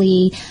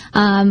domestically,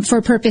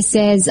 for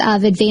purposes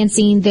of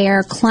advancing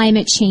their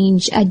climate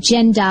change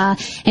agenda.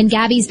 And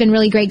Gabby's been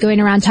really great going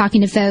around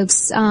talking to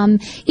folks.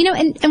 And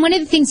one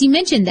of the things you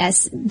mentioned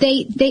this,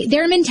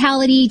 their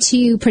mentality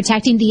to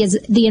protecting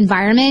the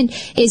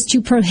environment is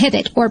to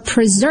prohibit or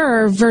preserve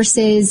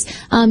versus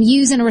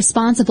use in a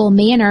responsible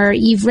manner.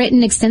 You've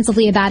written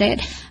extensively about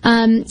it.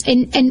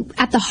 And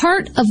at the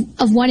heart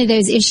of one of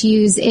those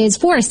issues is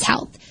forest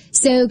health.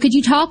 So could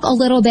you talk a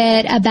little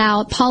bit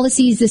about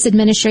policies this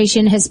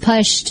administration has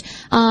pushed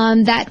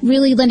that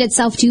really lend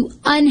itself to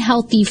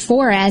unhealthy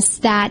forests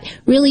that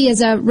really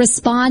is a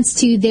response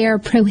to their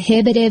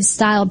prohibitive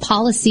style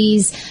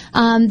policies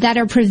that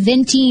are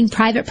preventing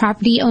private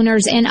property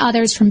owners and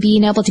others from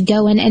being able to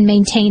go in and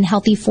maintain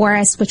healthy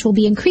forests, which will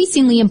be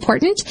increasingly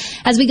important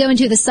as we go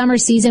into the summer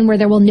season where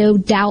there will no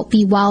doubt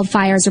be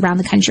wildfires around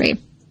the country?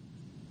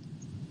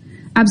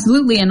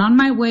 Absolutely. And on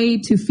my way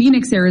to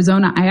Phoenix,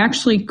 Arizona, I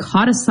actually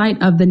caught a sight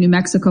of the New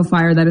Mexico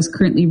fire that is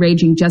currently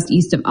raging just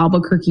east of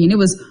Albuquerque. And it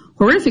was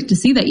horrific to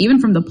see that even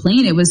from the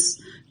plane. It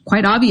was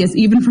quite obvious,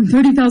 even from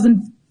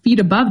 30,000 feet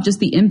above, just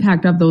the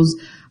impact of those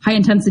high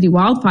intensity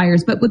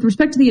wildfires. But with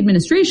respect to the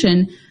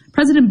administration,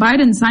 President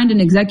Biden signed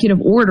an executive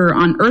order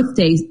on Earth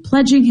Day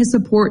pledging his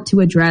support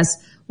to address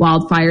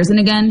wildfires. And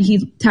again,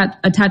 he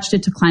attached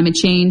it to climate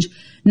change,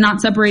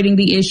 not separating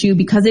the issue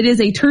because it is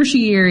a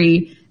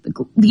tertiary.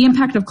 The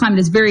impact of climate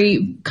is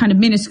very kind of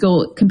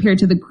minuscule compared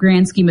to the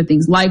grand scheme of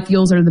things. Live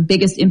fuels are the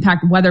biggest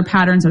impact. Weather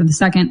patterns are the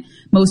second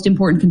most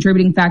important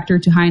contributing factor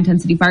to high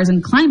intensity fires,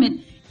 and climate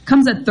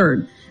comes at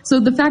third. So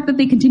the fact that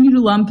they continue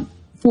to lump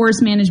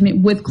forest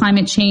management with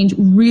climate change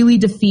really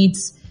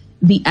defeats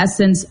the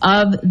essence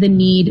of the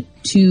need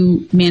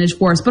to manage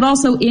forests. But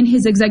also in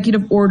his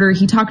executive order,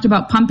 he talked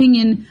about pumping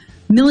in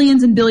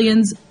millions and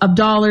billions of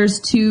dollars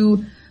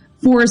to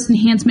forest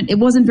enhancement. It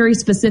wasn't very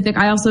specific.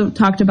 I also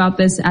talked about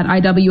this at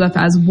IWF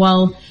as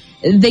well.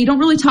 They don't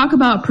really talk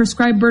about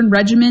prescribed burn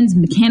regimens,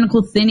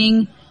 mechanical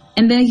thinning,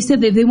 and they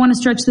said that they want to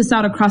stretch this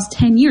out across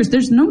 10 years.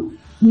 There's no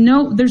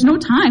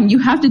time. You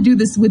have to do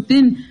this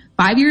within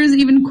 5 years,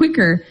 even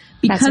quicker,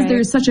 because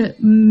there's such a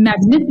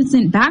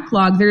magnificent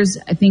backlog. There's,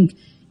 I think,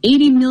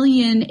 80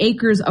 million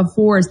acres of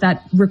forest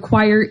that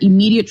require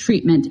immediate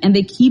treatment, and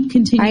they keep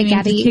continuing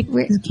to kick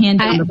the can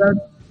down the road.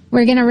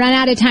 We're going to run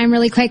out of time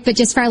really quick, but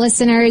just for our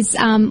listeners,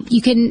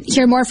 you can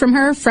hear more from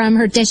her from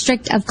her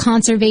District of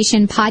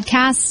Conservation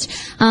podcast.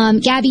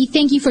 Gabby,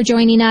 thank you for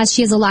joining us.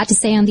 She has a lot to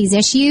say on these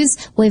issues.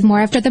 We'll have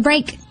more after the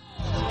break.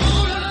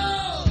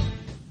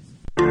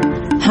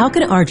 How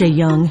can RJ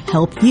Young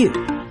help you?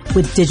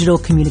 With digital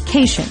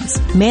communications,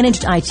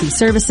 managed IT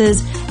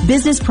services,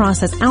 business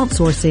process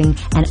outsourcing,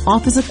 and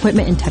office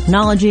equipment and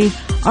technology,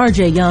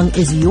 RJ Young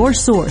is your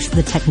source for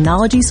the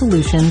technology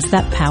solutions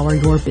that power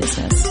your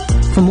business.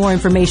 For more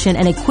information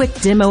and a quick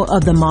demo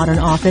of the Modern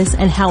Office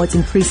and how it's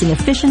increasing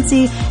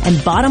efficiency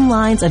and bottom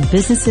lines of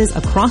businesses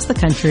across the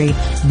country,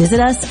 visit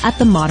us at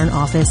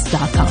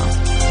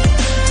themodernoffice.com.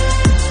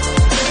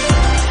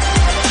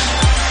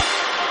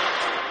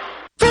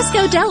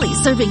 Frisco Deli,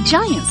 serving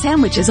giant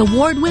sandwiches,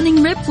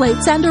 award-winning rib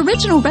plates, and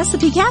original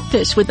recipe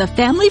catfish with a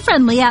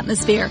family-friendly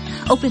atmosphere.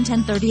 Open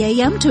 10:30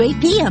 a.m. to 8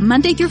 p.m.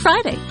 Monday through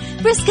Friday.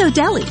 Frisco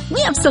Deli,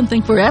 we have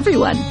something for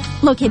everyone.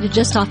 Located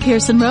just off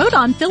Pearson Road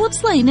on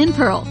Phillips Lane in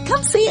Pearl.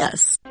 Come see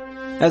us.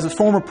 As a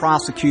former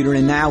prosecutor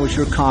and now as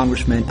your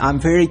congressman, I'm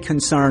very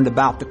concerned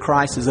about the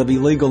crisis of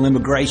illegal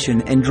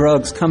immigration and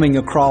drugs coming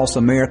across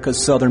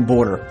America's southern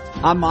border.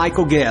 I'm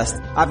Michael Guest.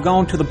 I've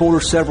gone to the border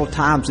several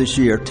times this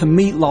year to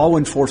meet law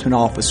enforcement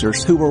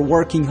officers who are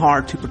working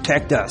hard to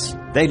protect us.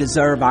 They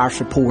deserve our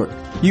support.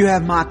 You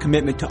have my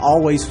commitment to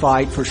always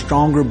fight for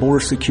stronger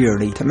border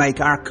security to make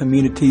our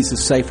communities a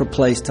safer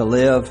place to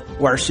live,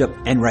 worship,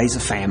 and raise a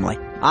family.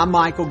 I'm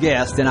Michael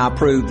Guest, and I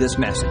approve this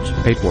message.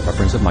 Paid for by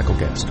Friends of Michael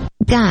Guest.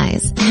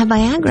 Guys, have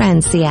Viagra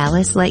and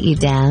Cialis let you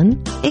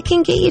down? It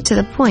can get you to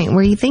the point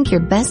where you think your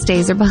best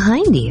days are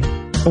behind you.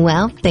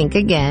 Well, think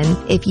again.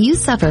 If you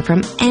suffer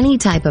from any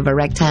type of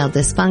erectile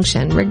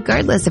dysfunction,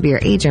 regardless of your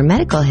age or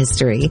medical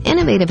history,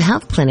 Innovative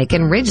Health Clinic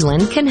in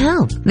Ridgeland can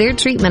help. Their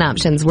treatment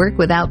options work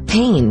without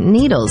pain,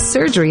 needles,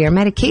 surgery, or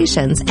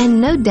medications, and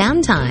no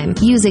downtime,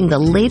 using the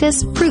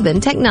latest proven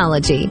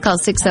technology. Call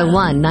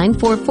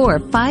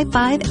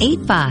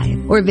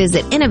 601-944-5585 or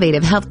visit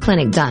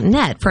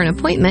innovativehealthclinic.net for an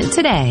appointment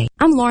today.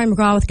 I'm Lauren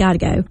McGraw with Gotta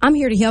Go. I'm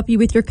here to help you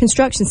with your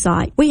construction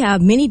site. We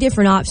have many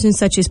different options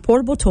such as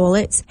portable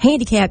toilets,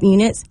 handicap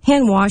units,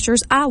 hand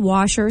washers, eye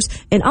washers,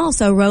 and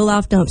also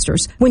roll-off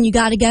dumpsters. When you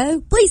gotta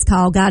go, please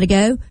call Gotta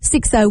Go,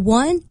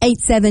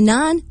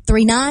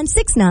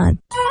 601-879-3969.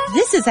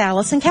 This is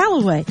Allison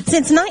Callaway.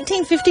 Since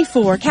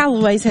 1954,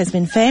 Callaway's has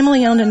been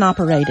family-owned and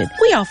operated.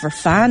 We offer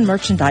fine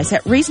merchandise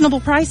at reasonable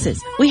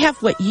prices. We have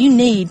what you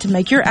need to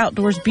make your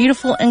outdoors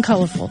beautiful and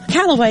colorful.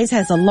 Callaway's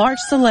has a large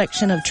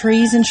selection of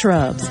trees and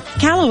shrubs.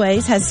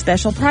 Callaway's has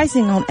special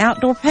pricing on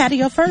outdoor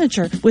patio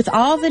furniture with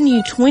all the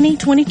new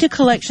 2022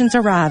 collections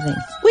arriving.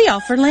 We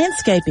offer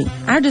landscaping.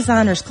 Our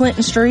designers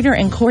Clinton Streeter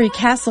and Corey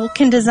Castle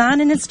can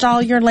design and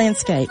install your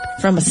landscape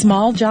from a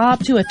small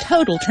job to a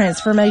total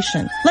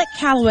transformation. Let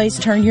Callaway's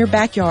turn your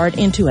backyard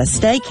into a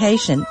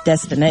staycation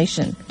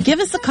destination. Give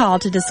us a call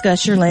to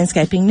discuss your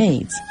landscaping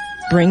needs.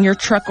 Bring your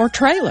truck or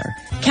trailer.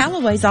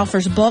 Callaway's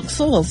offers bulk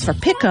soils for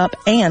pickup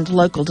and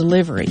local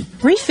delivery.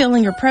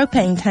 Refilling your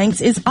propane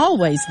tanks is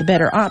always the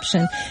better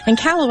option, and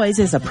Callaway's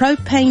is a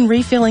propane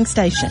refilling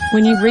station.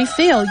 When you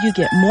refill, you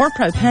get more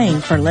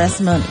propane for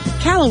less money.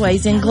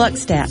 Callaway's in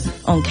Gluckstadt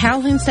on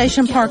Calhoun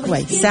Station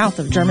Parkway, south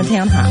of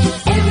Germantown High.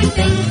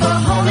 Everything for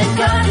home and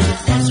garden,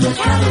 that's what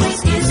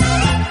Callaway's is.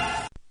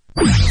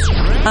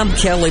 I'm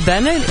Kelly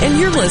Bennett, and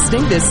you're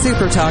listening to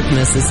Super Talk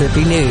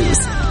Mississippi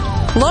News.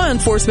 Law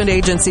enforcement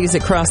agencies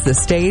across the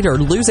state are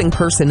losing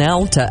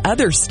personnel to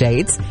other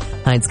states.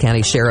 Hinds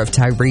County Sheriff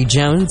Tyree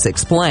Jones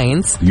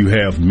explains. You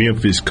have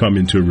Memphis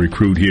coming to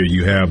recruit here.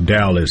 You have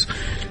Dallas.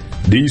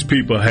 These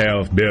people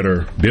have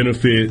better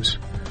benefits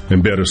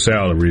and better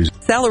salaries.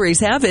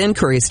 Salaries have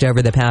increased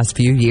over the past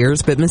few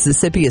years, but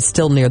Mississippi is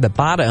still near the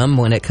bottom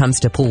when it comes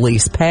to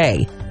police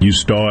pay. You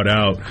start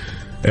out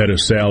at a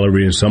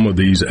salary in some of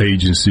these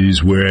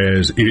agencies,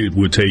 whereas it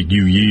would take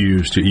you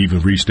years to even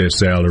reach that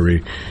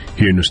salary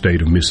here in the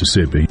state of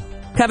Mississippi.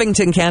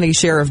 Covington County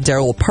Sheriff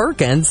Darrell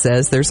Perkins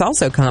says there's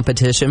also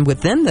competition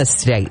within the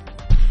state.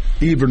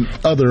 Even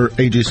other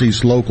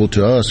agencies local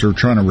to us are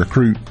trying to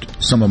recruit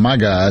some of my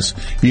guys,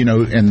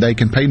 and they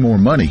can pay more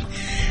money.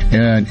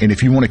 And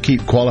if you want to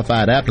keep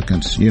qualified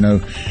applicants, we're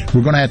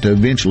going to have to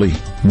eventually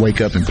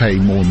wake up and pay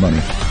more money.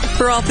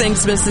 For all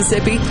things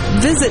Mississippi,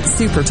 visit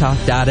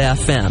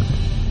supertalk.fm.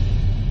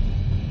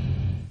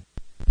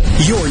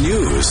 Your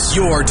news,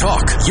 your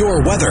talk,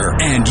 your weather,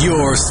 and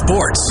your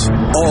sports.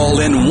 All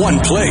in one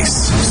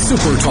place.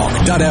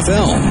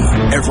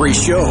 Supertalk.fm. Every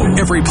show,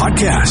 every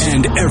podcast,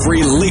 and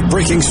every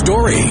late-breaking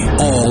story.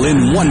 All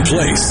in one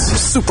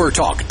place.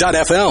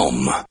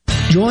 Supertalk.fm.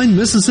 Join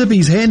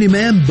Mississippi's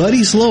handyman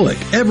Buddy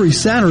Slowick every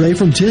Saturday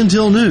from 10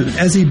 till noon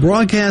as he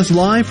broadcasts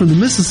live from the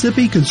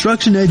Mississippi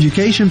Construction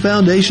Education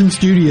Foundation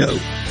studio.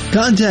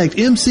 Contact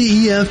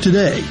MCEF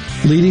today,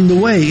 leading the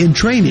way in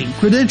training,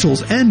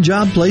 credentials, and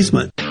job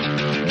placement.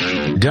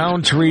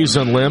 Downed trees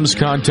and limbs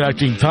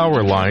contacting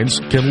power lines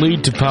can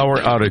lead to power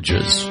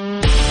outages.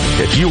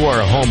 If you are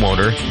a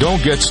homeowner,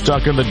 don't get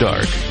stuck in the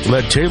dark.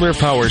 Let Taylor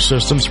Power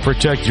Systems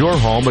protect your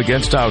home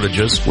against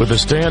outages with a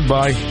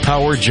standby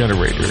power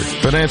generator.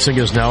 Financing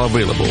is now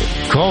available.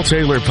 Call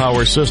Taylor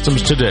Power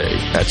Systems today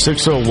at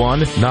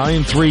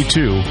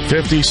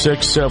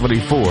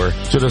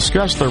 601-932-5674 to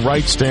discuss the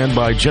right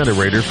standby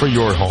generator for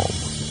your home.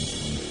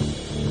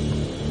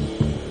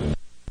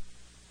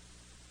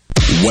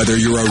 Whether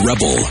you're a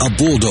Rebel, a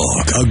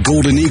Bulldog, a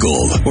Golden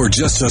Eagle, or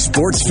just a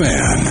sports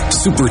fan,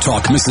 Super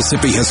Talk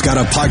Mississippi has got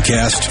a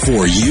podcast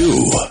for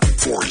you.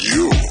 For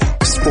you.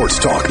 Sports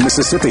Talk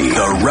Mississippi,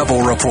 the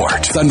Rebel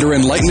Report, Thunder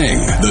and Lightning,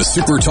 the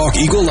Super Talk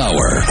Eagle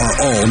Hour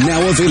are all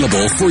now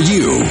available for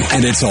you.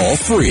 And it's all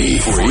free.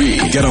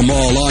 Get them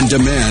all on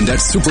demand at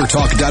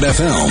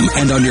supertalk.fm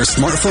and on your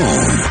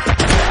smartphone.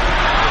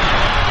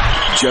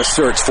 Just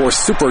search for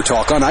Super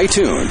Talk on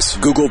iTunes,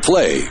 Google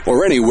Play,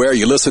 or anywhere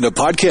you listen to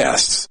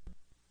podcasts.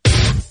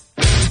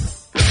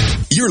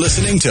 You're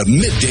listening to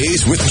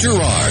Middays with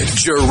Gerard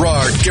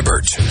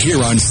Gibbert,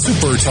 here on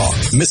Super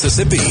Talk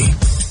Mississippi.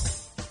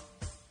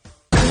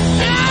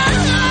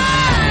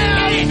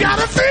 You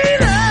gotta feel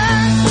it.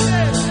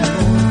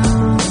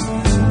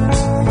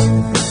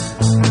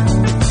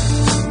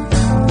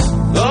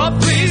 Oh,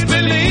 please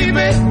believe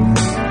me,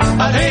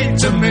 I hate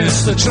to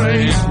miss the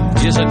train.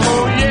 Yes, I do.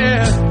 Oh,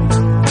 yeah.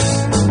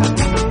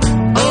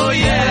 Oh,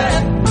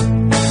 yeah.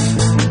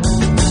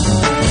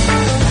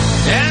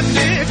 And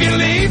if you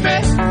leave me.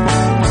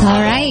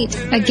 All right.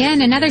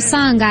 Again, another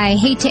song I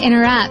hate to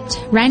interrupt.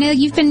 Rhino,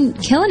 you've been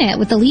killing it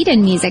with the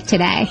lead-in music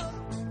today.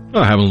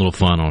 Oh, having a little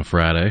fun on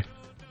Friday.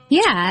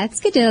 Yeah,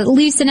 it's good to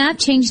loosen up,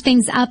 change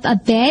things up a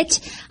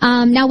bit.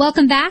 Now,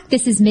 welcome back.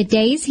 This is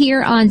Middays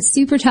here on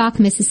Super Talk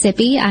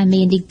Mississippi. I'm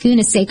Mandy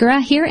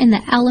Gunasekara here in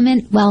the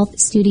Element Wealth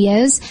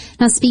Studios.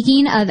 Now,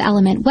 speaking of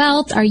Element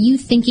Wealth, are you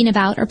thinking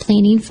about or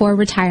planning for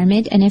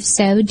retirement? And if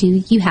so,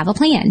 do you have a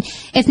plan?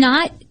 If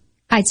not,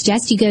 I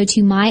suggest you go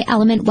to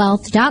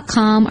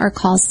myelementwealth.com or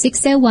call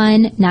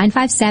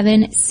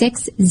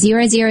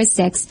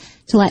 601-957-6006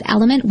 to let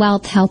Element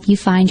Wealth help you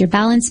find your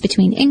balance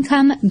between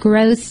income,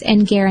 growth,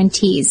 and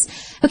guarantees.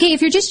 Okay,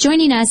 if you're just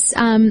joining us,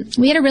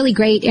 we had a really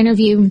great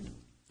interview.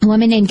 A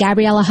woman named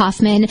Gabriella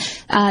Hoffman.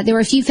 There were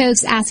a few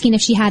folks asking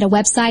if she had a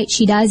website.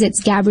 She does.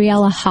 It's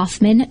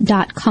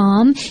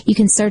GabriellaHoffman.com. You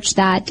can search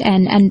that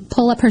and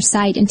pull up her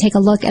site and take a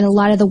look at a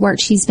lot of the work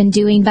she's been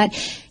doing. But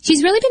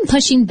she's really been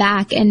pushing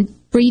back and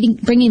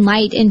bringing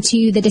light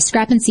into the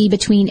discrepancy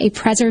between a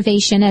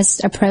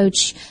preservationist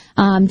approach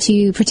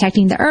to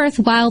protecting the earth,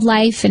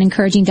 wildlife, and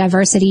encouraging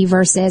diversity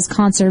versus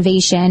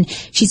conservation.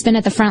 She's been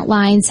at the front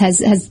lines,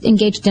 has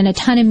engaged in a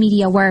ton of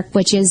media work,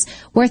 which is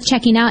worth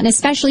checking out. And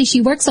especially,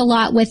 she works a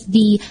lot with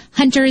the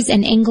hunters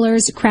and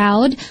anglers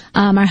crowd,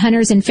 our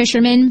hunters and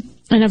fishermen,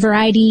 and a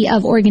variety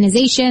of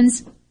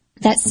organizations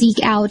that seek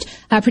out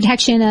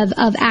protection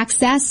of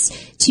access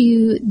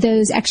to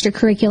those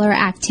extracurricular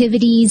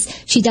activities.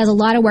 She does a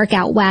lot of work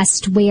out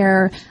west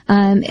where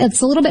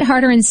it's a little bit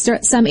harder in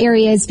some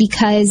areas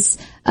because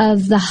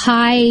of the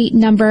high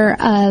number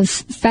of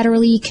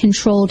federally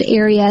controlled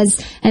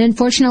areas. And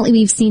unfortunately,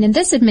 we've seen in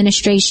this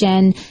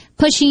administration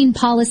pushing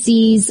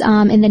policies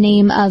in the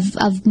name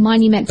of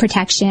monument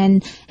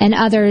protection and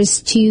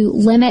others to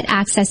limit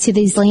access to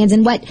these lands.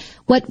 And what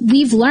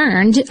we've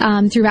learned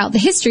throughout the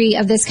history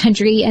of this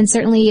country, and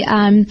certainly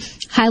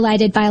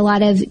highlighted by a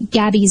lot of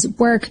Gabby's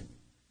work,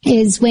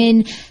 is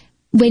when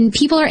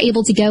people are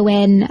able to go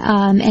in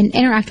and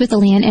interact with the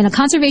land in a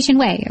conservation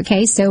way,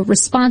 okay? So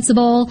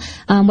responsible,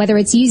 whether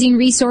it's using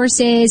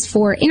resources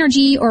for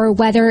energy or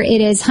whether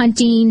it is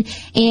hunting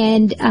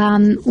and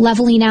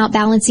leveling out,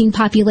 balancing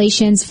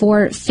populations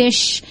for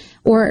fish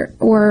or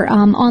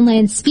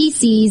on-land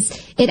species,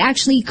 it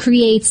actually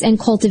creates and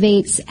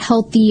cultivates a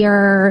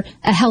healthier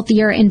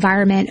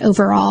environment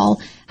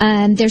overall.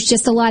 There's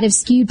just a lot of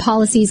skewed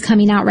policies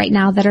coming out right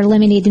now that are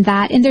eliminating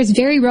that, and there's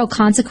very real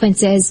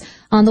consequences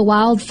on the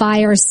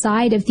wildfire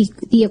side of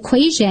the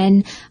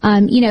equation.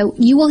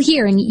 You will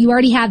hear, and you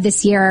already have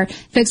this year,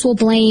 folks will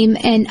blame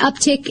an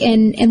uptick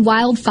in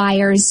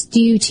wildfires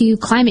due to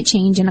climate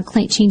change and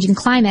a changing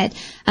climate.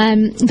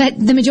 But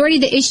the majority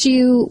of the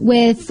issue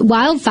with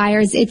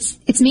wildfires,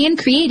 it's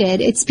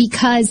man-created. It's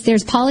because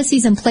there's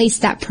policies in place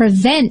that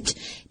prevent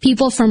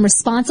people from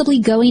responsibly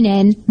going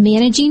in,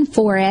 managing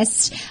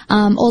forests,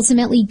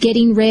 ultimately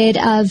getting rid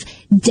of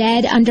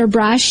dead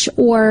underbrush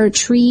or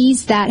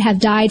trees that have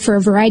died for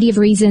a variety of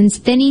reasons,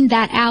 thinning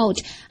that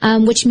out,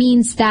 which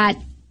means that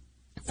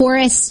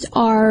forests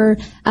are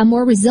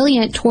more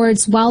resilient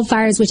towards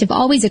wildfires, which have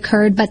always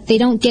occurred, but they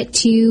don't get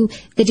to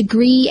the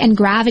degree and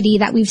gravity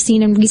that we've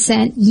seen in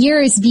recent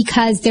years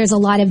because there's a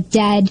lot of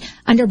dead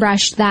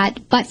underbrush that,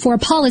 but for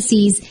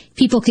policies,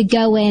 people could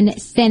go in,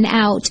 thin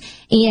out,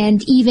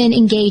 and even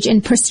engage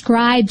in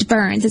prescribed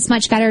burns. It's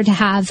much better to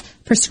have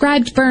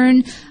prescribed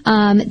burn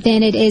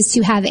than it is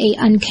to have a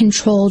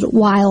uncontrolled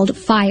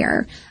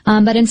wildfire.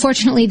 But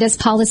unfortunately, this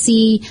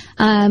policy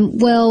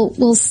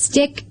will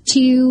stick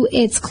to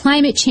its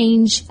climate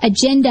change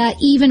agenda,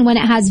 even when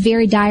it has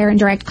very dire and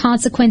direct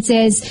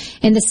consequences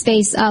in the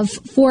space of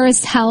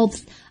forest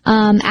health,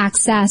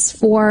 access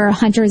for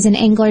hunters and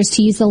anglers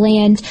to use the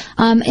land,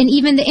 and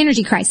even the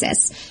energy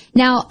crisis.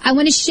 Now, I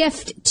want to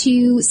shift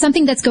to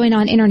something that's going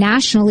on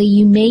internationally.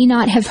 You may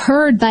not have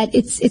heard, but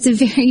it's a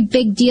very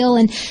big deal.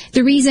 And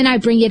the reason I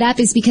bring it up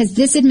is because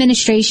this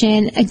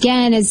administration,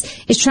 again, is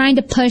trying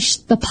to push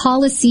the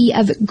policy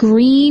of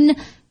green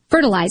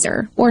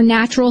fertilizer or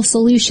natural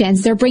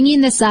solutions. They're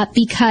bringing this up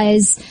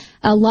because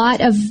a lot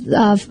of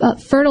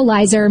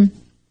fertilizer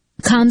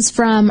comes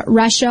from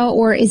Russia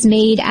or is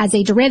made as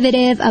a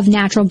derivative of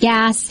natural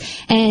gas.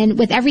 And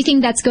with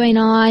everything that's going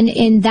on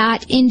in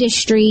that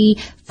industry,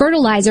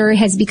 fertilizer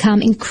has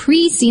become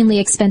increasingly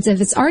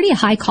expensive. It's already a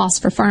high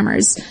cost for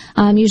farmers.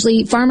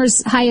 Usually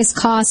farmers' highest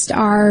cost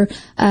are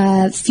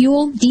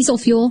fuel, diesel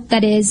fuel,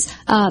 that is,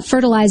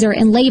 fertilizer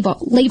and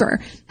labor.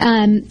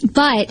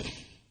 But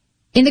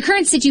in the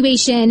current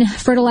situation,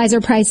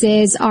 fertilizer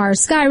prices are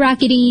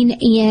skyrocketing,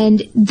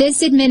 and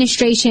this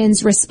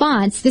administration's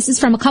response, this is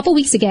from a couple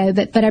weeks ago,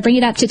 but I bring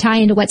it up to tie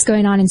into what's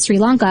going on in Sri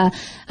Lanka.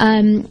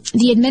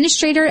 The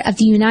administrator of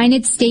the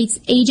United States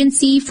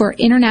Agency for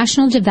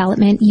International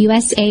Development,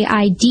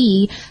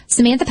 USAID,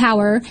 Samantha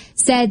Power,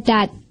 said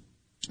that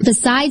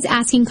besides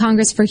asking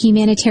Congress for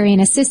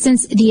humanitarian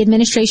assistance, the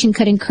administration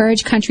could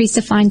encourage countries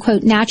to find,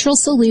 quote, natural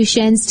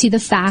solutions to the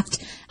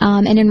fact,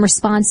 and in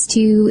response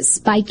to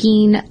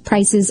spiking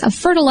prices of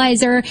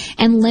fertilizer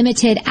and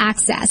limited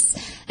access.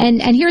 And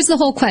here's the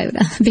whole quote.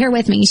 Bear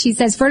with me. She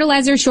says,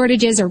 fertilizer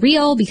shortages are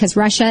real because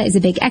Russia is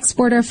a big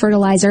exporter of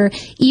fertilizer.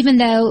 Even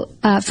though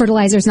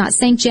fertilizer is not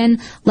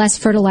sanctioned, less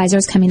fertilizer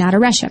is coming out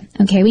of Russia.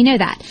 Okay, we know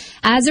that.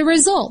 As a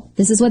result,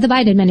 this is what the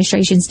Biden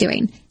administration is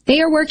doing.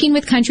 They are working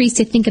with countries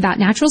to think about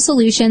natural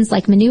solutions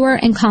like manure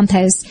and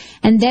compost,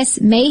 and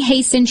this may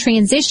hasten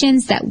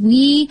transitions that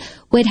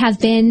would have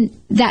been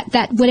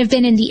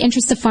in the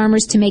interest of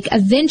farmers to make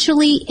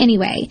eventually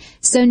anyway.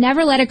 So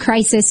never let a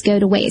crisis go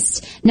to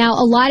waste. Now,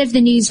 a lot of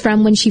the news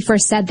from when she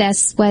first said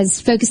this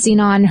was focusing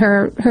on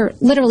her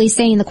literally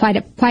saying the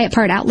quiet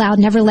part out loud,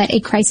 never let a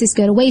crisis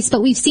go to waste.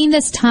 But we've seen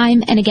this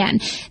time and again.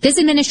 This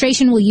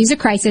administration will use a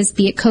crisis,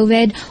 be it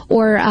COVID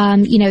or,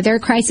 their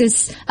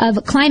crisis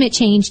of climate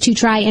change, to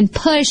try and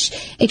push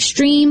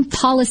extreme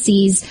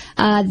policies,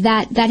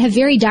 that have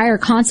very dire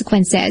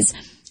consequences.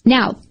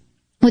 Now,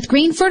 with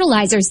green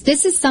fertilizers,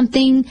 this is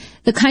something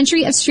the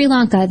country of Sri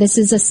Lanka, this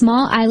is a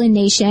small island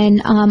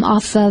nation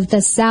off of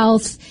the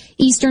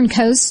southeastern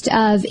coast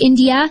of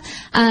India,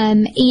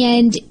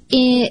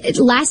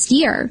 last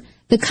year,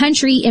 the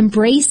country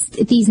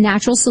embraced these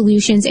natural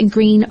solutions and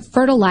green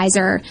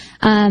fertilizer.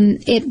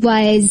 It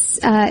was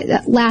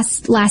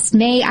last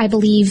May, I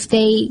believe,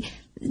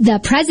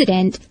 the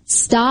president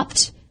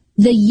stopped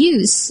the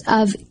use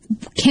of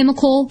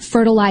chemical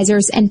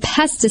fertilizers and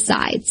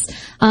pesticides.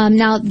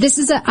 Now, this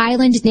is an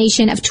island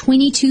nation of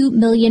 22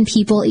 million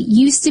people. It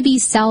used to be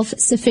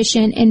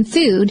self-sufficient in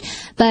food,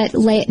 but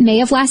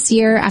May of last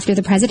year, after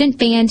the president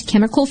banned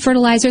chemical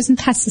fertilizers and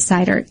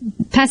pesticides,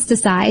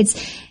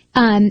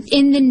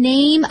 in the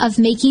name of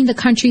making the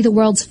country the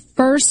world's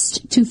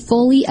first to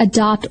fully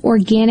adopt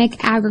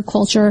organic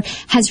agriculture,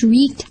 has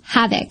wreaked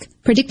havoc,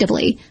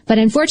 predictably, but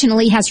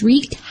unfortunately has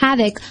wreaked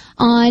havoc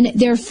on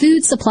their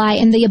food supply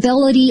and the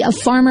ability of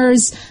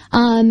farmers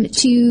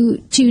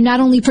to not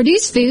only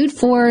produce food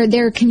for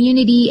their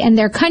community and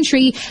their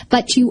country,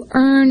 but to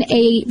earn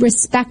a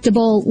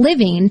respectable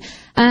living.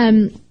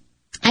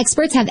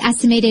 Experts have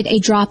estimated a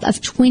drop of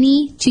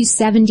 20 to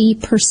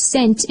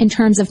 70% in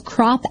terms of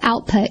crop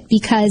output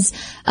because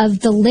of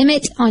the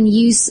limit on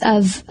use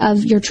of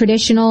your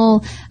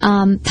traditional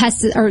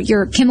or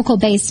your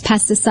chemical-based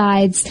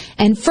pesticides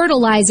and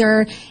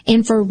fertilizer.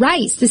 And for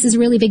rice, this is a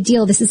really big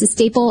deal. This is a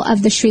staple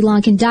of the Sri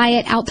Lankan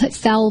diet. Output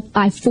fell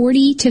by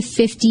 40 to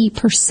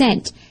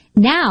 50%.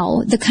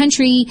 Now, the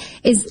country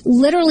is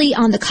literally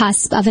on the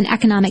cusp of an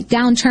economic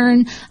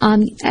downturn.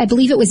 I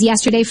believe it was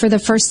yesterday for the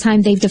first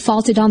time they've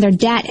defaulted on their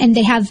debt, and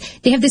they have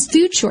this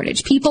food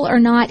shortage. People are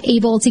not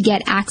able to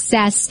get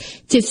access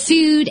to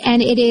food,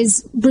 and it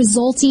is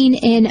resulting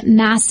in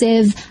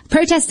massive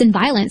protest and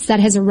violence that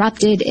has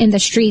erupted in the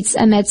streets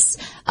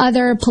amidst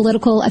other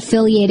political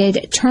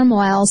affiliated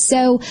turmoil.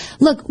 So,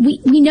 look,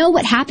 we know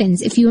what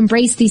happens if you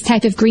embrace these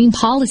type of green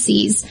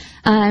policies.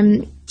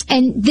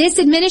 And this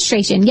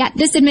administration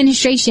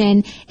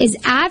is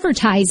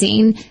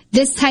advertising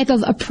this type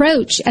of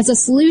approach as a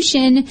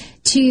solution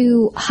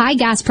to high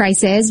gas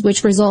prices,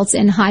 which results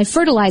in high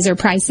fertilizer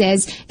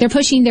prices. They're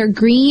pushing their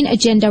green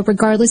agenda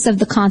regardless of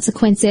the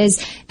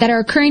consequences that are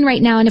occurring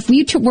right now. And if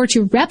we were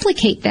to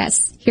replicate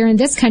this here in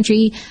this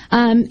country,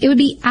 it would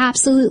be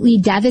absolutely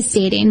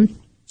devastating.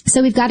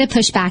 So we've got to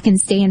push back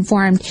and stay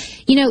informed.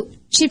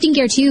 Shifting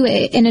gear too,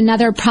 in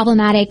another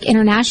problematic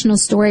international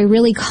story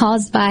really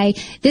caused by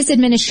this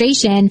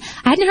administration,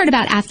 I hadn't heard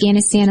about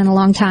Afghanistan in a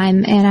long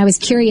time, and I was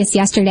curious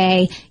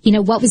yesterday,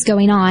 what was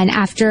going on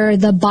after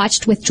the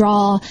botched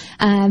withdrawal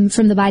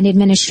from the Biden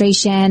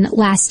administration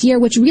last year,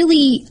 which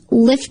really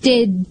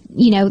lifted,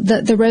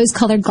 the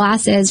rose-colored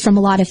glasses from a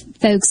lot of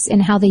folks in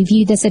how they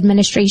view this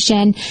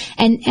administration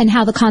and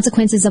how the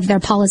consequences of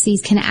their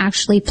policies can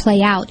actually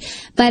play out.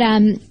 But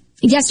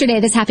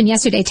this happened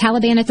yesterday.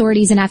 Taliban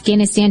authorities in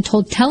Afghanistan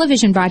told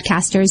television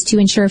broadcasters to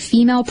ensure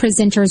female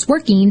presenters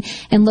working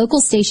in local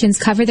stations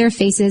cover their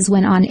faces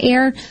when on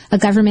air, a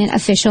government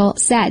official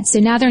said. So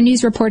now their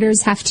news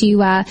reporters have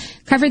to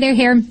cover their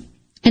hair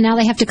and now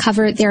they have to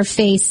cover their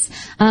face.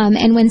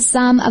 And when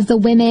some of the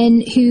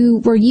women who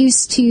were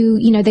used to,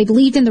 they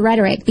believed in the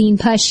rhetoric being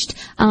pushed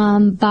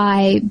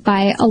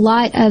by a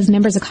lot of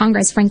members of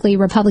Congress, frankly,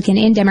 Republican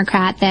and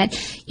Democrat, that,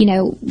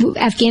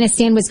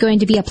 Afghanistan was going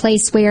to be a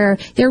place where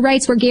their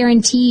rights were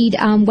guaranteed,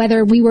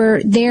 whether we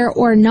were there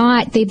or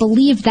not. They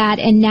believed that,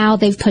 and now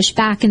they've pushed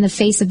back in the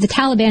face of the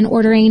Taliban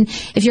ordering,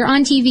 if you're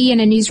on TV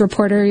and a news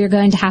reporter, you're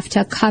going to have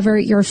to cover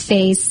your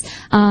face.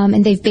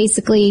 And they've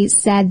basically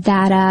said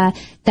that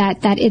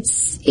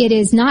it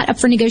is not up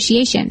for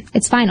negotiation.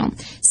 It's final.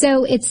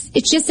 So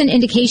it's just an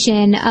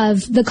indication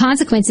of the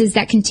consequences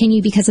that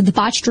continue because of the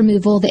botched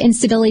removal, the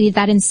instability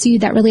that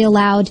ensued that really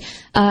allowed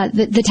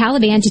the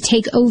Taliban to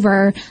take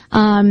over.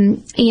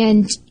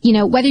 And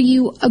whether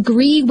you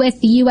agree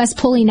with the U.S.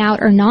 pulling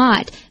out or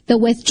not, the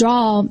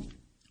withdrawal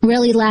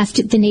really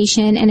left the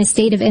nation in a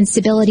state of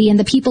instability, and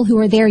the people who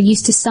are there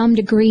used to some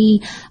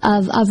degree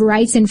of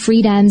rights and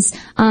freedoms,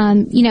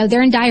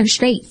 they're in dire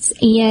straits.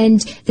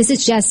 And this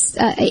is just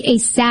a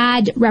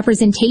sad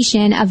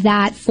representation of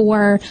that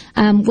for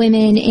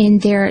women in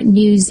their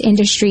news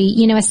industry.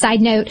 A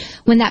side note,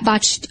 when that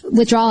botched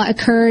withdrawal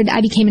occurred,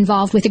 I became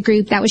involved with a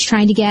group that was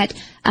trying to get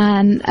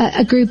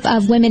a group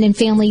of women and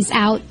families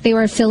out. They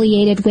were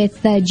affiliated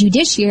with the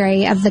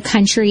judiciary of the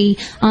country.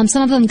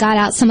 Some of them got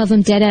out, some of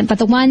them didn't, but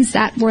the ones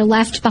that were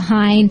left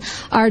behind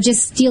are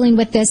just dealing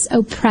with this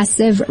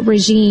oppressive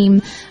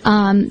regime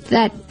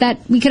that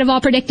we could have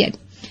all predicted.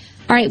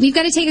 All right, we've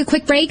got to take a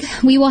quick break.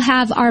 We will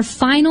have our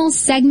final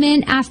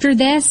segment after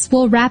this.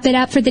 We'll wrap it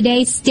up for the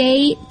day.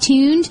 Stay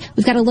tuned.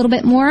 We've got a little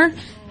bit more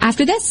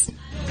after this.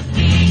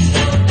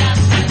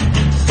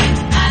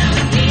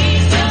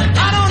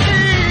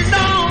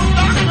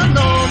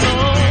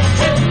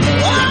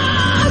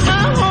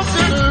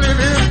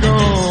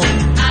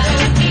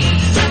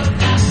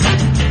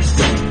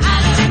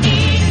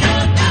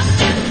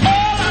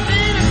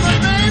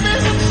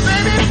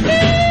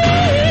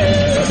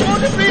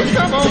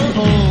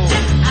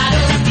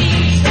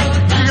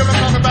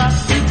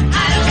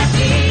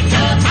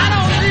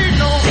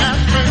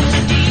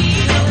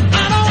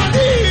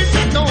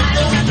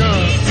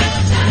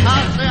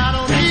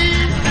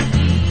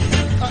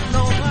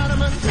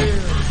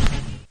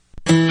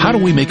 How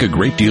do we make a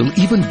great deal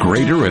even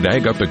greater at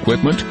Ag Up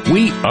Equipment?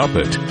 We up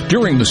it.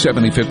 During the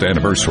 75th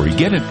anniversary,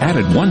 get an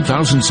added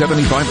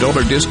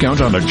 $1,075 discount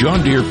on a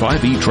John Deere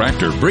 5E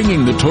tractor,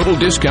 bringing the total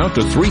discount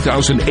to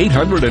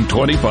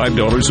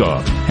 $3,825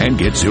 off. And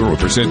get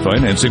 0%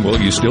 financing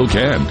while you still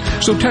can.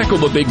 So tackle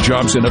the big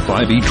jobs in a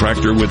 5E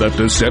tractor with up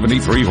to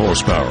 73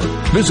 horsepower.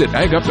 Visit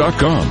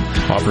agup.com.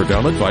 Offer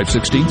valid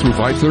 5/16 through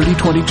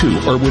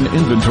 5/30/22 or when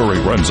inventory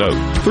runs out.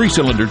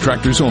 3-cylinder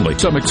tractors only.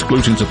 Some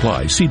exclusions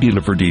apply. See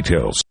dealer for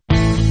details.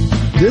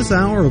 This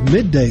hour of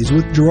Middays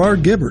with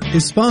Gerard Gibbert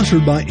is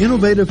sponsored by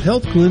Innovative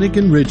Health Clinic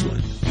in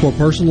Ridgeland. For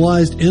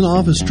personalized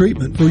in-office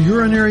treatment for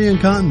urinary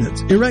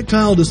incontinence,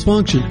 erectile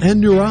dysfunction,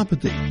 and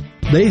neuropathy,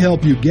 they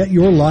help you get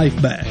your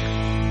life back.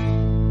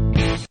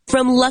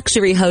 From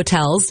luxury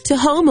hotels to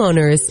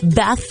homeowners,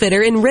 Bath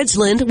Fitter in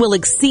Ridgeland will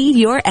exceed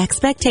your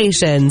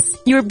expectations.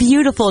 Your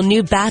beautiful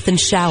new bath and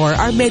shower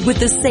are made with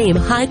the same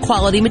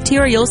high-quality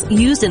materials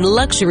used in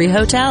luxury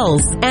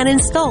hotels and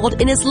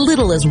installed in as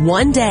little as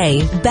 1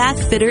 day.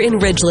 Bath Fitter in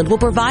Ridgeland will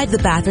provide the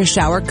bath or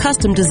shower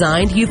custom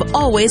designed you've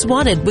always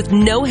wanted with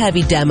no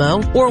heavy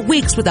demo or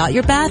weeks without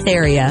your bath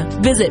area.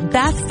 Visit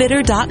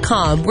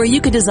bathfitter.com where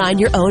you can design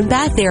your own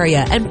bath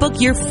area and book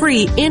your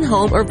free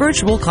in-home or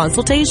virtual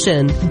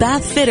consultation.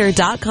 Bathfitter.com.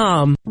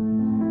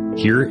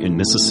 Here in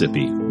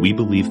Mississippi, we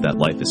believe that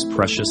life is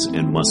precious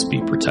and must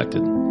be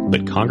protected.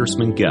 But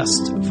Congressman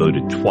Guest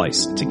voted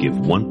twice to give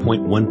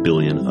 $1.1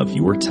 billion of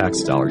your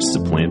tax dollars to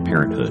Planned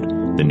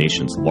Parenthood, the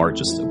nation's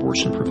largest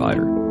abortion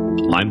provider.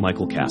 I'm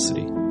Michael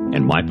Cassidy,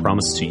 and my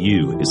promise to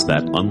you is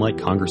that, unlike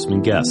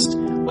Congressman Guest,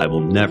 I will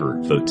never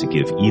vote to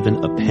give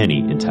even a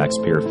penny in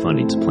taxpayer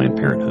funding to Planned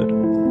Parenthood.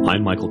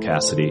 I'm Michael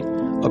Cassidy,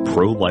 a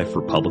pro-life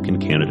Republican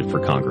candidate for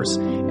Congress,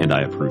 and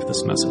I approve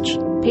this message.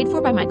 Paid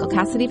for by Michael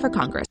Cassidy for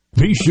Congress.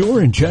 Be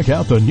sure and check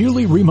out the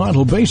newly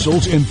remodeled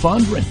Basil's in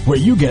Fondren, where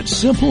you get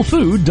simple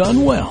food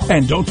done well.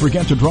 And don't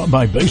forget to drop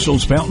by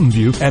Basil's Fountain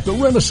View at the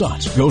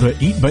Renaissance. Go to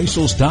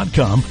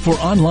eatbasils.com for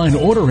online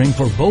ordering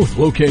for both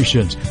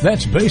locations.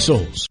 That's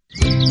Basil's.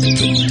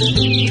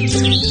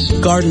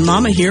 Garden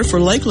Mama here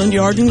for Lakeland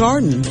Yard and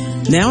Garden.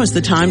 Now is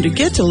the time to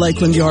get to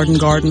Lakeland Yard and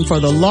Garden for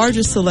the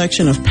largest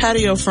selection of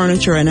patio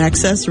furniture and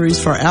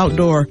accessories for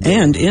outdoor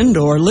and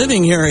indoor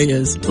living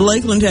areas.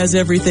 Lakeland has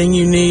everything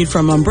you need,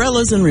 from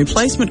umbrellas and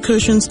replacement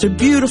cushions to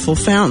beautiful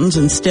fountains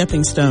and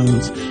stepping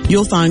stones.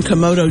 You'll find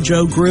Komodo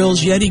Joe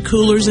grills, Yeti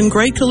coolers, and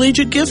great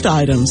collegiate gift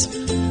items.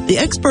 The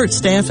expert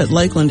staff at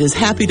Lakeland is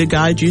happy to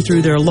guide you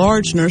through their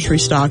large nursery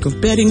stock of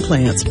bedding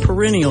plants,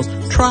 perennials,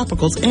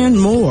 tropicals, and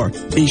more.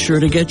 Be sure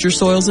to get your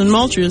soils and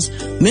mulches.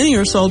 Many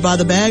are sold by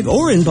the bag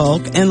or in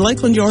bulk, and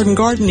Lakeland Yard and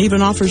Garden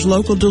even offers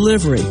local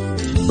delivery.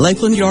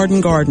 Lakeland Yard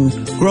and Garden,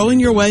 growing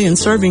your way and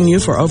serving you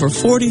for over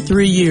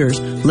 43 years.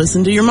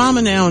 Listen to your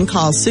mama now and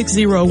call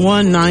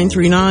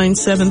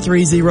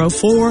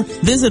 601-939-7304.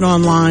 Visit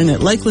online at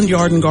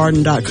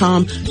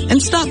lakelandyardandgarden.com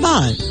and stop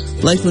by.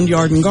 Lakeland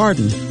Yard and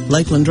Garden,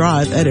 Lakeland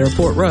Drive at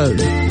Airport Road.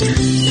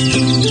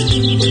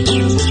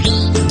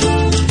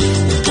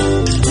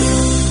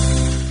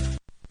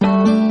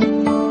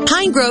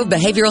 Pine Grove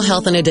Behavioral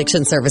Health and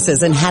Addiction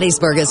Services in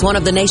Hattiesburg is one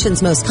of the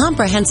nation's most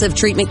comprehensive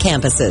treatment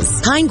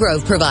campuses. Pine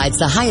Grove provides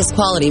the highest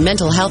quality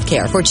mental health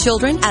care for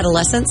children,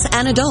 adolescents,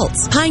 and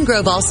adults. Pine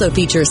Grove also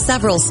features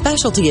several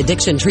specialty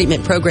addiction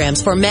treatment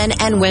programs for men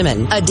and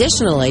women.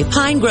 Additionally,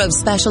 Pine Grove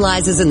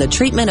specializes in the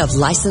treatment of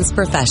licensed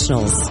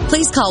professionals.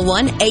 Please call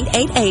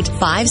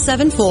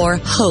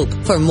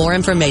 1-888-574-HOPE for more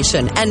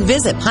information and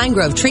visit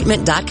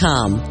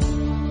pinegrovetreatment.com.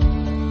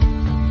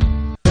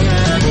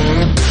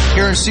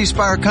 Here in C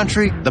Spire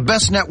country, the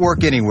best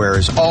network anywhere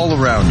is all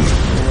around you.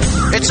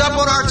 It's up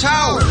on our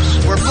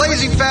towers, where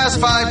blazing fast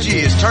 5G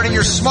is turning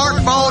your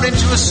smartphone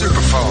into a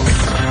superphone.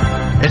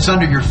 It's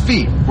under your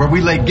feet, where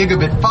we lay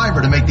gigabit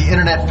fiber to make the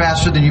internet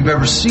faster than you've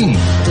ever seen.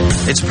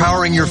 It's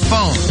powering your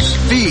phones,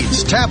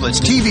 feeds,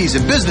 tablets, TVs,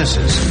 and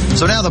businesses.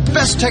 So now the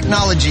best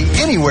technology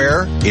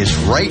anywhere is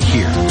right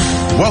here.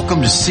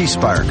 Welcome to C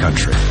Spire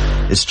country.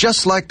 It's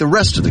just like the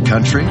rest of the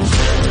country,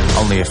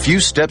 only a few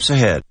steps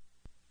ahead.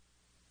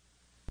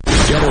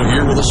 Gallo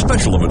here with a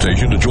special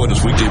invitation to join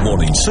us weekday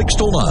morning, 6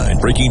 to 9.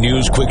 Breaking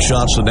news, quick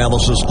shots,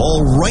 analysis,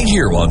 all right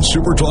here on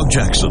Super Talk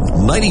Jackson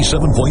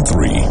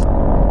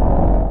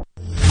 97.3.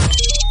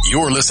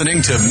 You're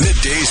listening to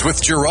Middays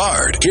with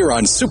Gerard here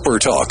on Super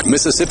Talk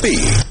Mississippi.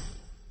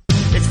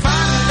 It's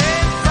finally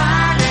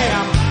Friday,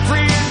 I'm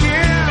free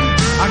again.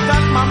 I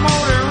got my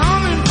motor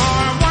running for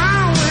a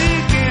wild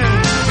weekend.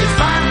 It's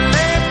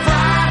finally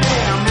Friday,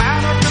 I'm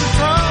out of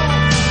control.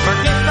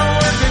 Forget the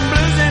working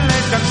blues and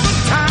let the good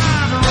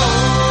time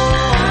roll.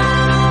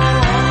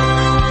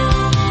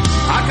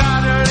 I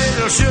got a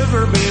little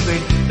sugar baby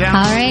down.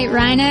 All right,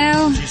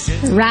 Rhino,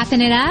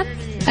 wrapping it up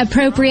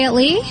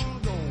appropriately.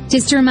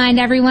 Just to remind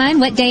everyone,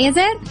 what day is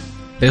it?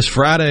 It's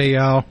Friday,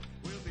 y'all.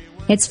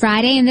 It's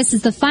Friday, and this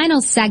is the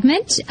final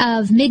segment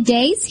of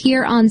Middays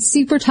here on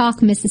Super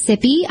Talk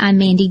Mississippi. I'm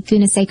Mandy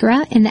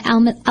Gunasekara in the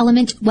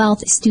Element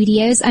Wealth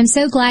Studios. I'm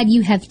so glad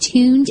you have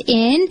tuned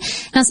in.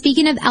 Now,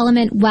 speaking of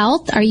Element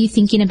Wealth, are you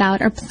thinking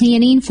about or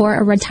planning for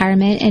a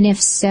retirement? And if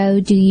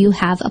so, do you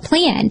have a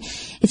plan?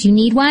 If you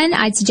need one,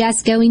 I'd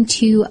suggest going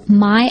to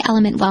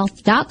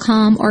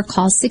myelementwealth.com or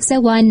call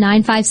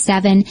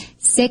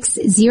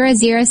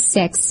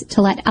 601-957-6006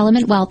 to let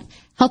Element Wealth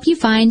help you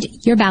find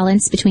your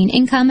balance between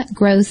income,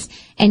 growth,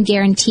 and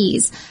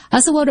guarantees. I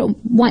also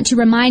want to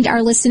remind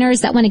our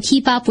listeners that want to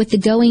keep up with the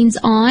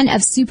goings-on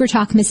of Super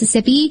Talk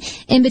Mississippi.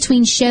 In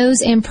between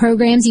shows and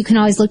programs, you can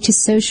always look to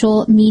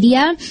social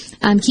media.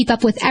 Keep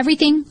up with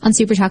everything on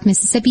Super Talk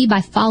Mississippi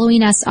by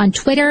following us on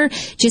Twitter.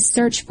 Just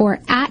search for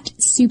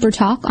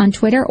 @SuperTalk on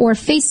Twitter or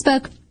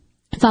Facebook.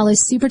 Follow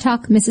Super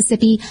Talk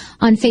Mississippi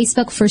on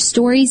Facebook for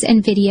stories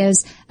and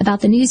videos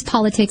about the news,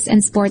 politics,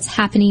 and sports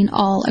happening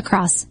all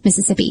across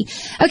Mississippi.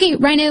 Okay,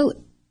 Rhino,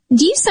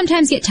 do you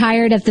sometimes get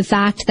tired of the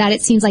fact that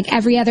it seems like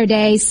every other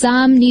day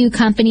some new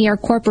company or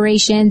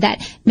corporation that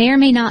may or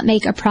may not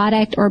make a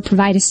product or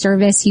provide a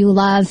service you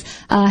love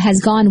has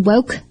gone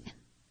woke?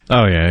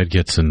 Oh, yeah, it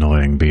gets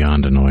annoying,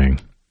 beyond annoying.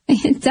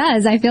 It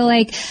does. I feel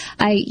like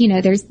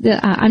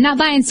I'm not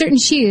buying certain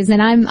shoes,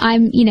 and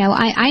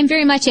I'm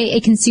very much a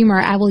consumer.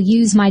 I will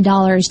use my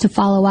dollars to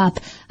follow up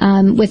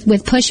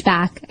with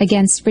pushback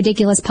against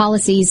ridiculous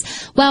policies.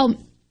 Well,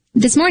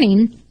 this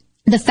morning,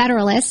 the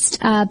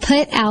Federalist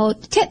put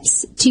out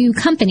tips to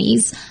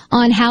companies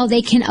on how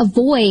they can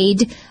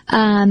avoid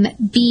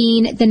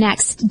being the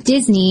next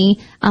Disney,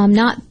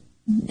 and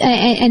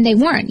they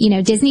weren't.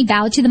 Disney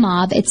bowed to the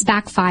mob. It's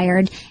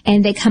backfired,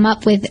 and they come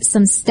up with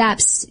some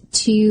steps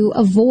to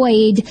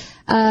avoid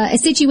a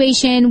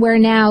situation where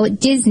now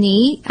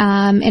Disney,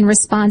 in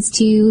response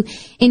to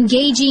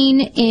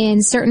engaging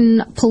in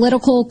certain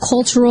political,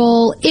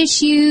 cultural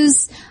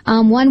issues,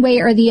 one way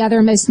or the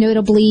other, most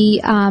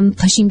notably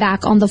pushing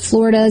back on the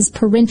Florida's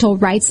parental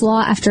rights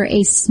law after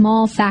a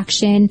small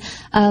faction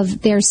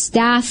of their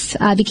staff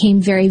became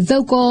very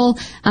vocal.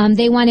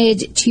 They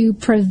wanted to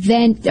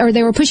prevent, or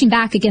they were pushing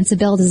back against a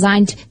bill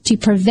designed to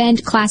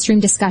prevent classroom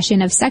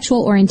discussion of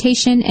sexual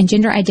orientation and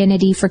gender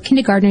identity for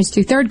kindergartners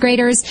through third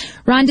graders.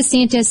 Ron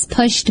DeSantis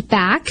pushed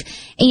back,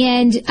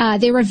 and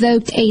they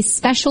revoked a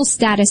special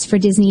status for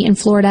Disney in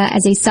Florida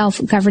as a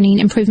self-governing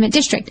improvement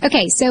district.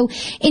 Okay, so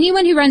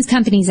anyone who runs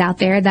companies out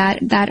there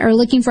that are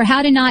looking for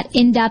how to not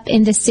end up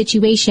in this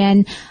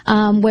situation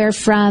where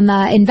from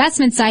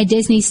investment side,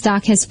 Disney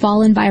stock has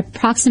fallen by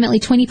approximately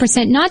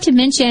 20%, not to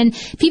mention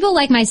people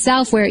like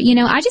myself where,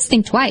 I just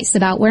think twice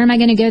about where am I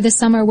going to go this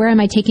summer? Where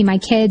am I taking my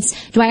kids?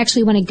 Do I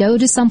actually want to go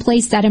to some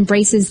place that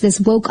embraces this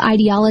woke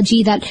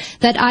ideology that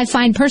I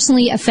find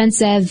personally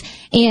offensive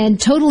and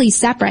totally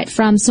separate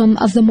from some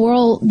of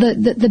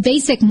the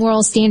basic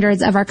moral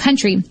standards of our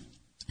country?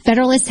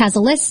 Federalist has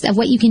a list of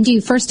what you can do.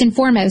 First and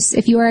foremost,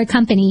 if you are a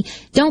company,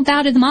 don't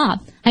bow to the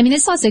mob. I mean,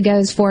 this also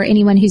goes for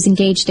anyone who's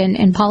engaged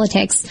in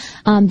politics.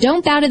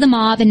 Don't bow to the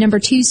mob. And number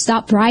 2,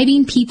 stop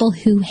bribing people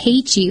who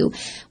hate you.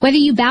 Whether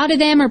you bow to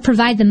them or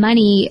provide the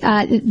money,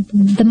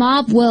 the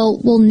mob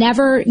will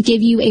never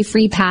give you a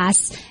free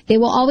pass. They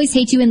will always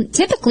hate you. And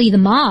typically the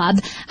mob,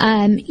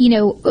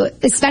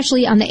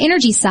 especially on the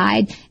energy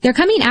side, they're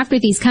coming after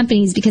these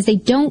companies because they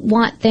don't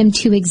want them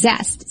to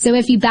exist. So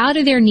if you bow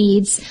to their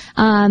needs,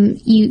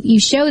 you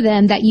show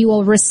them that you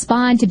will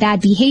respond to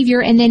bad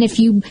behavior. And then if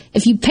you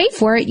pay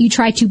for it, you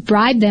try to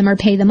bribe them or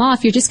pay them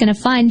off. You're just going to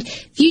fund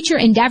future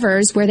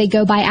endeavors where they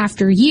go by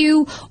after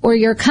you or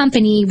your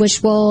company,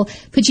 which will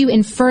put you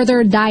in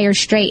further dire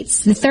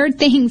straits. The third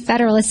thing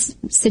Federalists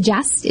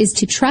suggest is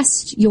to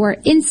trust your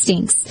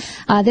instincts.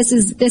 This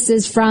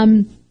is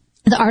from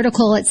the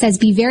article. It says,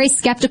 be very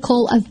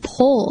skeptical of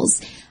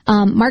polls.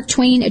 Mark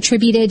Twain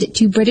attributed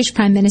to British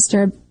Prime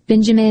Minister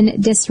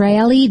Benjamin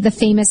Disraeli the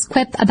famous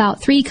quip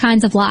about 3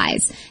 kinds of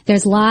lies.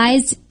 There's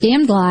lies,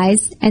 damned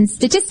lies, and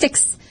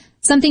statistics.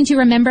 Something to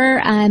remember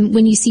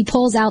when you see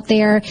polls out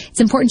there. It's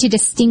important to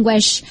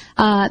distinguish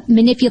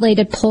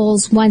manipulated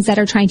polls, ones that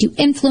are trying to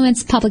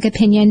influence public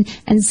opinion,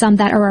 and some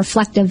that are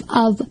reflective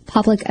of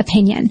public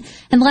opinion.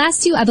 And the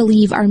last 2, I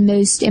believe, are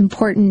most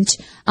important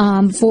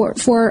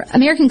for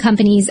American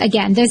companies.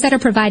 Again, those that are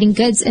providing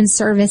goods and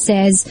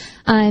services.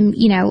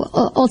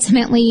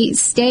 Ultimately,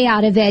 stay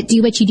out of it.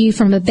 Do what you do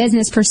from a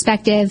business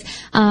perspective,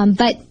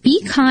 but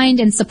be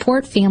kind and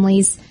support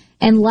families.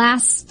 And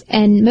last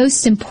and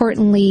most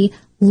importantly,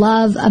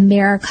 love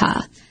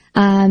America.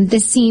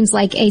 This seems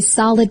like a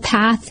solid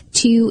path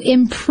to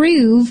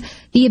improve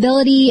the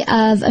ability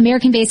of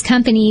American-based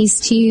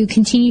companies to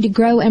continue to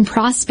grow and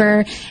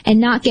prosper and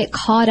not get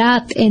caught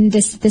up in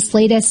this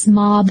latest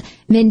mob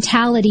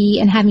mentality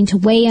and having to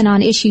weigh in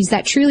on issues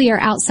that truly are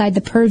outside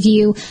the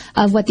purview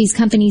of what these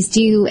companies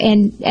do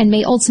and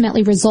may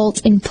ultimately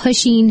result in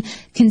pushing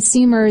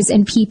consumers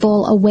and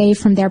people away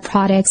from their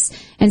products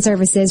and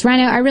services.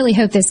 Rhino, I really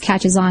hope this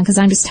catches on because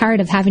I'm just tired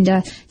of having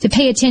to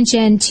pay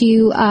attention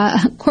to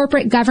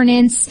corporate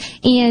governance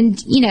and,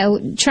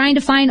 trying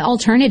to find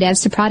alternatives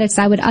to products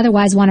I would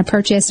otherwise want to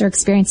purchase or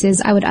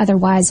experiences I would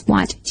otherwise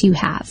want to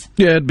have.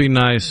 Yeah, it'd be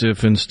nice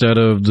if instead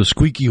of the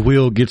squeaky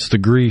wheel gets the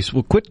grease,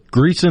 well, quit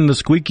greasing the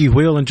squeaky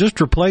wheel and just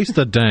replace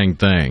the dang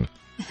thing.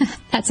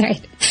 That's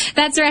right.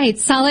 That's right.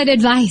 Solid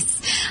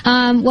advice.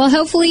 Well,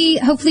 hopefully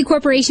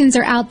corporations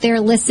are out there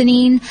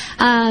listening.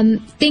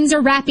 Things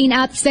are wrapping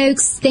up,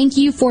 folks. Thank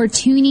you for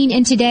tuning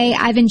in today.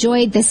 I've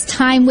enjoyed this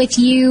time with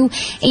you.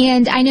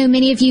 And I know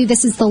many of you,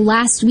 this is the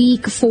last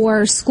week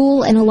for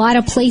school in a lot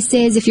of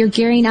places. If you're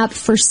gearing up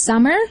for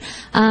summer,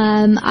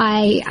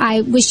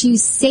 I wish you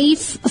safe,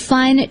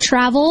 fun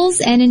travels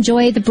and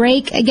enjoy the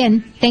break.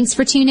 Again, thanks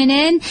for tuning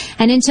in.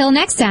 And until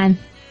next time.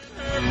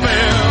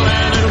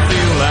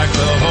 Like the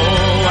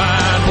whole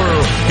wide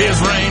world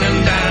is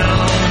raining down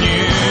on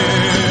you.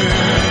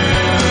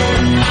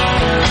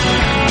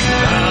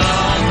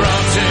 I'm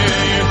brought to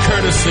you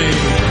courtesy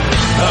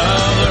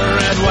of the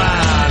red,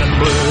 white, and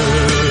blue.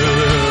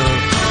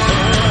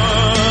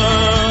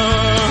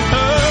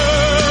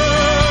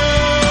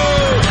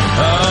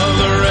 Of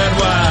the red,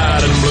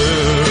 white, and blue.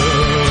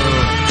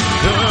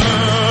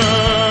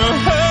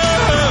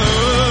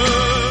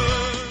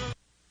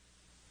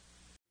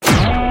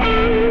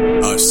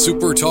 A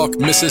SuperTalk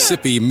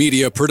Mississippi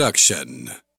media production.